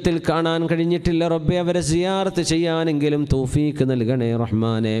ജീവിതത്തിൽ കാണാൻ കഴിഞ്ഞിട്ടില്ല റബ്ബേ. അവരെ സിയാറത്ത് ചെയ്യാനെങ്കിലും തൗഫീഖ് നൽകണേ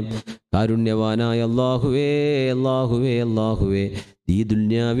റഹ്മാനെ. കാരുണ്യവാനായ അല്ലാഹുവേ, ഈ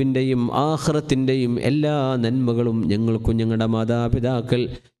ദുനിയാവിൻ്റെയും ആഖിറത്തിൻ്റെയും എല്ലാ നന്മകളും ഞങ്ങൾക്കും, ഞങ്ങളുടെ മാതാപിതാക്കൾ,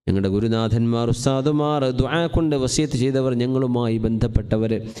 ഞങ്ങളുടെ ഗുരുനാഥന്മാർ, ഉസ്താദുമാർ, ദുആ കൊണ്ട് വസിയത്ത് ചെയ്തവർ, ഞങ്ങളുമായി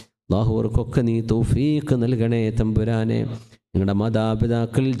ബന്ധപ്പെട്ടവർ, അല്ലാഹുവർക്കൊക്കെ നീ തൗഫീഖ് നൽകണേ തമ്പുരാനെ. ഞങ്ങളുടെ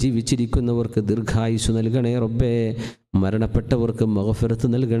മാതാപിതാക്കളിൽ ജീവിച്ചിരിക്കുന്നവർക്ക് ദീർഘായുസ് നൽകണേ റബ്ബേ. മരണപ്പെട്ടവർക്ക് മഗ്ഫിറത്ത്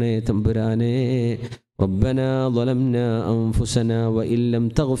നൽകണേ തമ്പുരാനെ. ربنا ظلمنا أنفسنا وإن لم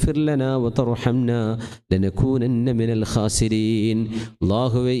تغفر لنا وترحمنا لنكونن من الخاسرين.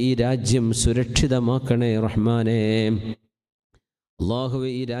 അല്ലാഹുവേ, ഈ രാജ്യം സുരക്ഷിതമാക്കണേ റഹ്മാനേ. അല്ലാഹുവേ,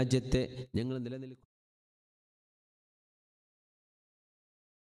 ഈ രാജ്യത്തെ ഞങ്ങൾ നിലനിൽക്കും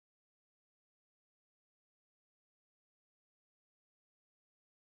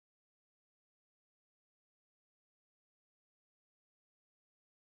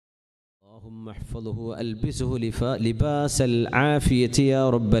اللهم احفظه وألبسه لباس العافية يا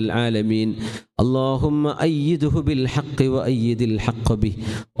رب العالمين. اللهم أيده بالحق وأيد الحق به.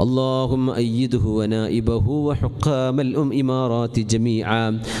 اللهم أيده ونائبه وحكام الإمارات جميعا.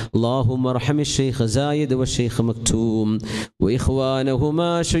 اللهم ارحم الشيخ زايد والشيخ مكتوم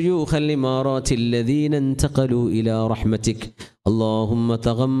وإخوانهما شيوخ الإمارات الذين انتقلوا إلى رحمتك. اللهم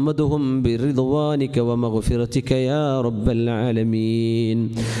تغمدهم برضوانك ومغفرتك يا رب العالمين.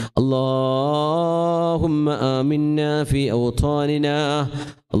 اللهم آمنا في أوطاننا.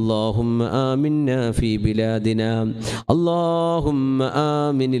 اللهم آمنا في بلادنا. اللهم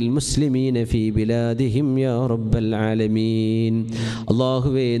آمن المسلمين في بلادهم يا رب العالمين.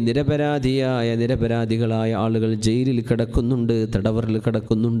 അല്ലാഹുവേ, നിരപരാധികളായ ആളുകൾ ജയിലിൽ കിടക്കുന്നുണ്ട്, തടവറിൽ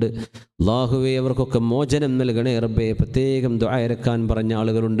കിടക്കുന്നുണ്ട്. അല്ലാഹുവേ, അവർക്കൊക്കെ മോചനം നൽകണേ റബ്ബേ. പ്രത്യേകം ദുആ ഇറക്കാൻ പറഞ്ഞ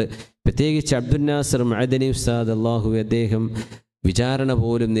ആളുകളുണ്ട്, പ്രത്യേകിച്ച് അബ്ദുൽ നാസർ മഅദനി ഉസ്താദ്. അല്ലാഹുവേ, അദ്ദേഹം വിചാരണ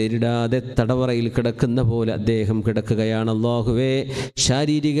പോലും നേരിടാതെ തടവറയിൽ കിടക്കുന്ന പോലെ അദ്ദേഹം കിടക്കുകയാണ്. അല്ലാഹുവേ,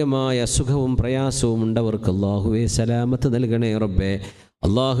 ശാരീരികമായ അസുഖവും പ്രയാസവും ഉണ്ടവർക്ക് അല്ലാഹുവേ സലാമത്ത് നൽകണേ റബ്ബേ.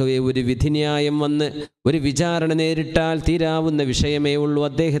 അല്ലാഹുവേ, ഒരു വിധിന്യായം വന്ന് ഒരു വിചാരണ നേരിട്ടാൽ തീരാവുന്ന വിഷയമേ ഉള്ളൂ.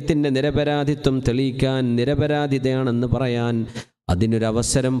 അദ്ദേഹത്തിൻ്റെ നിരപരാധിത്വം തെളിയിക്കാൻ, നിരപരാധിതയാണെന്ന് പറയാൻ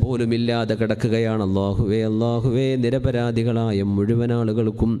അതിനൊരവസരം പോലുമില്ലാതെ കിടക്കുകയാണ്. അല്ലാഹുവേ, നിരപരാധികളായ മുഴുവൻ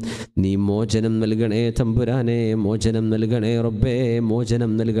ആളുകൾക്കും നീ മോചനം നൽകണേ തമ്പുരാനെ, മോചനം നൽകണേ റബ്ബേ,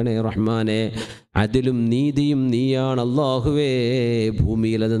 മോചനം നൽകണേ റഹ്മാനെ. അതിലും നീതിയും നീയാണ് അല്ലാഹുവേ.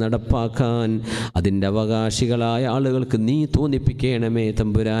 ഭൂമിയിൽ അത് നടപ്പാക്കാൻ അതിൻ്റെ അവകാശികളായ ആളുകൾക്ക് നീ തോന്നിപ്പിക്കണമേ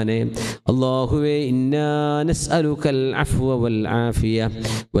തമ്പുരാനെ. അല്ലാഹുവേ, ഇന്നാ നസ്അലുകൽ അഫ്വ വൽ ആഫിയ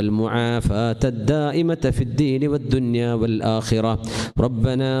വൽ മുആഫാത الدائمة في الدين والدنيا والآخرة.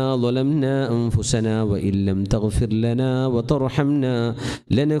 ربنا ظلمنا أنفسنا وإن لم تغفر لنا وترحمنا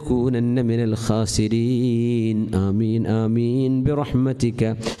لنكونن من الخاسرين. آمين آمين برحمتك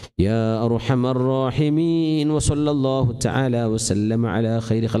يا أرحم الراحمين. وصلى الله تعالى وسلم على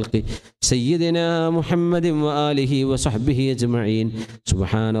خير خلقه سيدنا محمد وآله وصحبه أجمعين.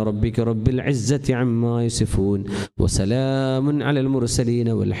 سبحان ربك رب العزة عما يصفون وسلام على المرسلين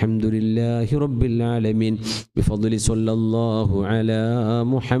والحمد لله رب العالمين. بفضل صلى الله على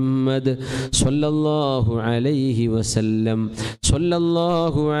محمد صلى الله عليه وسلم. صلى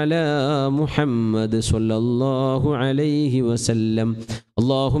الله على محمد صلى الله عليه وسلم.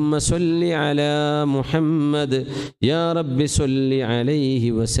 اللهم صل على محمد يا رب صل عليه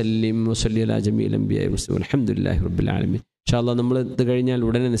وسلم وصل على جميع الأنبياء والمرسلين والحمد لله رب العالمين. إن شاء الله നമ്മൾ ഇത് കഴിഞ്ഞാൽ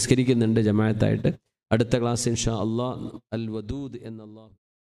ഉടനെ നിസ്കരിക്കുന്നുണ്ട് ജമാഅത്തായിട്ട്. അടുത്ത ക്ലാസ് ഇൻഷാ അല്ലാഹ് അൽ വദൂദ് എന്ന അല്ലാഹ്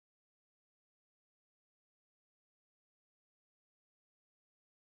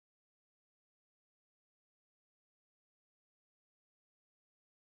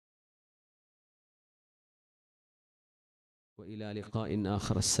وإلى لقاء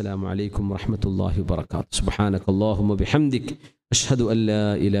آخر. السلام عليكم ورحمة الله وبركاته. سبحانك اللهم وبحمدك أشهد أن لا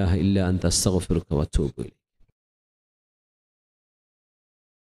إله إلا أنت أستغفرك وأتوب إليك.